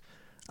phase.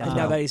 And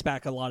now that he's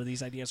back, a lot of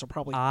these ideas are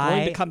probably going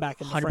I to come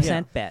back in the 100%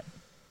 frame. bet.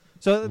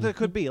 So there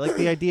could be like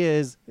the idea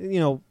is,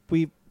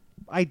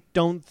 I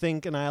don't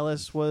think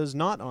Annihilus was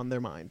not on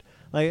their mind.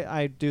 Like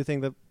I do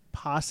think that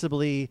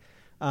possibly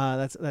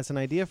that's an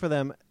idea for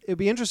them. It'd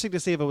be interesting to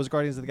see if it was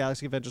Guardians of the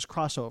Galaxy Avengers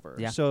crossover.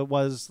 Yeah. So it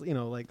was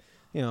like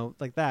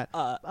that.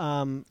 I Go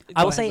will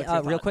ahead say with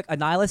your real thought. quick,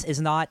 Annihilus is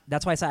not.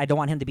 That's why I said I don't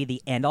want him to be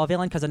the end-all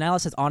villain because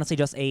Annihilus is honestly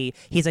just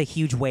he's a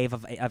huge wave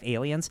of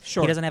aliens.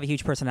 Sure. He doesn't have a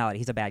huge personality.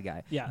 He's a bad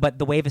guy. Yeah. But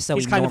the wave is so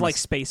He's kind of like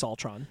enormous. Space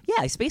Ultron.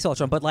 Yeah, he's Space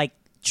Ultron, but like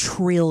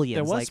trillions.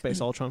 There was like, Space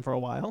Ultron for a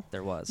while.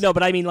 There was. No,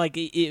 but I mean, like,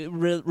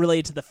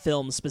 related to the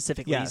film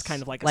specifically, Yes. he's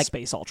kind of like a Like,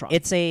 space Ultron.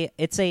 It's a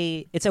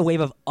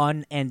wave of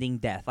unending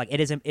death. Like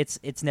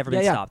it's never been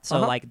Yeah, yeah. stopped. So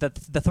Uh-huh. like the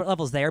threat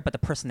level's there, but the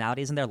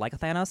personality isn't there like a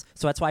Thanos.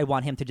 So that's why I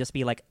want him to just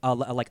be like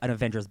like an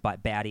Avengers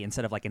baddie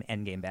instead of like an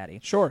Endgame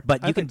baddie. Sure.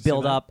 But I you can could see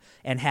build that. up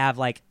and have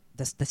like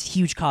this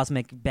huge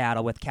cosmic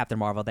battle with Captain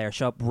Marvel there.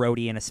 Show up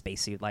Rhodey in a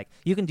spacesuit. Like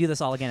you can do this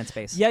all again in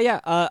space. Yeah.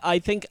 I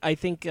think.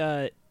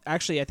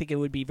 Actually, I think it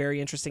would be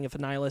very interesting if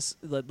Annihilus,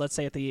 let's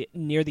say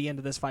near the end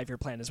of this 5-year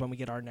plan, is when we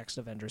get our next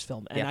Avengers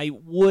film. And Yeah.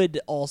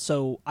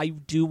 I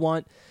do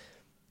want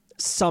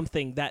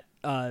something that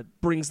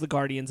brings the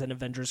Guardians and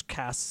Avengers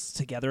casts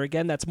together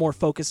again. That's more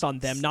focused on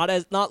them,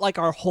 not like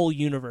our whole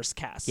universe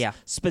cast. Yeah.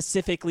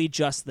 Specifically,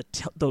 just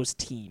those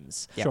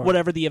teams. Yeah. Sure.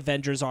 Whatever the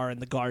Avengers are and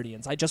the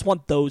Guardians. I just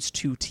want those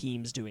two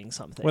teams doing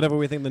something. Whatever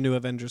we think the new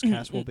Avengers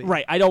cast will be.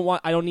 Right. I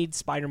don't need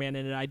Spider-Man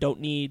in it. I don't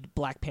need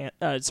Black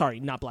Panther. Sorry,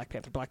 not Black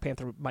Panther. Black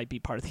Panther might be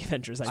part of the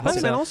Avengers. I Spider-Man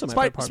suppose. also might be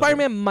part of it.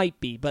 Spider-Man might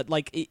be, but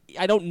like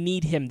I don't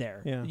need him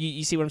there. Yeah.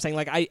 You see what I'm saying?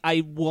 Like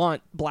I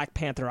want Black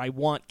Panther. I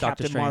want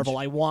Doctor Captain Strange. Marvel.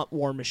 I want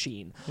War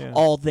Machine. Yeah.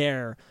 All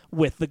there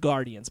with the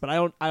Guardians. But I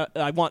don't.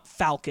 I want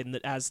Falcon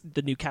as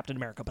the new Captain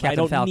America. But I Captain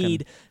don't Falcon.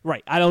 need.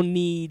 Right. I don't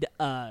need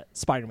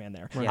Spider-Man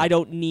there. Right. I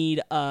don't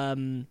need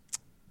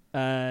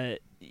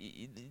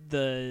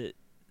the.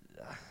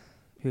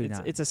 Who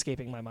not? It's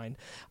escaping my mind.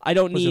 I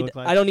don't What does it need. look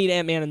like? I don't need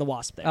Ant-Man and the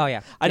Wasp there. Oh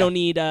yeah. I don't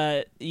need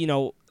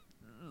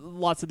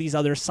lots of these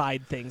other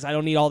side things. I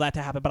don't need all that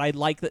to happen, but I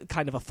like the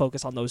kind of a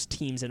focus on those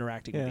teams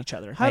interacting with each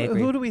other. I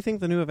agree. Who do we think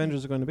the new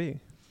Avengers are going to be?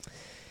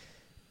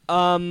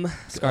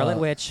 Scarlet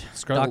Witch,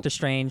 Scarlet- Doctor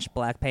Strange,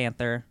 Black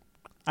Panther.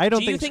 I don't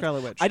Do you think think-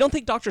 Scarlet Witch. I don't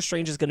think Doctor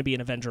Strange is going to be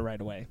an Avenger right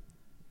away.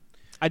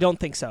 I don't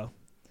think so.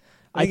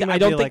 I think it might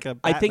don't be think. like a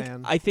I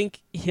Batman.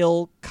 think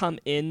he'll come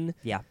in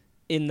Yeah.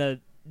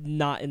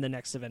 not in the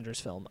next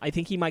Avengers film. I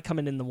think he might come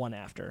in the one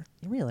after.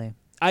 Really?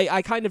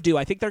 I kind of do.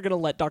 I think they're going to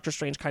let Doctor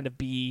Strange kind of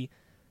be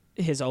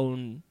his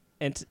own.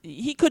 And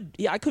he could.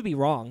 Yeah, I could be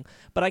wrong,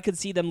 but I could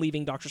see them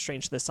leaving Doctor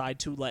Strange to the side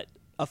to let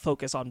a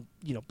focus on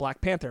Black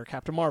Panther,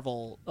 Captain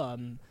Marvel,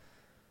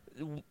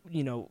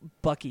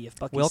 Bucky if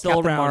Bucky's Will still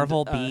Captain around.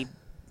 Marvel be?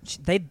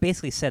 They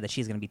basically said that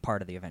she's going to be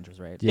part of the Avengers,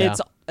 right? Yeah.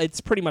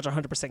 It's pretty much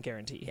 100%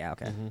 guarantee. Yeah.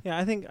 Okay. Yeah,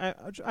 I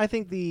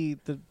think the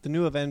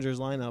new Avengers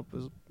lineup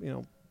is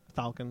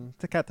Falcon,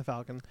 the Captain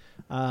Falcon.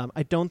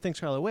 I don't think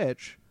Scarlet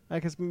Witch,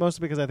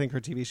 mostly because I think her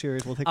TV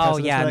series will take Oh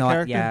precedence yeah, for that no,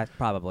 character. yeah,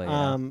 probably.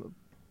 Yeah.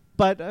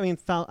 But I mean,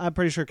 I'm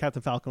pretty sure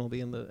Captain Falcon will be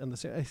in the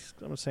series.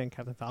 I'm saying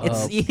Captain Falcon.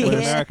 It's- Captain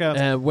yeah.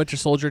 America. Winter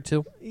Soldier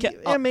too.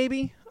 Yeah,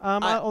 maybe.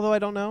 Although I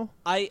don't know.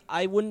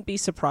 I wouldn't be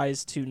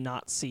surprised to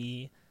not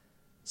see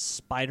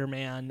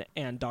Spider-Man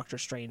and Doctor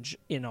Strange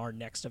in our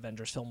next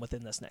Avengers film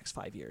within this next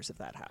 5 years if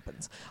that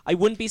happens. I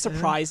wouldn't be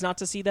surprised not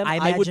to see them. I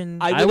imagine-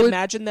 I would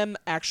imagine them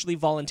actually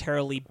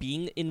voluntarily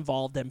being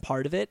involved and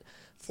part of it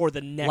for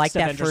the next Like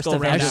that Avengers first go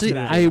around Avengers Actually,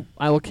 after that.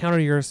 I will counter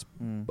your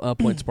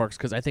point, Sparks,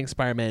 because I think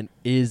Spider-Man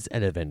is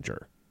an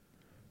Avenger.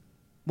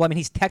 Well, I mean,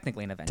 he's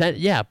technically an Avenger.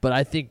 Yeah, but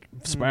I think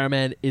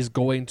Spider-Man is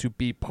going to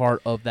be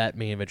part of that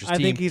main Avengers I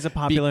team. think he's a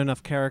popular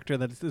enough character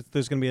that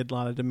there's going to be a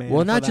lot of demand.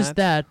 Well, for not just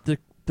that.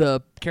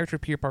 The character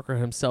Peter Parker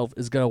himself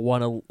is going to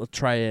want to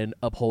try and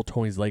uphold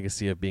Tony's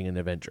legacy of being an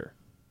Avenger.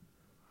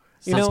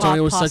 You Since know,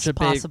 Tony was such a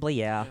big. Possibly,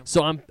 yeah.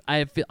 So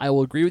I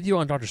will agree with you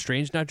on Doctor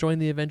Strange not joining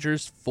the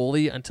Avengers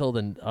fully until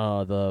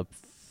the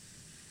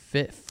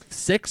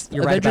sixth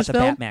You're right about Avengers the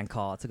film. Batman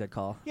call. It's a good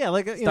call. Yeah,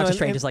 like Doctor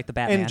Strange is like the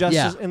Batman.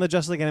 In the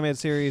Justice League animated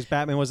series,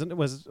 Batman was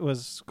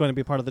going to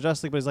be part of the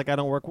Justice League, but he's like, I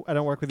don't work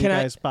with Can you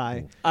I- guys.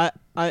 Bye.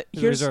 I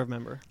He's a reserve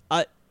member.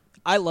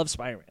 I love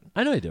Spider-Man.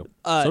 I know you do.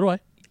 So do I.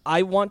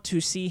 I want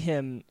to see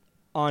him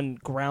on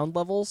ground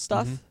level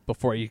stuff.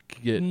 Before you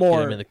get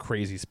More- him in the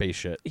crazy space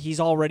shit. He's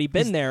already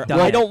been there. done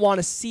I it. don't want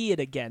to see it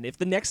again. If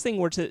the next thing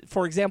were to,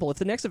 for example, if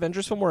the next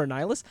Avengers film were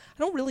Annihilus, I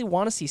don't really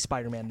want to see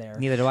Spider-Man there.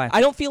 Neither do I. I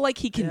don't feel like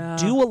he can Yeah.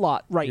 do a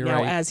lot right You're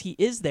now right. as he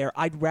is there.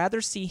 I'd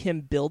rather see him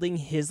building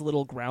his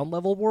little ground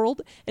level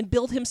world and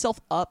build himself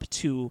up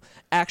to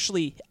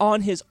actually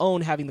on his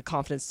own having the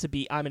confidence to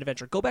be, I'm an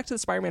Avenger. Go back to the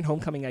Spider-Man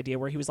Homecoming idea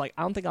where he was like,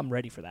 I don't think I'm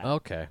ready for that.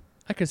 Okay,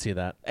 I can see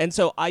that. And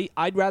so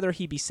I'd rather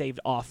he be saved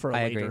off for a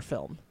I later agree.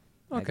 film.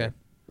 Okay,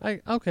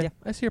 agree.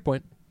 I see your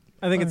point.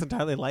 I think it's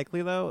entirely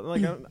likely, though.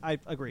 Like I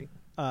agree.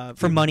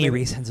 For money you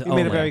reasons You made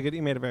a only. very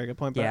good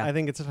point, but Yeah. I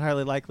think it's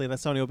entirely likely that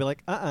Sony will be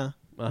like,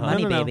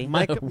 Money, no, baby.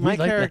 My We like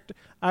that. character,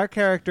 our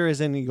character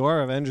is in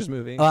your Avengers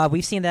movie.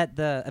 We've seen that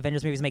the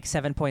Avengers movies make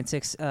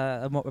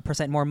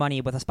 7.6% more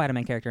money with a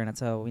Spider-Man character in it,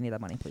 so we need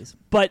that money, please.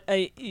 But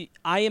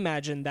I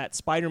imagine that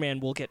Spider-Man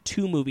will get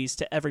 2 movies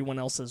to everyone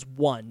else's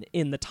 1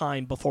 in the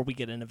time before we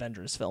get an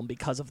Avengers film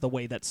because of the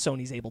way that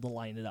Sony's able to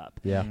line it up.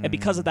 Yeah. And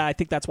because of that, I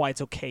think that's why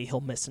it's okay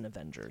he'll miss an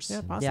Avengers.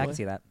 yeah, possibly. Yeah, I can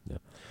see that.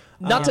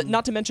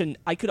 Not to mention,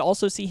 I could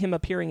also see him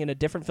appearing in a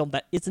different film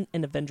that isn't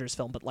an Avengers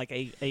film, but like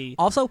a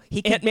Also,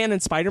 he could, Ant-Man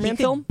and Spider-Man he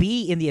could film.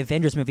 be in the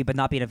Avengers movie, but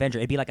not be an Avenger.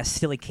 It'd be like a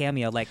silly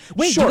cameo, like,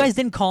 wait, Sure. you guys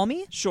didn't call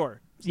me?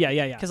 Sure.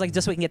 Yeah. Because like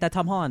just so we can get that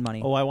Tom Holland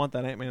money. Oh, I want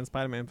that Ant-Man and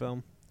Spider-Man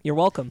film. You're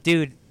welcome.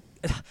 Dude,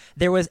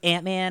 there was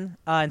Ant-Man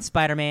and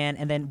Spider-Man,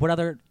 and then what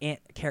other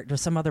character?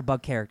 There's some other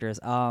bug characters.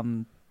 I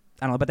don't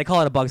know, but they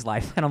call it A Bug's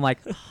Life, and I'm like,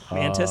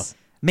 Mantis.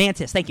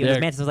 Mantis. Thank you. It was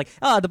Yeah. Mantis. I was like,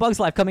 oh, The Bug's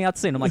Life coming out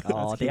soon. I'm like,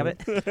 oh, damn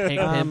it. Hank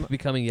Pym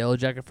becoming Yellow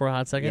Jacket for a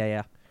hot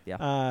second.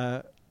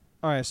 Yeah.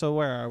 All right, so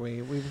where are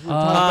we? We've talked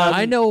about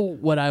I know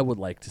what I would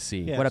like to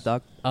see. Yeah. What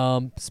up,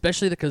 dog?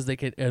 Especially because they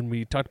could, and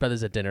we talked about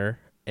this at dinner,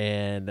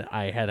 and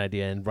I had an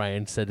idea, and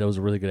Ryan said it was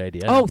a really good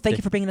idea. Oh, thank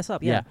you for bringing this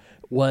up. Yeah.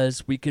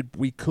 Was we could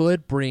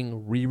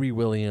bring Riri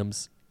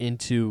Williams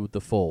into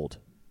the fold,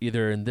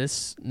 either in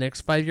this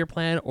next 5-year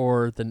plan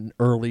or the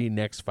early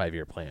next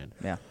 5-year plan.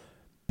 Yeah.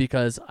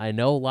 Because I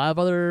know a lot of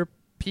other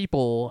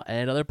people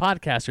and other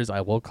podcasters,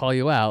 I will call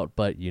you out,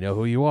 but you know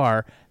who you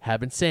are,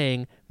 have been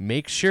saying,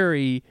 make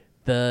Shuri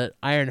the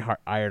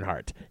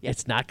Ironheart.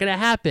 It's not going to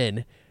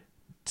happen.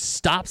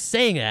 Stop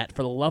saying that,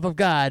 for the love of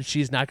God.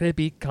 She's not going to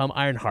become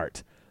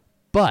Ironheart.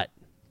 But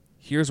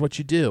here's what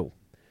you do.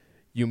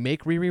 You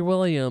make Riri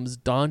Williams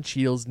Don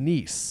Cheadle's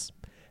niece,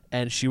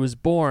 and she was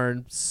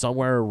born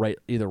somewhere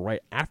either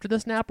right after the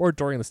snap or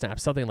during the snap,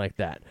 something like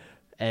that.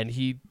 And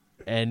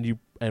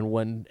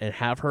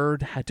have her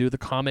do the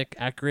comic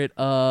accurate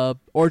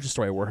origin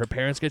story where her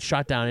parents get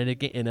shot down in a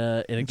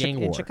gang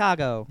war in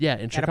Chicago. Yeah,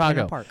 in At a Chicago.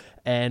 Playground Park.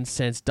 And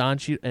since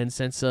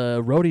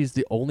Rhodey's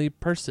the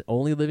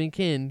only living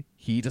kin,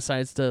 he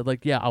decides to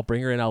I'll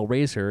bring her and I'll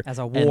raise her As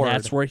a And ward.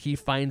 that's where he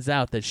finds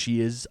out that she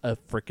is a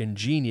freaking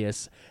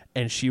genius,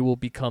 and she will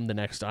become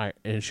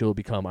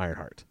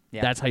Ironheart.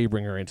 Yeah. That's how you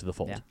bring her into the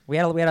fold. Yeah. We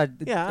had a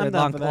I'm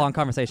down for that. long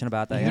conversation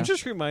about that. You Yeah.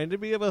 just reminded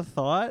me of a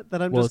thought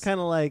that I'm Well, just kind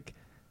of like,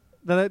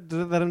 that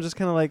I'm just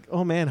kind of like,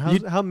 oh man,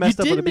 how messed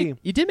up would it be?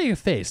 You did make a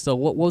face. So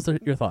what was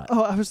your thought?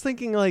 Oh, I was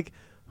thinking like,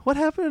 what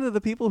happened to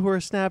the people who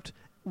were snapped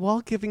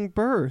while giving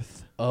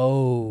birth?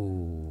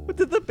 Oh,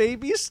 Did the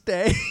baby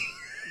stay?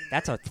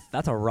 That's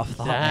a rough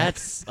thought. man.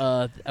 that's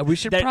we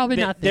should probably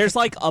not. Think There's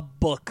like a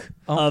book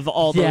of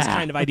all those Yeah.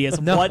 kind of ideas.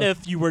 No. What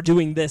if you were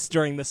doing this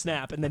during the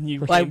snap and then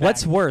you Like, came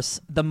what's back?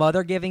 worse, the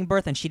mother giving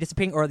birth and she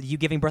disappearing, or you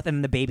giving birth and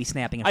then the baby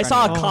snapping in I front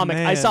saw of a you? Oh, comic.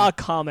 I man. saw a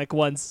comic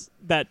once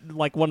that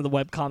like one of the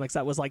web comics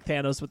that was like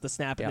Thanos with the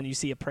snap, Yep. and then you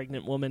see a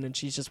pregnant woman and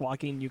she's just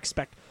walking, and you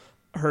expect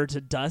her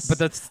to dust. But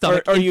the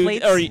stomach or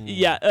inflates?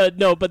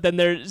 no, but then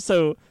there's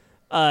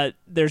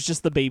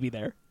just the baby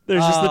there.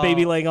 There's just the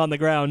baby laying on the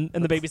ground,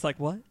 and the baby's like,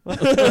 "What?" I'm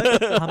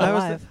I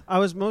alive.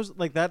 was most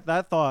like that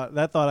thought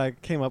I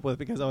came up with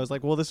because I was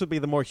like, well, this would be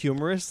the more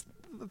humorous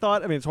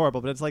thought. I mean, it's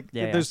horrible, but it's like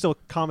Yeah, yeah. there's still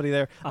comedy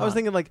there. I was Uh-huh.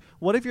 thinking like,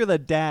 what if you're the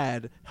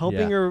dad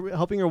helping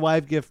your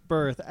wife give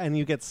birth and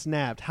you get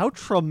snapped? How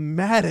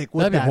traumatic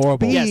would That'd be that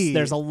horrible. be? Yes,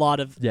 there's a lot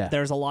of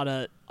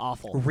Oh,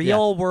 awful.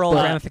 Real world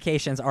But-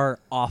 ramifications are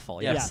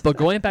awful. Yes. Yeah. But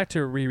going back to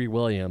Riri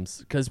Williams,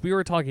 because we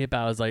were talking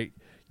about, is like,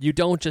 you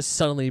don't just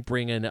suddenly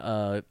bring in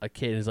a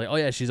kid who's like, oh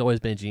yeah, she's always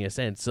been a genius,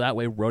 and so that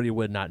way Rhodey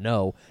would not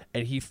know,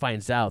 and he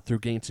finds out through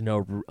getting to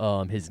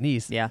know his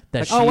niece. Yeah. that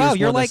Like, she oh wow, is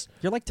you're one of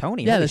the like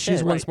Tony. yeah, Holy that she's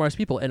shit. one of the smartest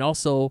people, and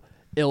also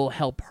it'll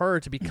help her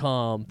to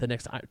become the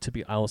next. I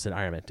almost said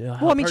Iron Man.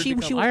 Well, I mean, she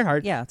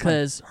Ironheart. yeah, it's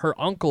because her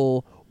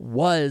uncle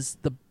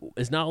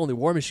is not only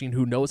War Machine,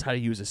 who knows how to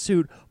use a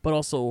suit, but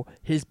also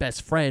his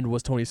best friend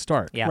was Tony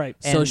Stark. Yeah. Right.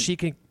 So And- she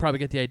can probably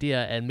get the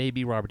idea, and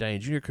maybe Robert Downey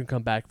Jr. can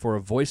come back for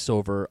a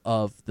voiceover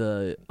of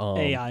the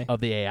AI. Of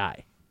the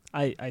AI.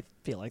 I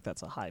feel like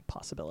that's a high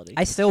possibility.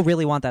 I still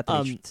really want that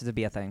to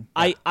be a thing.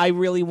 I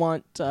really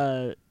want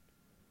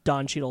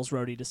Don Cheadle's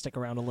Rhodey to stick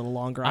around a little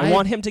longer. I I-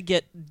 want him to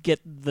get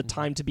the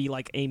time to be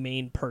like a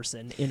main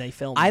person in a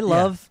film. I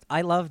love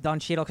Don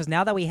Cheadle because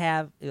now that we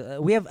have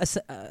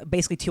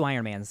basically two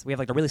Iron Mans. We have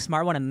like the really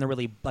smart one and the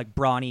really like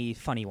brawny,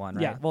 funny one.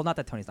 Right? Yeah. Well, not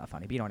that Tony's not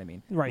funny, but you know what I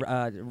mean. Right.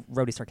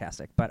 Rhodey's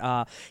sarcastic,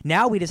 but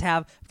now we just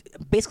have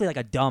basically like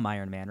a dumb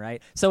Iron Man,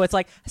 right? So it's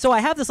like, so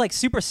I have this like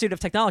super suit of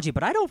technology,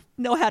 but I don't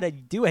know how to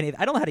do anything.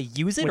 I don't know how to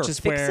use it which or is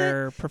fix it.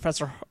 where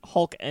Professor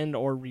Hulk and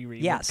or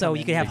Riri. Yeah, would so come you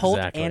in. could have Hulk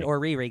Exactly. and or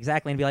Riri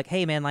exactly, and be like,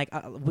 hey man, like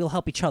we'll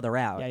help each other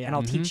out, Yeah, yeah. and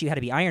I'll Mm-hmm. teach you how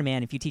to be Iron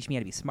Man if you teach me how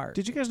to be smart.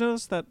 Did you guys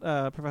notice that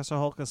Professor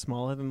Hulk is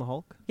smaller than the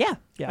Hulk? Yeah,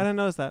 Yeah. I didn't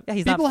notice that. yeah,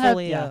 he's People not have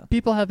fully.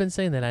 people have been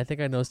saying that. I think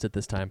I noticed it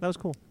this time. That was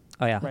cool.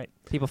 Oh yeah, Right.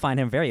 People find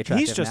him very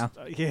attractive He's just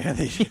now. yeah,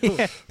 they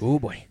do. Oh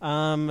boy.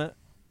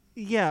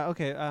 Yeah,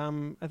 okay.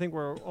 I think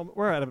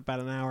we're at about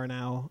an hour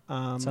now.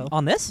 So-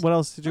 On this, what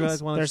else did you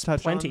guys want to There's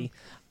touch plenty.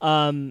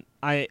 I'm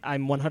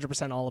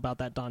 100% all about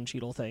that Don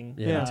Cheadle thing.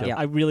 Yeah, me too. Yeah.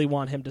 I really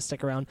want him to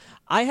stick around.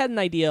 I had an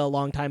idea a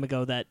long time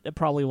ago that it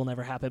probably will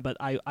never happen, but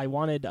I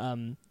wanted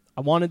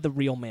the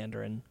real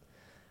Mandarin.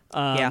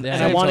 Yeah. And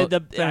Yeah, I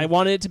wanted so- I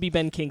wanted it to be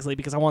Ben Kingsley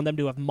because I want them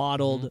to have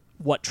modeled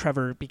what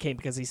Trevor became,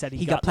 because he said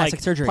he got plastic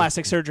like, surgery.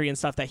 plastic surgery and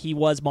stuff, that he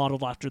was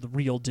modeled after the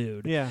real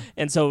dude. Yeah.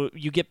 And so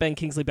you get Ben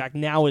Kingsley back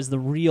now as the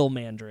real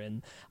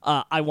Mandarin.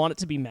 I want it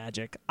to be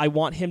magic. I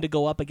want him to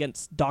go up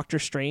against Doctor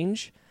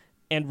Strange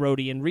and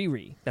Rhodey and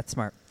Riri. that's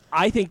smart.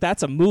 I think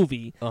that's a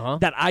movie Uh-huh.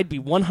 that I'd be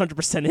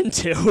 100%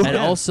 into. And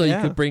also, Yeah.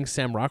 you could bring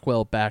Sam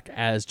Rockwell back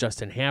as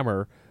Justin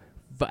Hammer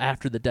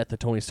after the death of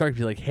Tony Stark.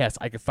 Be like, yes,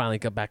 I could finally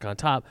get back on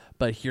top.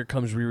 But here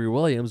comes Riri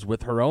Williams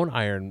with her own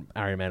Iron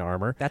Man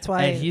armor. That's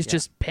why- and he's yeah.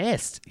 just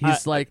pissed.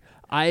 He's like,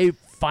 I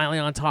finally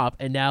on top,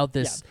 and now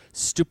this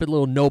stupid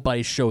little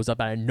nobody shows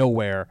up out of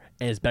nowhere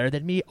and is better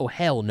than me? Oh,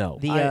 hell no.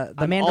 The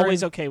I'm Mandarin,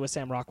 always okay with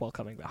Sam Rockwell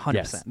coming back. 100%.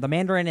 Yes. The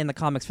Mandarin in the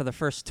comics for the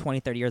first 20,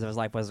 30 years of his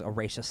life was a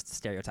racist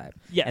stereotype.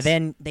 Yes. And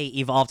then they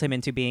evolved him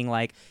into being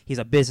like, he's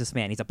a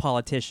businessman, he's a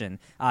politician,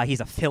 he's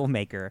a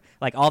filmmaker,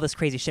 like all this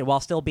crazy shit, while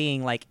still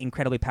being like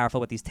incredibly powerful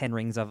with these 10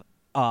 rings of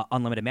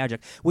unlimited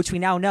magic, which we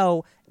now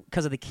know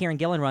because of the Kieran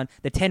Gillen run.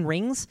 The 10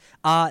 rings,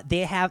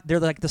 they're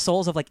like the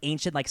souls of like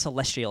ancient like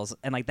celestials,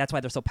 and like that's why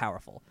they're so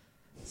powerful.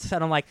 So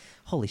I'm like,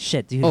 holy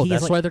shit, dude. Oh, he's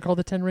that's like, why they're called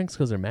the 10 Rings,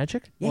 because they're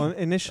magic? Yeah. Well,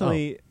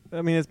 initially,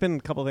 I mean, it's been a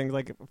couple things.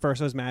 Like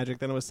first it was magic,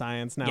 then it was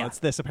science. Now it's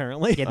this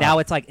apparently. Yeah, now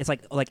it's like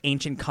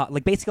ancient,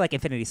 like basically like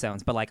Infinity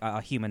Stones, but like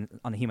a human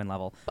on the human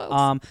level.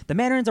 The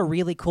Mandarin's a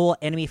really cool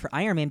enemy for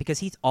Iron Man because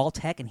he's all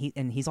tech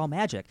and he's all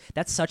magic.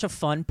 That's such a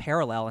fun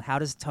parallel. And how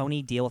does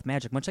Tony deal with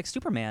magic? Much like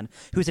Superman,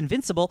 who's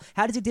invincible.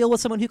 How does he deal with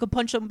someone who can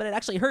punch him but it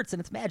actually hurts and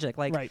it's magic?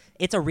 Like Right.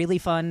 it's a really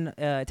fun.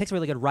 It takes a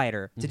really good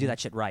writer to do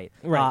that shit right.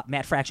 Right.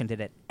 Matt Fraction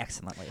did it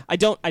excellently. I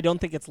don't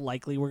think it's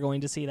likely we're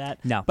going to see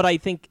that. No. But I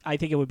think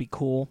it would be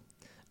cool.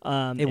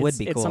 It would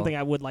be It's cool. something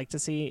I would like to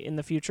see in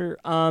the future.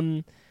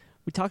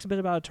 We talked a bit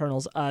about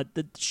Eternals.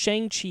 The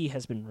Shang-Chi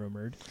has been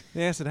rumored.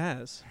 Yes, it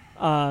has.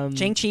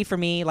 Shang-Chi for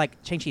me, like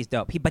Shang-Chi's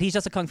dope, but he's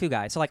just a kung fu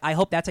guy. So like, I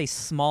hope that's a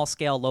small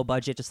scale, low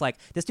budget. Just like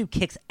this dude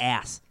kicks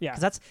ass. Yeah.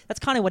 because that's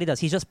kind of what he does.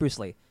 He's just Bruce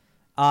Lee,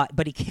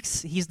 but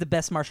he's the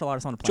best martial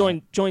artist on the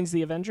planet. Joins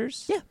the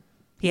Avengers. Yeah,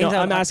 he No, hangs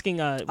out I'm with- asking.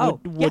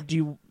 Would he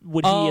in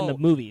Oh, the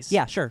movies?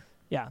 Yeah, sure.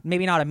 Yeah.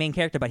 Maybe not a main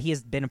character, but he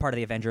has been a part of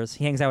the Avengers.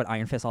 He hangs out with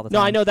Iron Fist all the time.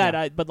 No, I know that.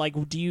 Yeah. But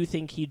like, do you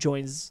think he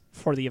joins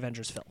for the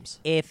Avengers films?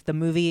 If the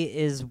movie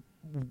is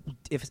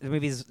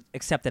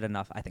accepted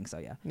enough, I think so.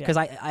 Yeah, Yeah.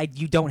 because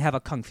you don't have a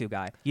kung fu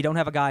guy. You don't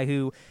have a guy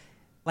who,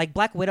 like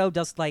Black Widow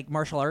does like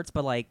martial arts,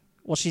 but like.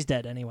 Well, she's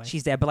dead anyway.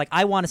 She's dead, but like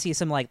I want to see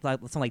some like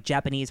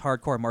Japanese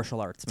hardcore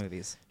martial arts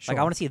movies. Sure. Like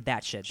I want to see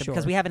that shit Sure.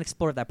 because we haven't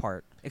explored that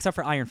part except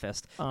for Iron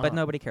Fist, but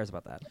nobody cares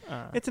about that.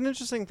 It's an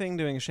interesting thing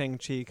doing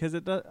Shang-Chi because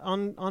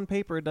on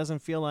paper it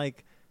doesn't feel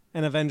like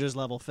an Avengers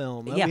level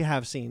film that Yeah. we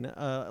have seen,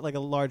 like a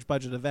large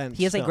budget event.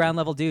 He is a film. ground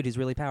level dude who's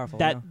really powerful.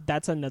 you know?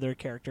 That's another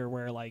character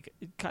where like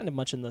kind of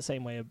much in the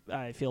same way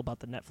I feel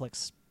about the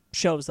Netflix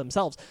shows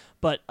themselves,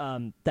 but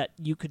that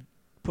you could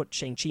put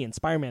Shang-Chi and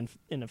Spider-Man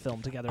in a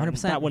film together. and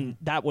 100%.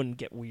 that wouldn't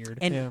get weird.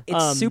 And Yeah.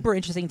 it's super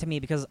interesting to me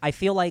because I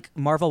feel like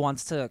Marvel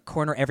wants to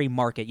corner every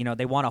market. You know,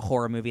 they want a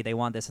horror movie, they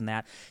want this and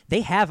that.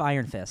 They have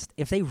Iron Fist.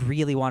 If they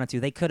really wanted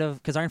to, they could have,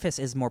 because Iron Fist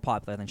is more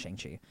popular than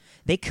Shang-Chi.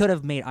 They could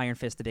have made Iron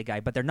Fist the big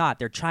guy, but they're not.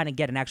 They're trying to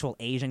get an actual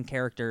Asian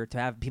character to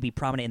have be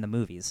prominent in the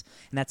movies,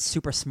 and that's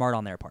super smart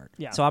on their part.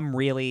 Yeah. So I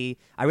really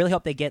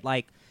hope they get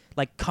like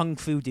kung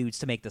fu dudes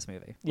to make this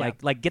movie. Yeah.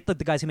 Like get the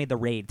guys who made The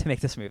Raid to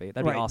make this movie.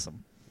 That'd Right. be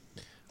awesome.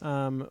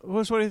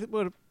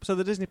 So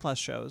the Disney Plus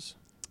shows.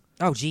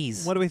 Oh,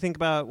 geez. What do we think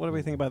about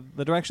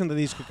the direction that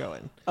these could go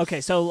in?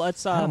 Okay, so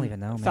let's. I don't even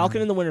know, man. Falcon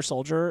and the Winter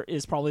Soldier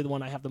is probably the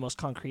one I have the most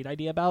concrete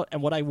idea about,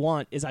 and what I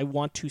want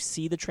to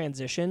see the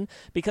transition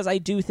because I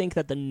do think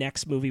that the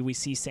next movie we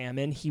see Sam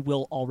in, he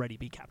will already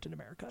be Captain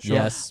America.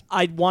 Yes.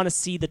 I'd want to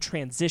see the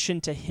transition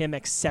to him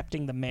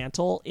accepting the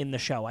mantle in the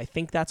show. I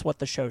think that's what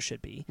the show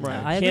should be. Right.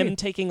 I Him agree.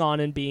 taking on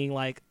and being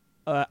like,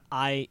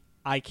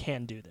 I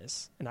can do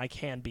this, and I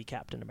can be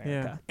Captain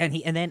America.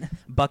 And then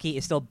Bucky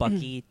is still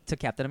Bucky to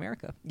Captain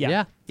America.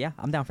 Yeah. Yeah,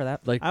 I'm down for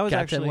that. Like I was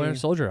Captain actually- Winter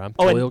Soldier. I'm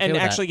Oh, totally and, okay and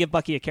with actually that. give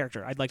Bucky a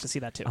character. I'd like to see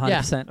that too.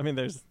 100%. I mean,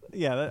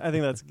 I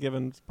think that's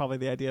given probably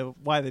the idea of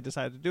why they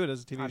decided to do it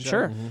as a TV I'm show.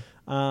 sure.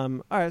 All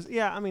right.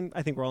 Yeah. I mean,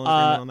 I think we're all in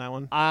agreement on that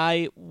one.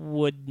 I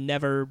would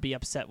never be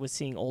upset with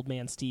seeing Old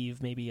Man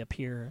Steve maybe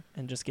appear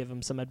and just give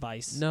him some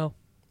advice. No,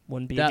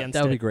 Wouldn't be that against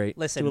would it. be great.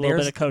 Listen, Do a little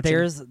bit of coaching.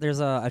 there's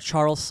a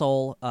Charles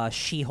Soule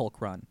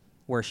She-Hulk run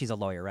where she's a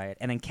lawyer, right?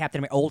 And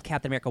then old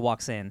Captain America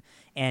walks in,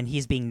 and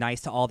he's being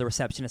nice to all the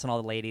receptionists and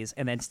all the ladies,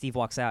 and then Steve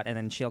walks out, and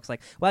then She-Hulk's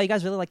like, "Well, you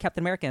guys really like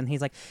Captain America?" And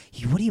he's like,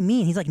 "What do you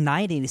mean? He's like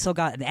 90, and he's still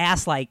got an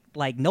ass like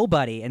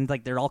nobody." And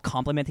like they're all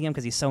complimenting him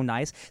because he's so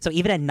nice. So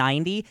even at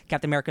 90,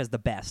 Captain America is the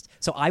best.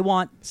 So I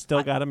want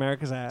Still got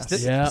America's ass.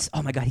 Yeah.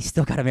 Oh my God, he's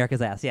still got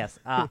America's ass. Yes,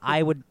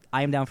 I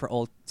am down for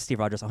old Steve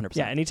Rogers 100%.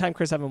 Yeah, anytime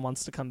Chris Evans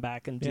wants to come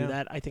back and do Yeah.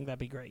 that, I think that'd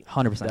be great.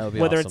 100%. That would be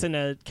Whether awesome.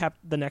 it's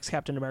in the next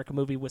Captain America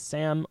movie with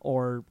Sam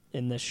or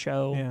in this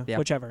show, Yeah. Yeah.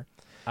 whichever.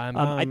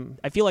 I'm,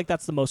 I feel like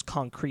that's the most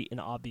concrete and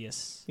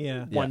obvious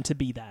Yeah. one Yeah. to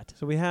be that.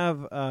 So we have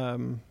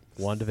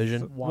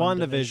WandaVision.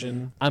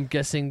 WandaVision. I'm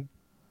guessing.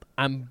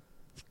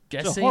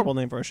 It's a horrible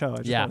name for a show. I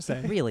just Yeah. want to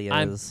It say. really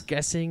I'm is.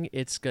 guessing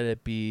it's gonna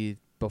be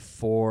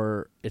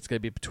before. It's gonna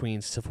be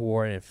between Civil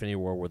War and Infinity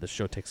War where the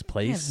show takes I have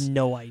place.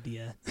 no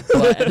idea.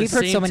 But at We've the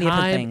heard same so many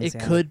different time, things,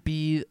 it yeah. could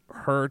be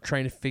her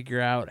trying to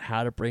figure out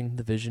how to bring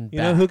the Vision You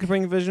back. know who could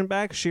bring Vision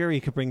back? Shuri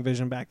could bring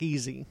Vision back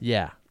easy.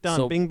 Yeah. Done.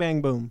 So, Bing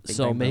bang boom. Bing,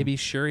 so bang, boom. maybe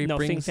Shuri No,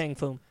 Fing brings. Fang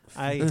Foom.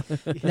 I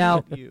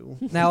Now- you.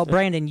 Now,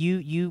 Brandon,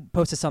 you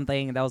posted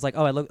something that was like,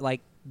 oh, I look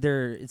like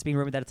it's being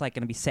rumored that it's like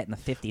going to be set in the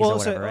 50s or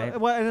whatever,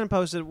 right? Well, I didn't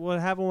post it. What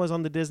happened was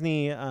on the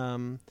Disney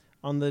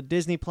on the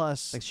Disney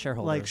Plus Like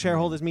shareholders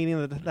shareholders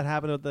meeting that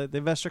happened at the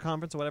investor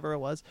conference or whatever it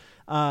was.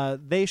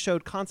 They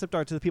showed concept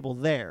art to the people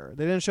there.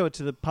 They didn't show it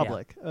to the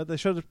public. They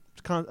showed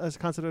concept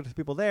art to the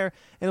people there,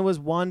 and it was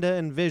Wanda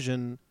and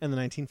Vision in the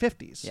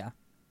 1950s. Yeah.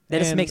 That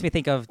just And- makes me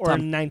think of Or a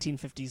Tom.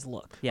 1950s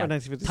look. Yeah. Or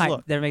 1950s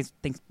look. That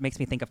makes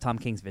me think of Tom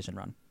King's Vision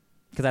Run,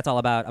 because that's all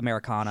about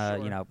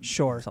Americana,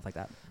 Sure. stuff like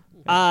that.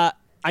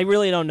 I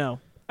really don't know.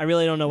 I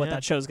really don't know what Yeah.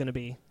 that show's going to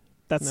be.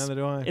 That's Neither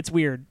do I. It's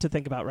weird to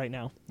think about right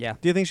now. Yeah.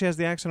 Do you think she has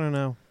the accent or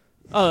no?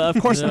 Oh, of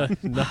course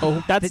not.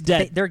 No. That's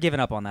dead. They're giving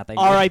up on that thing.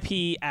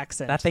 R.I.P.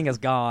 accent. That thing is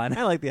gone.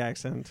 I like the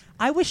accent.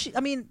 I wish. I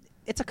mean,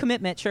 it's a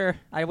commitment. Sure.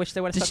 I wish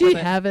they would have Did stuck she with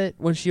it. have it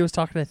when she was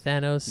talking to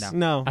Thanos? No.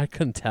 No. I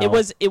couldn't tell.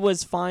 It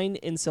was fine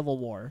in Civil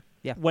War.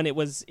 Yeah. When it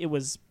was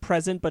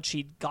present, but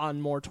she'd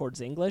gone more towards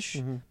English,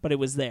 Mhm. but it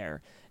was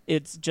there.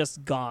 It's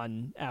just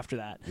gone after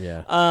that.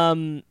 Yeah.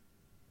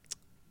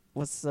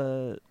 What's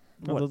the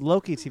Oh, the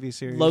Loki TV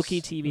series.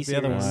 Loki TV was the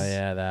other series. Oh one.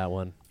 yeah, that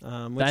one.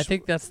 Which I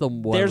think that's the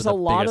one There's with a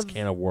the lot biggest of-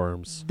 can of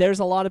worms. There's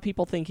a lot of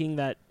people thinking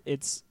that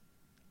it's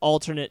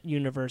alternate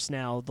universe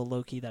now, the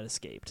Loki that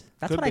escaped.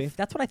 That's Could what be.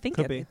 That's what I think.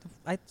 Could be.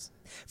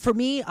 For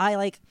me, I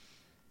like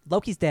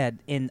Loki's dead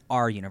in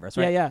our universe,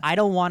 right? Yeah, yeah. I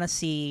don't want to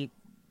see.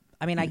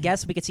 I mean, I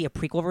guess we could see a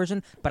prequel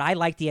version, but I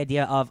like the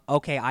idea of,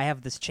 okay, I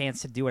have this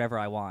chance to do whatever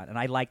I want, and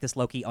I like this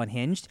Loki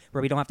unhinged,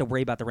 where we don't have to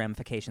worry about the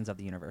ramifications of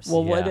the universe.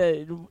 Well,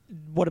 Yeah.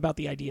 what about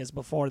the ideas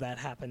before that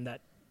happened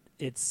that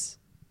it's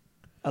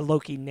a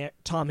Loki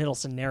Tom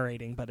Hiddleston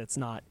narrating, but it's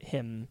not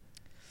him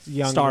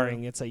Younger.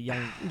 starring. It's a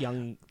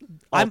young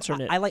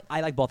alternate. I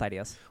like both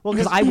ideas. Well,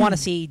 Because 'cause- I want to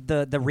see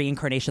the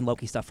reincarnation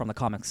Loki stuff from the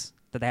comics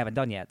that they haven't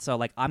done yet. So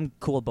like, I'm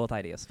cool with both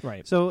ideas.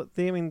 right. So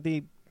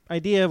the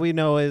idea we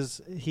know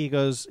is he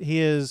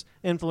is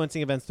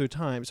influencing events through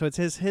time. So it's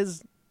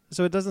his.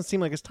 So it doesn't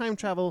seem like it's time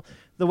travel.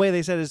 The way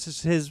they said it's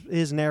just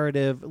his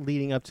narrative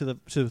leading up to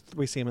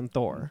we see him in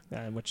Thor.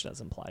 Which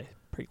does imply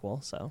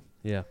prequel. So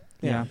Yeah.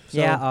 Yeah.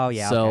 Yeah. Oh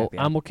yeah. So okay,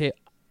 yeah. I'm okay.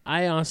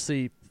 I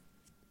honestly,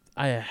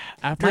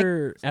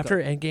 after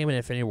Endgame and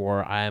Infinity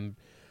War, I'm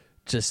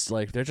just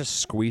like they're just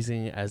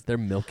squeezing as they're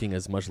milking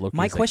as much Loki.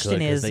 My as they question could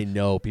 'cause is- they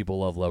know people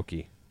love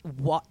Loki.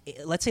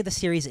 Let's say the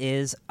series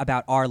is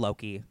about our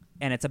Loki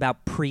and it's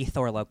about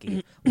pre-Thor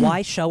Loki.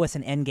 Why show us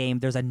an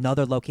Endgame? There's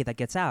another Loki that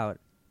gets out.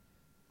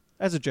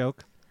 As a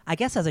joke. I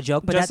guess as a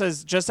joke, but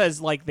just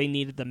as like they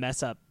needed the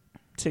mess up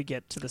to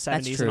get to the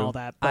 70s true. and all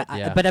that. But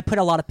Yeah. but I put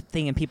a lot of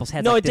thing in people's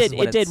heads. no, like, it this did. is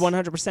what It did it's-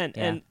 100%.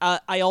 Yeah. And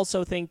I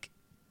also think,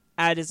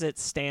 as it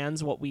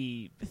stands, what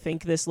we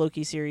think this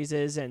Loki series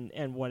is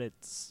and what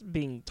it's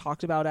being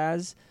talked about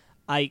as,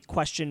 I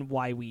question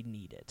why we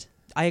need it.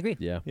 I agree.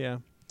 Yeah. Yeah.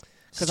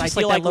 Because It's I just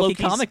feel like like that Loki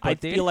Loki's, comic book, I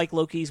dude. feel like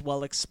Loki's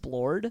well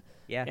explored,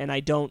 Yeah. and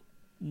I don't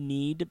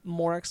need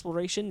more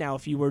exploration. Now,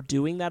 if you were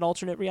doing that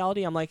alternate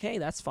reality, I'm like, hey,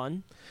 that's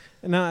fun.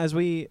 And now as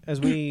we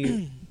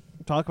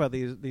talk about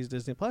these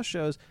Disney Plus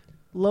shows,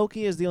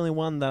 Loki is the only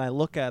one that I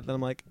look at that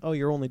I'm like, oh,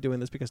 you're only doing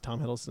this because Tom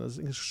Hiddleston is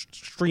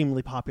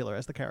extremely popular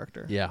as the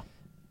character. Yeah.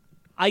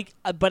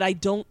 But I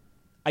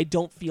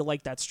don't feel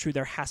like that's true.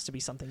 There has to be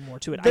something more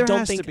to it. There I don't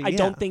has to think be, I yeah.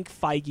 don't think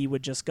Feige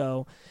would just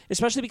go,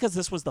 especially because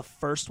this was the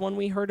first one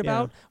we heard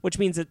about, which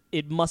means that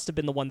it must have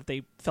been the one that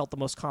they felt the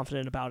most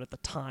confident about at the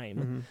time.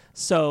 Mhm.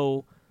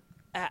 So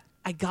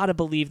I gotta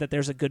believe that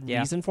there's a good Yeah.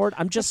 reason for it.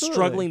 I'm just Absolutely.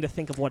 struggling to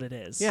think of what it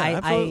is. Yeah,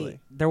 absolutely.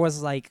 there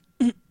was like,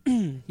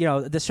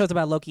 this show's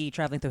about Loki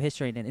traveling through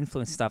history and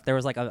influence stuff. There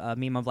was like a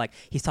meme of like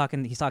he's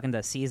talking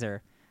to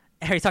Caesar,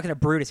 or he's talking to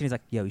Brutus, and he's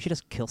like, "Yo, you should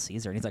just kill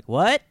Caesar." And he's like,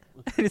 "What?"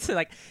 And it's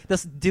like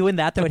just doing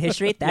that through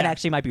history. That Yeah.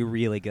 actually might be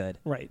really good.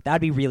 Right.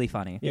 That'd be really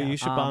funny. Yeah, you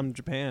should bomb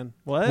Japan.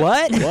 What?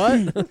 What?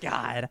 What?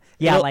 God.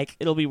 Yeah,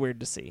 It'll be weird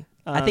to see.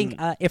 I think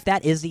if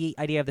that is the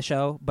idea of the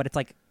show, but it's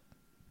like,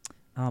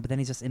 but then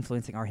he's just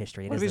influencing our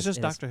history. What if he's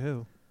just Doctor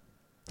Who?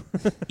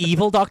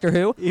 Evil Doctor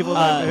Who? Evil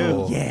Doctor Who.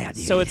 Oh. Yeah,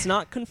 dude. so. It's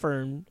not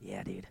confirmed,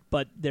 yeah, dude.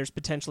 but there's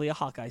potentially a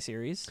Hawkeye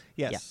series.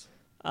 Yes.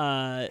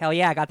 Hell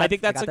yeah, I got that. I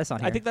think that's got this on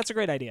here. I think that's a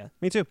great idea.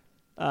 Me too.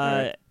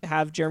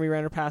 Have Jeremy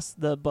Renner pass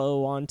the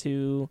bow on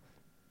to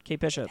Kate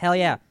Bishop. Hell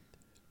yeah.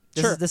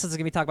 Sure. This is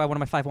gonna be talked about one of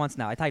my 5 wants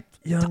now. I typed.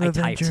 Young I typed.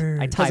 Avengers.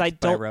 I Because typed.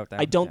 but I wrote down.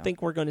 I don't Yeah.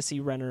 think we're going to see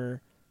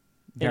Renner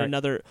in Very-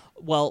 another.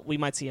 Well, we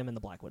might see him in the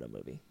Black Widow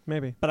movie,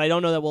 Maybe. but I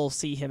don't know that we'll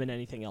see him in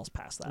anything else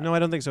past that. No, I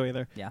don't think so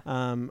either. Yeah.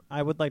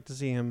 I would like to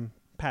see him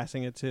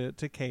passing it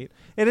to Kate.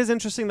 It is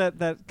interesting that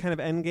kind of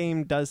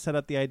Endgame does set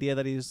up the idea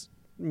that he's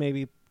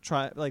maybe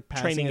passing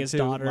Training it his to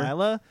daughter.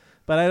 Lila.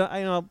 But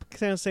I know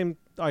kind of same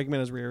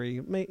argument as Riri.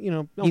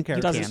 Don't You care.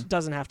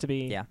 doesn't have to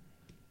be. Yeah.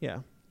 Yeah.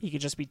 He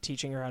could just be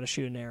teaching her how to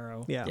shoot an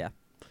arrow. Yeah. Yeah.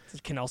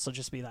 It can also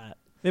just be that.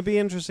 It'd be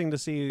interesting to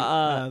see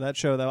that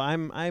show though.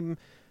 I'm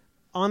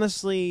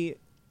honestly,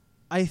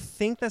 I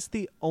think that's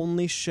the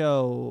only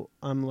show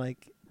I'm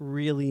like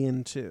really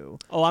into.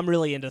 Oh, I'm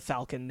really into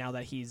Falcon now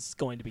that he's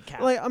going to be Cap.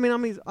 Like, I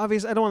mean,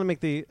 obviously, I don't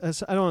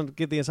want to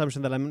give the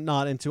assumption that I'm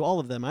not into all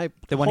of them. I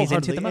The one he's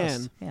into the wholeheartedly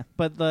most. am. Yeah.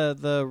 But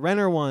the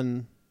Renner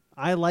one,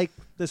 I like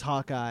this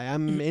Hawkeye.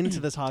 I'm into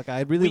this Hawkeye.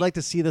 I'd really We- like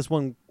to see this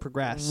one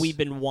progress. We've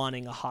been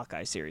wanting a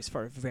Hawkeye series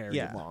for a very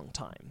Yeah. long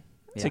time.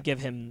 Yeah. to give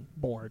him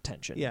more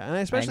attention. Yeah, and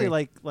I especially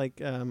agree.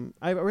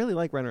 I really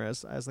like Renner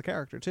as the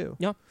character too.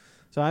 Yeah.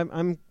 So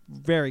I'm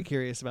very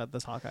curious about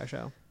this Hawkeye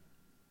show.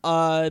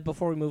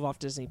 Before we move off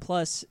Disney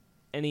Plus,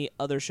 any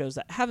other shows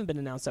that haven't been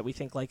announced that we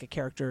think like a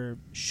character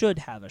should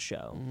have a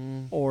show,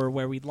 or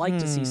where we'd like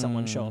to see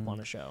someone show up on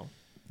a show?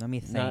 Let me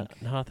think.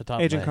 Not off the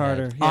top Agent of my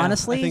Carter. head. Yeah.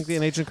 Honestly, I think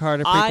an Agent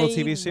Carter prequel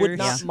TV series. I would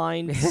not Yeah.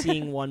 mind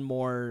seeing one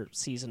more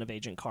season of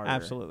Agent Carter.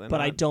 Absolutely but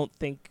I not. don't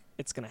think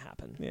it's going to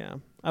happen. Yeah,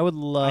 I would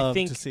love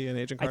think- to see an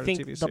Agent I Carter think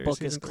TV the series. book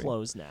is season 3.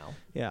 closed now,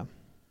 Yeah,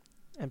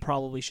 and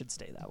probably should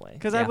stay that way.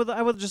 because Yeah.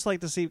 I would just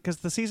like to see, because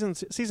the season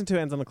 2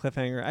 ends on a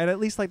cliffhanger. I'd at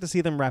least like to see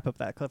them wrap up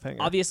that cliffhanger.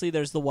 Obviously,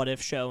 there's the What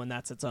If show, and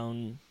that's its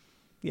own.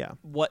 Yeah,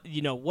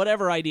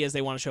 Whatever ideas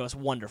they want to show us,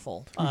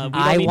 wonderful. We don't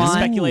I need to want-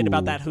 speculate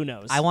about that. Who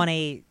knows? I want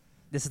a.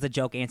 This is a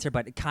joke answer,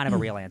 but kind of a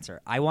real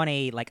answer. I want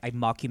a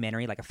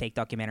mockumentary, like a fake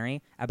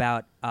documentary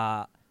about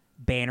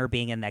Banner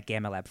being in that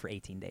gamma lab for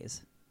 18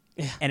 days.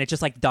 Yeah. And it's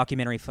just like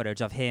documentary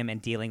footage of him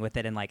and dealing with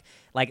it, and like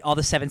all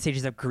the 7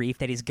 stages of grief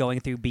that he's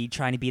going through,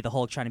 trying to be the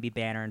Hulk, trying to be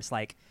Banner, and it's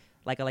like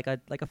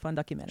a fun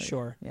documentary.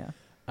 Sure. Yeah.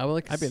 I would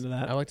like. To I'd be into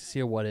that. I would like to see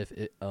a what if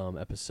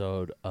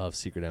episode of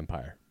Secret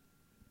Empire.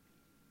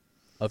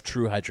 Of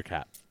True Hydra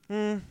Cap.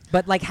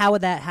 But like, how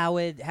would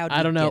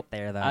I don't know. get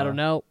there though? I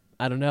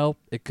don't know.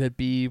 It could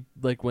be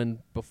like when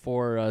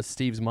before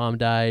Steve's mom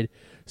died,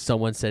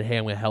 someone said, "Hey,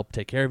 I'm going to help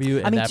take care of you,"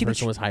 and mean, that to be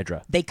person was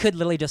Hydra. They could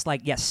literally just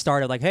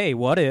start it like, hey,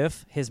 what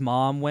if his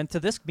mom went to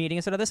this meeting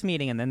instead of this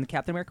meeting, and then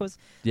Captain America was.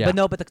 Yeah. But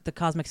no, but the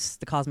cosmics.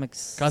 Cosmic.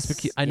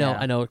 I know. yeah.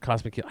 I know.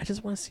 Cosmic. I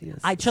just want to see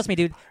this. Trust me,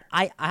 dude.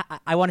 I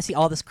want to see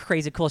all this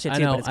crazy cool shit I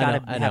too, know. but it's I know,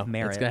 gotta I know. have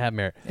merit. It's gotta have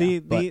merit. the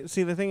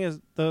thing is,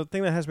 the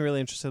thing that has me really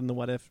interested in the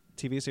What If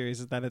TV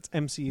series is that it's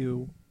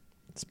MCU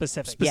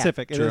specific.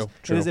 specific. True,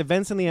 It is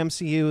events in the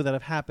MCU that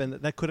have happened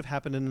that could have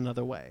happened in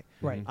another way.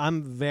 Right.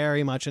 I'm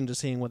very much into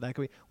seeing what that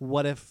could be.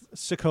 What if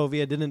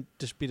Sokovia didn't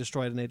just be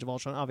destroyed in Age of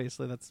Ultron?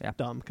 Obviously, that's Yeah.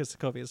 dumb because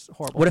Sokovia is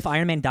horrible. What if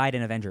Iron Man died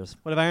in Avengers?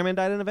 What if Iron Man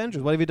died in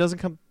Avengers? What if he doesn't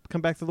come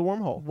back through the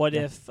wormhole? What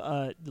if,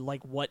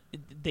 what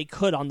they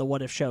could on the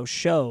What If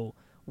show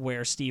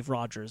where Steve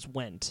Rogers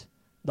went,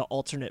 the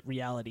alternate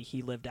reality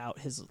he lived out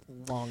his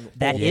long.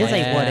 That old is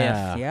life. a what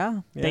Yeah. if.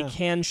 Yeah, They Yeah.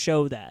 can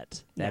show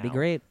that. that'd be now.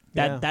 great.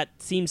 That Yeah. that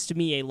seems to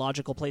me a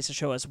logical place to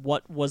show us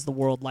what was the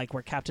world like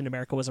where Captain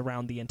America was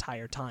around the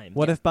entire time.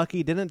 What if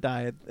Bucky didn't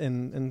die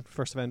in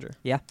First Avenger?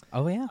 Yeah.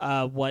 Oh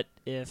yeah. What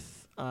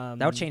if That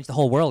would change the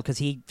whole world because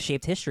he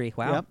shaped history.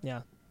 Wow. Yep.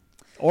 Yeah.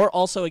 Or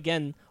also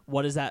again,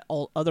 what is that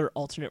other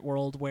alternate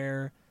world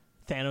where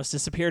Thanos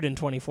disappeared in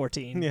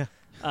 2014? Yeah.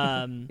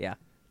 Yeah.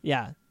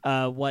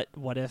 Yeah. What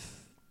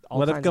if all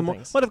What if kinds of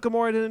things. What if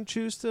Gamora didn't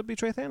choose to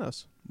betray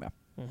Thanos?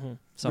 Mhm.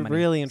 So We're many.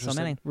 really interested.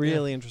 So many.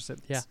 Really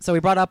interested. Yeah. So we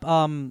brought up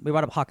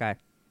Hawkeye.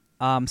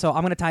 So I'm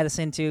gonna tie this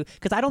into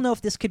because I don't know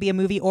if this could be a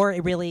movie or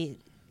it really.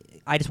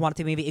 I just want it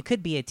to be a movie. It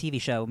could be a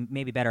TV show,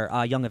 maybe better.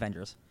 Young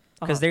Avengers.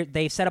 Because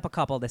they've set up a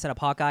couple. They set up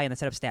Hawkeye and they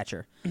set up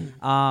Stature.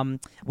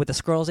 With the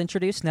Skrulls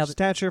introduced now.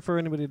 Stature, for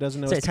anybody who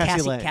doesn't know, So is it's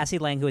Cassie Lang. Cassie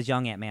Lang, who is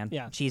young Ant-Man.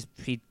 Yeah. She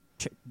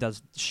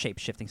does shape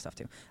shifting stuff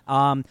too.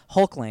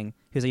 Hulkling,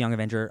 who's a young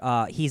Avenger.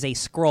 He's a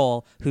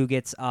Skrull who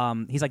gets.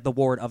 He's like the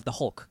ward of the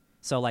Hulk.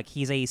 So like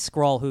he's a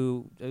Skrull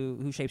who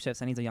shapeshifts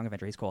and he's a young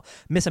Avenger. He's cool.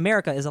 Miss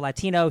America is a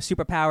Latino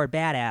superpowered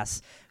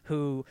badass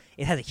who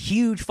it has a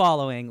huge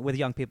following with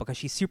young people because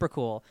she's super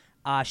cool.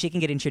 She can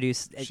get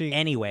introduced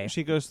anyway.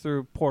 She goes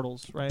through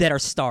portals, right? That are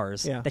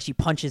stars Yeah. that she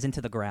punches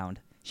into the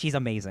ground. She's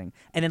amazing.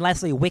 And then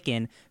lastly,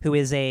 Wiccan, who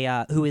is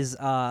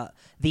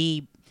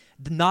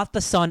not the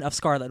son of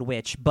Scarlet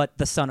Witch, but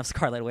the son of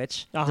Scarlet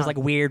Witch. Just like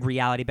weird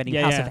reality bending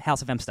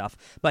House of M stuff.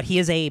 But he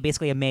is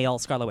basically a male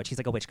Scarlet Witch. He's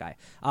like a witch guy.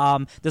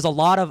 There's a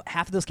lot of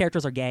half of those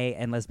characters are gay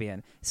and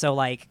lesbian. So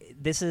like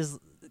this is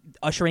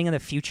ushering in the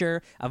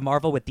future of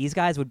Marvel with these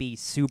guys would be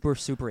super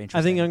super interesting.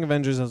 I think Young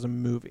Avengers as a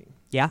movie.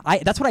 Yeah,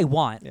 that's what I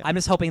want. Yeah. I'm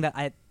just hoping that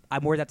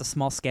I'm worried that the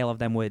small scale of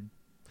them would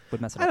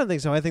mess it I up. don't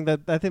think so. I think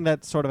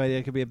that sort of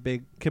idea could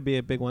be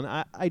a big one.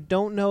 I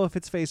don't know if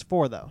it's Phase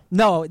 4 though.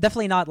 No,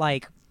 definitely not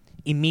like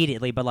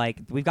immediately, but like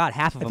we've got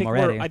half of them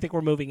already. I think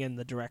we're moving in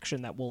the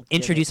direction that we'll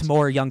Introduce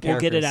more young We'll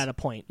characters. get it at a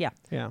point. Yeah.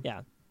 Yeah.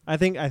 Yeah. I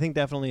think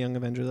definitely Young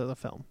Avengers as a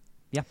film.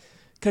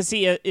 Because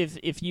see,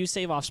 if you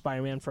save off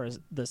Spider-Man for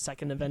the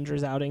second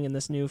Avengers outing in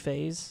this new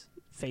phase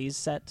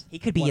set, He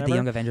could be whatever, the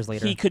Young Avengers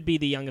leader. He could be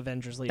the Young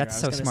Avengers leader.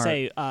 That's I was so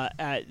gonna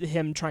smart. say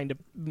him trying to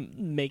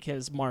make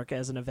his mark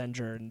as an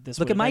Avenger, and this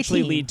Look would at my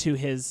eventually team. lead to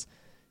his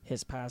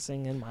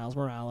passing and Miles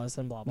Morales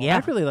and blah blah. Yeah.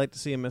 I'd really like to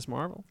see a Miss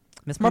Marvel.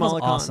 Miss Marvel's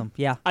Kamala Khan. awesome.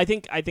 Yeah. I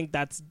think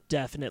that's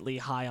definitely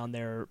high on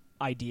their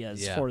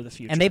ideas Yeah. for the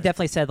future. And they've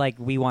definitely said like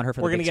we want her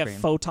for we're the gonna big get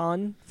screen.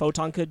 Photon.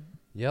 Photon could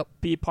Yep.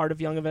 be part of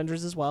Young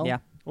Avengers as well. Yeah.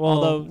 Well,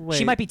 Although wait.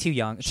 She might be too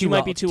young. She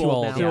might be too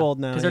old now. Too old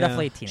now. Because they're yeah.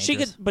 definitely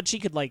teenagers. she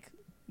could like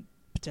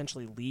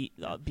potentially be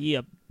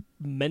a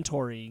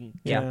mentoring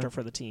Yeah. character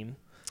for the team.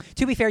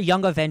 To be fair,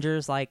 Young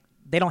Avengers like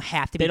they don't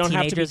have to be They don't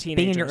have teenagers. to be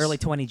Being in your teenagers. early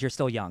 20s, you're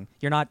still young.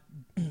 You're not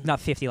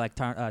 50 like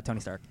Tony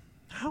Stark.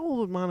 How old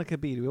would Monica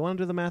be? Do we want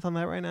to do the math on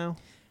that right now?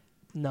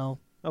 No,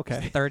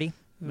 Okay. 30.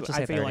 Let's just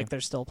I say feel 30. like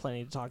there's still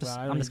plenty to talk Just-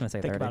 about. I I'm don't just even gonna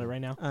say think 30. about it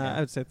right now. I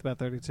would say it's about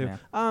 32.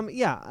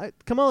 Yeah.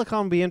 Kamala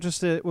Khan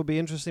would be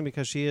interesting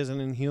because she is an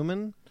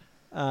Inhuman.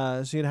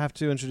 So you'd have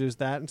to introduce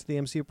that into the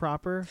MCU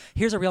proper.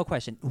 Here's a real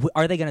question: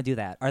 Are they going to do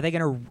that? Are they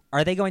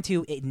going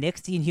to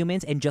nix the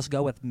Inhumans and just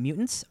go with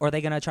mutants, or are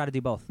they going to try to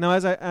do both? Now,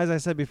 as I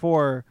said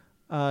before,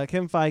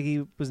 Kevin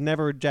Feige was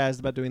never jazzed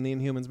about doing the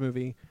Inhumans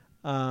movie.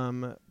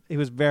 He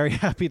was very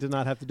happy to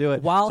not have to do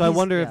it. While so I he's-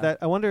 wonder if yeah. that.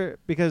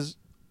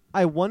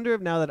 I wonder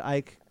if now that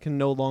Ike can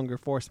no longer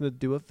force him to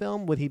do a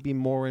film, would he be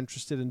more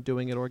interested in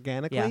doing it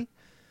organically? Yeah.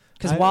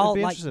 Because I'd while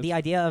be like interested. the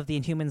idea of the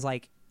Inhumans,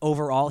 like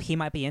overall, he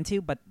might be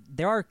into, but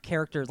there are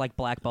characters like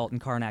Black Bolt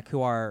and Karnak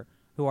who are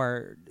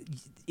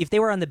if they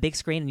were on the big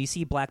screen and you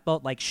see Black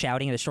Bolt like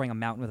shouting and destroying a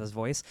mountain with his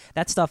voice,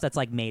 that's stuff that's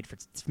like made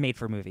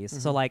for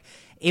movies. So like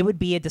it would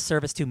be a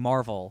disservice to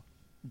Marvel,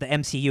 the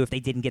MCU, if they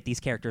didn't get these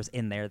characters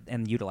in there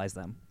and utilize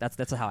them. That's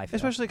how I feel.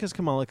 Especially because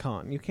Kamala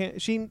Khan, you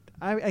can't.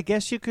 I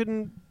guess you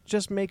couldn't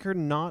just make her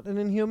not an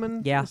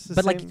Inhuman. Yeah, It's the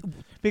but like same-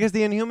 because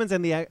the Inhumans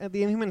and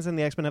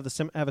the X-Men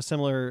have a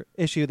similar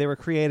issue. They were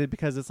created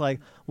because it's like,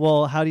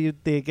 well, how do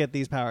they get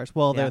these powers?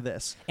 Well, Yeah. they're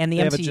this. And the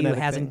They have a MCU genetic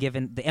hasn't thing.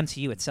 given the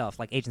MCU itself,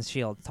 like Agents of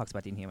S.H.I.E.L.D. talks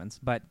about the Inhumans,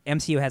 but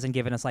MCU hasn't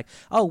given us like,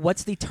 oh,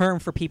 what's the term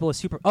for people with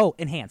super? Oh,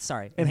 enhanced.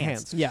 Sorry,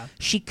 Enhanced. Yeah,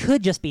 She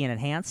could just be an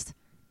enhanced.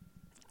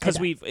 because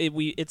And-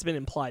 it's been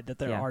implied that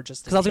there are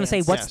just. Because I was going to say,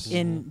 enhanced- what's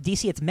in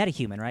DC? It's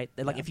metahuman, right?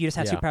 Like if you just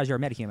have Yeah. superpowers, you're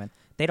a metahuman.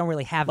 They don't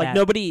really have like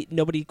that.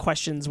 nobody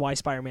questions why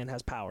Spider-Man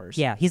has powers.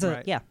 Yeah, he's a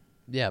Right. yeah.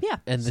 Yeah. Yeah.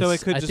 And So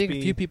this- it could I just think be-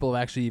 a few people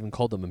have actually even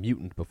called him a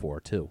mutant before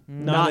too.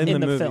 Not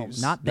in the movies.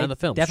 films. Not Not in the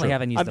film, Definitely sure.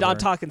 haven't used I'm the not word.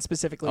 talking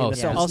specifically in Oh, the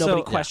yeah. films. Also-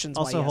 Nobody yeah. questions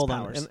why Also, he has hold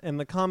powers. on. In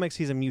the comics,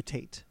 he's a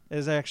mutate.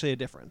 There's actually a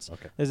difference.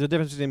 Okay. There's a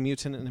difference between a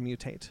mutant and a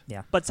mutate.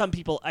 But some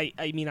people, I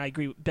mean, I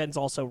agree. Ben's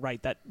also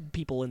right that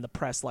people in the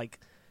press like,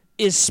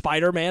 is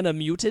Spider-Man a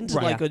mutant?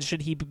 Right. Like, Yeah.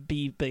 should he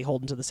be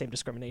beholden to the same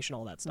discrimination?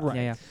 All that stuff. Right.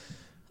 Yeah,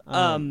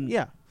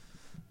 Yeah.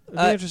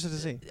 I'd be interested to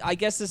see. I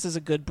guess this is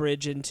a good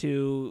bridge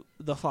into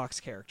the Fox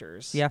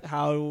characters. Yeah.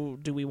 How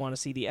do we want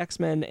to see the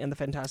X-Men and the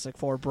Fantastic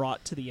Four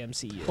brought to the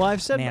MCU? Well,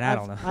 I've said Man, I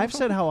don't know. I've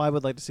said how I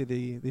would like to see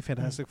the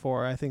Fantastic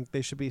Four. I think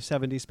they should be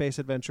 70s space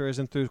adventurers,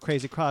 and through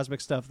crazy cosmic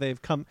stuff, they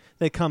come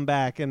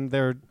back, and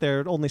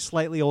they're only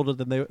slightly older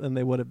than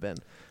they would have been.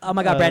 Oh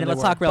my God, Brandon, they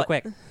let's talk were. real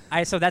quick.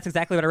 So that's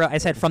exactly what I wrote. I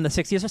said from the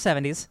 60s or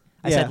 70s.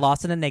 I Yeah. said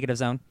Lost in a Negative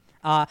Zone.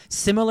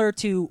 Similar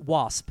to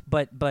Wasp,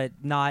 but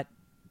not.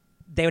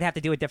 They would have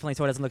to do it differently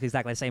so it doesn't look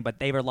exactly the same, but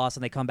they were lost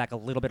and they come back a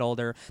little bit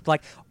older.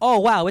 Like, oh,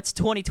 wow, it's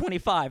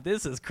 2025.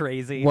 This is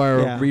crazy. Where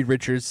Yeah. Reed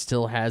Richards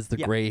still has the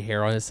Yeah. gray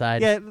hair on his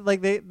side. Yeah,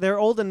 like they're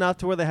old enough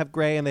to where they have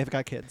gray and they've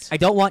got kids. I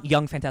don't want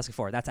young Fantastic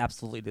Four. That's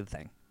absolutely the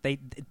thing. They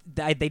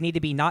need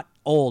to be not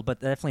old, but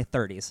definitely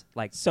 30s.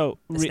 Like, So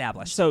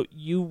established. So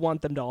you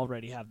want them to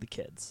already have the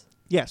kids?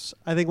 Yes,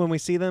 I think when we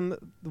see them,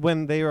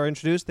 when they are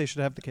introduced, they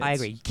should have the kids. I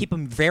agree. Keep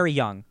them very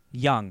young,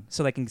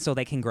 so they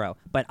can grow.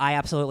 But I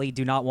absolutely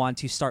do not want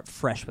to start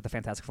fresh with the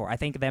Fantastic Four. I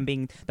think them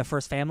being the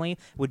first family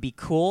would be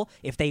cool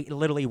if they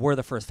literally were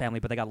the first family,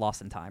 but they got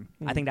lost in time.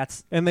 I think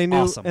that's And they knew,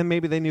 awesome. and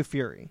maybe they knew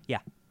Fury. Yeah.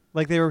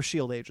 Like they were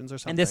Shield agents or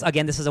something.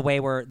 And this is a way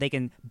where they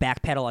can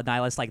backpedal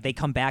Annihilus. Like they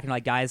come back and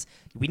like, guys,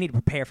 we need to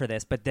prepare for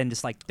this, but then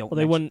just like don't. Well,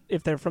 they mention- wouldn't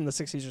if they're from the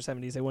 60s or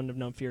 70s. They wouldn't have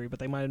known Fury, but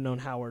they might have known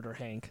Howard or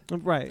Hank.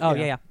 Right. Oh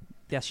yeah.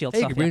 Shield Hey,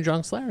 you stuff. can bring Yeah.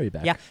 John Slattery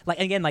back. Yeah, like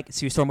and again, like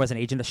Sue Storm was an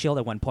agent of Shield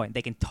at one point.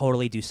 They can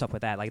totally do stuff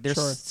with that. Like there's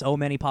Sure. so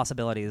many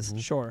possibilities.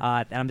 Sure.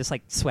 And I'm just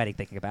like sweating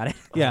thinking about it.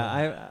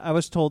 Yeah, I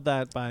was told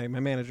that by my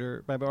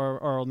manager, by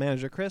our old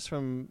manager Chris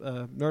from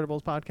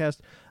Nerdables podcast.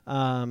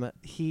 And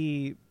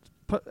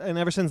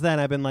ever since then,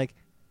 I've been like,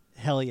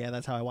 hell yeah,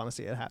 that's how I want to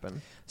see it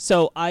happen.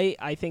 So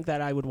I think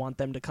that I would want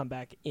them to come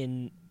back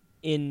in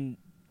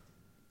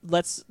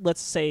let's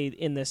say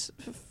in this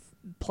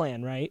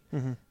plan, right?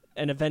 Mm-hmm.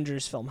 An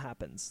Avengers film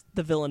happens.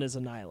 The villain is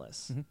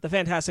Annihilus. The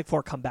Fantastic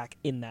Four come back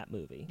in that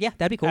movie. Yeah,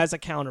 that'd be cool. As a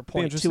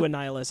counterpoint interesting. to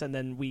Annihilus, and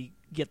then we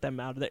get them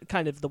out of it.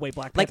 Kind of the way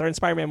Black Like, Panther and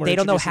Spider-Man were They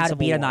don't know introduced in how to Civil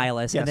beat War.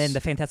 Annihilus, and then Yes.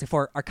 the Fantastic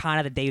Four are kind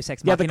of the Deus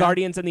Ex Yeah, the Machina.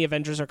 Guardians and the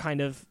Avengers are kind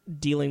of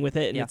dealing with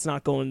it, and Yeah. it's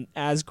not going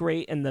as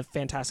great, and the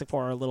Fantastic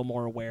Four are a little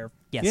more aware.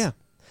 Yes. Yeah,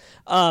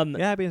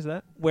 yeah, I'd be into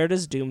that. Where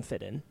does Doom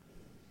fit in?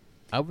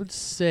 I would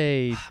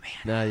say, Oh,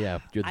 yeah,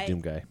 you're the I-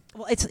 Doom guy.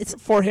 Well, it's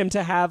For him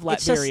to have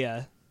It's just-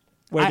 Latveria,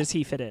 where I- does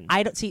he fit in?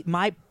 I don't see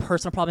my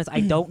personal problem is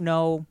I don't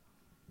know.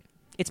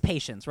 It's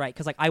patience, right?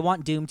 Because like I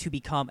want Doom to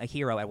become a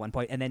hero at one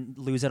point and then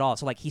lose it all.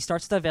 So like he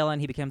starts the villain,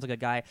 he becomes a good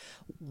guy.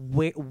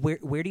 Where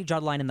do you draw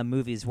the line in the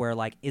movies where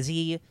like is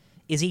he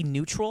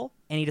neutral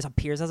and he just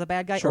appears as a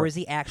bad guy, Sure. or is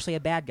he actually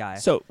a bad guy?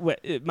 So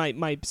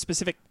my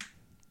specific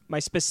that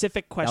was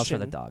for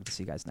question the dog, just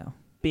so you guys know.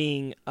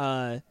 being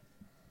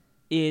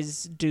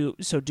is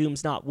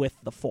Doom's not with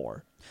the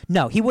Four.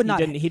 No, he would not.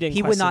 He didn't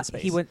He would quest in not.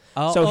 space. He would.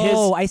 Oh, So his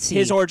I see.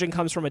 his origin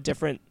comes from a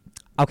different.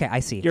 Okay, I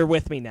see. You're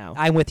with me now.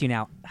 I'm with you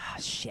now. Ah,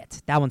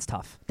 shit, that one's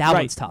tough. That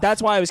right. one's tough.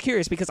 That's why I was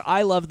curious because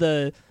I love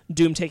the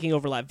Doom taking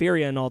over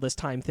Latveria and all this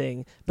time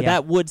thing, but Yeah.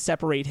 that would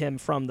separate him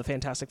from the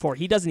Fantastic Four.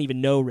 He doesn't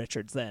even know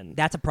Richards then.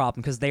 That's a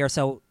problem because they are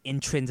so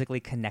intrinsically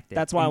connected.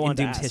 That's why I in wanted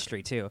to Doom's ask.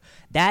 history too.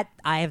 That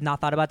I have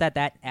not thought about that.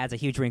 That adds a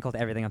huge wrinkle to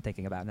everything I'm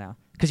thinking about now.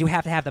 Because you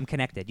have to have them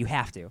connected. You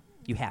have to.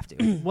 You have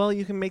to. Well,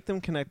 you can make them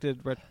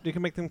connected. You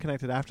can make them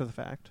connected after the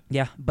fact.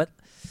 Yeah, but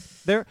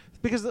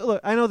Because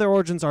look, I know their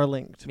origins are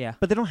linked. Yeah.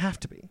 But they don't have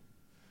to be.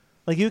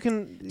 Like you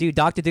can. dude,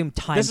 Doctor Doom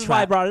time. This is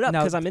why I brought it up No,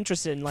 because I'm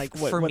interested in like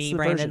for what's me, the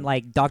Brandon, version?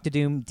 like Doctor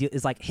Doom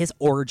is like his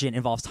origin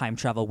involves time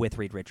travel with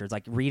Reed Richards.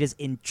 Like Reed is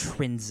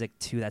intrinsic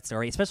to that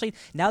story, especially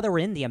now that we're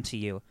in the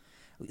MCU.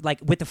 Like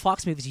with the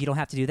Fox movies, you don't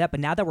have to do that, but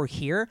now that we're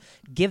here,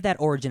 give that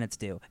origin its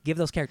due. Give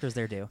those characters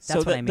their due. That's so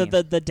what I mean.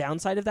 the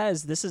downside of that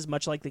is this is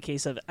much like the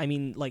case of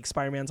like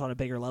Spider-Man's on a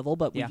bigger level,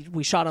 but Yeah.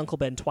 we shot Uncle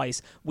Ben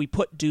twice. We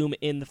put Doom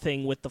in the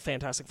thing with the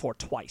Fantastic Four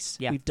twice.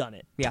 Yeah. We've done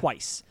it Yeah.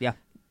 twice. Yeah.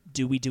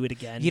 Do we do it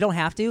again? You don't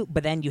have to,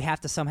 but then you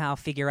have to somehow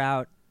figure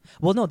out.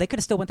 Well, no, they could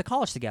have still went to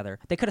college together.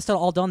 They could have still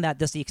all done that.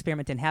 Just the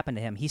experiment didn't happen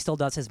to him. He still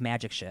does his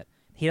magic shit.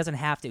 He doesn't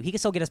have to. He can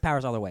still get his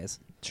powers other ways.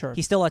 Sure.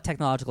 He's still a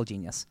technological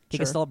genius. He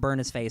can Sure. still burn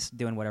his face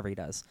doing whatever he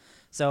does.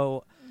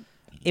 So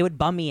it would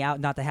bum me out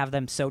not to have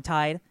them so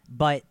tied,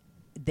 but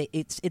they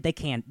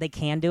can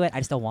do it. I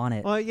just don't want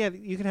it. Well, yeah,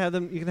 you can have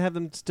them. You can have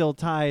them still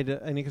tied,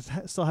 and you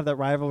can still have that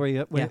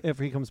rivalry if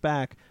he comes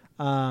back.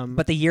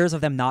 But the years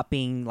of them not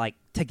being like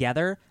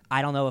together,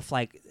 I don't know if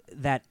like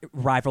that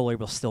rivalry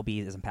will still be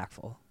as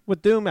impactful.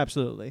 with Doom,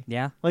 absolutely.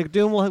 Yeah. Like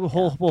Doom will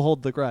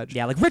hold the grudge.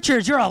 Yeah, like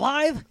Richards, you're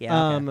alive.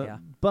 Yeah. Okay, yeah.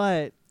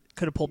 But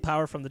Could have pulled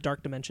power from the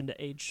dark dimension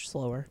to age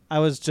slower. I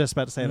was just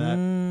about to say that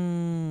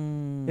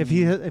if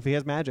he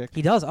has magic,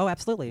 He does. Oh,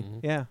 absolutely.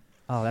 yeah.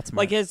 Oh, that's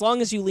smart. Like as long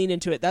as you lean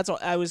into it, that's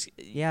what I was.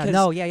 Yeah,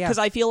 no, yeah. Because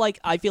I feel like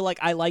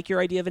I like your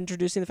idea of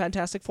introducing the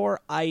Fantastic Four.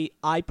 I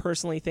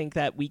personally think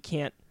that we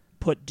can't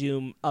put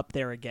Doom up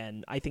there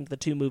again. I think the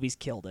two movies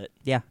killed it.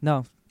 Yeah,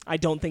 no. I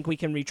don't think we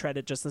can retread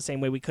it just the same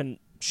way we couldn't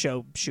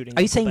show shooting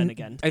Are you Uncle saying Ben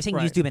again. Are you saying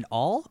Right. use Doom at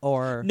all,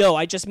 or No,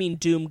 I just mean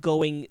Doom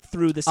going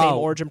through the same Oh.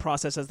 origin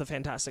process as the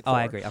Fantastic Oh, Four.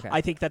 I agree, okay. I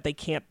think that they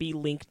can't be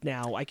linked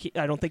now. I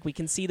don't think we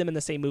can see them in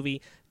the same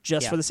movie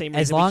just Yeah. for the same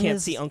As reason long we can't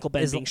as- see Uncle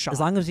Ben being shot. As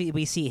long as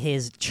we see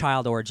his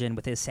child origin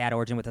with his sad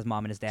origin with his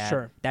mom and his dad,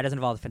 Sure. that doesn't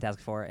involve the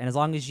Fantastic Four. And as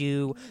long as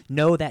you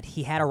know that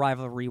he had a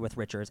rivalry with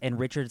Richards, and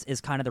Richards is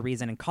kind of the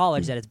reason in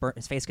college that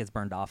his face gets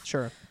burned off.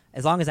 Sure.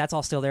 As long as that's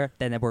all still there,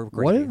 then we're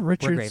gravy. What if We're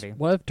Richards? gravy.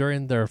 What if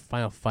during their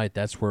final fight,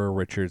 that's where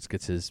Richards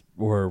gets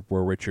where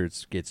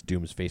Richards gets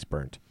Doom's face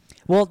burnt?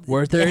 Well,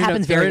 Where they're it in a-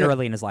 happens they're very in a-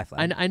 early in his life.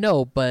 I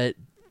know, but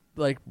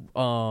like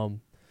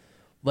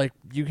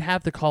you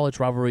have the college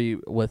rivalry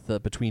with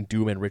between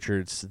Doom and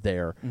Richards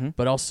there, Mhm.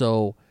 but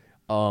also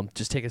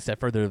just take it a step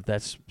further.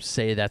 That's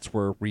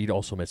where Reed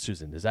also met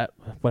Susan. Is that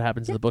what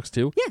happens in the books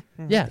too?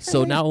 Yeah. Yeah.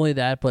 So not only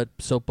that, but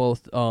so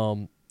both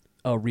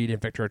Reed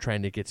and Victor are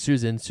trying to get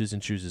Susan.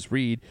 Susan chooses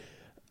Reed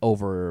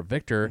over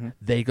Victor. Mhm.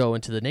 They go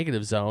into the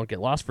negative zone,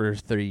 get lost for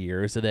 30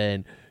 years, and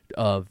then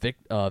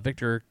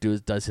Victor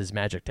does his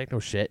magic techno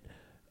shit.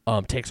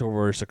 Takes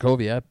over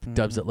Sokovia,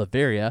 dubs it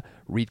Latveria.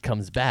 Reed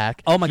comes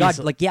back. Oh my He's-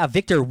 God! Like, yeah,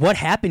 Victor, what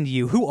happened to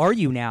you? Who are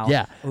you now?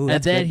 yeah, Ooh, and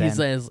that's then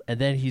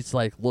good, he's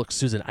like, "Look,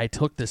 Susan, I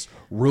took this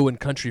ruined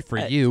country for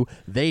you."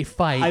 They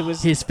fight. I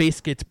was- his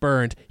face gets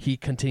burned. He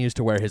continues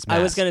to wear his mask.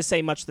 I was going to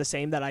say much the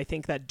same, that I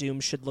think that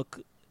Doom should look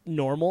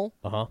normal,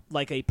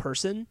 like a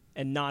person,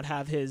 and not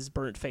have his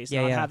burnt face,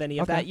 Yeah, not yeah. have any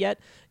of Okay. that yet,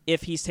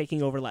 if he's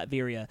taking over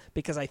Latveria,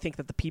 because I think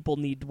that the people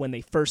need, when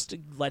they first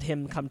let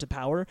him come to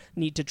power,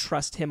 need to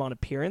trust him on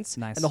appearance.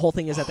 Nice. And the whole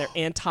thing is that they're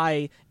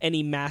anti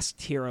any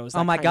masked heroes. Oh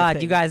that my kind of God,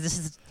 thing. you guys,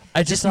 this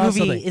just saw movie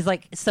something. is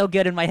like so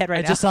good in my head right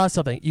I now. just saw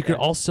something. You could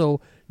also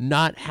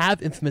not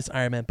have Infamous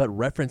Iron Man, but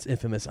reference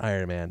Infamous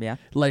Iron Man. Yeah.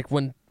 Like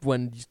when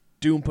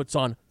Doom puts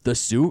on the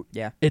suit,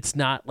 Yeah. it's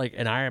not like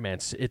an Iron Man.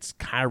 It's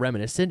kind of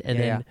reminiscent, and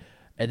Yeah, then.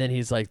 And then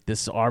he's like,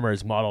 "This armor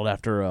is modeled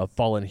after a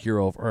fallen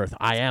hero of Earth.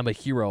 I am a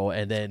hero."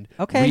 And then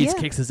Okay, Reeds yeah.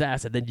 kicks his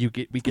ass, and then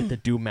we get the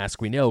Doom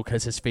mask we know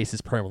because his face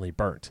is permanently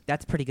burnt.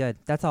 That's pretty good.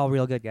 That's all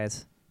real good,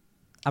 guys.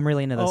 I'm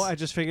really into this. Oh, I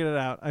just figured it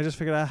out. I just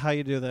figured out how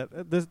you do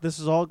that. This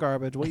is all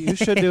garbage. What you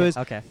should do is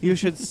Okay. you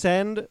should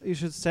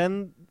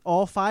send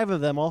all five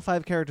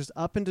characters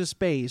up into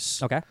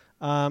space. Okay.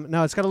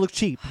 Now it's got to look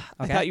cheap.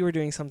 I Okay. thought you were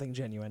doing something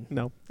genuine.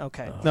 No,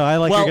 Okay. no, I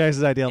like Well, your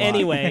guys' idea a lot.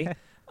 Anyway,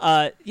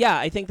 yeah,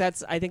 I think that's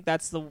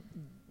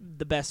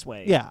the best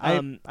way. yeah,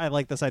 I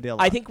like this idea a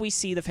lot. I think we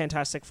see the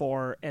Fantastic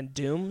Four and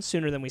Doom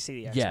sooner than we see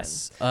the X-Men.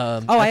 Yes.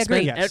 Oh, I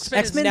agree. Yes.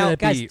 X-Men. Now,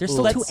 Guys, there's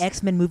still two Let's-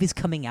 X-Men movies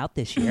coming out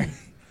this year.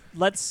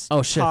 Let's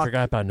Oh shit! I talk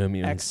forgot about New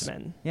Mutants.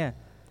 X-Men. yeah.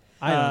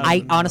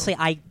 I Honestly,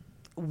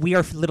 we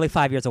are literally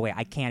 5 years away.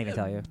 I can't even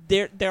tell you.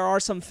 There are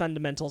some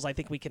fundamentals I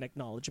think we can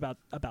acknowledge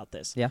about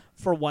this. Yeah.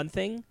 For one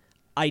thing,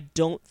 I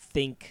don't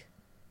think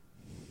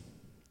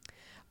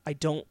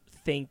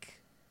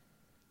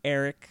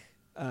Eric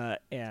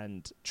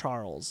and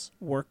Charles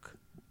will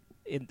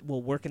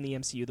work in the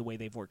MCU the way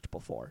they've worked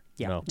before.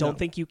 Yeah. No. Don't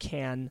think you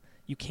can't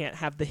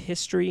have the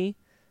history,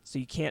 so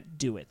you can't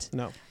do it.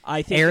 no.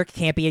 I think Eric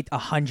can't be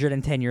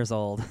 110 years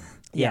old.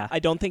 Yeah. I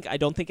don't think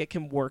it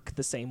can work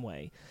the same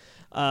way.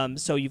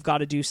 So you've got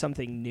to do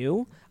something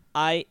new.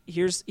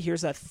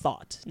 Here's a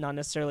thought, not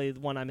necessarily the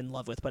one I'm in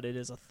love with, but it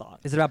is a thought.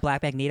 Is it about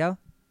Black Magneto?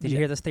 Did you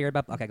hear this theory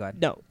about? Okay, go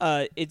ahead. No,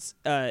 it's.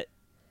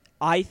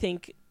 I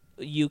think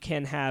you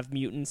can have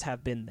mutants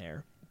have been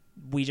there.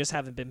 We just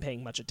haven't been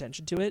paying much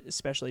attention to it,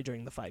 especially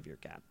during the 5-year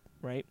gap,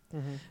 right?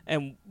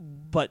 And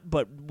but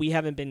we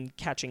haven't been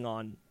catching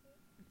on.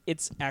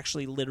 It's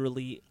actually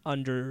literally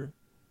under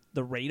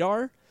the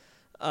radar,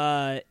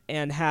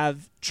 and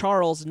have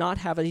Charles not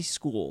have a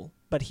school,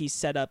 but he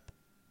set up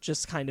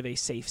just kind of a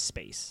safe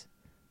space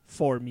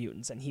for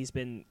mutants, and he's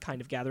been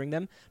kind of gathering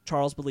them.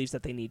 Charles believes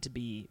that they need to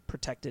be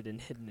protected and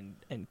hidden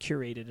and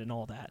curated and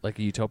all that. Like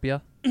a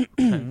utopia,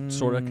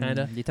 sort of, kind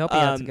of. Utopia.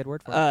 That's a good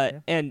word for it. Yeah.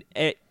 And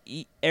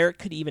Eric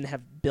could even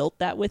have built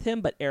that with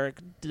him, but Eric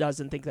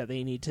doesn't think that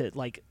they need to,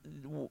 like...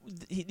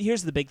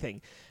 Here's the big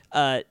thing.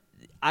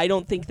 I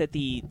don't think that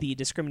the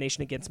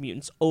discrimination against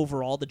mutants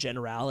overall, the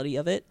generality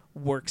of it,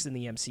 works in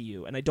the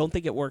MCU. And I don't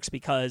think it works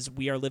because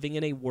we are living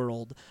in a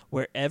world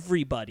where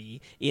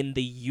everybody in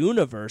the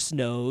universe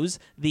knows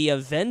the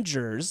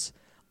Avengers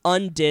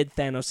undid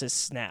Thanos'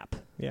 snap.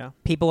 Yeah.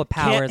 People with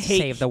powers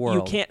save the world.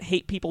 You can't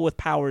hate people with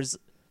powers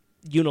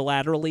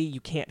unilaterally.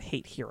 You can't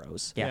hate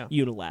heroes Yeah.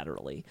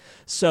 unilaterally.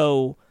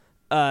 So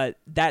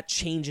that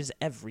changes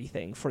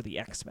everything for the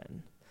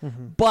X-Men.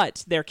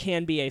 But there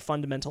can be a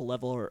fundamental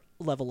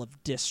level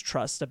of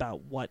distrust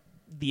about what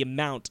the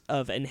amount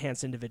of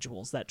enhanced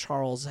individuals that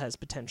Charles has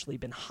potentially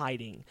been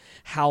hiding,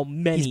 how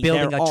many He's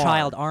building there a are.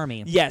 child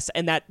army. Yes,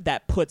 and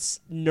that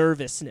puts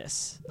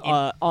nervousness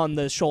on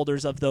the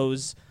shoulders of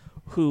those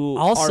who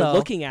are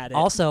looking at it.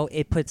 Also,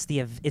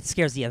 it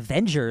scares the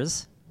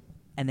Avengers,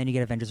 and then you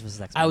get Avengers versus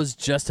X-Men. I was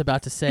just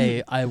about to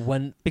say,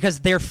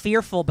 because they're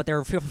fearful, but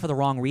they're fearful for the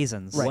wrong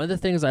reasons. one of the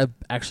things I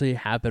actually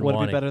have been Would it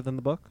wanting. be better than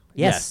the book?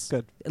 Yes.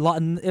 Good. It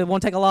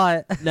won't take a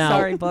lot. Now,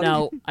 Sorry, buddy.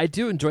 now I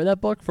do enjoy that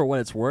book for what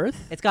it's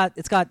worth. It's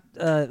got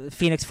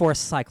Phoenix Force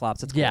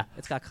Cyclops. It's cool. Yeah,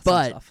 It's got some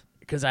but stuff.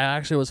 because I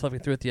actually was flipping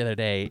through it the other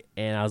day,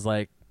 and I was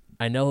like,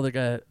 I know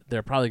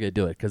they're probably gonna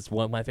do it because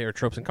one of my favorite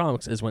tropes in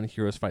comics is when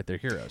heroes fight their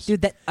heroes.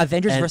 Dude, that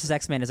Avengers And- versus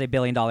X-Men is a $1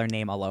 billion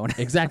name alone.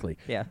 Exactly.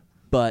 Yeah.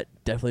 But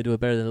definitely do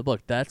it better than the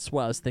book. That's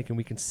what I was thinking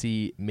we can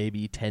see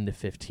maybe 10 to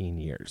 15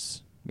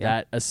 years. Yeah.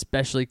 That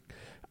especially,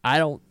 I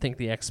don't think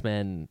the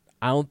X-Men,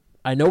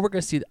 I know we're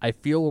going to see, I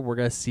feel we're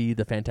going to see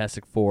the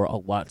Fantastic Four a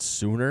lot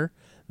sooner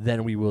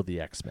than we will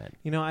the X-Men.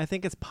 You know, I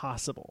think it's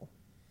possible.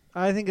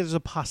 I think there's a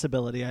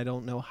possibility. I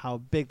don't know how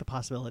big the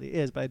possibility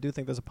is, but I do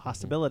think there's a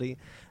possibility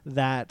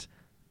that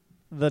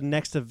the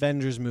next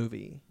Avengers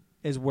movie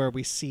is where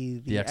we see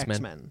the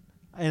X-Men.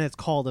 And it's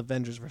called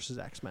Avengers versus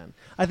X-Men.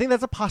 I think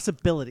that's a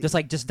possibility.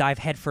 Just dive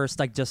head first,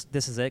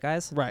 this is it,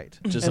 guys. Right.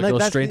 Just And like go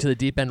that's straight into the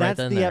deep end right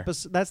then and there.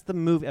 That's the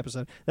movie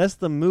episode. That's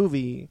the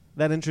movie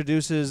that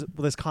introduces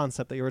this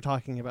concept that you were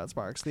talking about,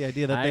 Sparks. The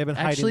idea that they've been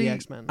hiding the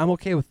X-Men. I'm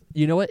okay with,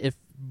 you know what, if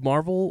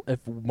Marvel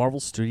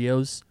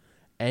Studios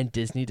and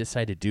Disney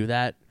decide to do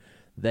that,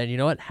 then you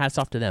know what, hats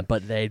off to them.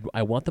 But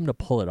I want them to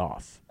pull it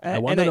off. I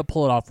want them to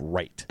pull it off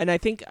right. And I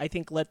think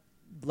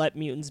let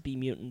mutants be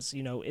mutants.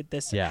 You know,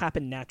 this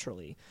happened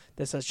naturally.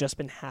 This has just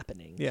been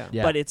happening. Yeah.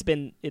 But it's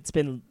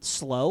been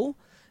slow,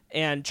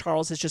 and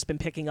Charles has just been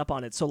picking up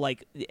on it. So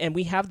and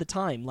we have the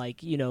time.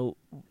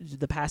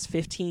 The past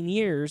 15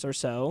 years or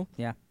so.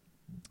 Yeah.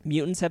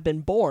 Mutants have been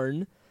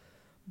born,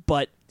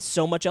 but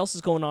so much else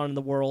is going on in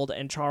the world,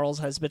 and Charles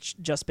has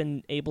just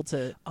been able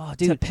to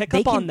pick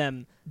up on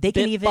them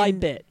bit by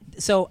bit.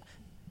 So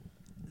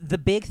the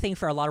big thing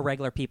for a lot of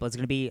regular people is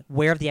going to be,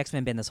 where have the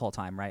X-Men been this whole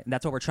time, right? And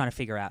that's what we're trying to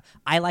figure out.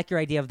 I like your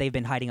idea of they've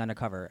been hiding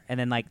undercover, and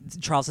then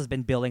Charles has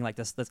been building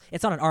this.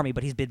 It's not an army,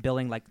 but he's been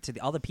building to the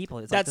other people.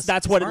 It's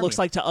that's what it army. looks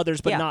like to others,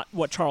 but not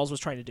what Charles was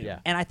trying to do. Yeah.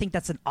 And I think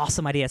that's an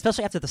awesome idea,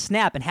 especially after the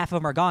snap and half of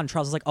them are gone.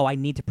 Charles is like, "Oh, I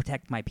need to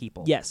protect my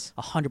people." Yes,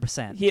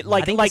 100%.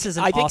 I think this is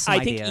an awesome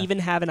idea. I think even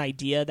have an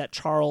idea that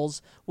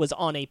Charles was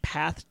on a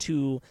path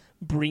to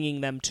bringing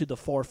them to the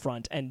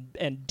forefront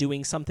and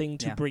doing something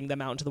to bring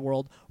them out into the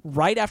world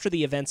right after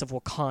the events of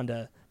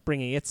Wakanda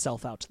bringing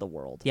itself out to the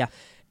world. Yeah.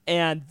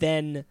 And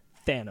then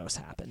Thanos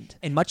happened.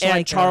 And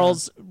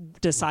Charles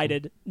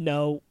decided,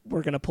 no,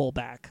 we're going to pull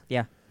back.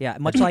 Yeah, yeah.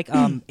 Much like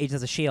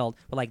Agents of S.H.I.E.L.D.,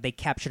 where they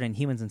captured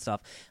Inhumans and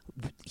stuff.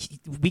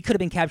 We could have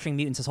been capturing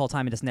mutants this whole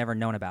time and just never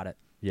known about it.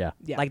 Yeah.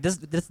 This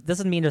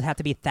doesn't mean there have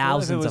to be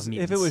thousands of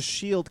mutants. If it was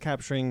S.H.I.E.L.D.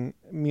 capturing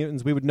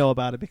mutants, we would know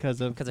about it because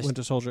of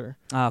Winter Soldier.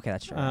 Oh, okay,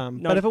 that's true.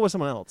 But if it was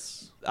someone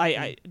else...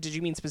 Did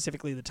you mean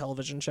specifically the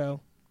television show?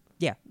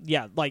 Yeah.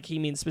 Yeah, he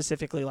means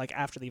specifically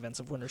after the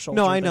events of Winter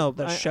Soldier. No, I know.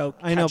 The show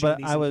I know,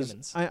 but I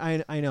was...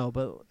 I know,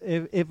 but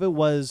if it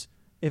was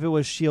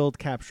S.H.I.E.L.D.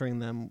 capturing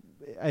them,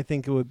 I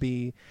think it would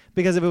be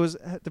because if it was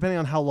depending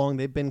on how long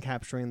they've been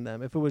capturing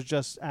them. If it was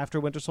just after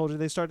Winter Soldier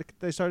they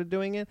started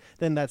doing it,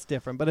 then that's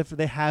different. But if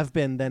they have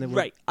been, then it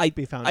would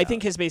be found. I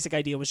think his basic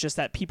idea was just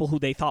that people who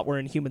they thought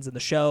were Inhumans in the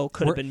show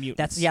could have been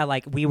mutants. That's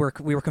like we were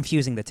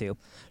confusing the two.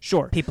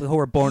 Sure. People who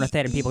were born with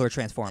it and people who were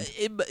transformed.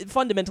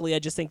 Fundamentally, I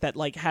just think that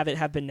like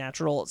have been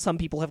natural. Some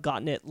people have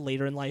gotten it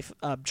later in life.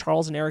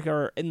 Charles and Eric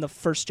are in the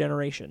first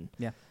generation.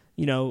 Yeah.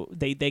 You know,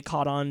 they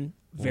caught on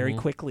very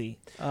quickly.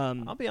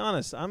 I'll be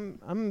honest.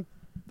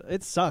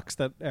 It sucks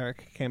that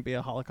Eric can't be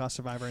a Holocaust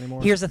survivor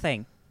anymore. Here's the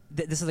thing.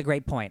 This is a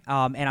great point.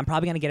 And I'm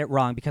probably going to get it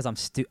wrong because I'm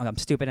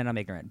stupid and I'm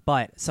ignorant.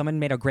 But someone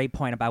made a great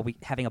point about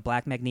having a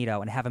black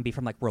Magneto and have him be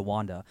from like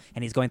Rwanda.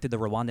 And he's going through the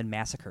Rwandan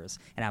massacres.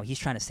 And now he's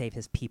trying to save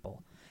his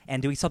people.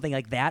 And doing something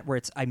like that where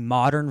it's a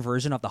modern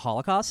version of the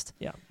Holocaust.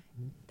 Yeah.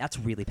 That's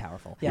really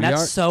powerful. Yeah. And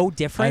that's so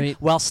different I mean,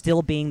 while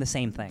still being the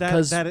same thing. That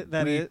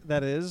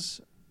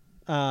is.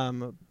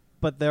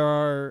 But there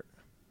are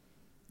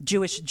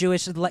Jewish.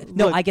 Look,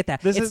 I get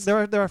that. There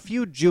are a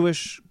few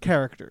Jewish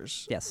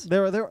characters. Yes.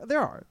 There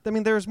are. I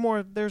mean, there's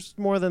more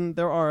than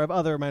there are of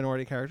other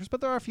minority characters,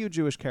 but there are a few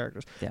Jewish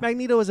characters. Yeah.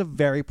 Magneto is a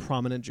very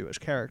prominent Jewish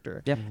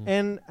character. Yep.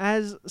 And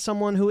as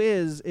someone who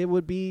is,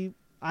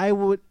 I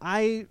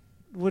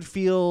would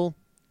feel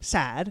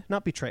sad,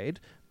 not betrayed,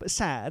 but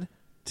sad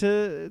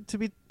to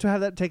have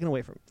that taken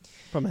away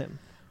from him.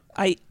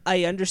 I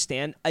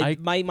understand.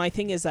 My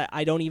thing is that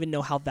I don't even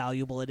know how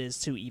valuable it is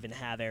to even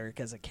have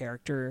Eric as a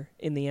character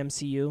in the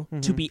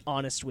MCU, to be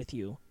honest with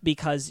you,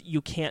 because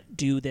you can't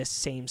do this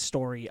same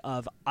story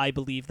of I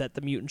believe that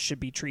the mutants should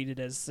be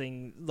treated as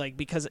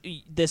because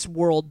this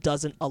world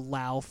doesn't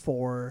allow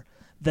for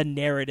the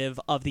narrative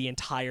of the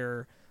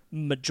entire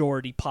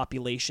majority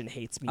population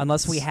hates mutants.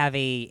 Unless we have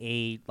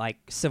a like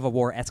Civil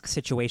War-esque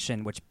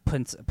situation which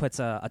puts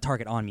a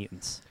target on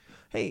mutants.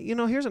 Hey,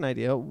 here's an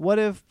idea. What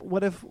if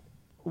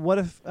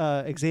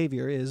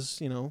Xavier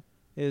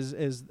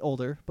is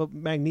older, but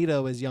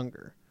Magneto is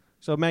younger?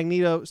 So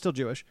Magneto still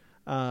Jewish,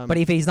 but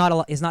if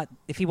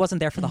if he wasn't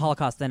there for the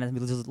Holocaust, then it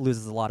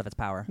loses a lot of its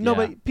power. No,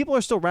 Yeah. but people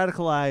are still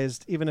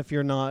radicalized even if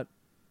you're not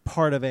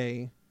part of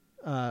a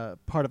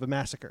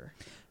massacre.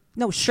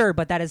 No, sure,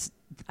 but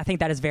I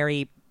think that is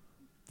very,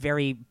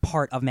 very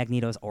part of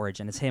Magneto's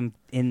origin. It's him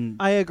in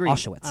I agree.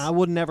 Auschwitz. I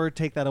would never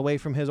take that away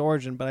from his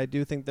origin, but I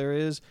do think there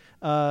is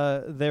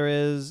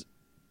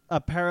a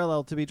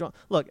parallel to be drawn.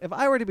 Look, if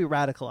I were to be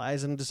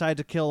radicalized and decide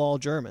to kill all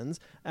Germans,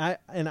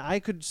 I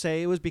could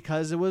say it was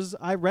because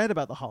I read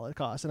about the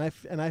Holocaust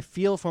and I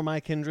feel for my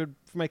kindred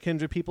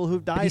people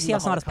who've died. But you see, in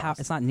it's the not Holocaust.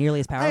 it's not nearly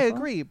as powerful. I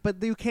agree,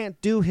 but you can't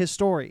do his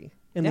story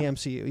in the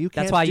MCU. You can't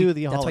That's why do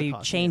the That's Holocaust. why you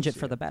in change the it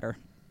for MCU. the better.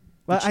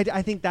 Well,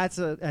 I think that's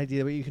an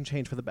idea that you can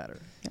change for the better.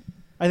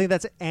 I think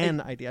that's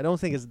an idea. I don't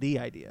think it's the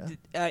idea.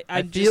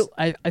 I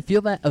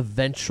feel that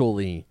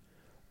eventually,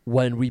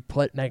 when we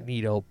put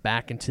Magneto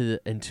back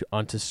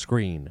onto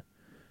screen,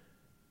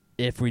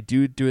 if we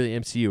do the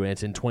MCU and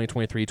it's in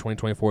 2023,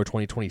 2024,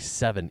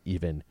 2027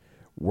 even,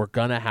 we're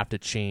gonna have to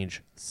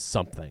change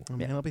something. I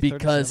mean, he'll be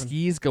Because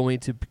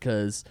 37.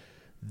 because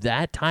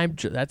that time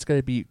that's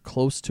gonna be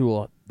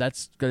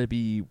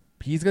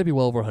he's gonna be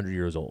well over 100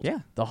 years old. Yeah.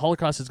 The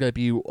Holocaust is gonna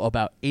be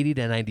about 80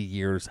 to 90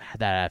 years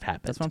that have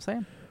happened. That's what I'm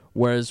saying.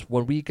 Whereas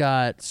when we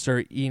got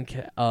Sir Ian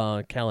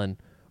Kellen,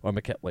 or Ian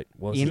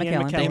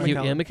McKellen. Thank you,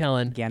 McKellen. Ian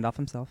McKellen, Gandalf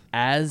himself.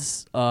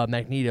 as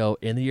Magneto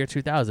in the year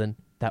 2000,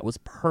 that was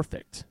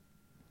perfect.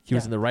 He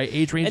was Yeah. in the right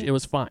age range. And- It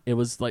was fine. It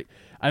was like,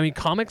 I mean,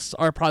 comics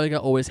are probably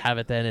gonna always have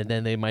it then, and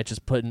then they might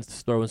just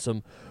throw in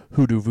some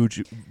hoodoo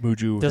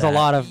voodoo. There's a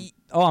lot of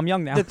I'm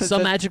young now.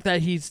 some magic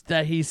that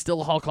he's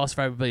still a Holocaust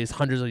survivor, but he's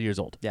hundreds of years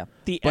old. Yeah.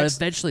 But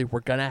eventually,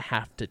 we're gonna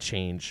have to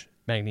change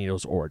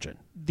Magneto's origin.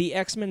 The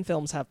X-Men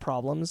films have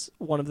problems.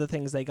 One of the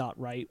things they got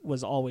right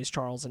was always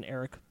Charles and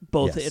Eric,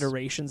 both Yes.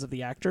 iterations of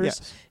the actors.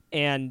 Yes.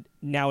 And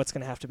now it's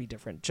going to have to be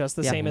different. Just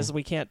the Yeah. same as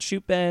we can't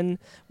shoot Ben,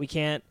 we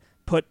can't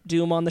put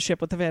Doom on the ship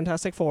with the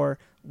Fantastic Four.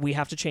 We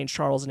have to change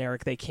Charles and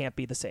Eric. They can't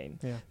be the same.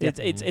 Yeah.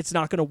 It's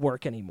not going to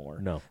work anymore.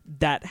 No.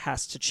 That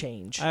has to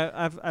change.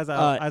 As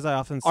I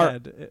often are-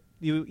 said,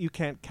 you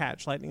can't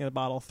catch lightning in a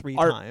bottle three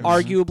Ar- times.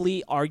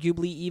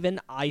 arguably even,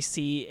 I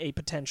see a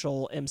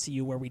potential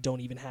MCU where we don't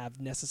even have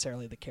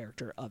necessarily the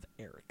character of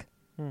Eric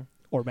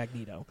or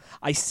Magneto.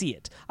 I see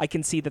it. I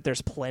can see that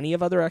there's plenty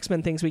of other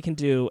X-Men things we can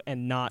do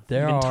and not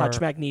There even touch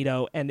are-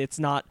 Magneto, and it's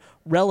not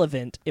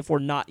relevant if we're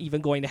not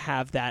even going to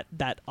have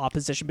that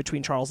opposition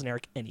between Charles and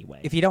Eric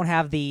anyway. If you don't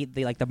have the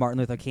Martin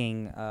Luther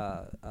King,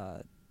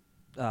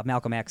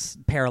 Malcolm X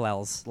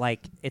parallels,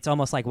 like it's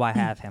almost like why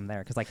have him there?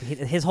 Because like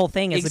his whole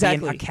thing is to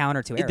be a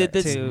counter to Eric,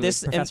 to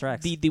Professor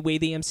X. The way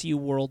the MCU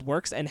world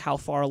works and how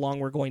far along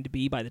we're going to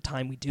be by the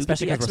time we do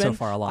Especially get the 'cause we're so X-Men,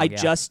 far along, I yeah.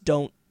 just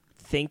don't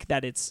think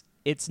that it's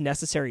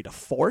necessary to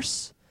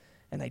force,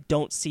 and I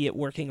don't see it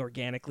working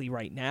organically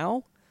right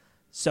now.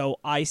 So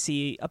I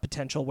see a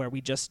potential where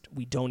we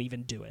don't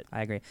even do it,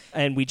 I agree.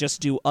 and we just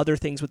do other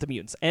things with the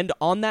mutants. And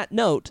on that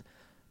note,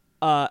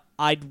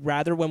 I'd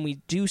rather when we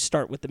do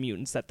start with the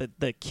mutants that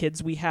the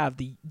kids we have,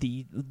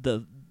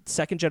 the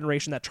second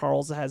generation that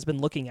Charles has been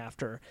looking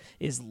after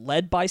is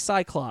led by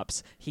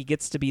Cyclops. He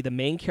gets to be the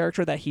main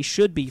character that he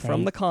should be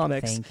from the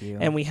comics. Thank you.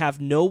 And we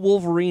have no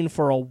Wolverine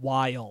for a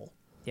while.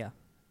 Yeah.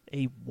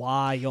 A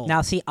while.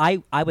 Now, see,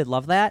 I would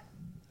love that.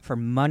 For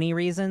money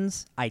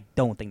reasons, I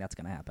don't think that's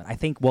going to happen. I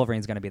think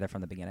Wolverine's going to be there from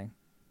the beginning.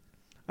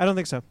 I don't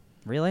think so.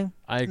 Really?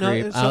 I No,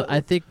 agree. so-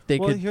 I think they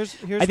Well, could. here's I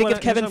think what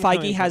if Kevin here's what I'm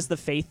Feige coming has from. the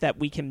faith that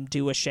we can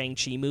do a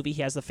Shang-Chi movie,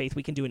 he has the faith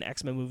we can do an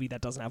X-Men movie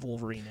that doesn't have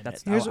Wolverine in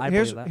That's- it. Here's I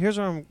here's believe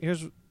that.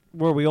 here's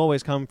where we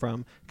always come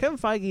from. Kevin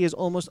Feige is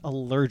almost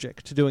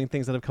allergic to doing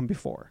things that have come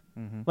before.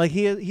 Mm-hmm. Like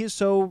he is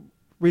so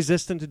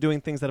resistant to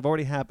doing things that have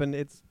already happened.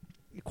 It's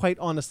quite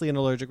honestly an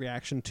allergic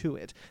reaction to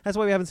it. That's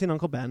why we haven't seen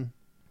Uncle Ben.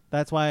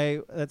 That's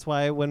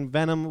why when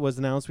Venom was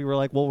announced, we were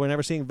like, well, we're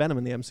never seeing Venom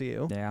in the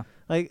MCU. Yeah.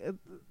 Like,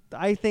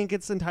 I think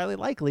it's entirely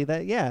likely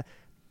that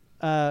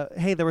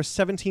hey, there were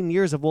 17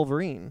 years of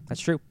Wolverine.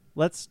 That's true.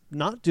 Let's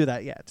not do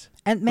that yet.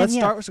 And man, Let's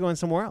yeah. start going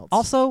somewhere else.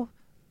 Also,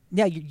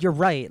 yeah, you're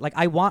right. Like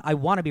I want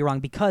to be wrong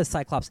because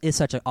Cyclops is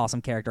such an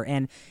awesome character,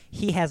 and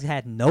he has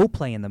had no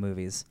play in the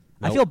movies.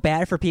 I Nope. feel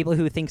bad for people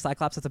who think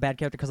Cyclops is a bad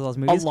character because of those A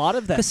movies. lot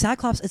of them. Because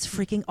Cyclops is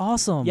freaking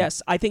awesome.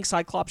 Yes, I think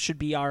Cyclops should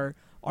be our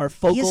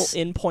focal He's-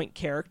 in-point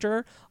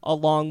character,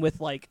 along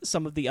with like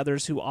some of the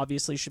others who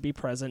obviously should be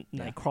present.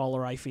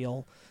 Nightcrawler, I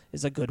feel,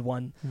 is a good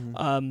one.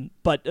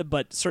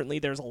 But certainly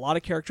there's a lot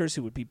of characters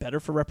who would be better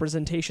for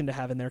representation to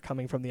have in there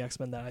coming from the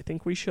X-Men that I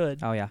think we should.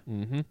 Oh yeah.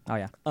 Mm-hmm. Oh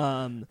yeah.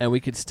 And we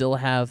could still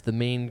have the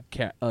main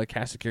cast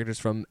of characters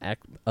from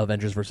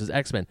Avengers versus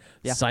X-Men.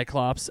 Yeah.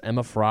 Cyclops,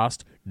 Emma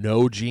Frost,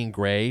 no Jean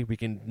Grey. We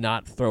can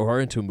not throw her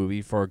into a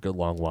movie for a good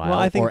long while. well,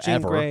 I think or Jean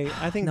ever. Grey.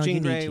 I think No, you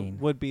Jean need Grey Jean.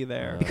 would be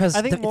there Because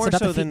I think it's more about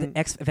so the than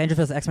Avengers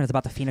vs. X-Men is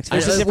about the Phoenix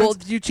There's Force. a well,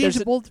 difference- you change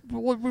there's it.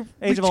 Well,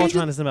 Age of we change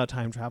Ultron it. isn't about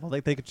time travel.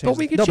 Like they could change. But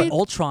we it. could No, but change.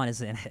 Ultron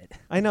is in it.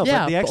 I know, Yeah,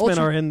 but the but X-Men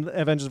Ultron- are in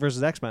Avengers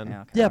versus X-Men.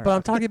 Yeah, okay, Yeah, all but I'm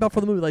right. talking about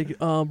for the movie, like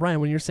Ryan,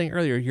 when you're saying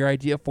earlier, your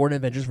idea for an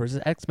Avengers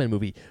versus X-Men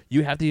movie,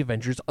 you have the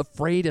Avengers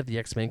afraid of the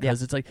X-Men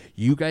because it's like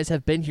you guys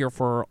have been here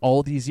for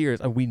all these years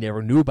and we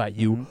never knew about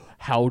you. Mm-hmm.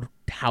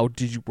 How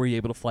were you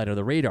able to fly under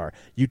the radar?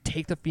 You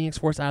take the Phoenix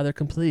Force out of there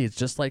completely. It's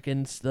just like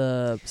in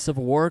the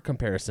Civil War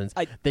comparisons.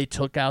 They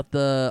took out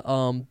the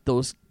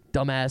those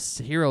dumbass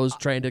heroes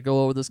trying to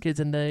go over those kids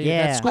and they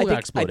Yeah. that school got I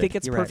exploded. think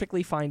it's You're right.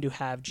 perfectly fine to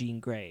have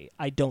Jean Grey.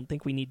 I don't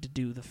think we need to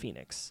do the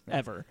Phoenix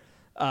ever.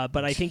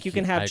 But I think you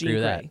can have I Jean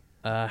agree with Grey.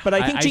 that. But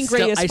I think Jean Grey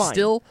still, is I fine.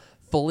 still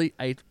fully,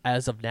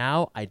 as of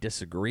now, I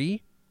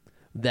disagree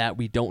that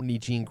we don't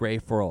need Jean Grey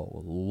for a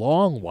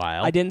long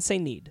while. I didn't say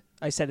need.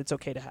 I said it's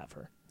okay to have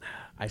her.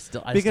 I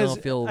still Because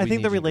don't feel I we think need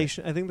the Jean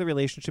Grey. I think the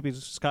relationship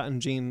between Scott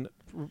and Jean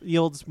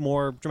yields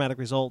more dramatic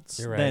results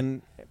You're right.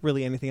 than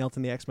really anything else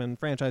in the X-Men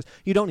franchise.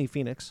 You don't need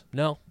Phoenix,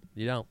 No,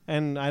 you don't.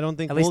 and I don't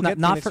think At we'll least not- get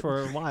not Phoenix for-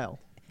 for a while.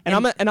 And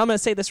I'm going to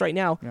say this right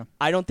now. Yeah.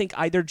 I don't think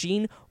either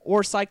Jean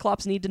or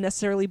Cyclops need to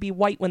necessarily be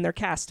white when they're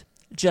cast.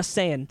 Just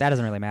saying. That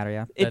doesn't really matter.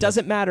 Yeah. It That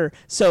doesn't matter.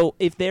 So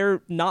if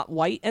they're not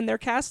white and they're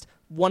cast,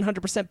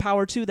 100%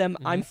 power to them.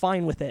 I'm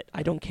fine with it.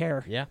 I don't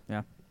care. Yeah.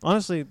 Yeah.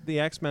 Honestly, the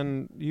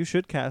X-Men, you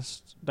should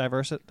cast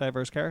diverse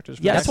characters.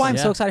 For Yeah, the That's why I'm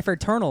X-Men. so Yeah. excited for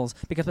Eternals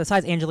because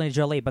besides Angelina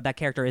Jolie, but that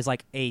character is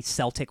like a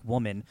Celtic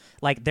woman.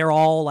 Like they're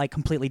all like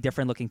completely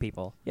different looking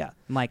people. Yeah.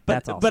 I'm like But,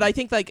 that's awesome. but I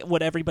think like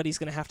what everybody's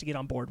going to have to get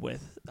on board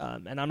with,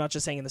 and I'm not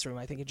just saying in this room,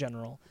 I think in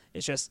general,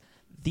 is just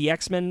the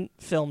X-Men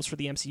films for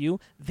the MCU,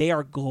 they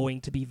are going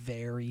to be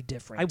very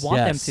different. I want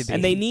them Yes. to be.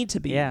 And they need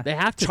to be. Yeah. They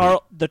have to.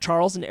 The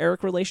Charles and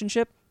Eric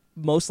relationship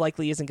most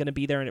likely isn't going to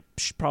be there, and it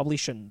probably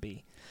shouldn't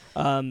be.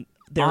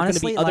 There are going to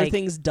Honestly, be other like-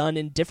 things done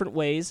in different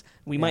ways.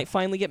 We might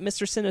finally get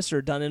Mr.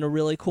 Sinister done in a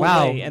really cool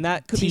Wow. way, and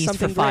that could be Teased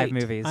something for 5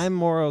 great. movies. I'm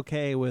more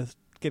okay with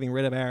getting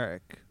rid of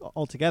Eric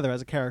altogether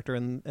as a character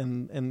in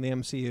the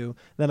MCU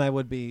than I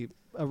would be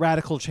a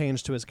radical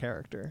change to his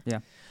character. yeah.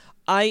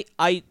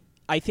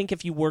 I think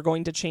if you were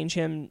going to change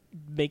him,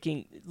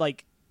 making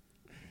like,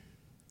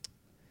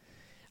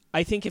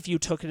 I think if you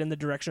took it in the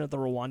direction of the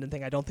Rwandan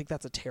thing, I don't think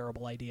that's a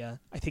terrible idea.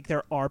 I think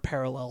there are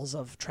parallels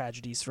of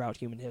tragedies throughout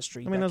human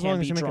history. I mean, that as can long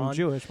be as you make him drawn.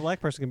 Jewish, a black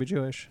person can be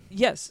Jewish.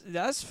 Yes,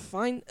 that's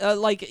fine.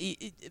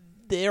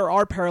 There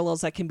are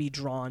parallels that can be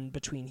drawn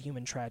between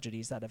human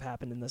tragedies that have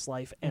happened in this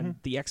life, and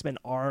the X-Men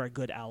are a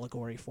good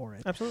allegory for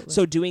it. Absolutely.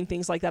 So doing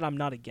things like that, I'm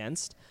not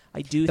against.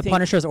 I do The think.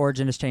 Punisher's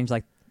origin has changed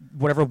like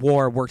whatever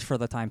war works for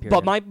the time period.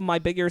 But my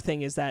bigger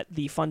thing is that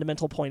the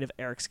fundamental point of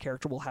Eric's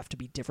character will have to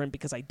be different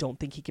because I don't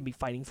think he can be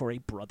fighting for a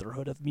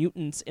brotherhood of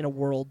mutants in a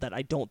world that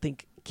I don't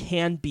think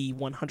can be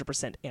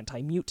 100%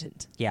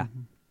 anti-mutant. yeah.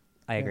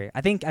 I agree.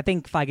 I think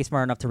Feige's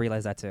smart enough to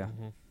realize that too.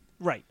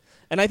 Right.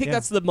 And I think Yeah.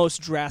 that's the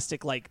most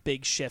drastic, like,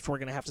 big shift we're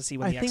going to have to see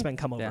when I the think- X-Men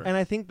come over. Yeah. And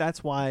I think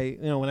that's why,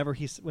 whenever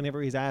he's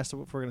asked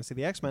if we're going to see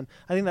the X-Men,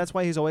 I think that's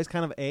why he's always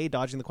kind of A,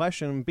 dodging the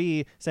question, and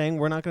B, saying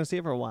we're not going to see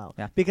it for a while.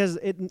 Yeah. Because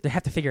They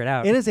have to figure it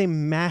out. it is a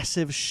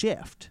massive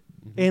shift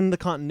in the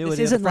continuity this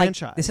of isn't the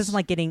franchise. this isn't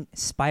like getting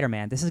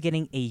Spider-Man. This is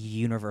getting a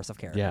universe of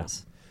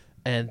characters.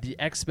 And the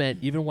X-Men,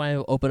 even when I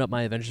open up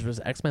my Avengers vs.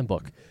 X-Men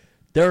book,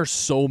 there are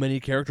so many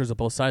characters on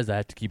both sides that I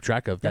have to keep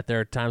track of that there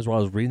are times where I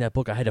was reading that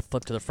book, I had to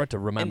flip to the front to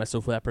remind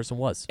myself who that person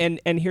was. And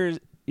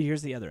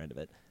here's the other end of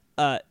it.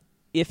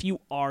 If you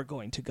are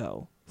going to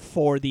go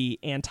for the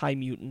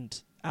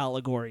anti-mutant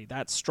allegory,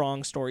 that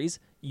strong stories,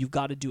 you've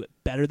got to do it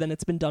better than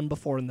it's been done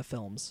before in the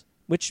films,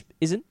 which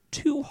isn't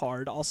too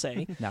hard, I'll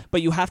say. No.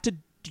 But you have to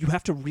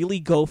really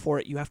go for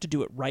it. You have to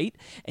do it right,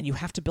 and you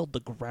have to build the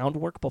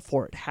groundwork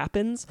before it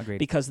happens. Agreed.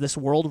 Because this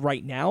world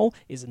right now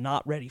is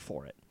not ready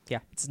for it. Yeah.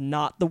 It's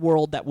not the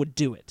world that would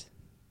do it.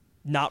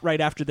 Not right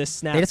after this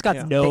snap. They just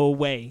got no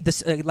way.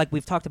 This, like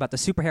we've talked about, the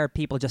superhero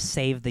people just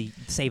save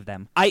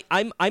them.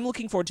 I'm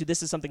looking forward to,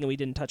 this is something that we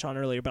didn't touch on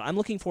earlier, but I'm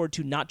looking forward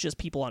to not just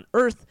people on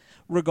Earth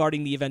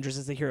regarding the Avengers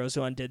as the heroes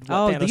who undid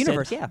what Thanos the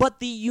universe, did, yeah.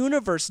 but the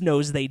universe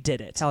knows they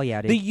did it. Hell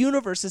yeah, dude. The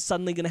universe is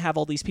suddenly going to have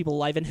all these people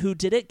alive, and who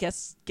did it?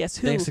 Guess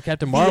who? Thanks to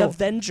Captain The Marvel.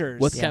 Avengers.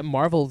 With Captain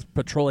Marvel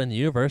patrolling the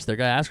universe, they're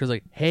gonna ask her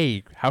like,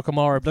 "Hey, how come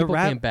all our people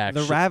came back?"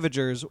 The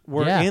Ravagers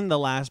were Yeah. in the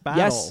last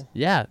battle. Yes.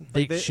 Yeah,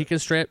 they- she can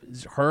straight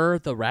her,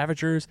 the Ravagers.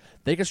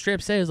 They can straight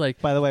up say is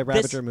like, By the way,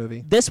 Ravager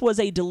movie. This was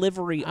a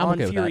delivery I'm on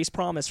okay with Fury's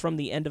promise from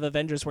the end of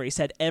Avengers, where he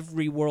said,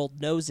 "Every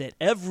world knows it.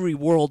 Every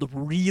world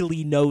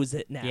really knows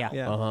it now. Yeah.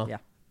 Yeah. uh-huh. Yeah.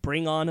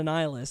 Bring on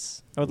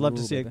Annihilus." I would love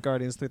to Ooh, see a baby.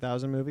 Guardians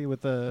 3000 movie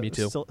with Me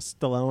too.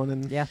 Stallone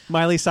and Yeah.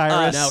 Miley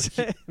Cyrus.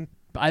 Now,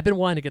 I've been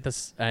wanting to get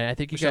this. I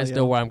think you Michelle guys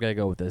know Yeoh. where I'm gonna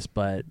go with this,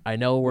 but I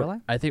know we're.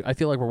 Will I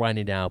feel like we're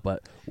winding down.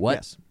 But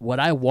Yes. what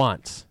I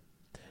want,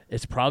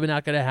 it's probably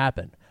not gonna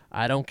happen.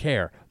 I don't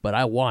care, but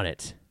I want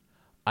it.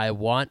 I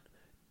want,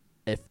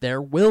 if there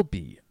will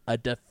be a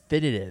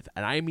definitive,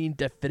 and I mean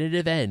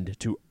definitive end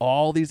to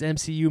all these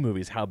MCU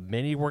movies, how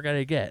many we're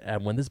gonna get,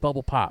 and when this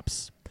bubble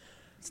pops,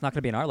 It's not going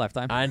to be in our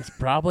lifetime. and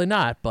probably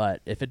not.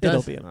 But if it It'll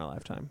does, be in our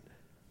lifetime.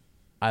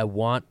 I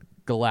want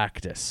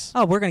Galactus.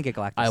 Oh, we're going to get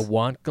Galactus. I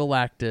want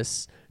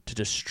Galactus to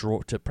destroy,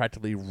 to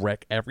practically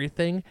wreck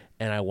everything,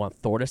 and I want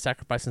Thor to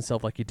sacrifice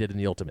himself like he did in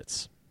the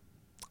Ultimates,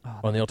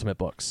 on the Ultimate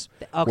books.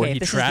 where Okay, he if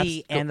this traps is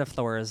the end of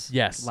Thor's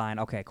Yes. line.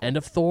 Okay, cool. End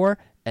of Thor,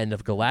 end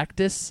of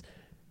Galactus.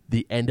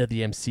 The end of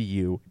the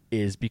MCU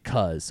is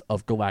because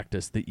of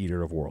Galactus, the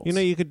Eater of Worlds. You know,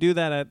 you could do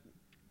that at.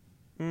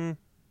 I don't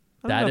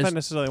That know if I is-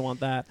 necessarily want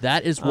that.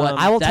 that is what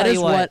I will that tell is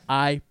you what,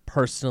 I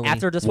personally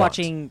After just want.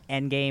 watching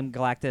Endgame,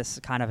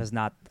 Galactus kind of is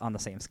not on the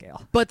same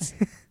scale. But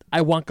I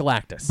want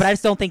Galactus. But I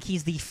just don't think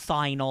he's the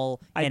final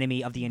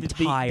enemy of the the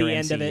entire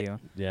end MCU. of it.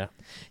 yeah,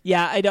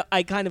 Yeah,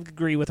 I kind of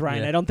agree with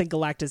Ryan. Yeah. I don't think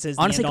Galactus is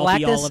Honestly, the end all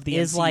be all Galactus of the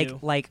is MCU.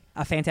 like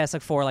a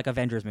Fantastic Four, like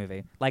Avengers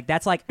movie.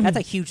 That's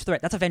a huge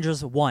threat. That's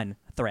Avengers 1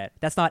 threat.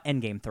 That's not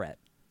Endgame threat.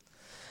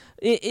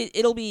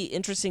 It'll be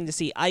interesting to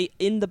see.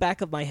 In the back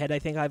of my head, I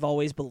think I've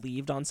always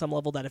believed on some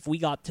level that if we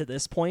got to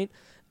this point,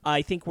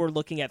 I think we're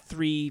looking at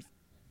three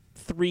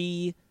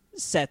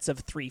sets of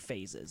 3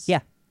 phases.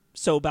 Yeah.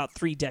 So about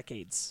 3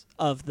 decades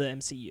of the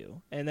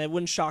MCU, and it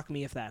wouldn't shock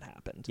me if that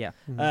happened. Yeah.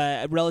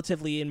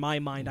 Relatively, in my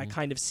mind, I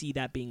kind of see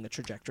that being the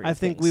trajectory. I of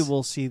think things. we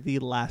will see the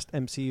last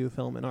MCU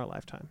film in our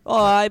lifetime.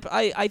 Oh,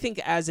 I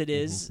think as it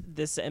is,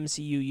 this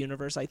MCU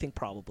universe, I think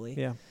probably.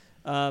 Yeah.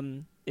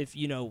 If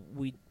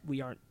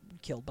we aren't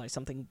killed by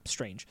something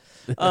strange.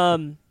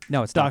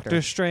 No, it's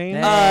Doctor Strange.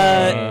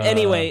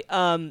 Anyway,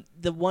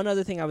 the one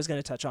other thing I was going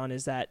to touch on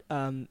is that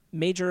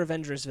major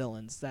Avengers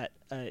villains that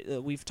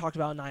we've talked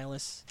about.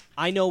 Annihilus.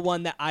 I know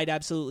one that I'd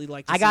absolutely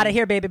like to I got see it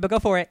here, baby, but go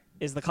for it.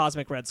 is the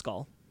Cosmic Red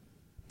Skull.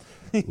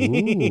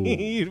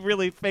 You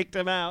really faked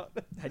him out.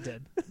 I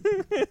did.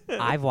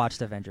 I've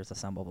watched Avengers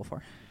Assemble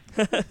before.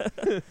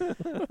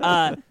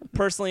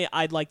 Personally,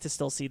 I'd like to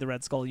still see the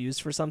Red Skull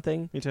used for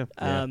something. Me too.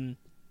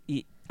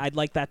 I'd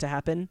like that to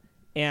happen,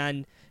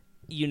 and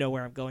you know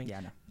where I'm going.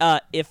 Yeah, no.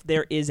 If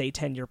there is a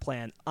 10-year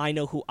plan, I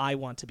know who I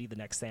want to be the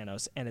next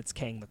Thanos, and it's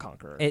Kang the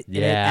Conqueror. It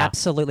Yeah.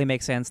 absolutely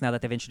makes sense now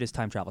that they've introduced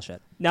time travel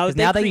shit. Now 'Cause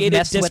that now they've that you've created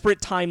messed with- disparate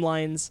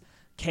timelines,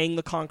 Kang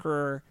the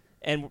Conqueror,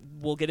 and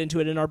we'll get into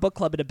it in our book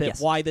club in a bit,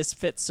 Yes. why this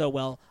fits so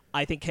well.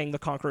 I think Kang the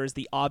Conqueror is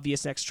the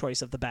obvious next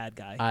choice of the bad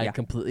guy. I Yeah.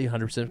 completely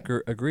 100%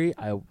 agree.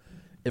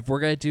 If we're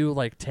gonna do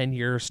like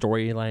 10-year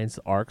storylines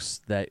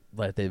arcs that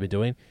like they've been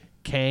doing,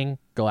 Kang,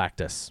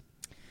 Galactus,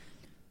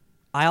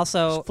 I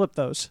also Just flip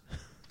those.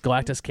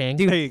 Galactus, Kang.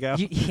 Dude, There you go.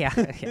 yeah.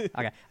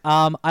 Okay.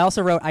 I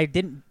also wrote. I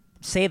didn't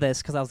say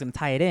this because I was going to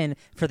tie it in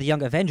for the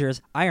Young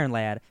Avengers. Iron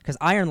Lad, because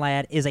Iron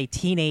Lad is a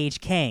teenage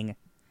Kang.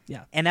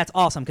 Yeah. And that's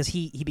awesome because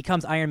he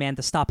becomes Iron Man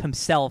to stop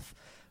himself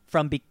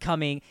from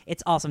becoming.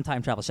 It's awesome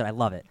time travel shit. I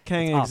love it.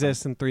 Kang It's awesome.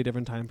 exists in 3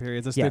 different time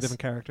periods. There's 3 Yes.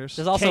 different characters.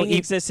 There's also Kang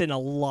exists in a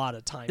lot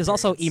of time. there's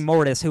also periods.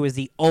 Immortus, who is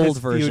the old His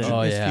version. Future,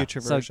 Oh, his yeah. future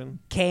So version.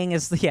 Kang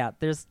is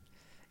there's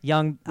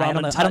young. I Robin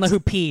don't know Tutt. who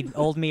peed,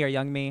 old me or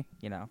young me.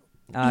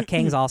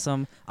 Kang's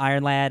awesome.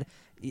 Iron Lad.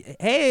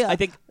 Hey, I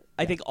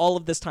think all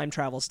of this time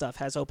travel stuff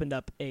has opened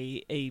up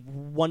a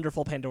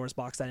wonderful Pandora's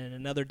box that in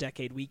another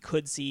decade we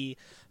could see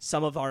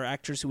some of our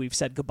actors who we've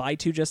said goodbye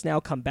to just now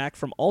come back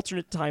from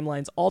alternate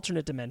timelines,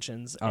 alternate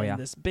dimensions, Oh, and yeah.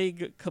 this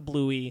big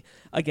kablooey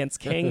against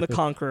Kang the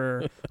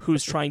Conqueror,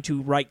 who's trying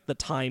to right the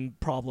time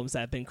problems that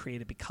have been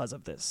created because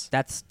of this.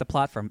 that's the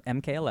plot from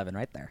MK11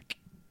 right there.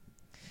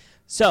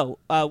 So,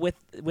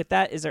 with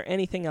that, is there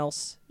anything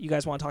else you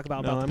guys want to talk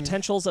about No, the I'm-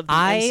 potentials of the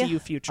MCU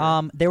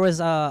future? There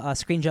was a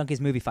Screen Junkies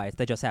movie fight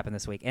that just happened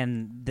this week,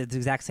 and the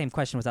exact same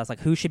question was asked,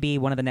 like, who should be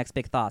one of the next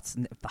big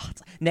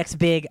next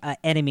big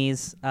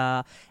enemies?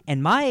 And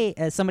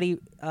somebody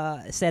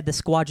said the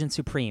Squadron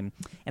Supreme,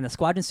 and the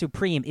Squadron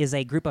Supreme is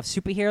a group of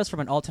superheroes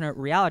from an alternate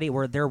reality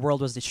where their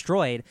world was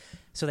destroyed,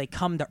 so they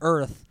come to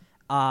Earth.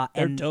 They're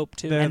and dope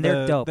too.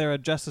 They're dope. They're a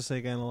Justice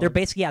League analog. They're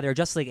basically they're a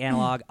Justice League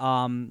analog.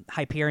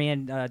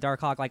 Hyperion,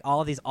 Darkhawk, like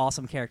all of these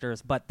awesome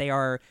characters, but they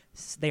are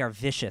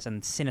vicious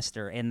and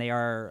sinister, and they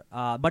are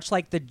much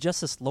like the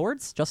Justice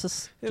Lords. Very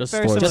Justice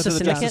similar Lords. to Justice the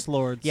Syndicate? Justice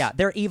Lords. Yeah,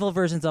 they're evil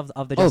versions of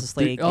the Justice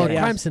League.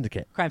 Crime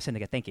Syndicate. Crime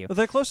Syndicate. Thank you. But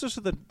they're closer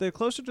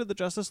to the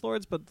Justice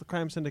Lords, but the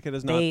Crime Syndicate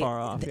is not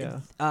far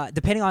off.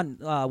 Depending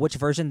on which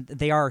version,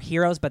 they are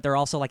heroes, but they're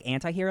also like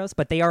anti-heroes.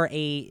 But they are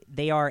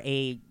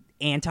a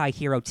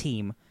anti-hero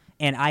team.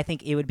 And I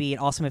think it would be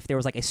awesome if there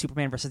was like a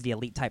Superman versus the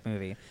Elite type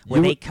movie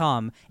where they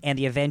come and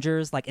the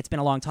Avengers, like it's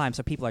been a long time,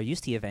 so people are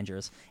used to the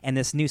Avengers, and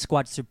this new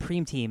Squad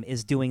Supreme team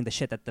is doing the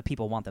shit that the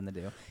people want them to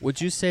do.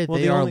 Would you say Well,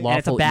 they the are only- lawful And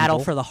it's a battle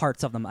evil? for the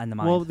hearts of them and the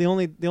mind. Well, the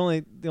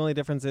only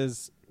difference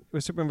is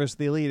with Superman versus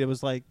the Elite, it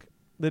was like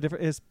the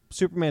difference is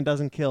Superman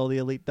doesn't kill, the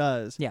Elite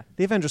does. Yeah.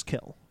 The Avengers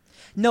kill.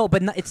 no,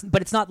 but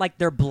it's not like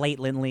they're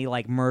blatantly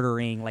like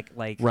murdering like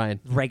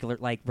Ryan. regular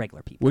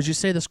people. Would you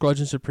say the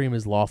Squadron Supreme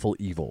is lawful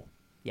evil?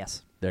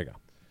 Yes. There you go.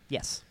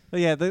 Yes. But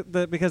yeah,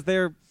 because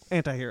they're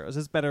anti-heroes.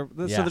 It's better.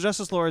 So Yeah. the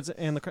Justice Lords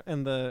and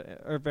the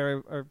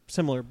are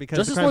similar because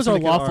Justice the Crime Lords are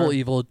Syndicate lawful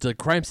evil. The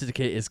Crime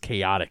Syndicate is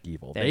chaotic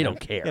evil. There They you don't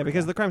go. care. Yeah,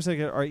 because the Crime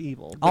Syndicate are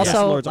evil. The Also,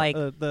 Justice Lords like-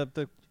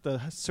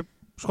 the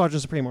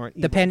Squadron Supreme aren't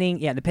evil.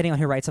 Depending on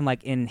who writes them,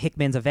 like in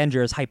Hickman's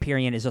Avengers,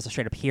 Hyperion is just a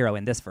straight up hero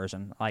in this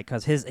version, like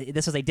because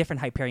this is a different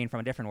Hyperion from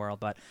a different world.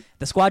 But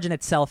the Squadron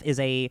itself is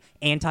a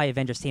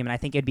anti-Avengers team, and I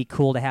think it'd be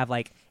cool to have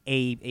like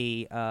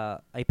a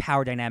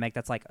power dynamic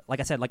that's like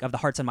I said, like of the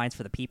hearts and minds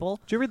for the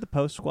people. Did you read the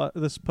post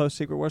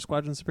Secret War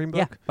Squadron Supreme book?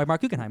 Yeah, by Mark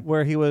Guggenheim.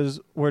 Where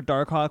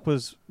Darkhawk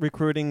was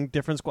recruiting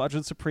different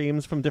Squadron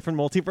Supremes from different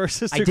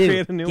multiverses I to do.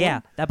 create a new one. Yeah,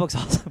 that book's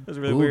awesome. It was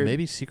really Ooh, weird.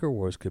 maybe Secret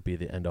Wars could be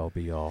the end all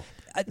be all.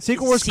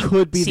 Secret Wars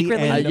could be the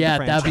secretly, end of yeah,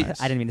 the that'd be-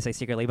 franchise. I didn't mean to say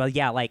secretly, but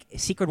yeah, like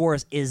Secret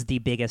Wars is the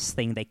biggest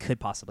thing they could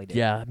possibly do.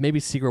 Yeah, maybe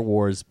Secret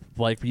Wars.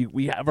 Like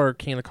we have our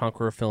King of the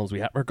Conqueror films, we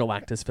have our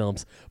Galactus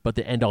films, but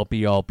the end all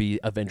be all be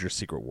Avengers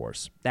Secret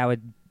Wars. That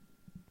would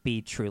be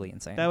truly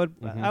insane. That would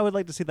Mhm. I would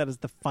like to see that as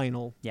the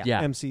final Yeah.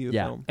 Yeah. MCU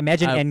Yeah. film.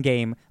 Imagine I-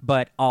 Endgame,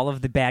 but all of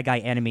the bad guy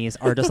enemies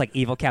are just like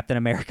evil Captain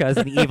Americas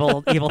and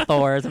evil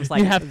Thors. I'm just like,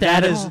 You have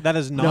That Thanos.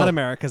 is not No.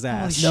 America's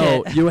ass.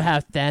 No, shit. you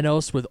have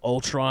Thanos with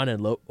Ultron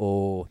and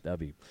Oh, that'd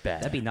be bad.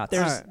 that'd be nuts.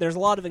 There's a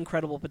lot of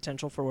incredible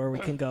potential for where we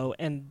can go,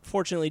 and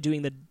fortunately,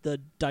 doing the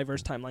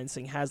diverse timelines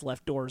thing has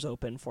left doors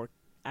open for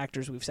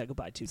actors we've said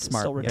goodbye to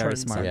Smart. still Very return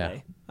smart.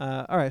 someday.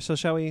 All right, so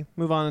shall we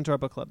move on into our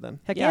book club then?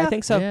 Heck Yeah, I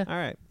think so. Yeah. All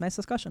right. Nice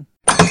discussion.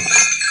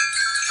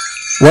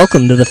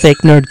 Welcome to the Fake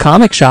Nerd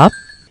Comic Shop.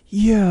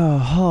 Yeah,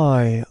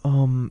 hi.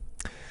 Do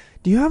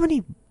you have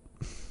any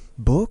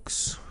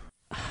books?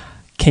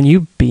 Can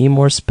you be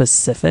more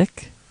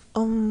specific?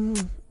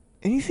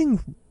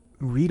 Anything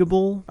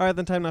readable? All right,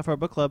 then time now for our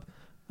book club.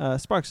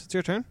 Sparks, it's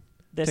your turn.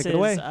 This Take it is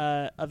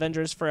away.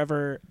 Avengers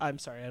Forever. I'm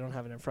sorry, I don't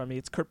have it in front of me.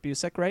 It's Kurt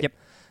Busiek, right? Yep.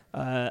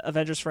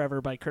 Avengers Forever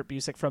by Kurt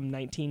Busiek from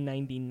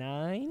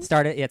 1999.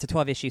 It's a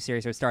 12-issue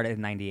series, so it started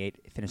in 98,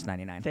 it finished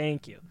 99.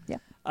 Thank you. Yeah.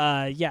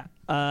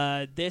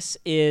 This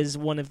is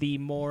one of the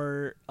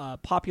more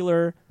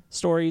popular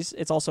stories.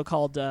 It's also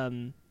called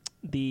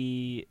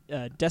the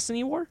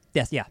Destiny War.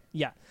 Yes, yeah.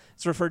 Yeah,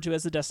 it's referred to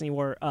as the Destiny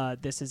War.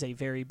 This is a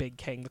very big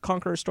Kang the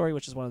Conqueror story,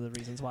 which is one of the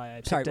reasons why I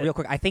picked Sorry, it. real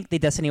quick. I think the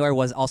Destiny War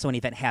was also an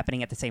event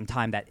happening at the same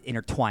time that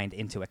intertwined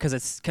into it, because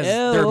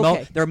Oh,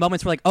 okay. there are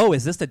moments where like, oh,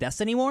 is this the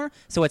Destiny War?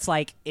 So it's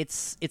like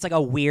like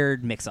a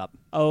weird mix-up.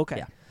 Oh,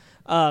 okay.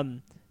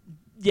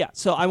 Yeah.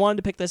 So I wanted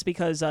to pick this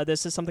because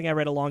this is something I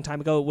read a long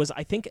time ago.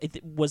 I think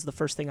it was the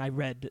first thing I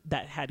read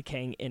that had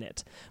Kang in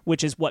it,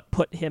 which is what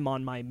put him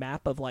on my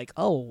map of like,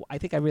 oh, I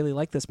think I really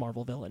like this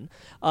Marvel villain.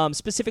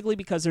 Specifically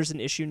because there's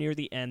an issue near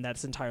the end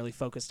that's entirely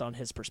focused on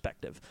his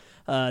perspective.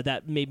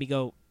 That made me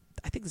go,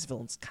 I think this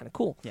villain's kind of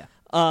cool. Yeah.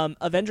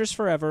 Avengers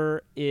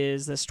Forever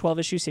is this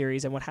 12-issue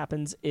series, and what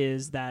happens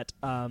is that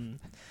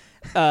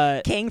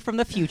Kang from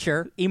the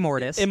future,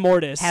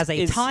 Immortus has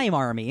a time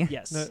army.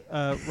 Yes.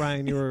 No,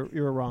 Ryan, you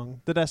were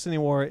wrong. The Destiny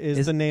War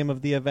is the name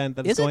of the event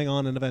that is Is it? going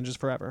on in Avengers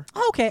Forever.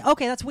 Okay,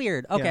 that's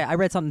weird. Okay, Yeah. I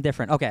read something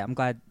different. Okay, I'm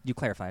glad you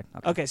clarified.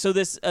 Okay. So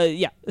this,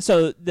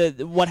 So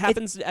what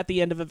happens at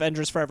the end of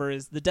Avengers Forever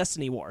is the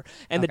Destiny War,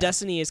 and the Okay.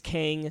 Destiny is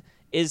Kang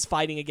is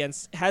fighting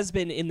against, has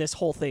been in this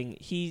whole thing.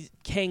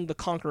 Kang the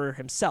Conqueror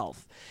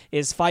himself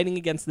is fighting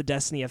against the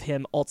destiny of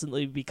him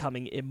ultimately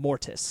becoming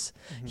Immortus.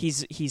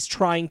 He's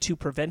trying to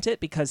prevent it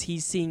because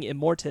he's seeing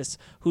Immortus,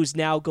 who's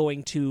now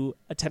going to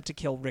attempt to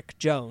kill Rick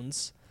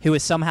Jones. Who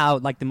is somehow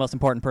like the most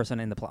important person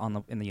in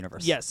the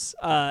universe? Yes,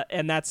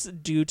 and that's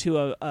due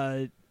to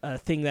a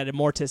thing that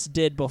Immortus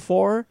did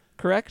before.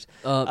 Correct.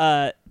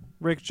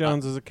 Rick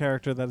Jones is a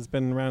character that has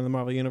been around in the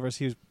Marvel Universe.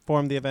 He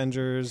formed the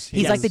Avengers.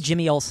 He's Yes. like the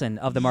Jimmy Olsen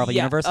of the Marvel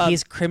Yeah, Universe.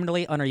 He's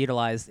criminally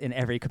underutilized in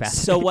every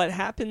capacity. So what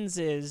happens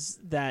is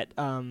that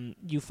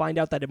you find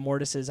out that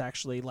Immortus is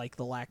actually like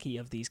the lackey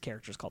of these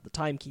characters called the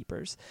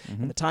Timekeepers.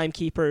 Mhm. And the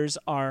Timekeepers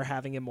are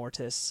having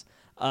Immortus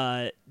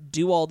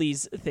do all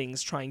these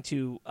things, trying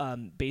to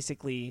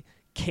basically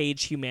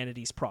cage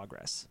humanity's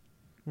progress.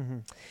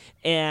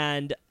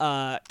 And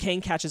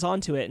Kang catches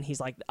on to it, and he's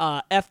like,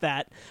 F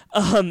that.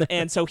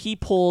 And so he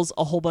pulls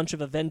a whole bunch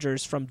of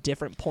Avengers from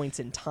different points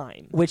in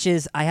time. Which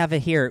is, I have it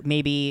here,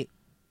 maybe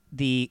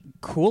the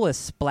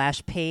coolest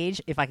splash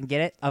page, if I can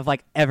get it, of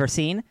like ever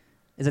seen.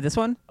 Is it this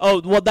one?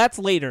 Oh, well, that's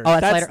later. Oh,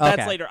 that's later? That's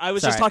Okay. later. I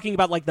was just Sorry. talking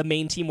about like the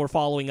main team we're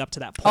following up to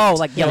that point. Oh,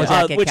 like Yellow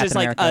Jacket, which Captain is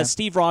like America.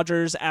 Steve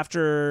Rogers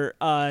after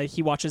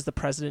he watches the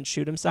president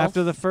shoot himself.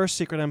 After the first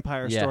Secret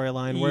Empire Yeah.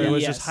 storyline, where it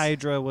was Yes. just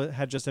Hydra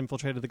had just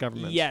infiltrated the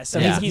government. Yes, So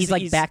I mean, he's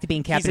like back to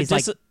being captain. He's, like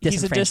he's a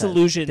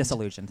disenfranchised.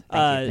 disillusioned.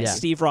 Thank you. Yeah.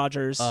 Steve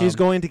Rogers. He's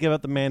going to give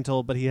up the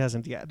mantle, but he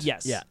hasn't yet.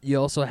 Yes. Yeah. You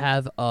also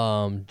have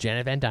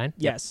Janet Van Dyne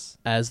Yes.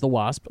 as the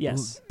Wasp.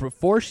 Yes.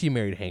 Before she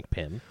married Hank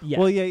Pym. Yeah.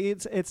 Well, yeah,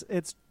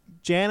 it's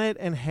Janet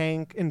and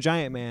Hank and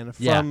Giant Man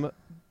Yeah. from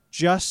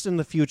just in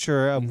the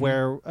future of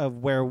where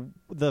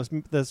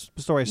the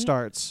story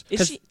starts,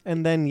 Is she?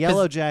 and then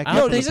Yellow Jacket. I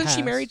don't No, think- isn't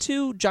she married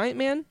to Giant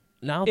Man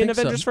No, I don't in think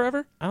Avengers so.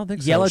 Forever? I don't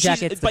think Yellow so. Jacket- She's-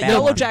 Jacket's the but bad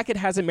Yellow one. Jacket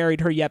hasn't married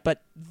her yet,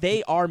 but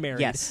they are married.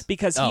 Yes.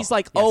 Because Oh, he's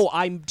like, yes. oh,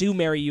 I do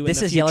marry you. This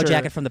in the is Yellow future.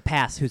 Jacket from the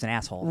past, who's an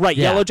asshole. Right,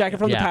 Yeah. Yellow Jacket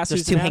from the Yeah. past,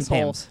 There's who's two an Hank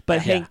asshole. Pyms. But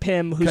Yeah. Hank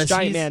Pym, who's 'Cause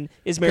Giant he's- Man,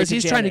 is married to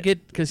he's Janet. trying to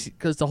get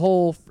because the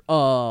whole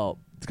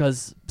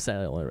because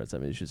sadly I only read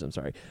 7 issues. I'm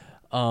sorry.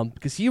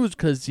 Because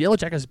Yellow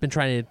Jacket has been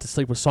trying to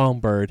sleep with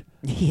Songbird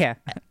Yeah.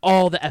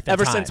 all the effing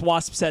Ever time. since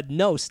Wasp said,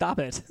 no, stop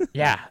it.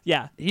 Yeah,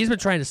 Yeah. he's been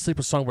trying to sleep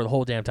with Songbird the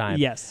whole damn time.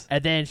 Yes.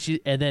 and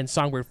then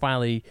Songbird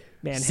finally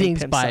Man, Hank sings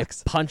Pym by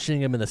sucks.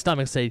 punching him in the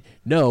stomach, saying,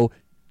 "No,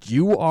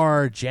 you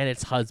are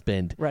Janet's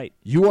husband. Right.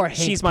 You are Hank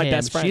She's my Pym.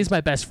 best friend." She's my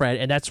best friend."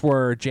 And that's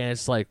where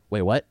Janet's like,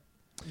 "Wait, what?"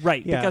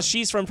 Right, Yeah. because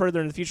she's from further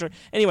in the future.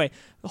 Anyway,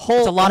 whole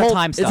It's a lot of whole-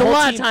 time the stuff. It's a whole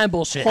lot team- of time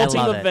bullshit. Whole I team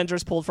love of it.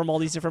 Avengers pulled from all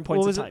these different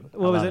points in time.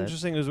 What was love it.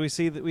 interesting is we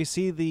see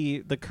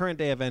the current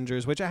day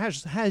Avengers, which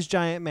has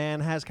Giant Man,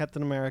 has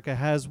Captain America,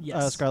 has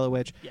Yes. Scarlet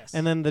Witch, Yes.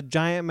 and then the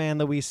Giant Man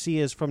that we see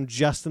is from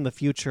just in the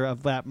future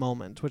of that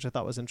moment, which I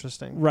thought was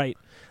interesting. Right.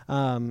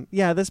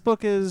 Yeah, this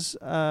book is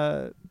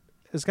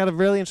it's got a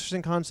really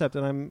interesting concept,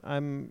 and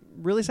I'm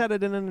really sad I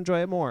didn't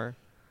enjoy it more.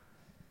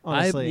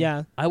 Honestly,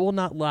 Yeah. I will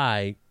not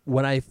lie.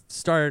 When I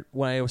start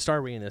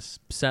reading this,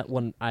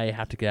 when I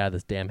have to get out of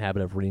this damn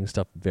habit of reading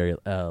stuff very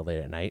late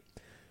at night.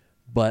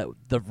 But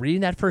reading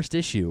that first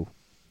issue,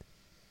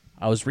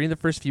 I was reading the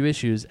first few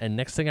issues, and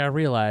next thing I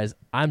realized,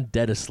 I'm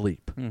dead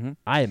asleep. Mm-hmm.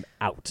 I am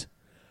out.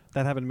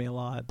 that happened to me a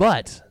lot.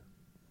 But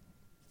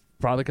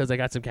probably because I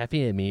got some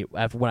caffeine in me.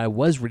 When I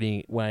was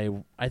reading,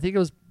 I think it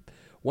was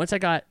once I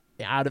got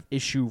out of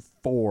issue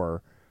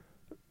 4.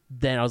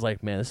 Then I was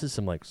like, man, this is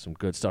some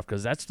good stuff,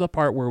 because that's the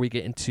part where we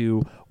get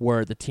into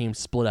where the team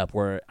split up,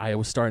 where I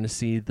was starting to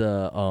see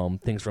the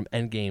things from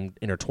Endgame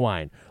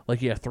intertwine.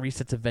 Like you have 3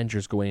 sets of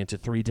Avengers going into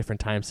 3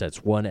 different time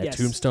sets. One at Yes.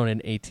 Tombstone in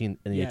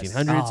the Yes.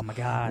 1800s. Oh my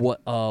God.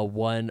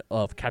 One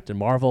of Captain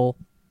Marvel,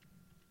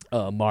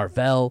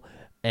 Marvel,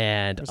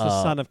 and It's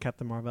the son of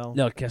Captain Marvel.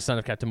 no, son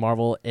of Captain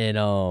Marvel, and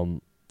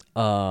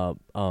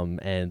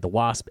the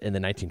Wasp in the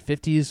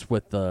 1950s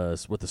with the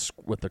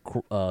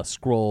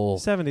Skrull.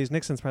 70s,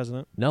 Nixon's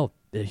president. No,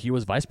 he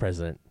was vice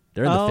president.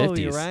 They're in Oh, the 50s.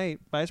 you're right,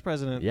 vice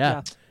president. Yeah.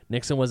 Yeah.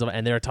 Nixon was,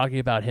 and they were talking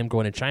about him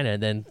going to China,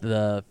 and then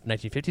the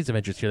 1950s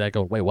Avengers hear that,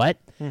 go, wait, what?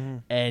 Mm-hmm.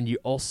 And you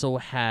also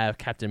have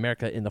Captain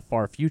America in the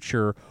far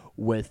future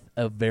with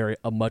a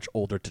much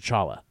older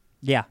T'Challa.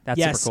 Yeah, that's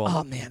yes. super cool.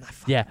 Oh man,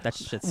 Yeah. That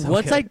shit's so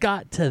Once good. I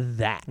got to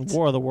that,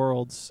 War of the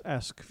Worlds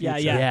esque. Yeah,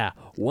 yeah.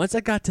 Once I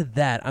got to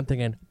that, I'm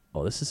thinking,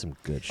 oh, this is some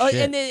good shit.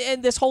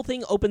 and this whole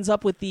thing opens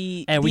up with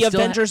the And we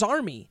still Avengers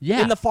army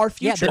Yeah. in the far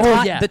Yeah, future.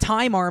 the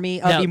time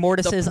army of Now,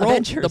 Immortus' the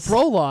Avengers. The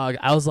prologue,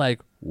 I was like,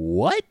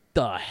 what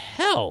the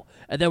hell?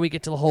 And then we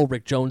get to the whole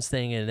Rick Jones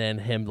thing, and then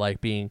him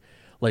being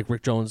like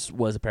Rick Jones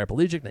was a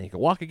paraplegic, then he could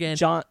walk again.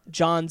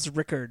 John's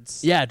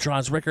Rickards. Yeah,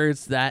 Johns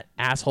Rickards, that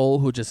asshole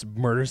who just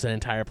murders an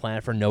entire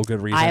planet for no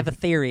good reason. I have a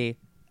theory.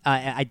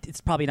 It's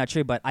probably not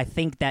true, but I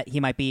think that he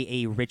might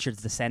be a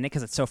Richards descendant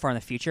because it's so far in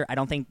the future. I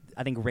think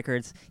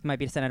Rickards, he might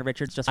be a descendant of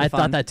Richards just for I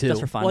fun. thought that too.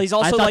 Just for fun. Well, he's I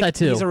also thought that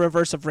too. he's a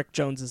reverse of Rick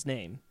Jones's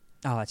name.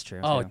 oh, that's true.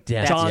 Oh, too.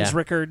 yeah. John's yeah.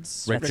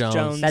 Rickards. Rick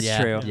Jones. That's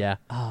yeah, true. Yeah.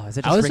 Oh, is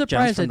it just I was Rick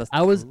Jones surprised.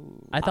 from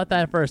the... I thought that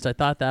at first. I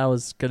thought that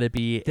was going to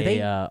be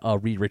Did a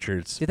Reed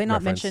Richards. Did they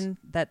not reference. mention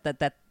that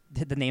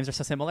the names are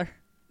so similar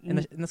in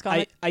this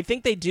comic? I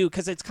think they do,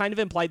 because it's kind of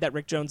implied that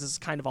Rick Jones is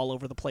kind of all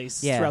over the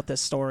place Yeah. throughout this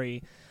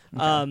story.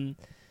 Okay.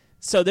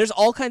 So there's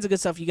all kinds of good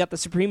stuff. You got the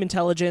Supreme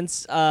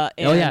Intelligence. And,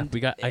 Oh, yeah, we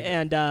got-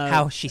 and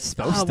How she's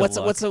supposed to what's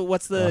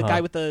look. the Uh-huh. guy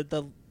with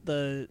the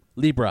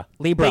Libra.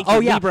 Libra. Thank you, Oh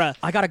yeah, Libra.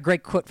 I got a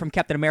great quote from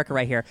Captain America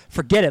right here.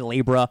 Forget it,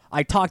 Libra.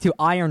 I talked to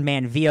Iron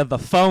Man via the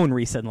phone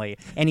recently,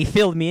 and he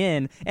filled me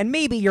in. And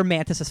maybe you're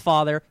Mantis's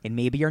father, and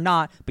maybe you're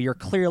not, but you're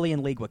clearly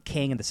in league with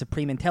King and the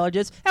Supreme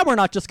Intelligence, and we're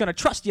not just gonna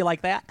trust you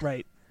like that.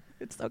 Right.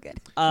 It's so good.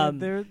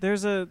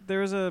 There's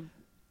a.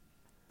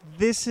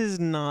 This is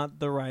not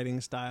the writing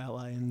style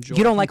I enjoy.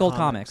 You don't from like old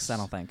comics, I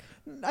don't think.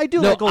 I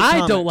do No, like old I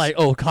comics. don't like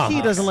old comics.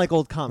 He doesn't like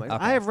old comics.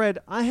 Okay.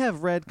 I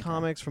have read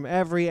comics from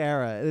every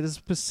era. It is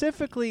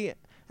specifically,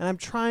 and I'm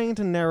trying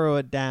to narrow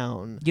it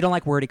down. You don't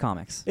like wordy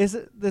comics.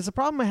 There's a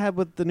problem I had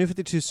with the New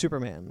 52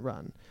 Superman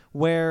run,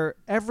 where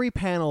every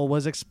panel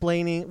was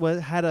explaining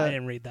I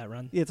didn't read that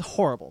run. It's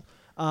horrible.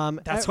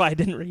 That's why I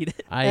didn't read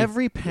it.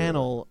 Every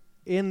panel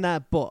in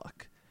that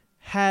book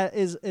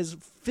is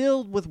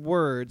filled with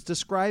words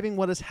describing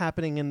what is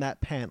happening in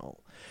that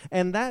panel,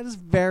 and that is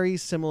very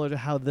similar to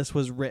how this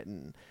was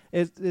written.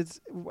 It's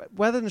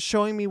rather than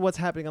showing me what's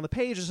happening on the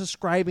page, it's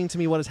describing to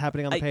me what is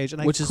happening on the page,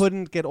 and I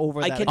couldn't get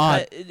over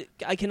that.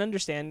 I can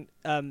understand.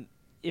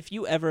 If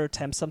you ever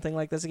attempt something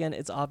like this again,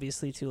 it's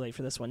obviously too late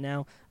for this one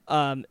now.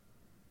 I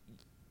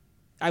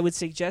would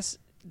suggest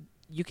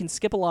you can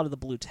skip a lot of the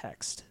blue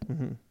text.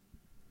 Mm-hmm.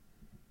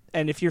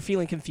 And if you're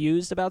feeling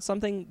confused about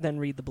something, then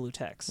read the blue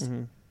text.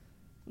 Mm-hmm.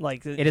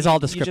 Like It is all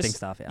you descripting just-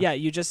 stuff. Yeah. Yeah,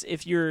 you just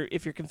if you're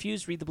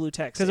confused, read the blue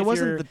text. Because it If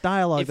wasn't you're- the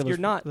dialogue. If that you're was,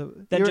 not,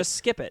 the- then you're- just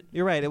skip it.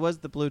 You're right. It was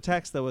the blue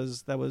text that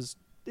was.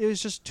 It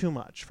was just too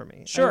much for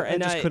me. Sure, I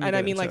just couldn't and I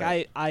get mean, into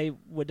like it. I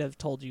would have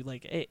told you,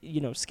 like, hey,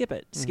 skip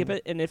it,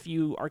 it, and if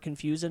you are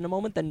confused in a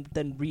moment,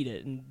 then read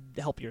it and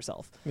help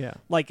yourself. Yeah.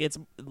 Like it's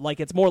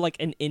more like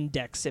an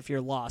index if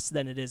you're lost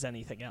than it is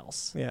anything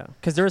else. Yeah.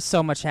 Because there is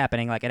so much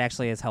happening. Like it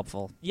actually is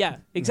helpful. Yeah,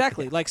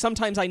 exactly. Like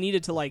sometimes I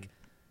needed to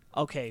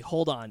okay,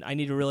 hold on. I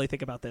need to really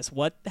think about this.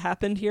 What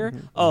happened here?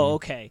 Oh,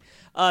 okay.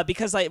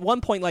 Because at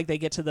one point, like, they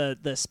get to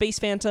the Space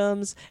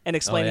Phantoms and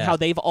explaining how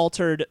they've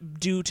altered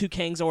due to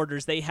Kang's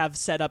orders. They have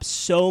set up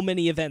so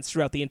many events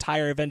throughout the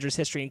entire Avengers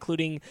history,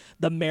 including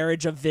the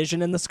marriage of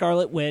Vision and the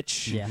Scarlet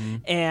Witch. Yeah.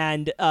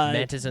 And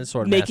Mantis and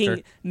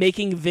Swordmaster.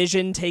 making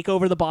Vision take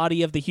over the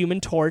body of the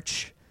Human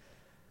Torch.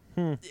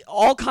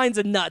 All kinds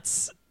of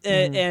nuts.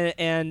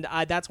 And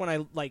that's when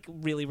I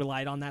really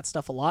relied on that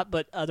stuff a lot.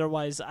 But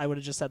otherwise, I would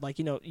have just said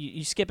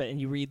you skip it and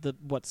you read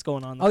what's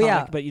going on in the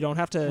comic, but you don't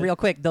have to. Real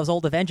quick, those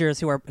old Avengers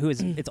who is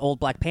it's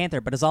old Black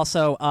Panther, but is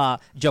also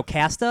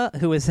Jocasta,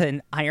 who is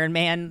an Iron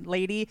Man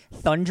lady,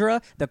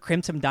 Thundra, the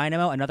Crimson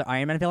Dynamo, another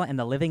Iron Man villain, and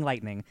the Living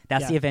Lightning.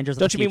 That's the Avengers.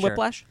 Don't of the you mean future.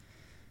 Whiplash?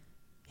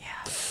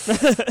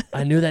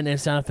 I knew that name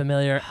sounded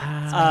familiar.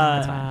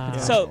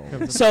 There's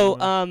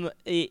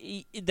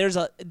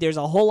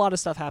a whole lot of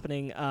stuff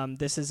happening.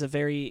 This is a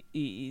very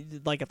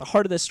at the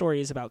heart of this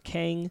story is about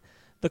Kang,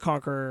 the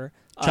Conqueror,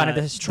 trying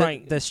to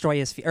destroy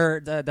his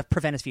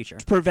prevent his future.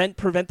 Prevent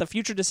the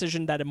future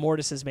decision that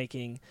Immortus is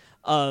making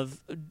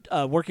of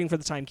working for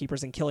the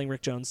Timekeepers and killing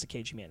Rick Jones to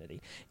cage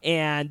humanity.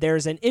 And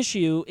there's an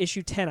issue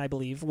 10, I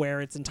believe,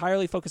 where it's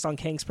entirely focused on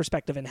Kang's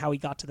perspective and how he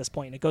got to this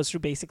point. And it goes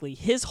through basically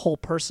his whole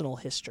personal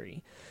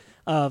history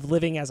of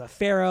living as a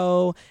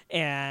pharaoh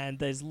and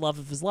his love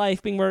of his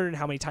life being murdered and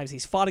how many times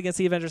he's fought against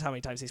the Avengers, how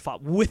many times he's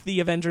fought with the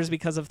Avengers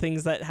because of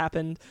things that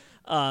happened.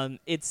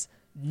 It's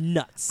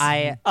nuts.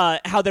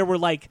 How there were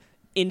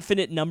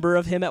infinite number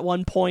of him at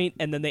one point,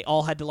 and then they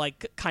all had to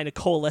kind of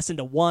coalesce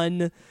into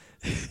one.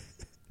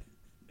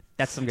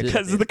 That's some good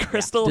because of the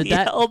crystal Did he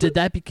held.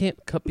 that become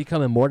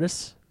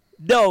Immortus?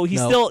 No, he's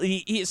still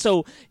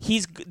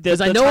he's because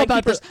I know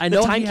about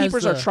the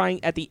Timekeepers are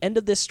trying at the end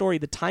of this story.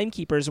 The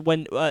Timekeepers,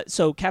 when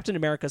Captain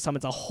America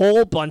summons a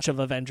whole bunch of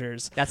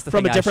Avengers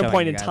from a different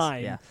point in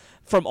time. Yeah.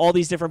 From all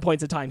these different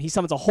points in time, he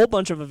summons a whole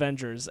bunch of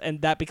Avengers, and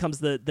that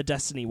becomes the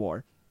Destiny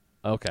War.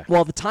 Okay.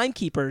 Well, the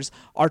Timekeepers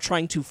are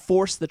trying to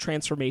force the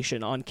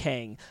transformation on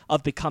Kang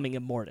of becoming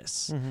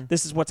Immortus.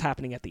 This is what's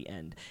happening at the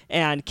end.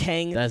 And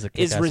Kang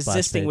is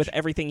resisting with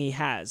everything he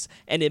has.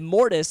 And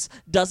Immortus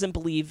doesn't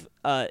believe,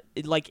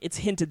 it's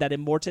hinted that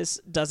Immortus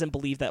doesn't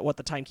believe that what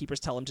the Timekeepers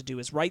tell him to do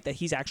is right, that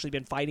he's actually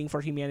been fighting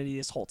for humanity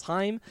this whole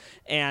time,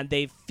 and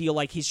they feel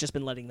like he's just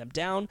been letting them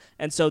down.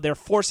 And so they're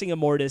forcing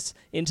Immortus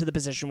into the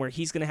position where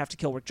he's going to have to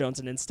kill Rick Jones,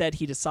 and instead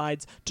he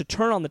decides to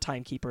turn on the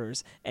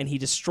Timekeepers, and he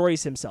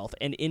destroys himself.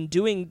 And in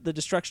doing the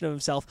destruction of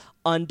himself,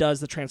 undoes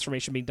the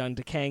transformation being done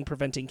to Kang,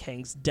 preventing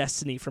Kang's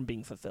destiny from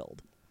being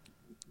fulfilled.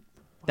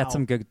 That's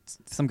some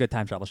good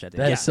time travel shit.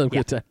 Dude. That is some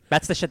good time.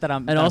 That's the shit that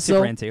I'm also,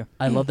 super into.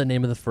 I love the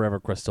name of the Forever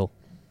Crystal.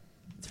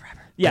 It's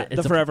forever. Yeah,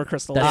 It's the Forever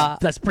Crystal.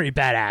 That's pretty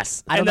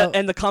badass. I don't know.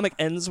 And the comic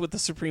ends with the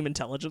Supreme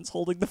Intelligence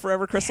holding the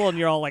Forever Crystal, and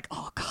you're all like,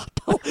 oh, God.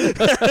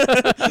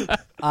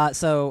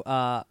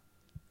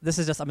 This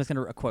is just, I'm just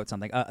going to quote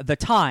something. The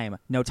time,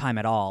 no time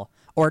at all.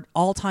 Or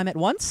all time at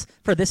once?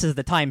 For this is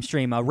the time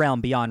stream, a realm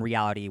beyond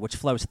reality, which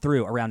flows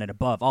through, around, and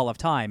above all of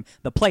time.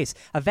 The place,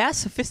 a vast,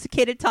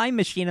 sophisticated time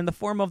machine in the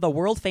form of the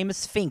world-famous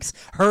Sphinx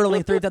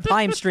hurtling through the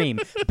time stream,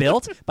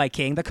 built by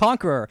King the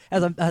Conqueror,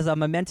 as a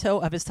memento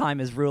of his time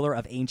as ruler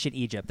of ancient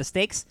Egypt. The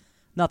stakes?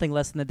 Nothing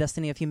less than the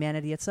destiny of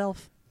humanity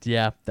itself.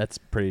 Yeah, that's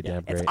pretty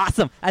damn great. It's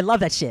awesome. I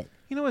love that shit.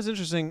 You know what's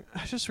interesting?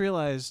 I just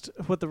realized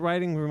what the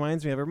writing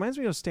reminds me of. It reminds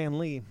me of Stan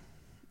Lee.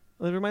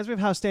 It reminds me of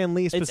how Stan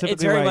Lee specifically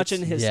It's very writes. much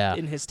in his Yeah.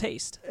 in his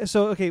taste.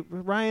 So, okay,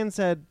 Ryan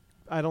said,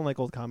 I don't like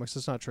old comics.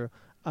 It's not true.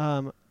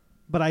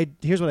 But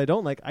here's what I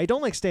don't like. I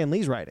don't like Stan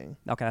Lee's writing.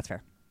 Okay, that's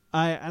fair.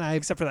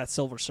 Except for that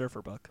Silver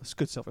Surfer book. It's a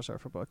good Silver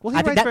Surfer book. Well, he I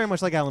think writes that- very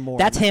much like Alan Moore.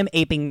 That's him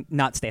aping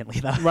not Stanley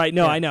though. Right,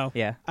 no, Yeah. I know.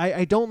 Yeah.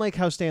 I don't like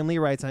how Stan Lee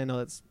writes. I know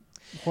that's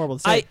horrible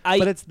to say,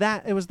 but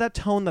it was that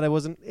tone that I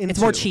wasn't into. It's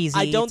more cheesy.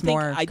 I don't it's think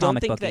more I don't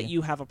comic think booky. that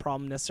you have a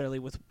problem necessarily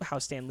with how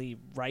Stan Lee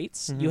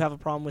writes. Mhm. You have a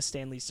problem with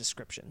Stan Lee's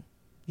description.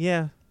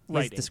 Yeah. He's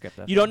Writing.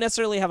 descriptive. You don't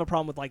necessarily have a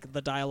problem with like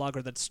the dialogue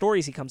or the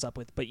stories he comes up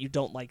with, but you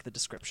don't like the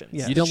descriptions.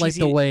 Yeah. You don't like the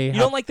Cheesy- way you how,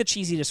 don't like the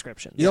cheesy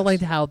descriptions. you don't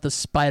like how the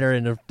spider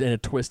in a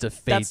twist of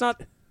fate. That's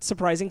not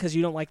surprising because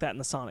you don't like that in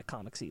the Sonic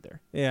comics either.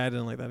 Yeah, I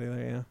didn't like that either.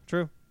 Yeah,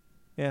 true.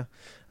 Yeah,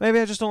 maybe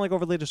I just don't like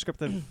overly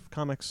descriptive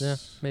comics. Yeah,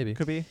 maybe.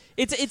 Could be.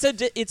 It's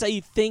a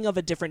thing of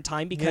a different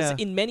time because Yeah.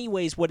 in many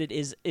ways what it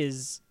is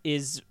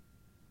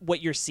what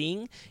you're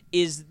seeing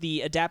is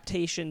the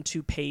adaptation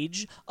to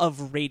page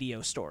of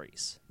radio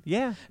stories.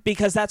 Yeah.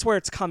 Because that's where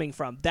it's coming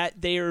from.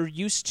 That they're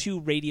used to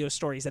radio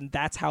stories, and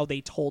that's how they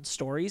told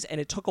stories.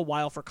 And it took a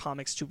while for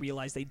comics to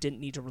realize they didn't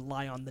need to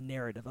rely on the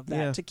narrative of that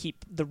Yeah. to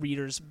keep the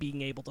readers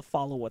being able to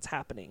follow what's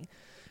happening.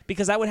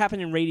 Because that would happen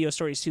in radio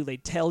stories too.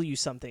 They'd tell you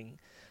something,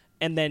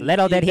 and then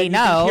Little did he you'd be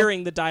know.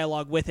 hearing the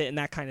dialogue with it and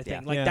that kind of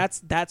thing. Yeah. Like Yeah.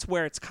 that's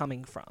where it's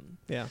coming from.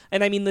 Yeah.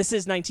 And I mean, this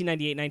is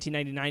 1998,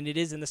 1999. It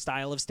is in the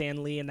style of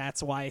Stan Lee, and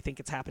that's why I think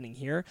it's happening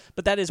here.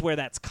 But that is where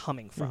that's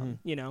coming from,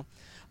 you know.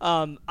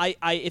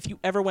 If you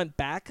ever went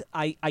back,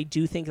 I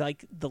do think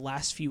like the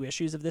last few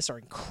issues of this are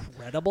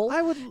incredible.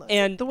 I would.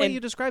 And- the way and- you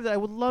described it, I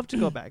would love to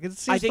go back. It I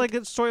seems think- like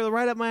a story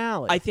right up my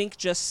alley. I think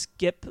just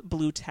skip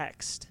blue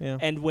text, Yeah.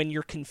 and when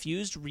you're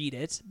confused, read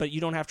it, but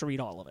you don't have to read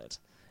all of it,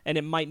 and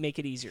it might make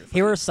it easier. For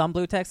Here you. are some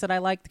blue text that I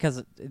liked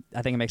because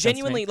I think it makes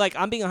Genuinely, sense. like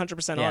I'm being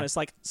 100% Yeah. honest.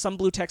 Like some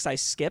blue text I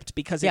skipped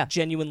because Yeah. it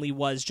genuinely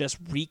was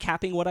just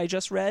recapping what I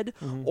just read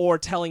Mm-hmm. or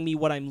telling me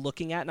what I'm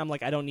looking at, and I'm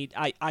like,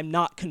 I'm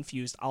not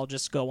confused. I'll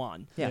just go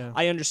on. Yeah. Yeah.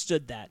 I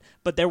understood that,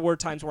 but there were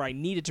times where I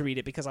needed to read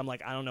it because I'm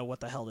like, I don't know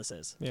what the hell this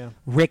is. yeah.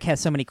 Rick has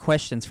so many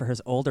questions for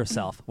his older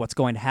self. What's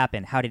going to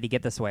happen? How did he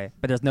get this way?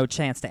 But there's no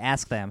chance to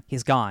ask them.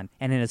 He's gone.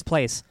 And in his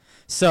place.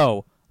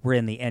 So, we're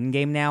in the end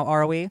game now,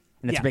 are we?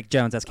 And it's Yeah. Rick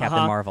Jones as Captain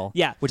Uh-huh. Marvel.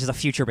 Yeah. Which is a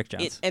future Rick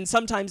Jones. And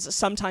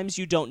sometimes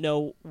you don't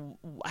know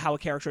how a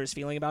character is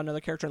feeling about another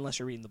character unless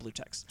you're reading the blue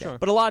text. Sure.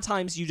 But a lot of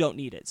times you don't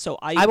need it. So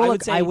I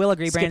would say will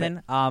agree, skip it.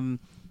 Brandon.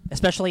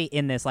 Especially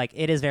in this, like,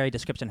 it is very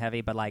description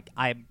heavy, but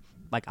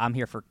I'm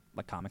here for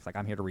like comics. Like,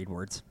 I'm here to read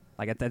words.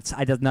 Like,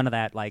 I does none of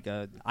that. Like,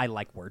 I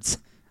like words.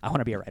 I want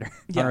to be a writer. I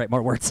Yeah. want to write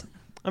more words.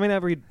 I mean, I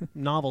read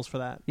novels for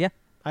that. Yeah.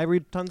 I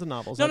read tons of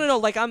novels. No.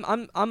 Like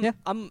Yeah.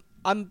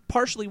 I'm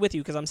partially with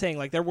you because I'm saying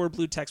like there were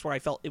blue text where I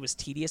felt it was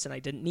tedious and I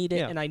didn't need it,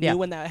 Yeah. and I knew Yeah.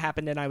 when that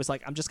happened, and I was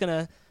like, I'm just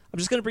gonna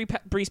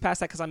breeze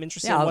past that because I'm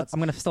interested Yeah, in what's I'm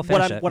gonna still what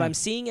finish I'm it. what yeah. I'm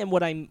seeing and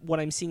what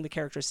I'm seeing the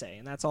characters say,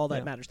 and that's all that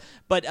Yeah. matters.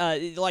 But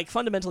like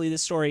fundamentally,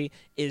 this story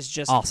is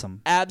just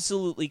Awesome.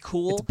 absolutely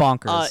cool. It's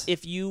bonkers.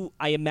 If you,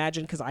 I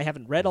imagine, because I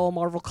haven't read all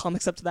Marvel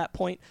comics up to that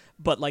point,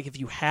 but like if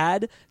you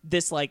had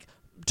this, like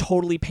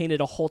totally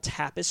painted a whole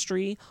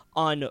tapestry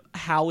on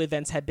how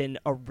events had been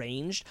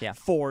arranged Yeah.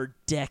 for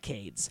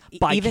decades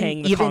by even-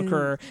 Kang the even-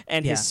 Conqueror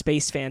and yeah. his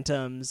Space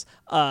Phantoms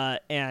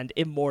and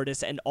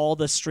Immortus and all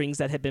the strings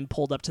that had been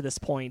pulled up to this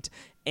point.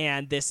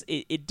 And this,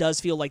 it does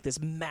feel like this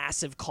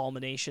massive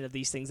culmination of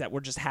these things that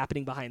were just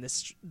happening behind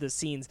the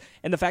scenes.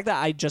 And the fact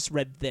that I just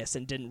read this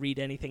and didn't read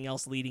anything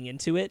else leading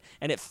into it,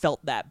 and it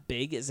felt that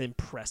big, is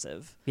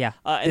impressive. Yeah.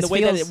 And This the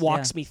way that feels- it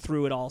walks yeah. me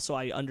through it all, so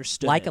I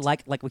understood like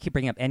it. we keep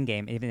bringing up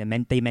Endgame,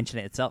 even they mention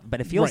it itself, but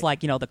it feels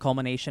Right. like the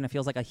culmination. It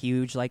feels like a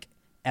huge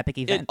epic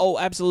event,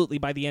 Absolutely.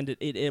 By the end,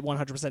 it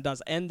 100%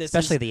 does. And this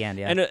especially is, the end.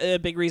 Yeah, And a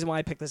big reason why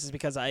I picked this is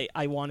because I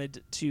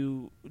wanted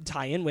to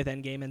tie in with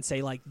Endgame and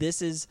say, like,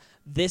 this is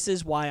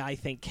why I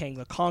think Kang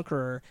the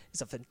Conqueror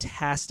is a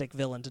fantastic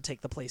villain to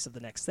take the place of the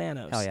next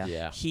Thanos. Hell yeah.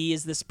 Yeah. He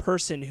is this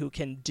person who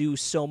can do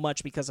so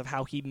much because of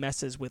how he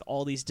messes with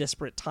all these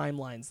disparate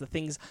timelines. The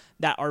things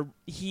that are...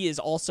 He is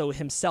also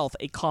himself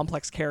a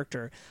complex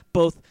character,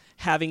 both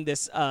having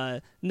this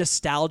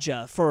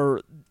nostalgia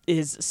for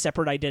his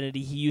separate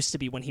identity he used to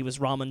be when he was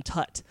Ramen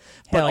Tut,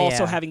 but Hell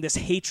also yeah. having this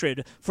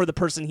hatred for the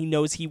person he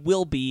knows he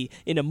will be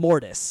in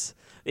Immortus.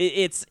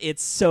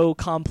 It's so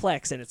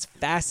complex and it's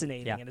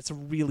fascinating, Yeah. and it's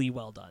really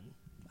well done.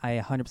 I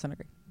 100%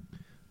 agree.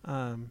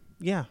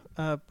 Yeah.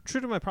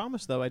 True to my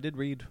promise, though, I did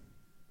read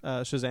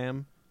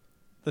Shazam,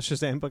 the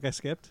Shazam book I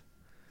skipped.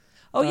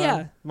 Oh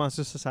yeah.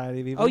 Monster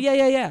Society of Evil. Oh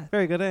yeah.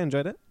 Very good. I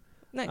enjoyed it.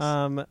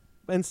 Nice.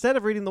 Instead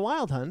of reading The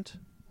Wild Hunt,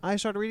 I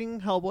started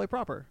reading Hellboy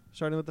proper,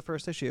 starting with the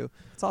first issue.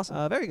 It's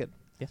awesome. Very good.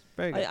 Yes.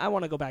 Very good. I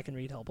want to go back and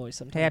read Hellboy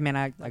sometime. Hey, man,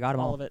 I got them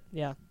all. of it.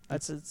 Yeah,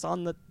 it's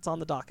on the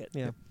docket.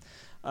 Yeah.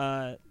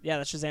 Yeah,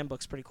 that Shazam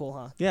book's pretty cool,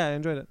 huh? Yeah, I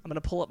enjoyed it. I'm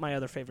gonna pull up my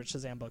other favorite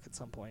Shazam book at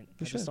some point.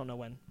 I should. just don't know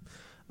when.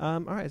 All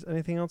right.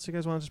 Anything else you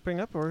guys want to just bring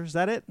up, or is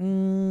that it?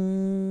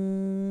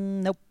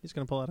 Nope. He's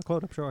gonna pull out a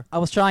quote, I'm sure. I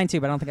was trying to,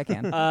 but I don't think I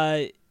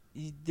can.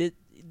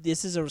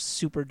 this is a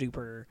super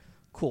duper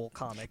cool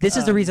comic. This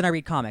is the reason I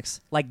read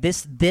comics. Like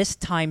this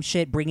time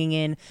shit, bringing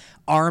in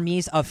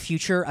armies of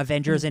future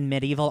Avengers in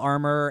medieval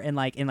armor and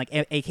like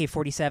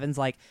AK-47s.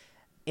 Like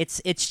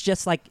it's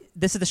just like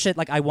this is the shit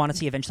like I want to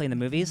see eventually in the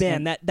movies.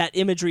 Man, that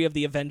imagery of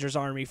the Avengers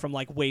army from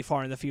like way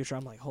far in the future,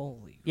 I'm like,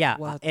 holy. Yeah,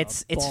 what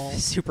it's the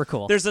balls? super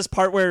cool. There's this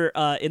part where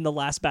in the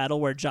last battle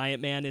where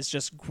Giant Man is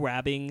just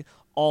grabbing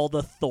all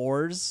the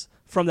Thors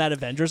from that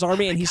Avengers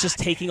army, and he's just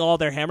taking all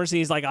their hammers, and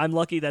he's like, I'm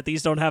lucky that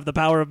these don't have the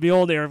power of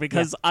Mjolnir,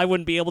 because I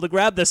wouldn't be able to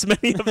grab this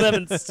many of them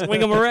and swing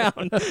them around.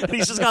 And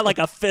he's just got like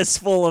a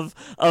fistful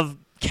of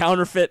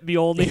counterfeit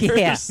Mjolnirs.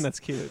 Yeah. That's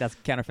cute. That's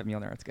counterfeit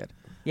Mjolnir. That's good.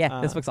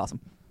 Yeah, this book's awesome.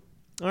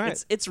 All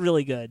right. It's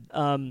really good.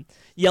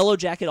 Yellow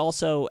Jacket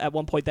also, at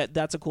one point,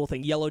 that's a cool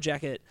thing. Yellow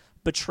Jacket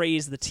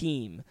betrays the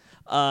team.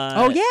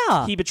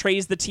 He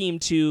betrays the team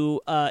to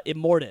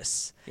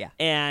Immortus. Yeah.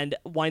 And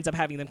winds up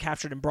having them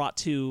captured and brought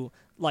to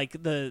like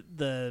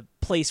the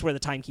place where the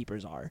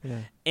timekeepers are. Yeah.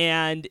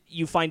 And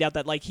you find out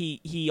that like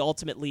he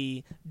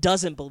ultimately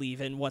doesn't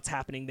believe in what's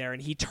happening there,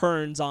 and he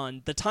turns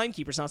on the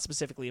timekeepers, not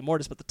specifically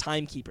Immortus, but the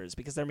timekeepers,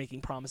 because they're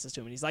making promises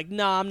to him, and he's like,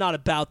 nah, I'm not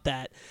about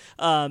that.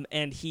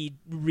 And he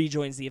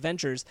rejoins the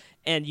Avengers,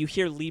 and you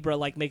hear Libra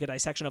like make a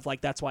dissection of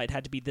like that's why it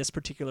had to be this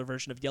particular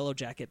version of Yellow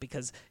Jacket,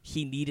 because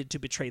he needed to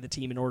betray the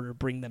team in order to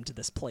bring them to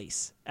this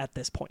place at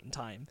this point in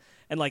time.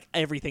 And like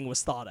everything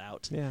was thought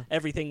out. Yeah.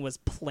 Everything was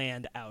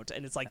planned out.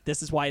 And it's like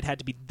this is why it had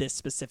to be this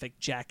specific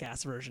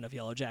jackass version of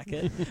Yellow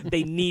Jacket.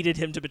 They needed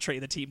him to betray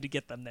the team to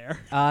get them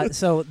there.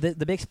 So the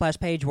big splash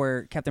page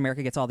where Captain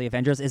America gets all the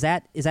Avengers, is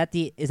that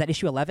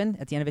issue 11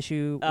 at the end of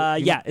issue?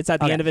 Yeah, it's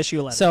at the end of issue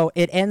 11. So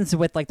it ends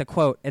with like the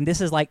quote, and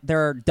this is like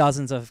there are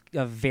dozens of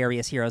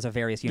various heroes of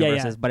various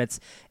universes, but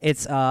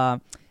it's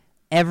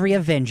every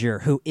Avenger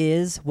who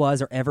is,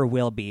 was, or ever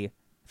will be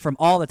from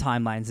all the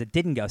timelines that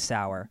didn't go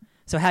sour.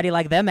 So how do you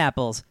like them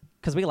apples?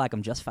 Because we like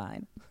them just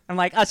fine. I'm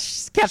like,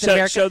 Captain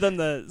America. Show them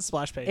the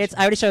splash page.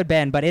 I already showed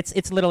Ben, but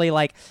it's literally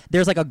like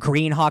there's like a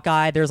green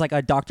Hawkeye, there's like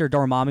a Dr.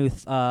 Dormammu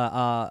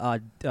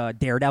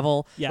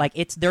Daredevil. Yeah. Like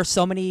there's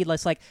so many.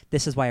 Let's like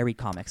this is why I read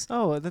comics.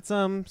 Oh, that's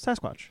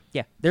Sasquatch.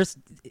 Yeah, there's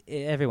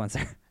everyone's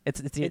there.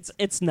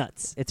 It's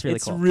nuts. It's really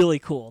cool. It's really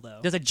cool though.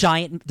 There's a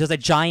giant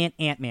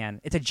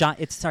Ant-Man. It's a giant.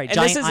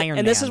 Giant Iron Man.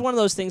 And this is one of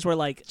those things where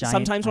like Giant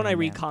sometimes when I Iron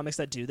read Man. comics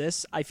that do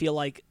this, I feel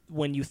like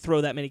when you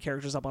throw that many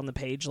characters up on the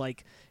page,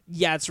 like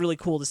yeah, it's really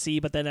cool to see,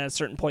 but then at a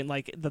certain point,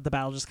 like the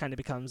battle just kind of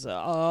becomes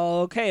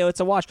okay, it's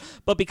a wash.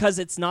 But because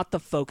it's not the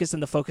focus,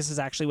 and the focus is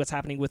actually what's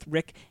happening with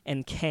Rick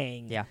and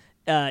Kang. Yeah.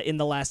 In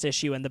the last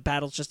issue, and the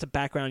battle's just a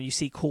background. You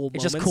see cool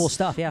It's moments. just cool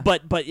stuff. Yeah.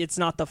 But it's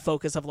not the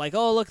focus of like,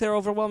 oh look, they're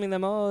overwhelming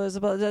them. Oh, there's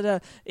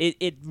a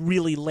it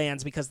really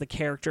lands because the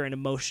character and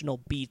emotional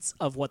beats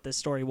of what this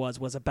story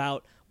was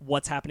about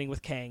what's happening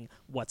with Kang,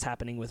 what's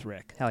happening with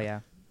Rick. Hell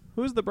yeah.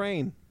 Who's the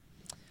brain?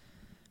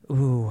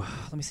 Ooh,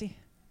 let me see.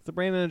 The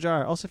brain in a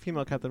jar. Also,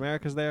 female Captain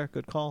America's there.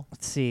 Good call.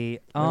 Let's see.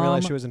 I didn't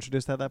realize she was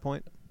introduced at that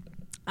point.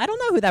 I don't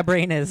know who that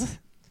brain is.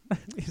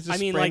 He's just I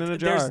mean, brain like, in a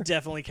jar. there's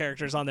definitely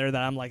characters on there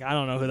that I'm like, I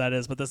don't know who that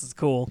is, but this is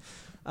cool.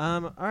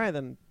 All right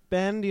then,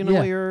 Ben. Do you know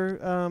what your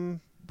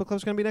book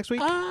club's going to be next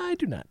week? I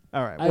do not.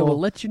 All right. I will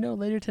let you know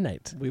later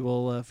tonight. We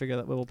will figure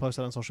that. We will post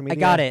it on social media.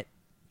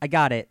 I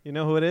got it. You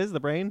know who it is? The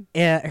brain.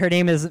 Yeah, her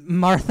name is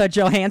Martha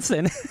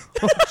Johansson.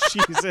 Oh,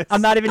 Jesus.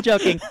 I'm not even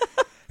joking.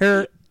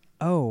 Her.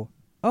 Oh,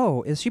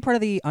 is she part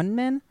of the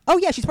Unmen? Oh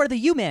yeah, she's part of the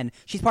U-Men.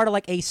 She's part of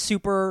like a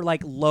super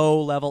like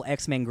low level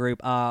X-Men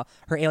group. Her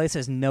alias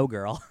is No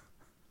Girl.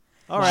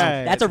 All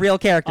right. That's a real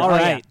character. All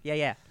right.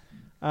 Yeah.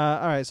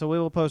 All right. So we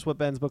will post what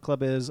Ben's book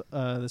club is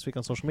this week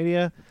on social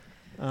media.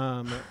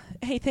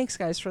 Hey, thanks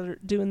guys for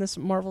doing this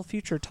Marvel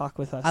Future talk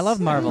with us. I love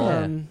Marvel.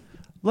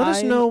 Let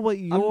us know what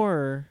I'm-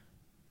 your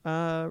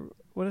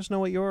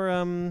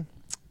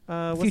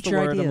what's the Future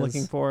word I'm ideas.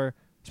 looking for?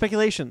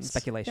 Speculations.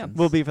 Speculations.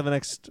 Will be for the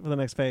next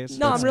phase.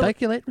 No, I'm really-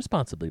 Speculate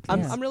responsibly,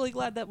 please. I'm really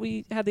glad that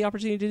we had the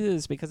opportunity to do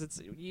this, because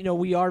it's,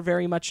 we are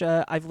very much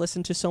I've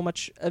listened to so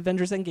much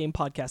Avengers Endgame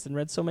podcast and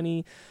read so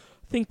many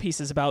think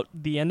pieces about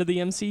the end of the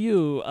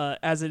MCU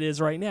as it is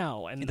right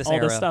now, and This all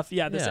this era. stuff.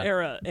 Yeah, this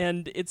era.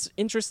 And it's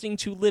interesting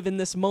to live in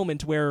this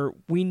moment where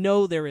we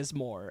know there is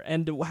more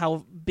and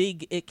how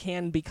big it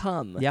can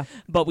become. Yeah.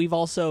 But we've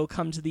also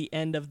come to the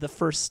end of the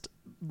first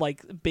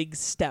big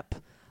step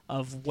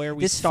of where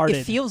we started.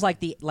 It feels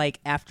like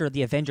after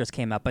the Avengers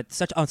came up, but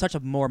on such a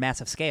more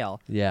massive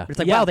scale. Yeah. It's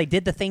like, Yeah. wow, they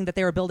did the thing that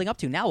they were building up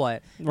to. Now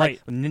what?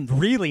 Right. Like,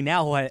 really?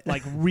 Now what?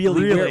 Like,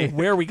 really,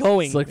 where are we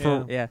going? It's like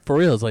Yeah. for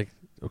real. It's like,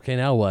 okay,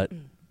 now what?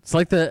 It's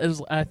like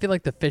I feel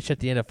like the fish at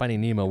the end of Finding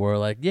Nemo, where we're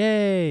like,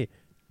 yay,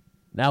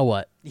 now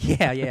what?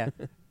 Yeah.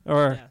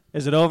 Or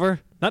is it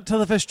over? Not till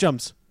the fish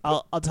jumps.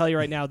 I'll tell you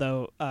right now,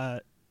 though,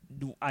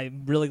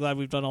 I'm really glad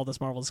we've done all this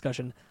Marvel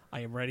discussion.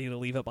 I am ready to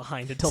leave it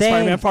behind until Same.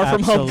 Spider-Man Far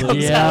From Home Absolutely.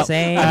 comes Yeah. out.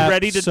 Same. I'm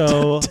ready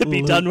to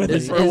be done with it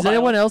Is for a while.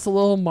 anyone else a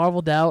little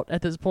marveled out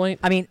at this point?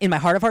 I mean, in my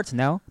heart of hearts,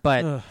 no.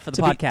 But for the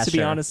to podcast, be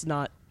sure. honest,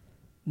 not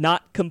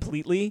Not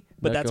completely,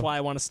 but Not that's go- why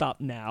I want to stop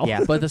now.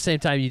 Yeah. But at the same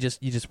time, you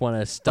just want to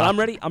But stop. I'm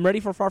ready. I'm ready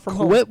for Far From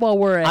Home. Quit while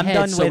we're I'm ahead,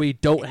 done so with- we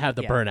don't have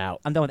the yeah. burnout.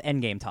 I'm done with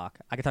Endgame talk.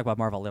 I can talk about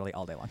Marvel literally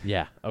all day long.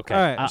 Yeah. Okay.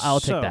 All right, I'll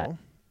take so, that.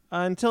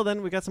 Until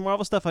then, we got some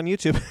Marvel stuff on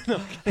YouTube.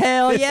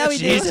 Hell yeah, we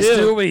Jesus, do.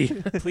 do we?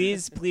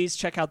 please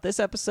check out this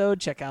episode.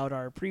 Check out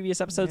our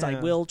previous episodes. I Yeah.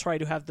 will try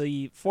to have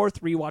the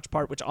 4th rewatch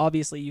part, which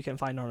obviously you can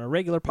find on our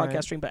regular podcast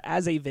Right. stream, but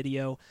as a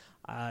video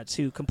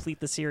to complete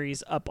the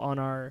series up on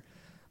our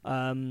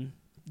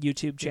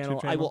YouTube channel.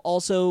 I channel. will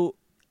also,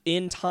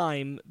 in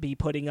time, be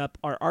putting up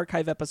our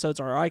archive episodes.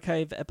 Our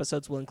archive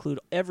episodes will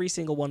include every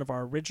single one of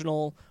our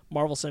original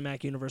Marvel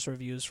Cinematic Universe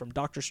reviews from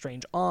Doctor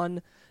Strange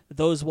on.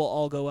 Those will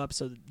all go up,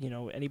 so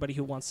anybody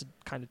who wants to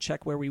kind of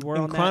check where we were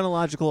In on that.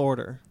 chronological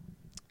order.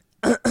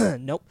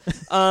 Nope.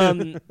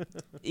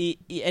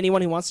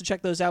 Anyone who wants to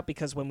check those out,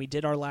 because when we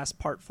did our last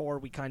part 4,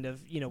 we kind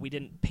of, we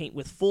didn't paint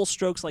with full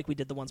strokes like we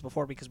did the ones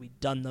before because we'd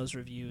done those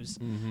reviews.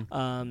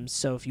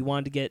 So if you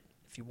wanted to get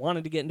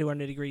into our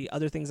nitty gritty,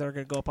 other things that are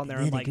going to go up on there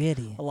are like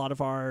Nitty-gritty. a lot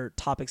of our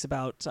topics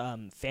about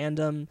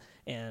fandom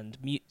and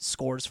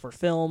scores for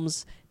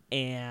films.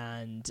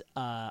 And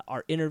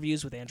our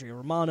interviews with Andrea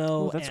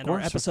Romano, Ooh, that and our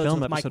scores for episodes film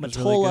with Mike episode was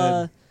really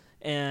Mottola, good.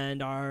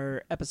 and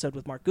our episode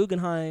with Mark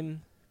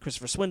Guggenheim,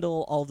 Christopher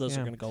Swindle. All of those Yeah.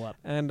 are going to go up.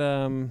 And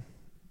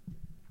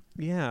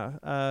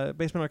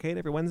Basement Arcade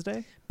every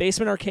Wednesday.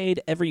 Basement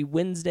Arcade every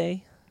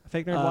Wednesday.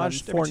 Fake Nerd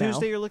Watch for every now.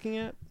 Tuesday. You're looking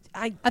at.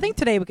 I I think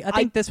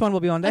this one will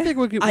be on I there. think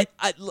we could.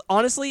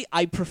 honestly,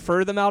 I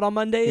prefer them out on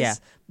Mondays. Yeah.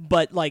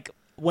 But like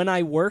when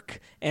I work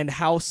and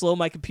how slow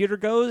my computer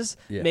goes,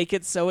 Yeah. make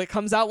it so it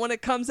comes out when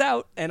it comes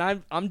out, and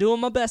I'm doing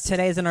my best.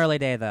 Today's an early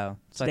day though,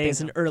 so Today's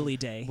I an think early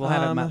day. we'll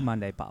have it Um,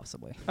 Monday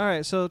possibly. All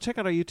right, so check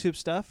out our YouTube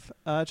stuff.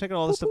 Check out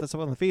all the stuff that's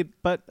up on the feed.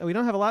 But we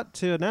don't have a lot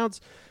to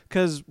announce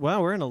because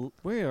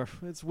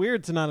it's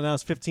weird to not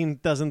announce 15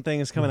 dozen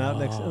things coming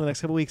out in the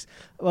next couple weeks.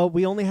 Well,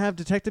 we only have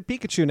Detective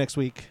Pikachu next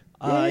week.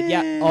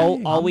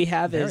 All we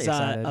have very is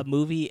excited. a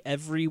movie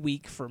every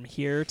week from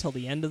here till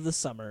the end of the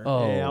summer.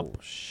 Oh,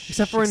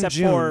 Except for in Except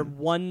June. for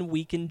 1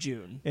 week in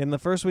June. In the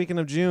first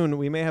weekend of June,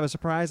 we may have a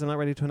surprise. I'm not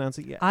ready to announce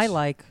it yet. I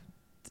like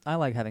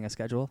having a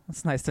schedule.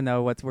 It's nice to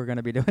know what we're going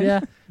to be doing.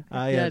 yeah.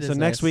 Yeah, it so is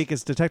next nice. week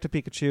is Detective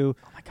Pikachu.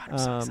 Oh my god, I'm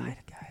so Um, excited,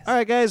 guys. All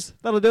right, guys,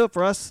 that'll do it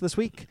for us this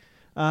week.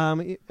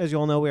 As you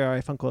all know, we are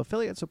a Funko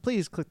affiliate, so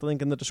please click the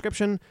link in the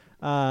description.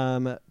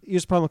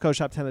 Use promo code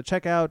SHOP10 at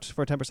checkout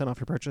for 10% off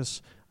your purchase.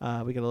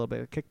 We get a little bit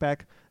of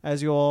kickback.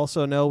 As you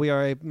also know, we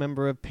are a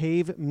member of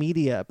Pave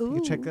Media. You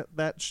can check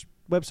that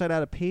website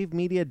out at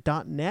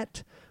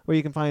pavemedia.net, where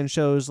you can find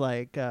shows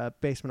like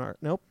Basement Art.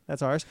 Nope,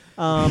 that's ours.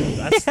 I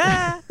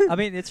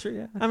mean, it's true.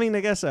 Yeah. I mean,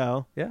 I guess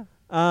so. Yeah.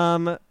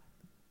 The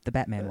The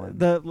Batman one.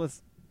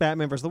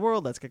 Batman vs. the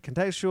World. Let's Get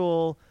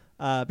Contextual.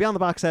 Beyond the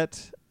Box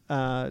Set.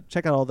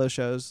 Check out all those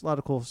shows. A lot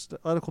of cool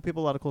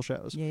people, a lot of cool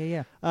shows.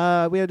 yeah.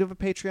 We do have a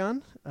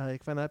Patreon. You can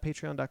find that at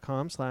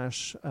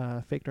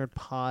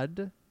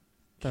patreon.com/fakenerdpod.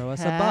 Throw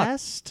us a buck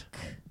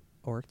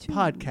or two.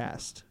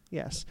 Podcast.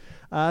 Yes.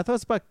 Throw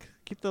us a buck.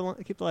 Keep the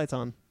lights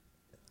on.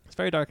 It's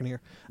very dark in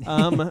here.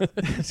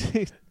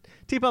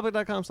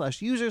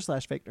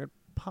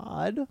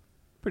 tpublic.com/user/fakenerdpod.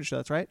 Pretty sure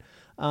that's right.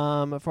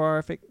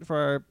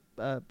 For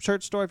our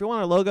shirt store, if you want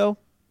our logo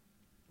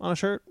on a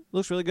shirt,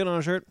 looks really good on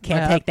a shirt.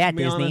 Can't Yeah, take that, to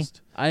be Disney.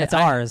 honest. It's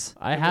ours.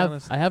 I be have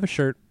honest. I have a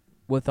shirt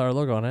with our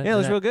logo on it. Yeah, it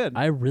looks and real good.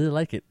 I really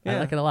like it. I Yeah.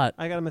 like it a lot.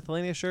 I got a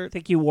miscellaneous I shirt.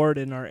 think you wore it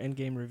in our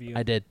Endgame review.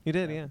 I did. You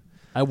did, yeah.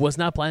 I was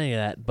not planning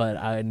that, but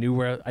I knew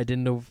where I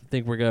didn't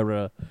think we're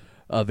gonna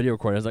video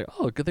record. I was like,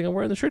 oh, good thing I'm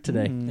wearing the shirt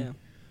today. Mm. Yeah.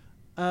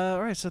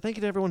 All right, so thank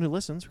you to everyone who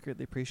listens. We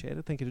greatly appreciate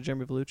it. Thank you to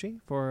Jeremy Vellucci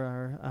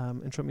for our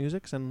intro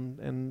musics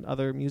and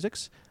other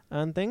musics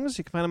and things.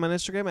 You can find him on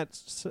Instagram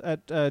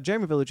at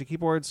Jeremy Vellucci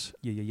Keyboards.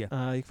 Yeah. You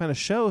can find a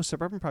show,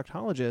 Suburban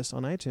Proctologist,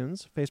 on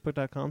iTunes,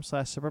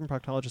 facebook.com/Suburban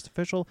Proctologist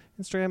Official,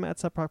 Instagram at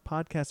SubProc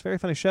Podcast. Very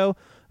funny show.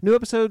 New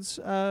episodes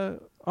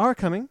are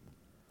coming.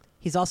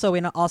 He's also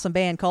in an awesome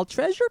band called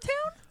Treasure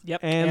Town Yep.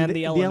 And the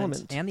The Element.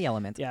 Element. and The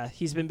Element. Yeah,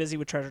 he's been busy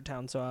with Treasure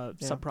Town, so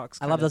Yeah. Subprox.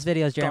 I love those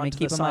videos, Jeremy. Gone to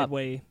Keep the them up.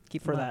 sideway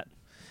Keep for 'em that.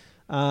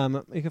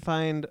 up. You can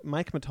find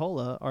Mike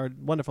Matola, our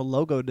wonderful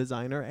logo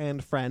designer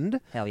and friend,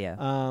 Hell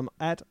yeah.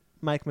 at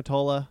Mike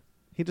Matola.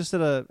 He just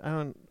did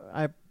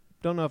I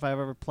don't know if I've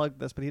ever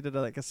plugged this, but he did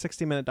a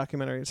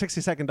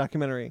 60-second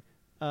documentary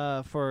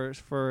for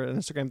an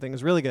Instagram thing.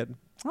 It's really good.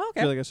 Oh,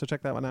 okay. Really good. So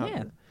check that one out.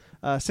 Yeah.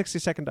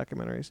 60-second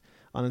documentaries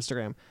on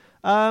Instagram.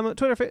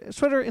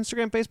 Twitter,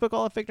 Instagram, Facebook,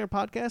 all at Fake Nerd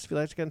Podcast. If you'd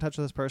like to get in touch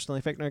with us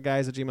personally,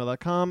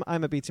 fakenerdguys@gmail.com.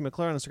 I'm at BT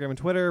McClure on Instagram and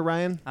Twitter.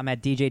 Ryan, I'm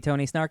at DJ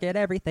Tony Snark at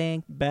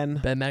everything. Ben,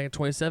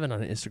 BenMagnet27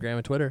 on Instagram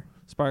and Twitter.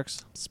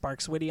 Sparks.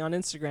 Sparks Witty on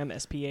Instagram,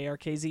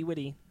 SPARKZ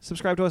Witty.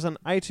 Subscribe to us on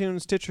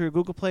iTunes, Stitcher,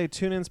 Google Play,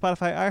 TuneIn,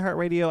 Spotify,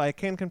 iHeartRadio. I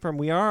can confirm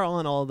we are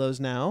on all of those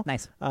now.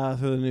 Nice.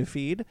 Through the new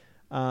feed.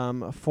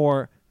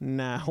 For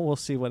now, we'll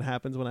see what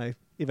happens when I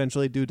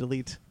eventually do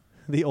delete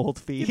the old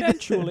feed.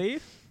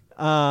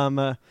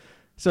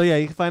 So yeah,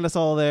 you can find us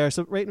all there.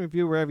 So rate and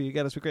review wherever you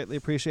get us. We greatly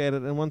appreciate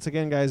it. And once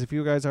again, guys, if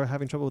you guys are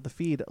having trouble with the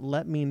feed,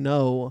 let me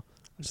know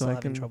I'm so still I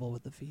having can trouble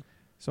with the feed.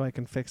 so I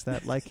can fix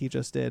that like he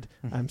just did.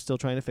 I'm still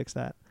trying to fix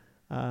that.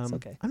 It's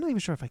okay. I'm not even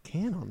sure if I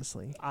can,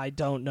 honestly. I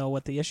don't know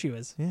what the issue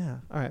is. Yeah.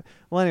 All right.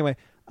 Well, anyway,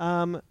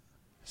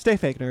 stay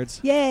fake,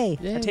 nerds. Yay!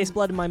 Yay. I taste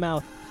blood in my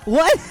mouth.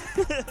 What?